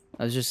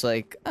 I was just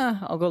like,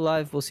 I'll go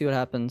live. We'll see what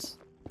happens.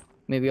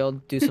 Maybe I'll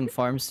do some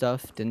farm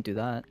stuff. Didn't do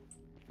that.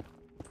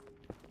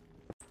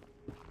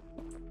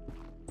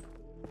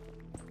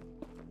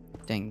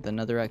 Dang, the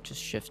netherrack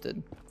just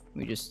shifted.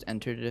 We just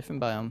entered a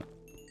different biome.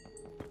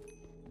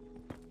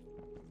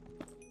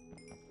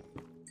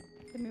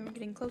 I mean, we're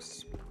getting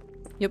close.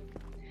 Yep.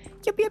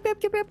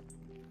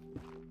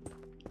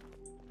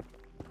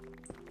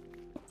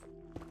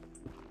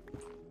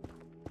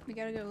 We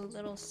gotta go a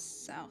little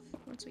south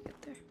once we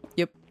get there.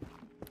 Yep.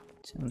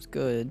 Sounds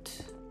good.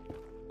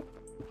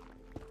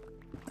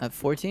 At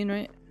 14,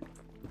 right?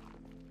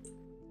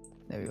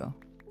 There we go.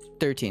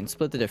 13.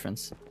 Split the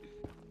difference.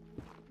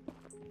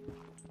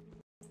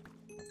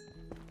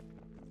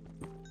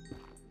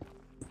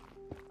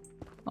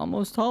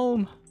 Almost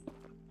home.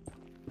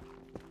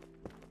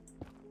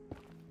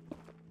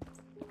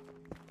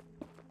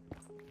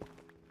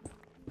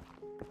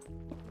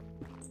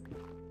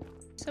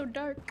 So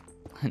dark.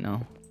 I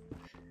know.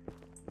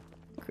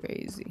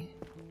 Crazy.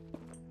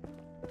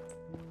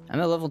 I'm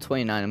at level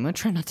 29. I'm gonna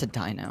try not to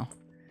die now.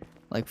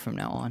 Like from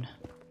now on.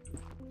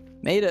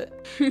 Made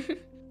it.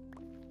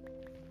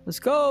 Let's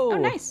go. Oh,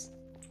 nice.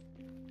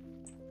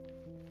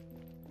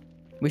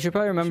 We should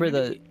probably remember Should we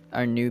that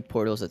our new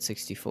portal's at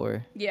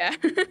 64. Yeah.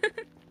 Do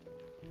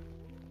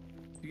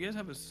you guys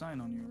have a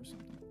sign on you or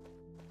something?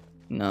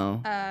 No.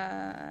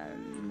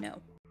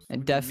 No. So I we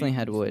can definitely make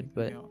had this wood, thing.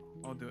 but... Yeah,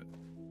 I'll do it.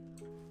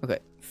 Okay.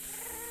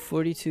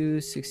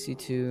 42,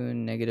 62,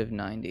 negative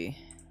 90.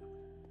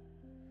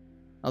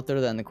 I'll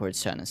throw that in the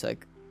chords chat in a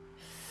sec.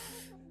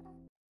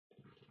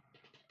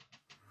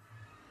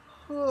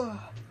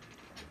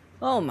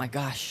 Oh my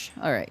gosh.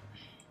 Alright.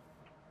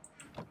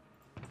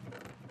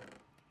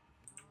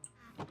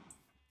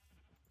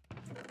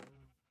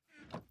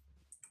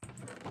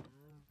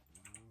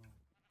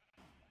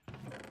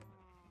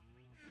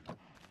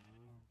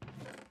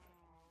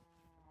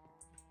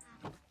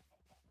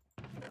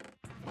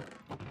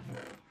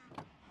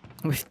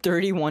 With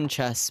 31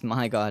 chests,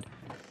 my god.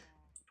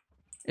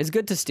 It's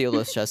good to steal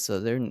those chests though,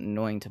 they're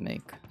annoying to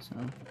make, so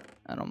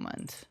I don't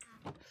mind.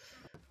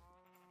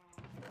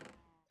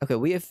 Okay,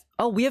 we have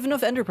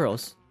enough ender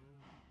pearls.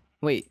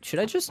 Wait, should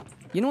I just,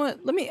 you know what,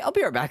 I'll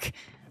be right back.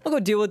 I'll go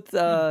deal with,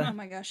 Oh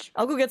my gosh.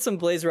 I'll go get some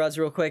blaze rods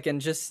real quick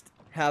and just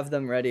have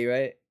them ready,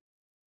 right?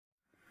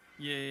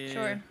 Yeah.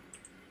 Sure.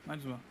 Might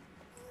as well.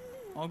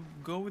 I'll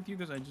go with you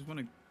because I just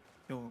want to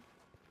kill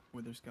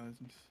wither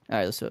skeletons.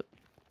 Alright, let's do it.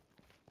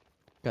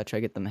 Gotta try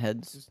to get them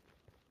heads.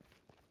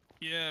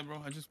 Yeah,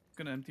 bro. I just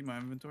gonna empty my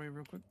inventory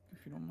real quick, if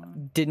you don't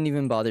mind. Didn't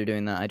even bother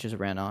doing that, I just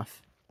ran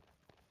off.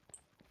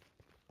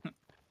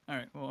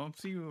 Alright, well, I'll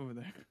see you over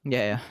there.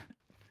 Yeah.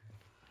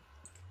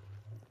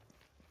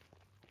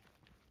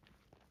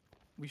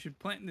 We should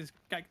plant this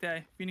cacti.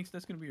 Phoenix,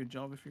 that's gonna be your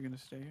job if you're gonna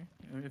stay here.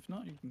 Or if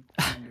not, you can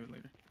do it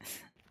later.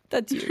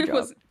 That's your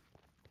job.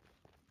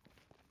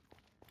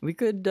 We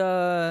could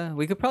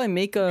probably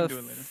make a do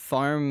it later.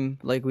 farm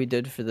like we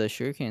did for the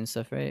sugarcane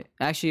stuff, right?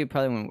 Actually, it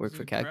probably wouldn't work Is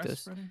for it grass cactus.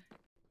 spreading?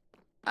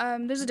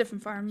 There's a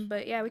different farm,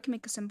 but yeah, we can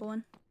make a simple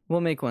one.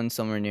 We'll make one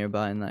somewhere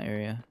nearby in that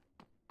area.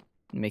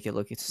 Make it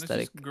look Let's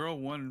aesthetic. just grow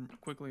one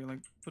quickly, like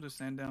put a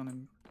sand down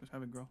and just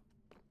have it grow.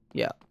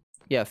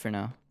 Yeah, for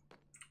now.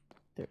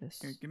 There it is.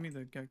 Here, give me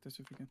the cactus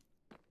if you can.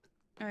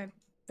 I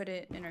put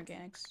it in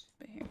organics,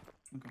 but here.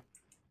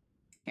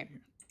 Here.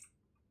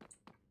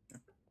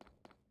 There.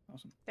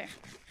 Awesome. There.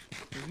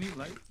 Does it need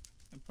light?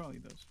 It probably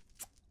does.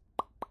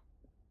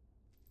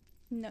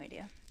 No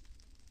idea.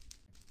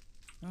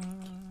 Uh,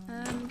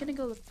 I'm gonna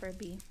go look for a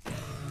bee.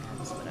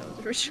 That's what I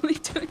was originally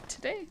doing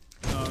today.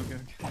 oh,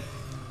 okay.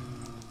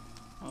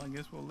 Well, I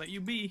guess we'll let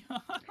you be.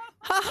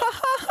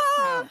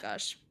 Oh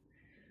gosh.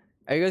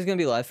 Are you guys gonna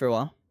be live for a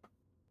while?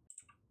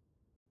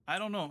 I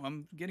don't know.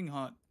 I'm getting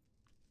hot.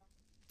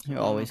 You're I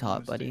don't know always if I'm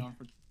hot, gonna stay buddy. on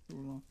for too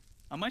long.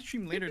 I might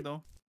stream later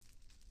though.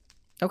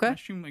 I Okay, might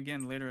stream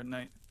again later at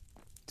night.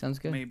 sounds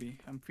good. Maybe.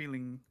 I'm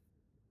feeling.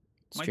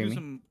 Might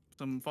Streaming. do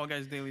some Fall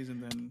Guys dailies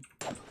and then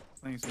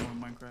playing some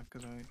more Minecraft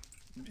because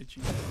I'm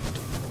itchy.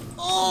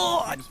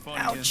 Oh, I'm just falling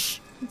again.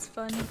 ouch! It's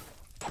fun.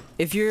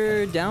 If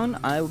you're down,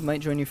 I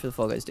might join you for the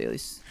Fall Guys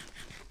dailies.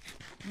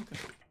 Okay.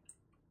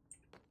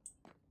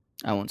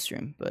 I won't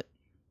stream, but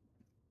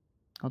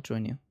I'll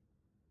join you.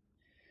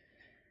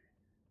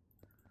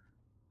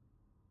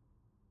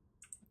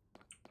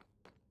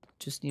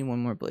 Just need one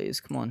more blaze.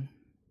 Come on.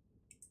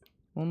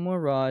 One more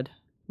rod.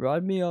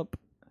 Rod me up.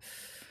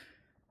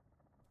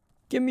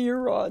 Give me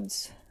your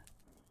rods.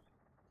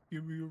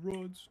 Give me your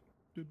rods.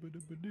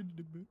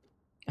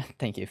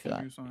 Thank you for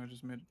that. New song I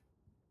just made.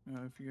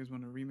 If you guys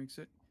want to remix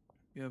it,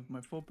 you have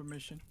my full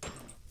permission.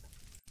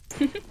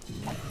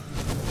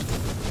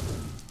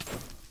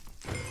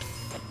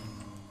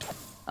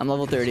 I'm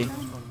level 30.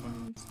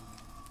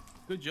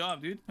 Good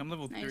job, dude. I'm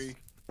level Nice.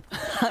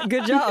 3.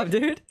 Good job,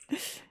 dude.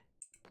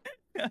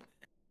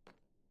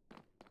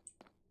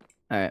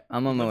 Alright,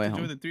 I'm on my way Join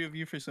home. the 3 of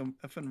you for some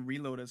FN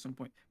reload at some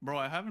point. Bro,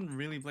 I haven't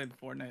really played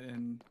Fortnite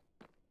and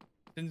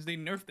since they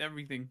nerfed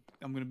everything,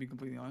 I'm gonna be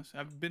completely honest.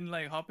 I've been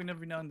like hopping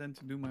every now and then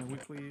to do my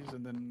weeklies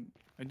and then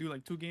I do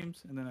like 2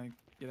 games and then I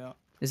get out.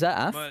 Is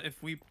that F? But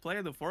if we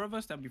play the 4 of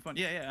us, that'd be fun.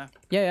 Yeah.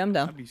 Yeah, I'm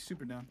down. I'd be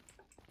super down.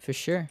 For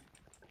sure.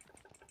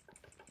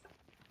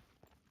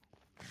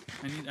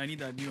 I need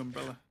that new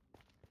umbrella.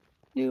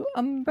 New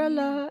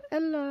umbrella,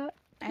 Ella.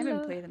 I haven't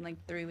Ella. played in like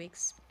 3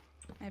 weeks.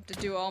 I have to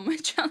do all my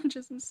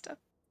challenges and stuff.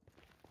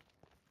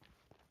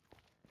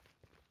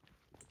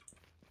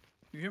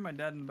 You hear my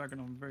dad in the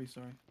background, I'm very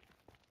sorry.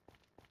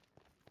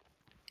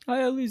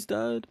 Hi, Ellie's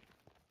dad.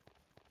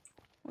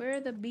 Where are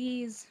the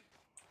bees?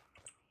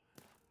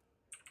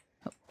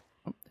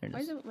 Oh, there it Why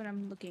is. is it when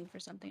I'm looking for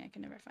something I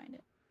can never find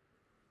it?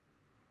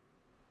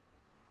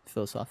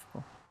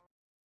 Philosophical.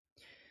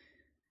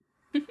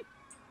 Ow.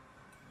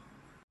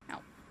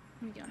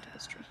 Let me get onto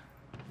this tree.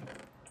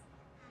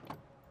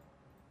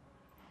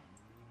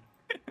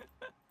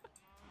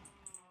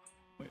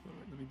 Wait,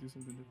 let me do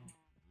something different.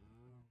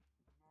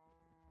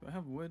 Do I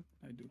have wood?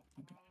 I do.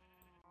 Okay.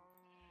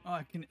 Oh,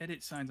 I can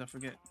edit signs, I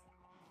forget.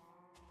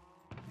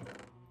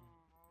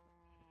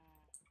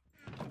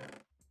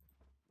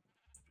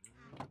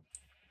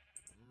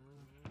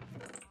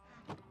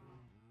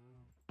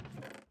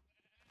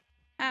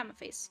 Ah, my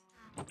face.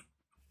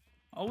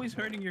 Always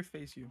hurting your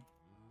face, you.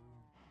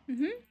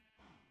 Mm-hmm.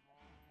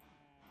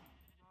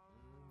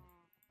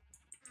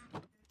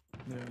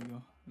 There you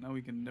go. Now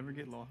we can never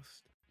get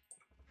lost.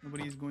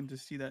 Nobody is going to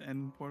see that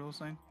end portal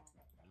sign.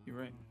 You're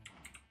right.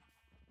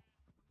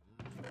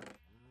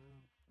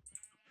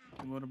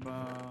 What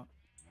about...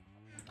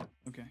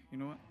 Okay, you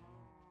know what?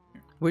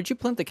 Where'd you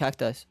plant the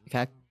cacti?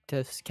 Behind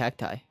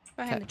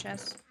the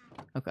chest.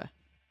 Okay.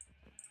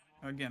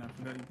 Again, I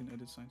forgot you can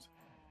edit signs.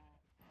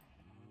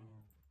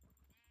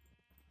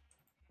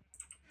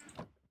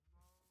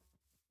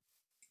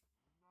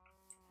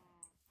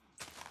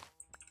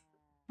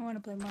 I want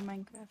to play more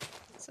Minecraft,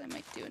 so I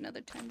might do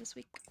another time this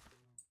week.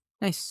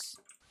 Nice.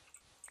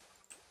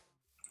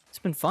 It's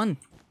been fun.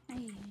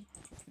 Hey,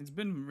 It's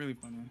been really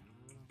fun,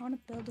 yeah. I want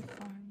to build a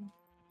farm.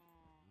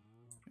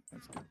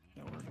 That's good.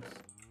 That works.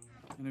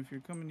 And if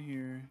you're coming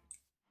here,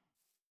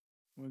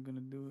 we're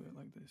gonna do it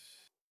like this.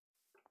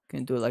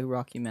 Gonna do it like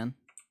Rocky, man.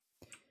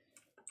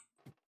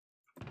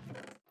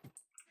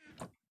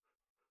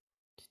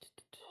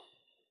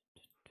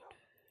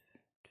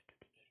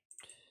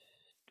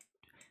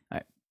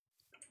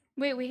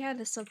 Wait, we had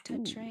a silk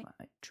touch, Ooh, right?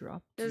 I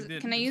dropped. Does,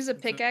 did. can I It's- use a it's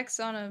a- pickaxe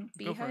on a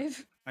Go for it.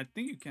 beehive? I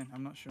think you can.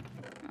 I'm not sure.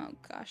 Oh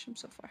gosh, I'm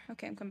so far.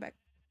 Okay, I'm coming back.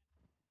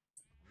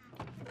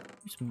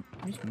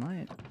 Where's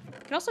my? You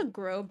can also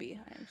grow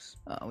beehives.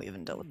 We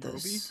haven't dealt with Grow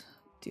this.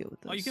 Deal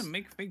with this. Oh, you can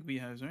make fake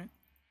beehives, right?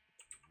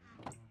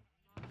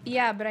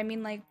 Yeah, but I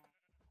mean, like,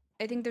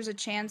 I think there's a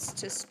chance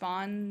to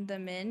spawn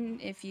them in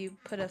if you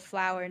put a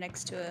flower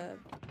next to a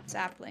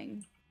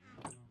sapling.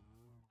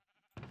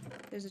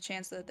 There's a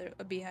chance that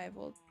a beehive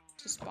will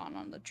just spawn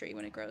on the tree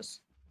when it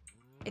grows.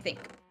 I think.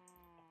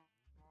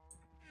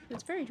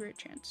 It's a very rare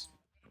chance.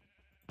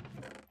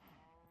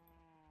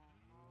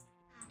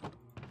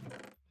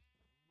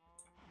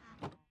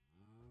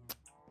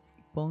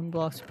 Bone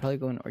blocks are probably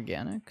going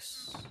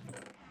organics.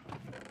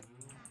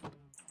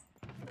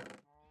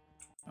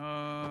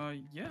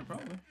 Yeah,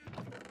 probably.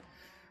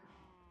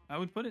 I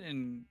would put it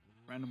in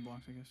random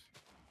blocks, I guess.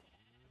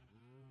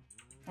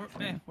 Or,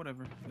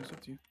 whatever. It's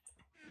up to you.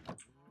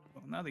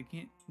 Well, now they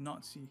can't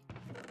not see.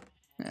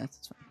 Yeah,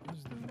 that's fine.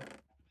 Where's the...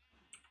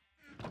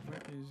 Where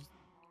is...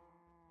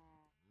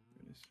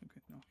 There it is.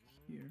 Okay, no.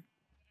 Here.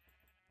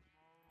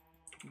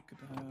 We could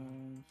have.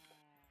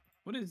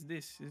 What is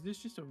this? Is this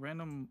just a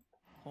random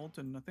hole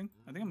to nothing?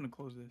 I think I'm gonna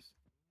close this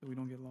so we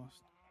don't get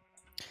lost.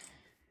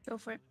 Go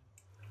for it.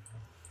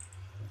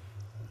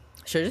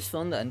 Should I just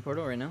fill in the end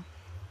portal right now?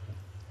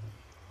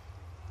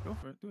 Go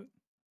for it. Do it.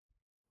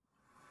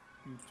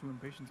 You're too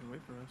impatient to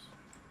wait for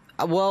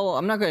us. Well,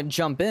 I'm not gonna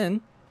jump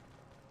in.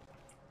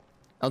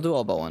 I'll do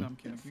all but No, one. I'm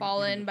kidding.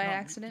 Fall in by No,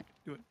 accident.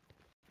 Do it.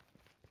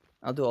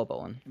 I'll do all but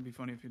one. It'd be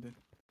funny if you did.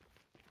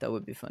 That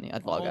would be funny.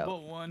 I'd log All out.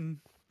 but one.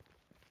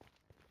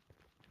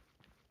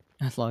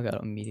 I'd log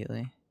out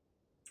immediately.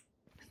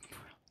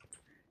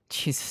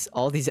 Jesus,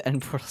 all these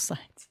end portal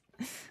signs.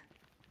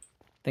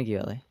 Thank you,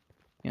 Ellie.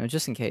 You know,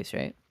 just in case,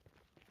 right?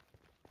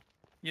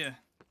 Yeah.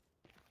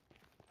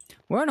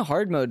 We're on a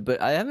hard mode,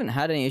 but I haven't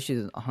had any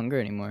issues with hunger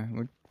anymore.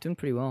 We're doing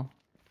pretty well.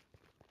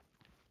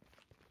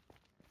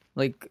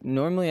 Like,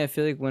 normally I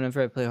feel like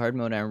whenever I play hard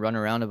mode and I run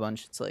around a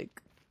bunch, it's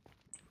like...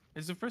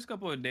 It's the first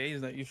couple of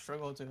days that you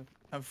struggle to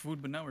have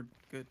food, but now we're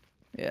good.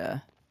 Yeah.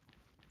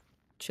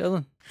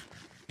 Chilling.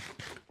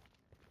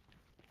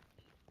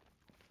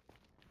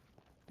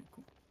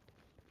 Cool.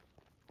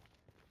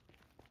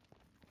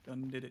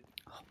 Done did it.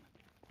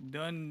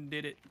 Done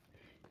did it.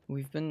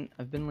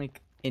 I've been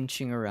like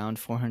inching around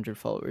 400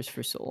 followers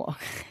for so long.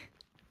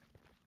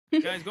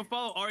 Guys, go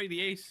follow Ari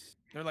the Ace.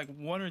 They're like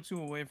 1 or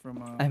 2 away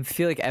from. I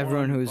feel like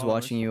everyone 400 who's followers.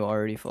 watching you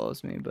already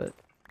follows me, but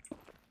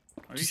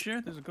Are you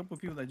sure? There's a couple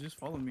of people that just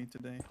followed me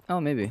today. oh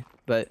maybe.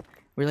 But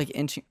we're like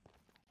inching.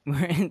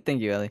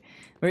 Thank you, Ellie.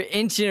 We're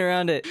inching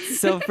around it.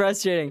 So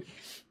frustrating.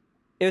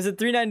 It was at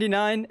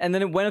 399, and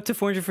then it went up to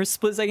 400 for a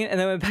split second, and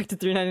then went back to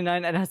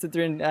 399, and now it's at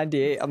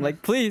 398. I'm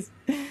like, please.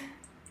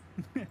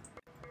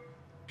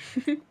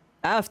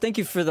 Af, thank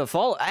you for the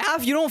follow.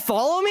 Af, you don't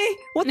follow me?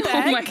 What the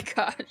heck? Oh my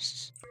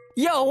gosh.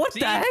 Yo, what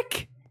See? the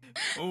heck?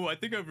 Oh, I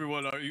think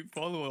everyone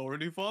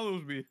already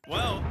follows me.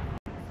 Well.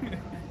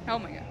 Oh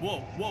my god.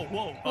 Whoa, whoa,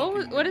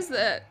 whoa. What is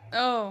that?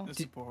 Oh.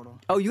 This is a portal.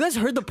 Oh, you guys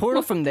heard the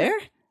portal from there?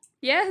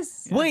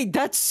 Yes. Yeah. Wait,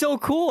 that's so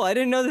cool. I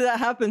didn't know that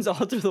happens all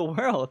through the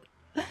world.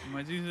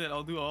 My Jesus said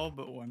I'll do all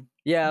but one.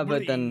 Yeah,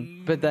 but then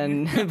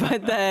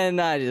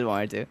I just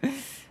wanted to.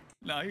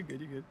 No, you're good.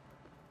 You're good.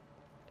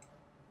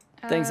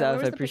 Thanks, where Af.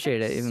 was I the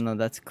appreciate it, pickaxe? even though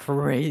that's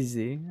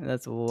crazy.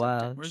 That's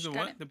wild. Where's the Got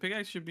what? it. The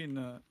pickaxe should be in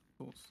the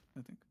tools,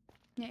 I think.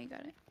 Yeah, you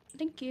got it.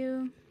 Thank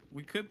you.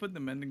 We could put the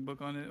mending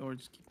book on it, or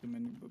just keep the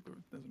mending book, or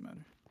it doesn't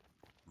matter.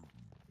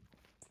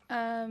 I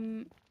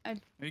Are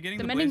you getting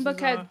The the mending book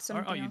blazes, had Oh,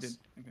 something you else. did.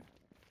 Okay.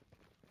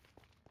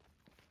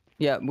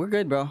 Yeah, we're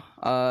good, bro.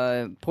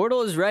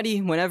 Portal is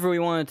ready whenever we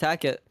want to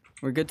attack it.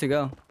 We're good to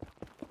go.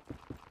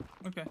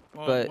 Okay.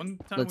 Well, But one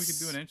time we could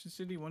do let's- an ancient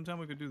city. One time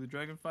we could do the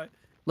dragon fight.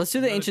 Let's do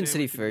the Another ancient day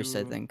city we could first,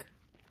 I do- think.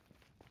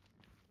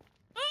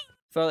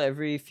 Follow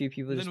every few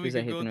people And just then we because I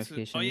could hate go the to.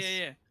 notifications. Oh yeah,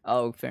 yeah.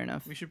 Oh, fair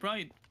enough. We should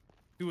probably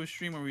do a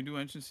stream where we do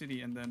ancient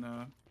city and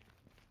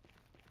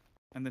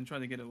then try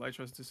to get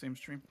Elytra to the same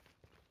stream.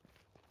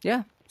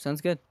 Yeah, sounds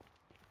good.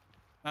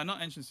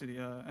 Not ancient city.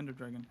 Ender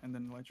dragon and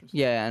then Elytra.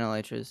 Yeah, and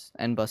elytras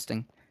and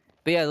busting.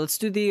 But yeah, let's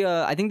do the.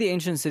 I think the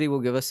ancient city will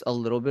give us a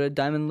little bit of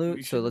diamond We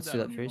loot, so should let's do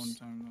that on your own first.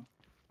 time,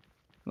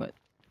 What?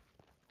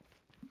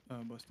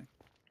 though. Busting.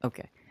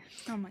 Okay.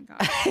 Oh my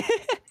god.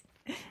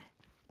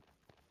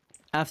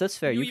 Af, that's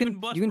fair. You You can even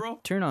bust, you can bro?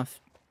 turn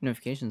off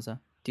notifications though.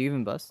 Do you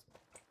even bust?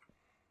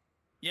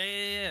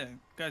 Yeah.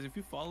 Guys, if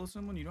you follow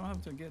someone, you don't have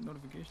to get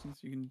notifications.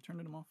 You can turn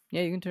them off,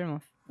 Yeah, you can turn them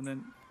off.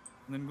 and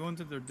then go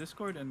into their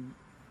Discord and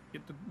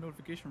get the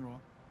notification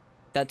roll,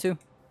 That too.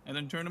 and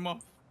then turn them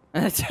off.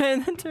 And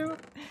then turn them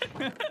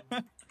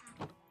off.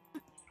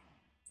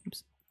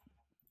 Oops.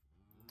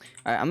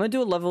 All right, I'm gonna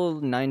do a level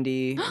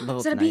 90, level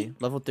Is that a bee? 90,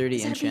 level 30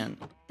 Is that a bee?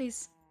 enchant.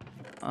 Please.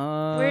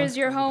 Where is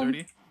your home?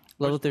 30?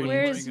 Level What 30.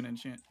 Where are is- you gonna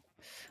enchant?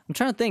 I'm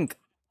trying to think.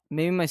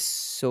 Maybe my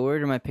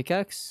sword or my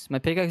pickaxe. My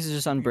pickaxe is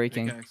just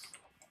unbreaking. Pickaxe.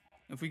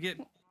 If we get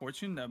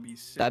fortune, that'd be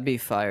sick. That'd be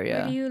fire, Where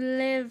yeah. do you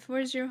live?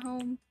 Where's your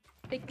home?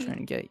 Pick me. Trying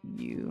to get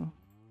you.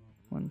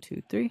 1,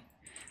 2, 3.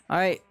 All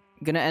right,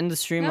 gonna end the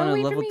stream No, on a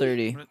wait for level me.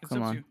 30. But it's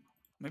Come up to on. you.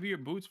 Maybe your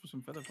boots with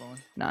some feather falling.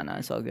 Nah,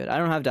 it's all good. I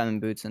don't have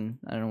diamond boots and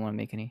I don't want to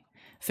make any.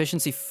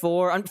 Efficiency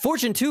 4.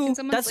 Fortune 2. Can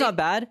someone That's not sleep?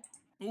 bad.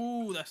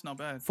 Ooh, that's not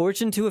bad.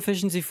 Fortune 2,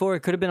 efficiency 4.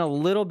 It could have been a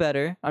little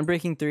better.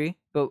 Unbreaking 3,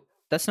 but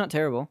that's not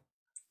terrible.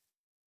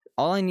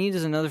 All I need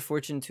is another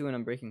Fortune 2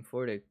 and Unbreaking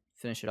 4 to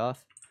finish it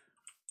off.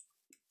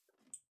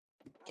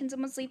 Can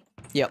someone sleep,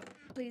 Yep.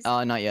 please?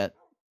 Not yet.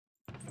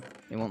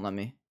 It won't let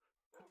me.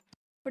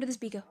 Where did this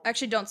bee go?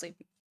 Actually, don't sleep.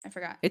 I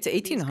forgot. It's Bees go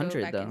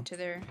 1800 back though. into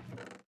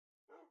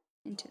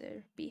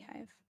their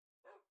beehive.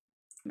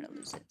 I'm gonna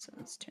lose it, so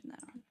let's turn that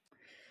on.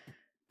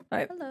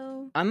 Alright.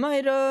 Hello. I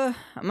might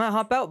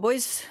hop out,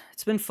 boys.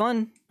 It's been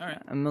fun. All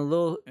right. I'm a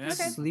little Yeah.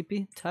 Okay.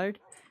 sleepy, tired.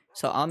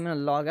 So I'm gonna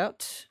log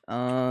out.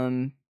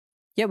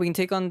 Yeah, we can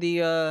take on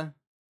the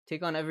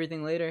take on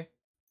everything later.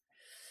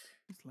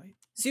 It's light.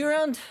 See you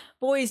around,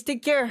 boys.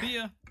 Take care. See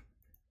ya.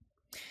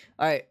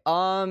 All right.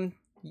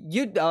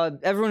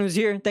 Everyone who's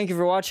here, thank you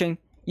for watching.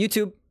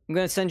 YouTube, I'm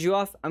gonna send you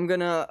off. I'm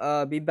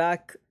gonna be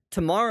back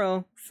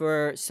tomorrow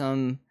for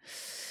some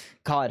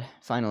COD.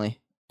 Finally,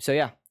 So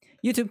yeah,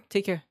 YouTube,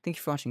 take care. Thank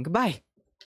you for watching. Goodbye.